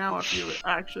right now or if you're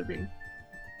actually being.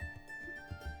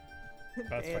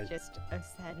 That's they're fine. just a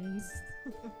sentence.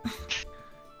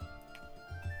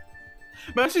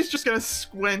 Mercy's just gonna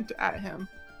squint at him.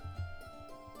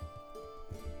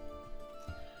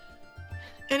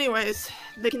 Anyways,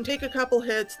 they can take a couple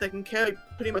hits. They can carry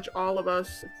pretty much all of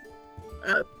us,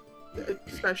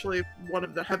 especially one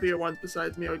of the heavier ones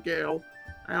besides me or Gale.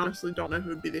 I honestly don't know who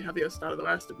would be the heaviest out of the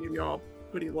rest of you. You're all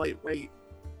pretty lightweight.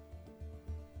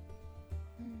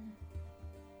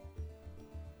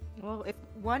 Well, if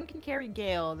one can carry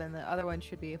Gale, then the other one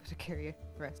should be able to carry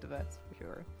the rest of us for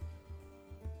sure.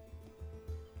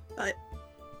 But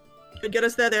to get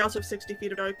us there, they also have 60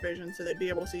 feet of dark vision, so they'd be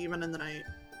able to see even in the night.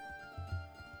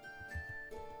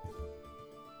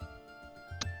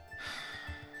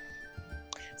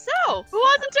 So, who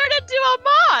wants to turn into a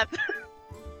moth?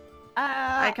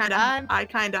 I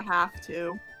kind of have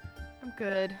to. I'm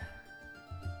good.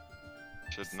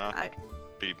 Should not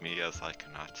be me, as I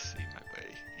cannot see my way,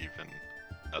 even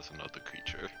as another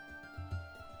creature.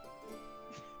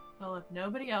 Well, if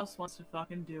nobody else wants to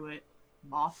fucking do it,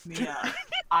 moth me up,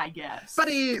 I guess.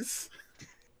 Buddies!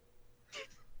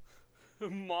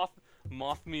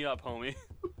 Moth me up, homie.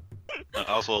 And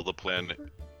also the plan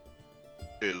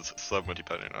is somewhat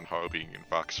dependent on Haro being in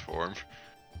fox form.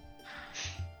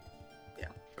 Yeah.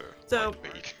 For So-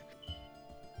 lightweight.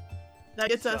 That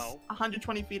gets us So-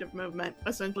 120 feet of movement,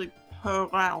 essentially per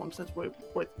round, since we're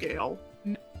with Gale.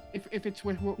 If it's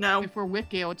with No. if we're with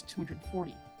Gale, it's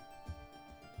 240.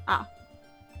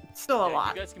 Still a Yeah,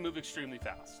 lot. you guys can move extremely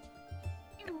fast.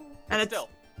 And it's Still,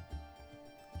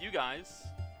 you guys,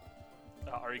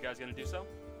 are you guys gonna do so?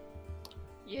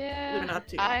 leaving Yeah, it up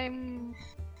to you.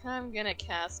 I'm gonna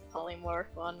cast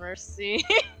Polymorph on Mercy.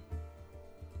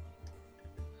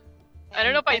 I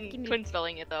don't know if I I'm can- twin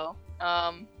spelling it though.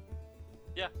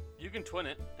 Yeah, you can twin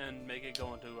it and make it go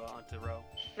onto Ro.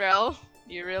 Ro,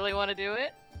 you really want to do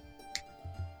it?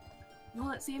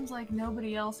 Well, it seems like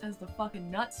nobody else has the fucking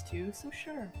nuts to, so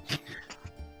sure.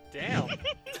 Damn.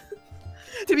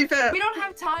 To be fair, We don't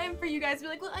have time for you guys to be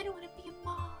like, well, I don't want to be a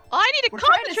mom. Oh, I need to We're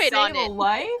trying to concentrate on save a it.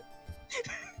 life.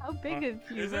 How big is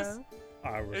you, Is this-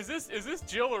 bro? I was. Is this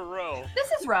Jill or Ro? This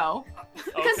is Ro.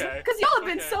 Because Okay. y'all have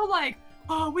been Okay. so like,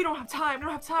 oh, we don't have time, we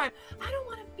don't have time. I don't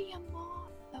want to be a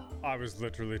moth, though. I was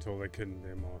literally told I couldn't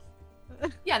be a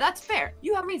moth. Yeah, that's fair.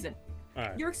 You have reason.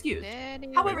 Alright. You're excused.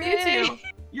 Daddy, However, you daddy. two,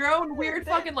 your own weird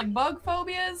fucking like bug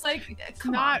phobias, like,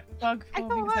 come Not on. bug I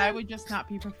phobia, don't because I want- would just not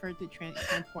be preferred to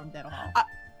transformed at all.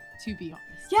 To be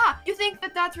honest. Yeah, you think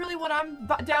that that's really what I'm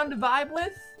down to vibe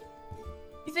with?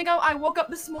 You think I woke up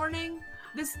this morning,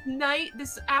 this night,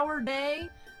 this hour day,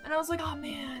 and I was like, oh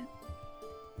man,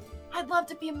 I'd love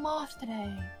to be a moth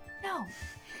today. No.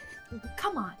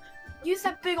 Come on. Use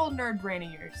that big old nerd brain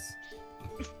of yours.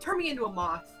 Turn me into a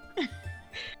moth.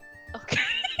 Okay.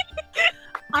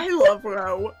 I love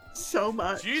Ro so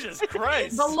much. Jesus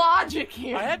Christ. The logic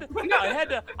here.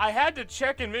 I had to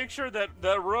check and make sure that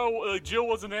Ro Jill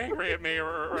wasn't angry at me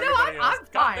or No, anybody else. I'm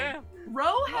fine. Goddamn.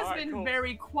 Ro has Alright, been cool.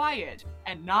 very quiet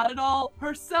and not at all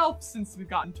herself since we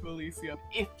got into Elysium,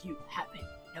 if you haven't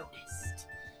noticed.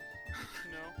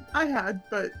 No. I had,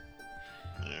 but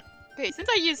Okay, since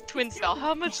I used twin spell,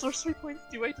 how much sorcery points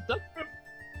do I deduct from?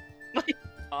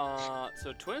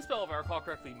 So twin spell, if I recall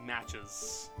correctly,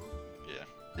 matches Yeah.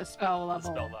 The spell the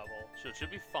level. spell level. So it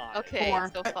should be 5. Okay,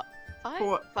 Four. so five?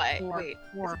 Four. Five. Four. Wait.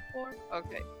 Four. Is it 4?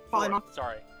 Okay. Polymorph.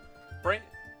 Sorry. Brain.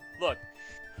 Look.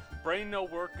 Brain no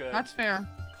work good. That's fair.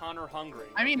 Connor hungry.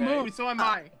 I mean, okay? move, so am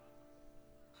I.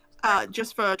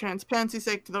 just for transparency's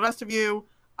sake to the rest of you,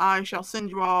 I shall send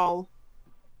you all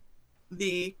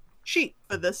the sheet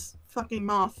for this fucking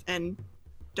moth in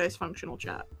Dice Functional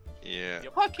chat. Yeah.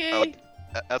 Yep. Okay.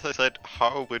 As I said,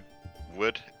 Haro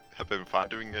would have been fine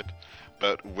doing it,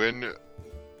 but when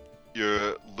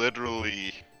you're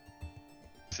literally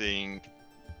seeing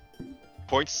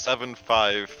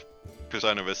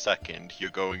 0.75% of a second, you're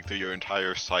going through your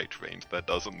entire sight range. That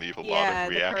doesn't leave a lot Yeah,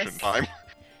 of the reaction first- time.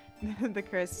 The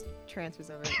Chris transfers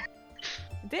over.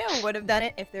 Dale would have done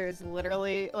it if there's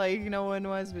literally like no one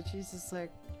was, but she's just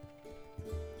like,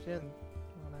 she doesn't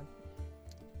wanna.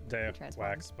 Day Transform.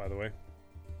 wax, by the way.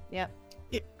 Yep.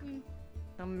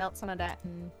 I'll melt some of that.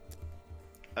 And...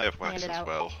 I have wax Hand it as out.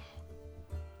 well.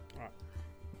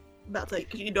 That's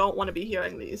like, you don't want to be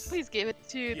hearing these. Please give it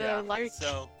to Yeah, the large.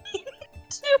 so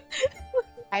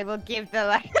I will give the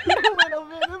like a little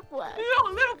bit of wax.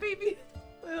 Little baby.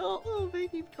 Little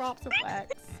baby drops of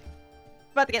wax.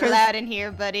 About to get 'Cause- loud in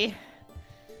here, buddy.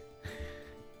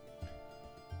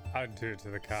 I'd do it to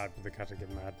the cat, but the cat would get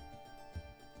mad.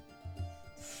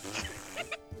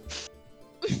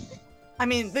 I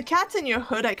mean, the cat's in your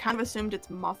hood, I kind of assumed it's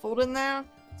muffled in there.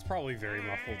 It's probably very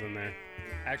muffled in there.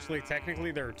 Actually,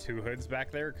 technically, there are 2 hoods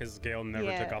back there because Gale never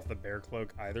took Yeah. off the bear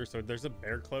cloak either. So there's a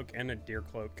bear cloak and a deer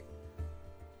cloak.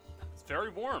 it's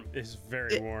very warm. It's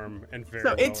very It- warm and very so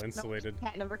well it's- insulated.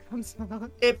 Cat never comes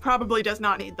out. It probably does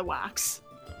not need the wax.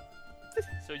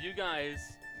 So you guys,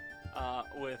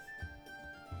 with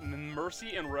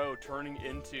Mercy and Ro turning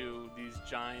into these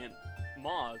giant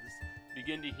moths,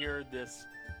 begin to hear this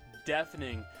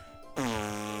deafening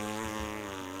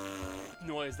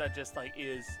noise that just like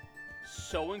is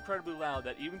so incredibly loud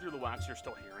that even through the wax you're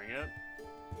still hearing it.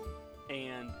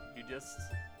 And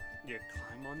you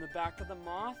climb on the back of the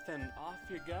moth and off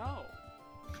you go.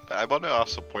 I want to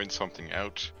also point something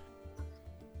out.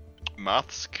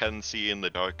 Moths can see in the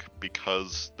dark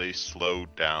because they slow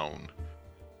down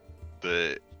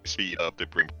the speed of the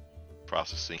brain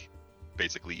processing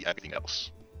basically everything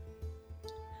else.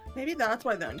 Maybe that's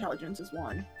why their intelligence is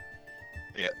 1.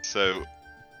 Yeah, so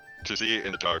to see it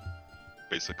in the dark,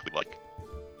 basically like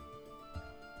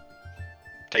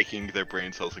taking their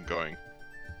brain cells and going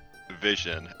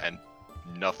vision and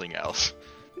nothing else.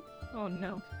 Oh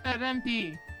no. Head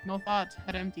empty. No thoughts.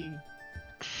 Head empty.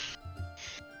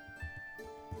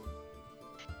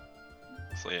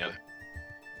 So yeah,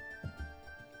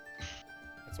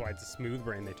 That's why it's a smooth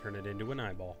brain. They turn it into an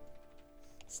eyeball.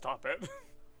 Stop it.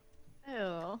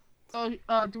 Ew. So,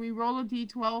 do we roll a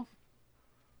d12?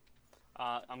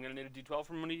 I'm gonna need a d12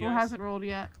 from one of you Who guys. hasn't rolled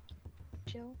yet?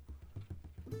 Jill.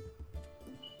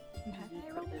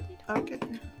 Okay.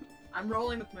 I'm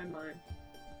rolling with my mind.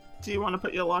 Do you want to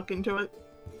put your luck into it?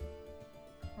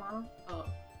 Huh? Oh.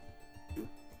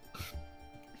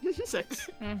 6.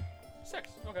 6.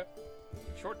 Okay.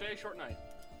 Short day, short night.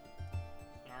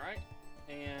 All right.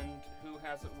 And who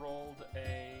hasn't rolled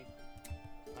a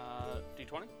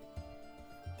d20?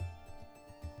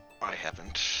 I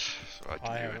haven't, so I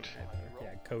can I do haven't it. either.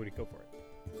 Yeah, Cody, go for it.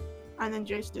 And then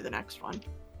Jace do the next one.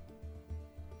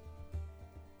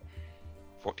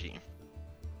 14. Okay.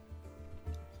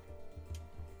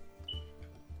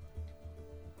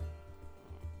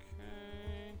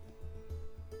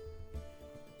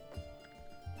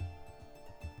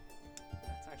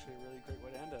 That's actually a really great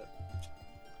way to end it.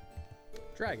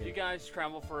 Dragon. You guys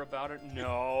travel for about it.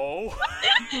 No.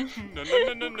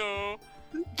 No.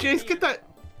 Jace, get that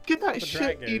The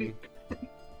shit dragon. eating.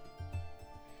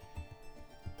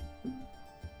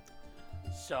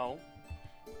 So,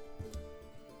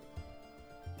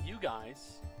 you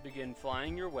guys begin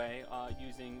flying your way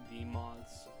using the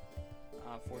moths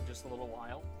for just a little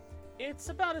while. It's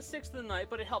about a sixth of the night,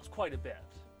 but it helps quite a bit.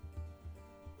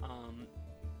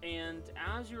 And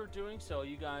as you're doing so,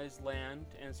 you guys land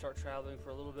and start traveling for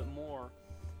a little bit more.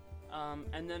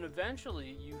 And then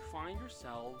eventually you find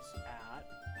yourselves at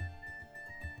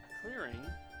a clearing.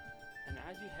 And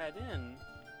as you head in,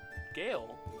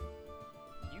 Gale,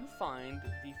 you find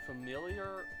the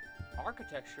familiar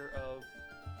architecture of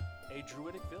a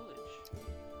druidic village.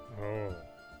 Oh.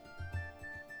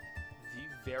 The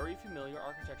very familiar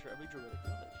architecture of a druidic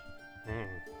village. Oh.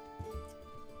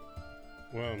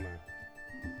 Well, now.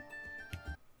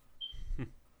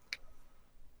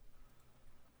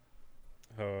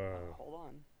 Hold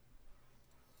on.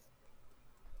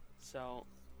 So,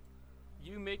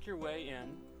 you make your way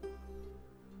in,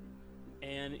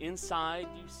 and inside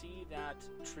you see that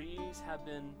trees have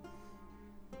been...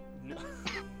 No.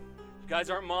 You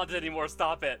guys aren't mods anymore,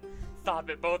 stop it. Stop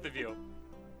it, both of you.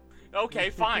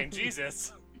 Okay, fine,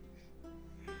 Jesus.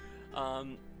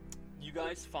 You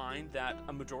guys find that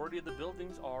a majority of the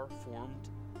buildings are formed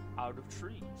out of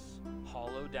trees,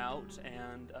 hollowed out,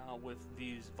 and with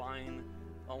these vine,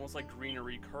 almost like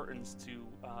greenery curtains to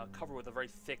cover with a very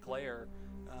thick layer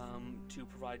to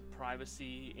provide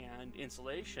privacy and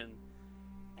insulation.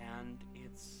 And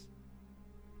it's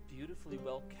beautifully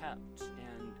well kept,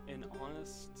 and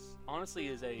honestly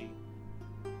is a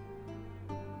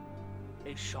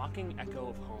shocking echo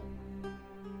of home.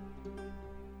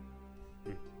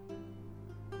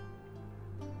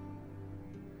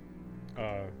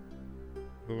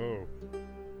 Hello?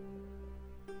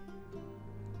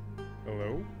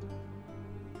 Hello?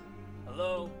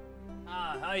 Hello?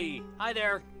 Hi. Hi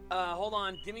there. Hold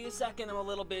on. Give me a second. I'm a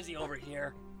little busy over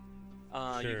here.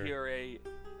 You Sure. hear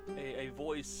a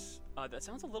voice that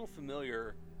sounds a little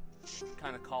familiar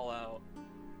kind of call out.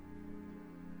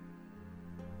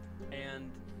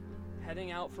 And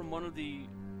heading out from one of the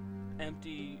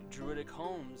empty druidic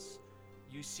homes,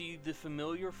 you see the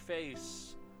familiar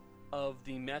face of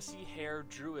the messy-haired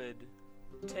druid,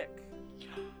 Tick.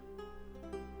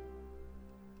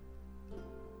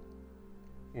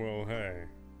 Well, hey.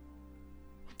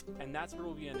 And that's where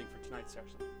we'll be ending for tonight's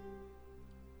session.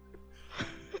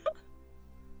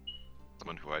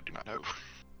 Someone who I do not know.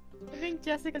 I think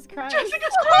Jessica's crying.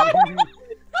 Jessica's crying!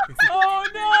 Oh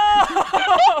no!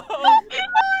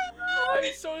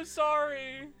 I'm so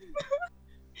sorry.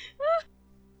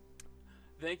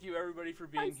 Thank you everybody for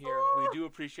being here. We do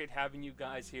appreciate having you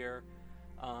guys here.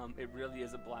 It really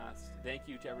is a blast. Thank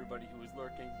you to everybody who was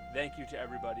lurking. Thank you to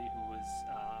everybody who was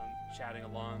chatting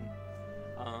along.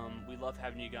 We love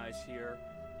having you guys here.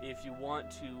 If you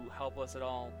want to help us at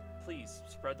all, please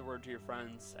spread the word to your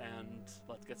friends and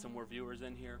let's get some more viewers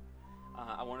in here.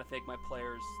 I want to thank my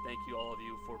players. Thank you all of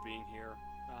you for being here.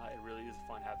 It really is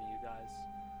fun having you guys.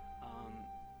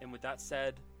 And with that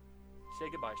said, say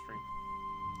goodbye, stream.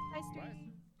 Bye,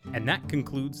 stream. And that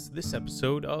concludes this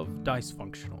episode of Dice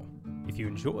Functional. If you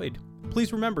enjoyed,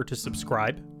 please remember to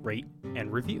subscribe, rate,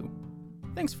 and review.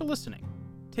 Thanks for listening.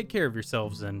 Take care of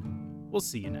yourselves, and we'll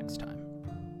see you next time.